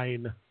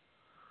sign.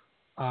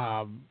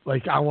 I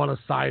want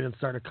to sign and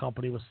start a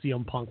company with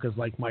CM Punk as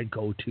like my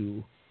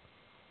go-to.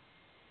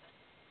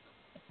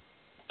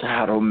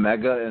 God,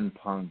 Omega and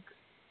Punk.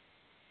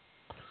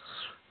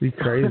 Be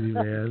crazy,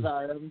 man.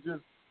 Sorry,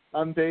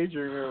 I'm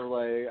daydreaming.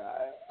 Like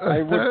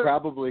I would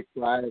probably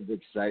cry of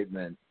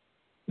excitement,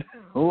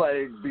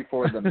 like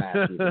before the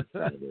match was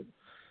started.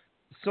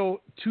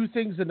 So 2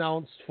 things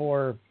announced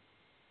for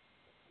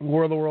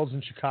War of the Worlds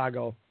in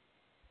Chicago.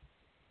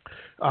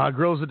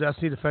 Girls of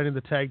Destiny defending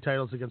the tag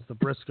titles against the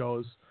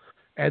Briscoes.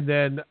 And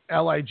then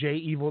LIJ,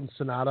 Evil and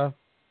Sonata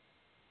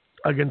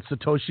against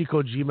Satoshi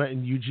Kojima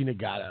and Yuji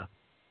Nagata.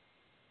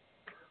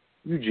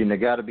 Yuji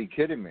Nagata, be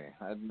kidding me.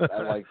 I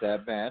like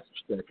that match.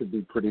 That could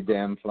be pretty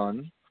damn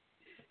fun.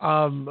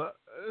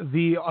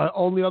 The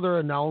only other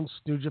announced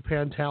New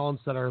Japan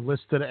talents that are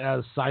listed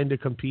as signed to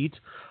compete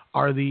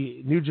are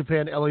the New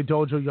Japan LA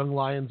Dojo Young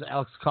Lions,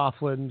 Alex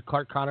Coughlin,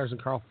 Clark Connors,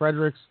 and Carl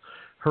Fredericks,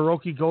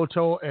 Hiroki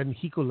Goto, and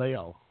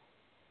Hikuleo.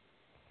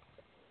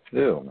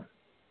 Ew.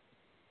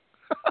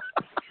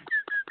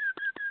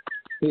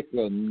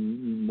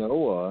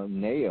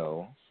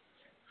 Neo.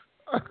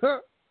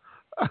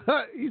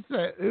 He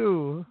said,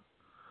 ew.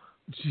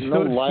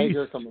 No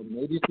Liger coming.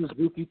 Maybe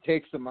Suzuki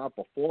takes him out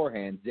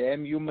beforehand.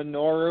 Damn you,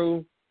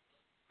 Minoru.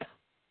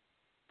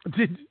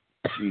 Did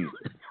Jeez.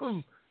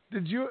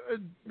 you,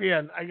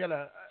 man, I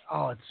gotta,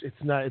 it's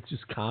not, it's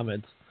just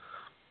comments.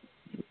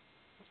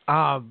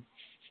 I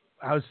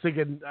was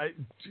thinking,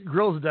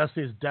 Girls of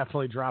Destiny is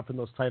definitely dropping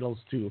those titles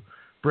to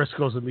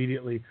Briscoes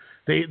immediately.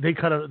 They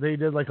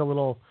did like a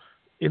little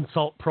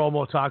insult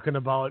promo talking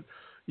about,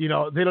 they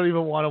don't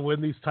even want to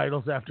win these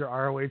titles after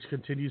ROH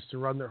continues to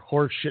run their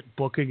horse shit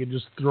booking and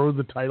just throw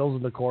the titles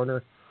in the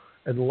corner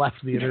and left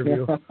the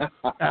interview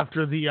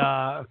after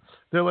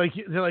they're like,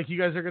 you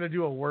guys are going to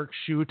do a work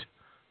shoot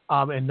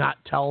and not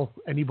tell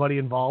anybody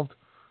involved.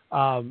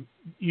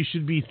 You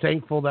should be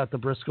thankful that the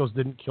Briscoes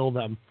didn't kill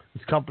them.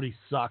 This company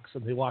sucks,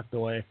 and they walked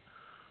away.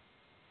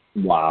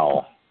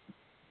 Wow.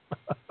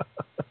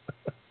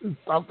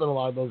 Something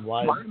along those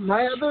lines.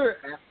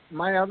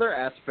 My other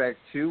aspect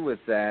too with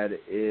that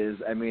is,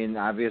 I mean,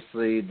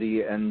 obviously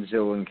the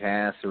Enzo and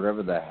Cass or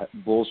whatever the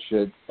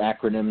bullshit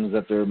acronyms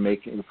that they're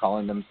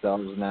calling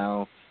themselves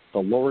now, the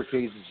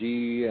lowercase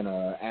g and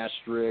a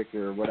asterisk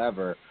or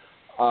whatever.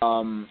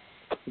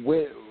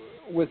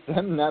 With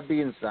them not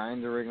being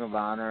signed to Ring of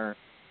Honor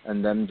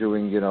and them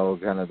doing,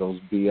 kind of those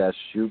BS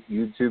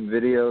YouTube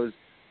videos,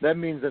 that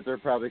means that they're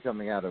probably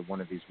coming out of one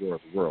of these War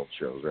of the World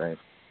shows, right?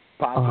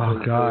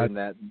 Possibly during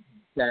that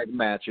tag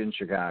match in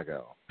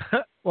Chicago.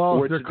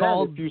 Well, they're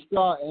called. If you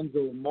saw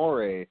Enzo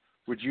Amore,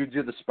 would you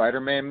do the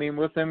Spider-Man meme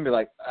with him? Be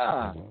like,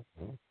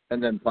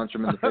 and then punch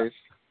him in the face?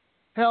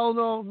 Hell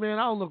no, man!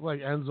 I don't look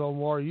like Enzo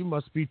Amore. You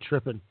must be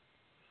tripping.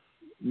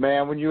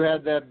 Man, when you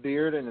had that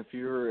beard and if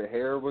your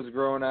hair was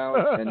growing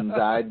out and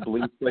dyed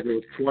bleached like it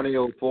was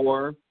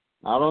 2004,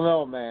 I don't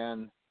know,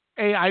 man.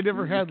 Hey, I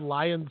never had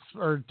lions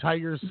or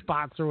tiger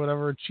spots or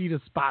whatever, cheetah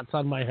spots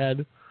on my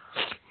head.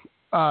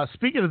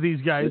 Speaking of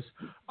these guys,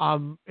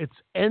 it's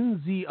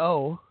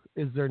Enzo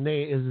is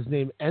his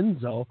name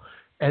Enzo,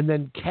 and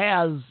then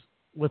Kaz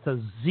with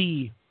a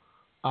Z,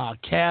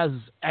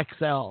 Kaz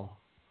XL,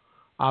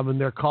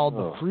 and they're called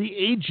the Free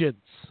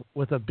Agents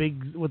with an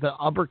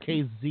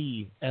uppercase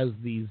Z as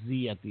the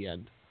Z at the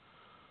end.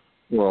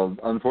 Well,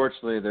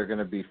 unfortunately, they're going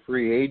to be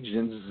free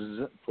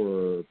agents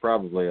for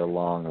probably a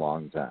long,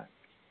 long time.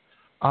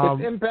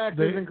 If Impact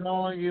isn't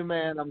calling you,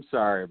 man, I'm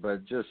sorry,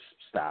 but just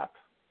stop.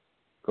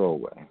 Go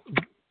away.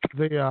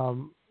 The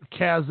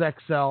Kaz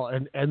XL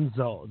and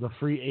Enzo, the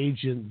free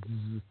agents,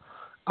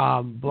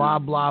 blah,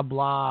 blah,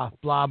 blah,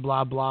 blah,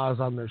 blah, blah is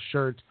on their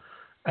shirt.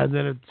 And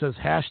then it says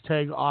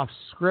hashtag off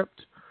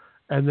script.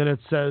 And then it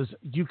says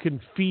you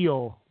can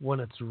feel when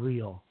it's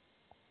real.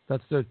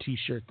 That's their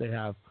T-shirt they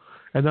have.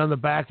 And on the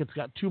back, it's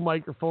got two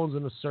microphones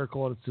in a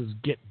circle, and it says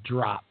get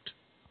dropped.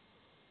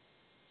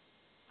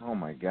 Oh,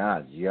 my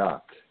God.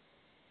 Yuck.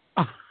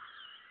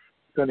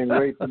 Spending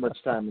way too much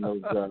time in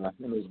those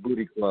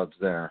booty clubs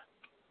there.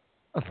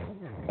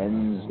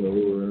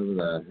 Enzo,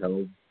 the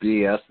hell,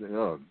 BS.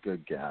 Oh,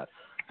 good God.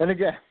 And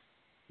again,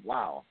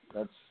 wow,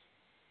 that's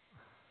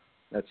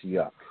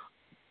yuck.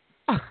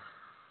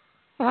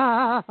 I'd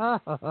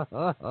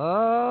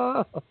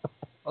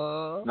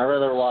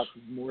rather watch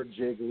more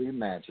Jake Lee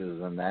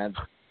matches than that.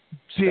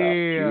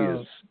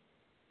 Damn.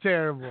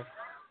 Terrible.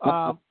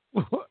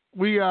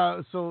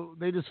 So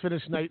they just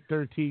finished night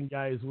 13,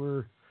 guys.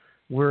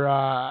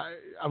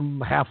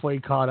 I'm halfway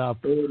caught up.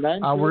 We're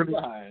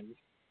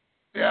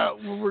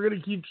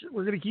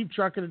gonna keep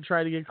trucking and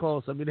try to get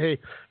close. I mean, hey,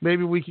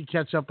 maybe we can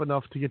catch up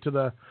enough to get to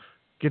the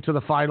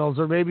finals,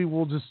 or maybe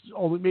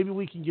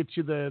we can get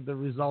you the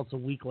results a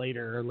week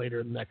later or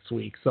later next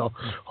week. So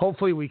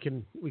hopefully we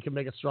can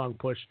make a strong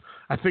push.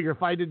 I figure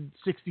if I did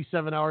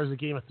 67 hours of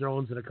Game of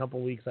Thrones in a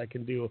couple weeks, I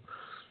could do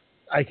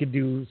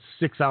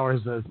 6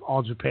 hours of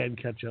All Japan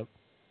catch up.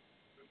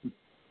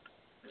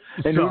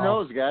 And who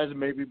knows, guys?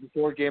 Maybe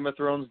before Game of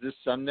Thrones this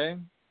Sunday,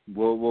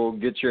 we'll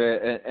get you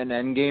an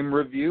Endgame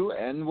review,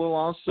 and we'll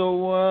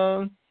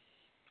also,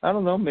 I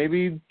don't know,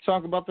 maybe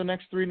talk about the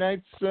next 3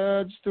 nights.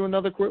 Just do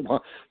another quick one.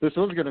 This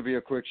was going to be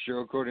a quick show,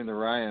 according to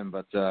Ryan,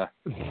 but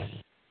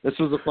this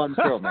was a fun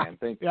show, man.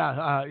 Thank you.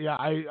 Yeah.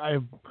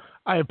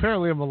 I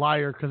apparently am a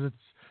liar because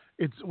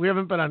we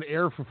haven't been on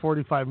air for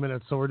 45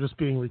 minutes, so we're just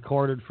being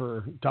recorded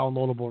for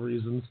downloadable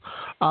reasons.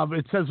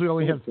 It says we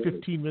only have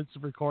 15 minutes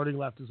of recording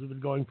left as we've been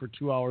going for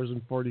 2 hours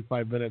and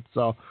 45 minutes.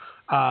 So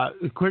a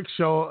quick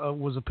show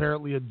was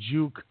apparently a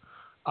juke,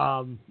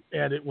 and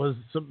it was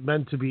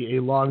meant to be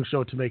a long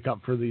show to make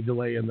up for the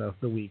delay in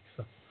the week.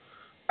 So.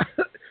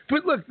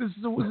 But look, this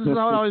is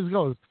how it always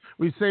goes.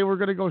 We say we're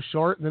going to go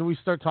short, and then we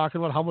start talking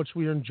about how much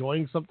we are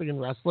enjoying something in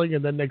wrestling,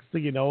 and then next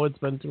thing you know, it's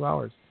been 2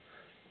 hours.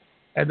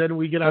 And then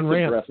we get on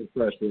rants.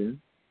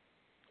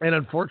 And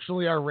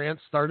unfortunately, our rant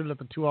started at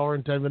the 2 hour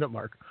and 10 minute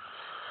mark.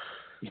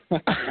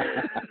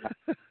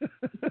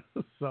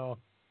 So,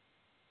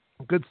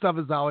 good stuff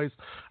as always.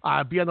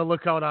 Be on the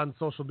lookout on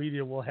social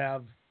media. We'll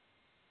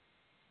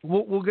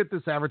get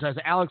this advertised.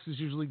 Alex is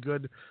usually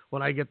good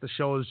when I get the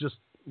shows just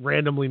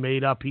randomly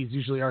made up. He's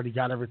usually already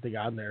got everything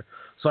on there.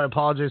 So I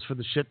apologize for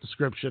the shit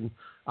description.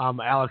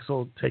 Alex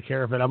will take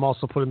care of it. I'm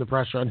also putting the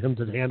pressure on him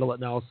to handle it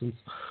now since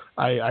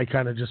I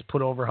kind of just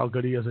put over how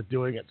good he is at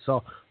doing it.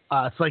 So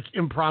it's like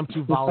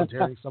impromptu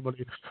volunteering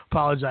somebody.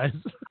 Apologize.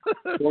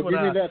 Well,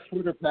 give me that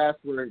Twitter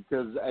password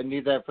because I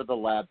need that for the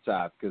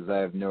laptop because I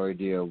have no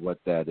idea what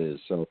that is.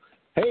 So,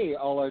 hey,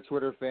 all our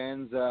Twitter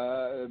fans,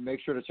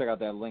 make sure to check out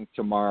that link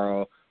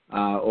tomorrow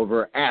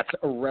over at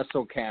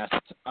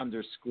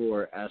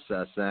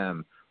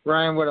WrestleCast_SSM.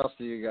 Ryan, what else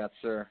do you got,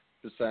 sir,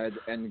 besides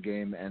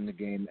Endgame? I'm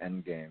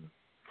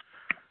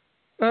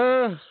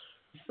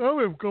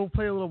going to go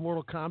play a little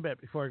Mortal Kombat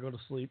before I go to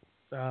sleep.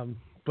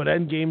 But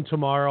Endgame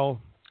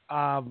tomorrow.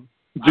 Dude,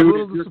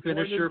 is your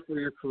finisher for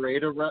your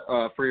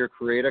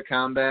creator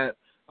combat,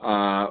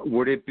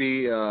 would it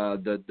be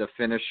the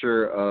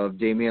finisher of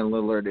Damian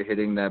Lillard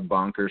hitting that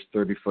bonkers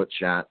 30-foot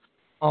shot?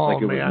 Oh,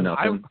 like it man. was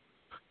nothing?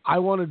 I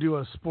want to do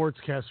a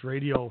Sportscast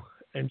radio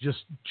and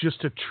just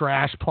to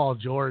trash Paul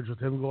George with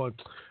him going,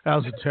 that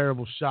was a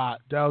terrible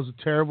shot. That was a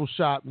terrible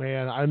shot,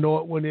 man. I know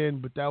it went in,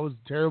 but that was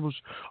a terrible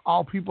shot.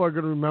 All people are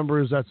going to remember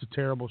is that's a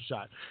terrible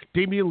shot.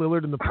 Damian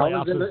Lillard in the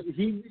playoffs.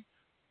 He's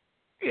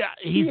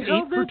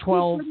 8 for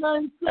 12. For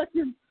 9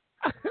 seconds.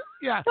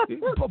 Yeah.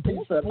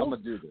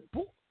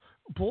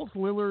 Both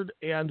Lillard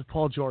and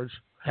Paul George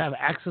have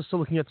access to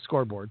looking at the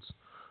scoreboards.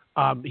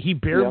 He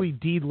barely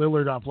D'd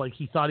Lillard up like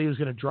he thought he was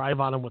going to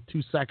drive on him with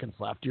 2 seconds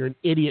left. You're an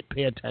idiot.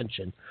 Pay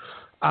attention.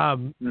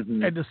 And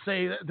to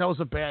say that was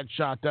a bad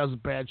shot,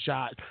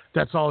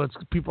 that's all that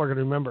people are going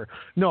to remember.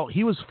 No,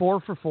 he was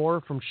 4 for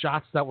 4 from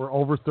shots that were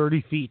over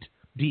 30 feet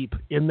deep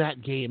in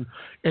that game.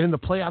 And in the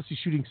playoffs, he's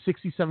shooting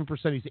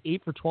 67%. He's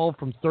 8 for 12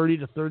 from 30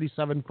 to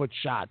 37-foot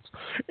shots.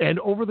 And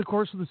over the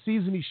course of the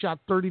season, he shot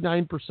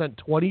 39%,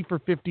 20 for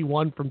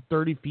 51 from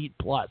 30 feet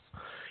plus.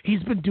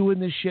 He's been doing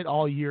this shit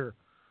all year.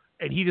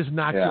 And he just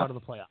knocked you out of the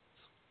playoffs.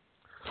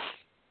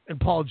 And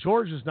Paul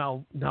George is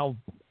now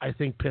I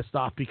think pissed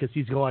off because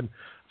he's going,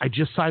 I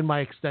just signed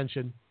my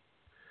extension.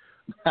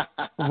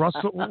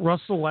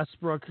 Russell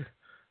Westbrook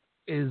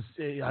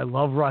I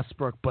love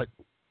Westbrook, but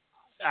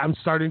I'm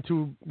starting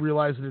to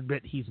realize and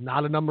admit he's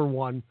not a number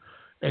one.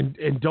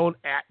 And don't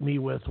at me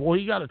with, well,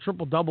 he got a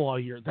triple-double all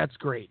year. That's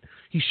great.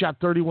 He shot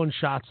 31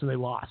 shots and they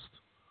lost.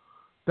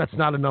 That's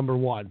not a number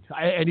one.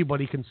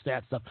 Anybody can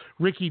stat stuff.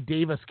 Ricky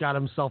Davis got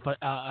himself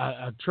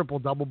a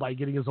triple-double by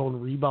getting his own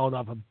rebound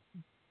off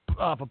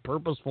a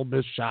purposeful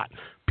missed shot.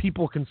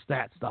 People can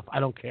stat stuff. I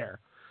don't care.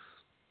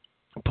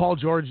 Paul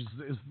George,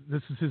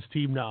 this is his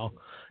team now,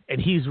 and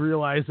he's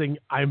realizing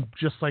I'm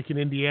just like in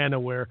Indiana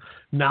where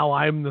now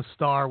I'm the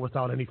star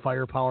without any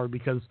firepower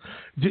because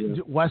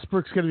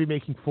Westbrook's going to be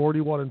making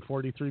 $41 and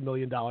 $43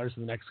 million in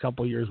the next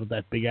couple of years with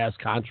that big-ass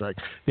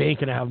contract. They ain't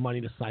going to have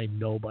money to sign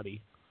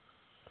nobody.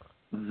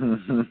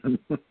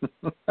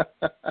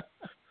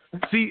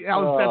 See,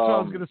 Alex, that's what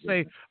I was going to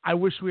say. I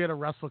wish we had a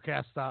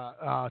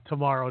WrestleCast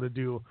tomorrow to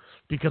do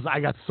because I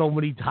got so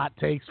many hot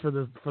takes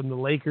from the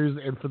Lakers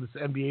and for this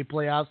NBA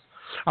playoffs.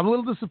 I'm a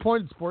little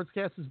disappointed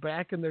Sportscast is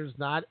back and there's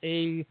not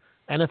a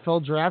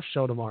NFL draft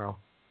show tomorrow.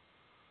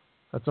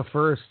 That's a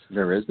first.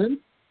 There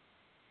isn't?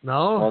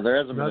 No. Well, there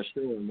hasn't been a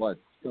show in, a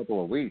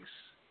couple of weeks?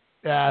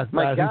 Yeah.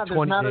 My God,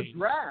 there's not a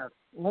draft.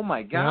 Oh,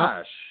 my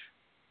gosh.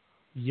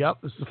 Yep,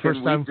 it's the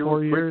first time in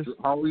 4 years.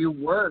 How will you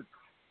work?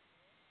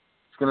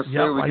 I was going to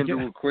say we can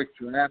do a quick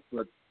draft,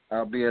 but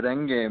I'll be at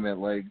Endgame at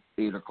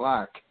 8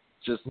 o'clock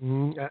just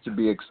to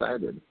be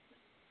excited.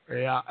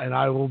 Yeah, and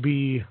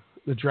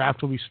the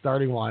draft will be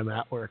starting while I'm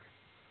at work.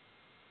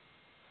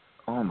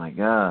 Oh, my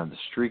God, the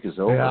streak is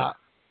over. Yeah,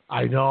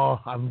 I know.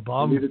 I'm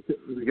bummed.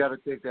 We got to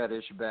take that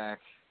issue back.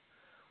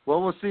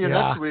 Well, we'll see you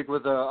next week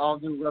with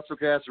all-new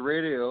WrestleCast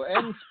Radio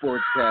and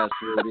Sportscast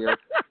Radio.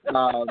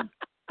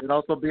 And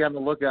also be on the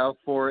lookout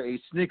for a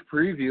sneak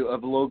preview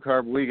of Low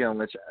Carb Weekend,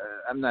 which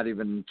I'm not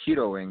even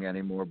ketoing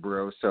anymore,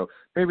 bro. So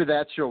maybe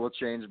that show will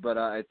change, but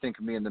I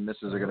think me and the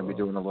missus are going to be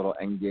doing a little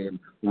Endgame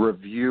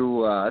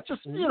review,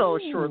 just, a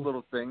short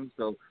little thing.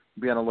 So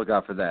be on the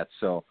lookout for that.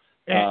 So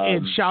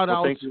and shout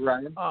out, thank you,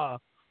 Ryan.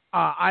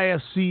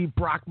 IFC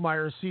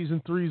Brockmire Season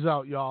 3's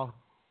out, y'all.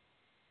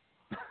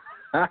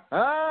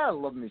 I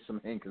love me some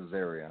Hank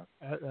Azaria.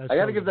 I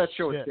got to give that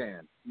show a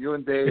chance. You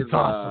and Dave, it's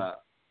awesome.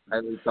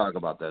 We talk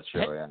about that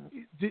show, yeah.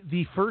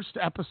 The first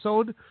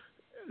episode,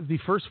 the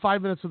first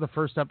 5 minutes of the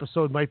first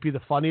episode might be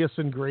the funniest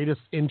and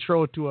greatest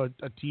intro to a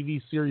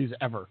TV series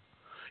ever.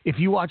 If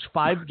you watch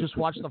just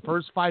watch the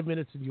first 5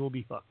 minutes and you will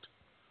be hooked.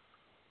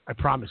 I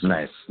promise you.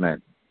 Nice.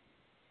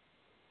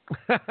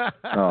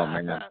 Oh,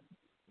 man.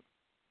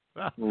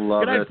 Love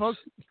Good night, it. folks.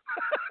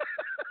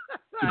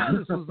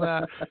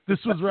 This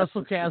was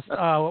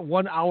WrestleCast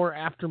 1 hour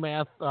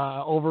aftermath,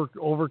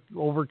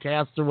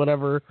 overcast or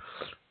whatever,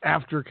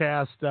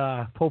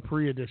 aftercast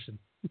potpourri edition.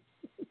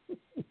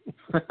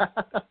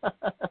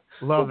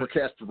 Love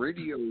Overcast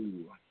Radio.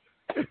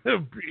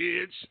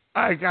 Bitch.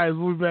 All right, guys,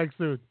 we'll be back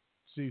soon.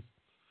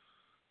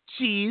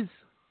 Cheese.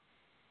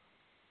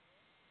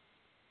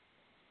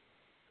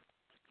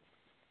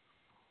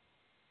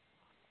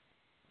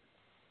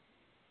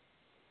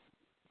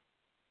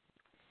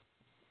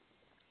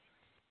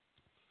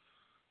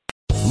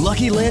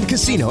 Lucky Land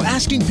Casino,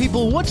 asking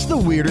people, what's the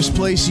weirdest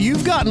place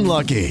you've gotten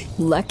lucky?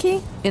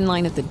 Lucky? In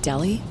line at the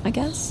deli, I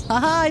guess?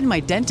 Aha, in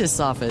my dentist's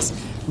office.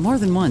 More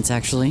than once,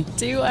 actually.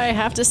 Do I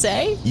have to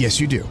say? Yes,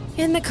 you do.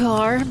 In the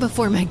car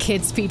before my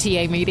kids'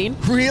 PTA meeting.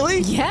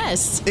 Really?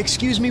 Yes.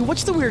 Excuse me,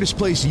 what's the weirdest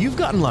place you've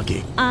gotten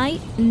lucky? I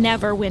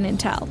never win and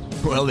tell.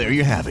 Well, there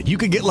you have it. You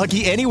can get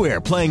lucky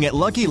anywhere, playing at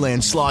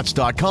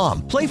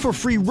LuckyLandSlots.com. Play for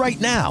free right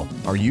now.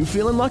 Are you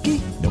feeling lucky?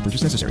 No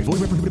purchase necessary.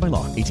 Void where prohibited by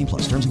law.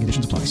 18+. Terms and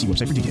conditions apply. See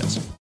website for details.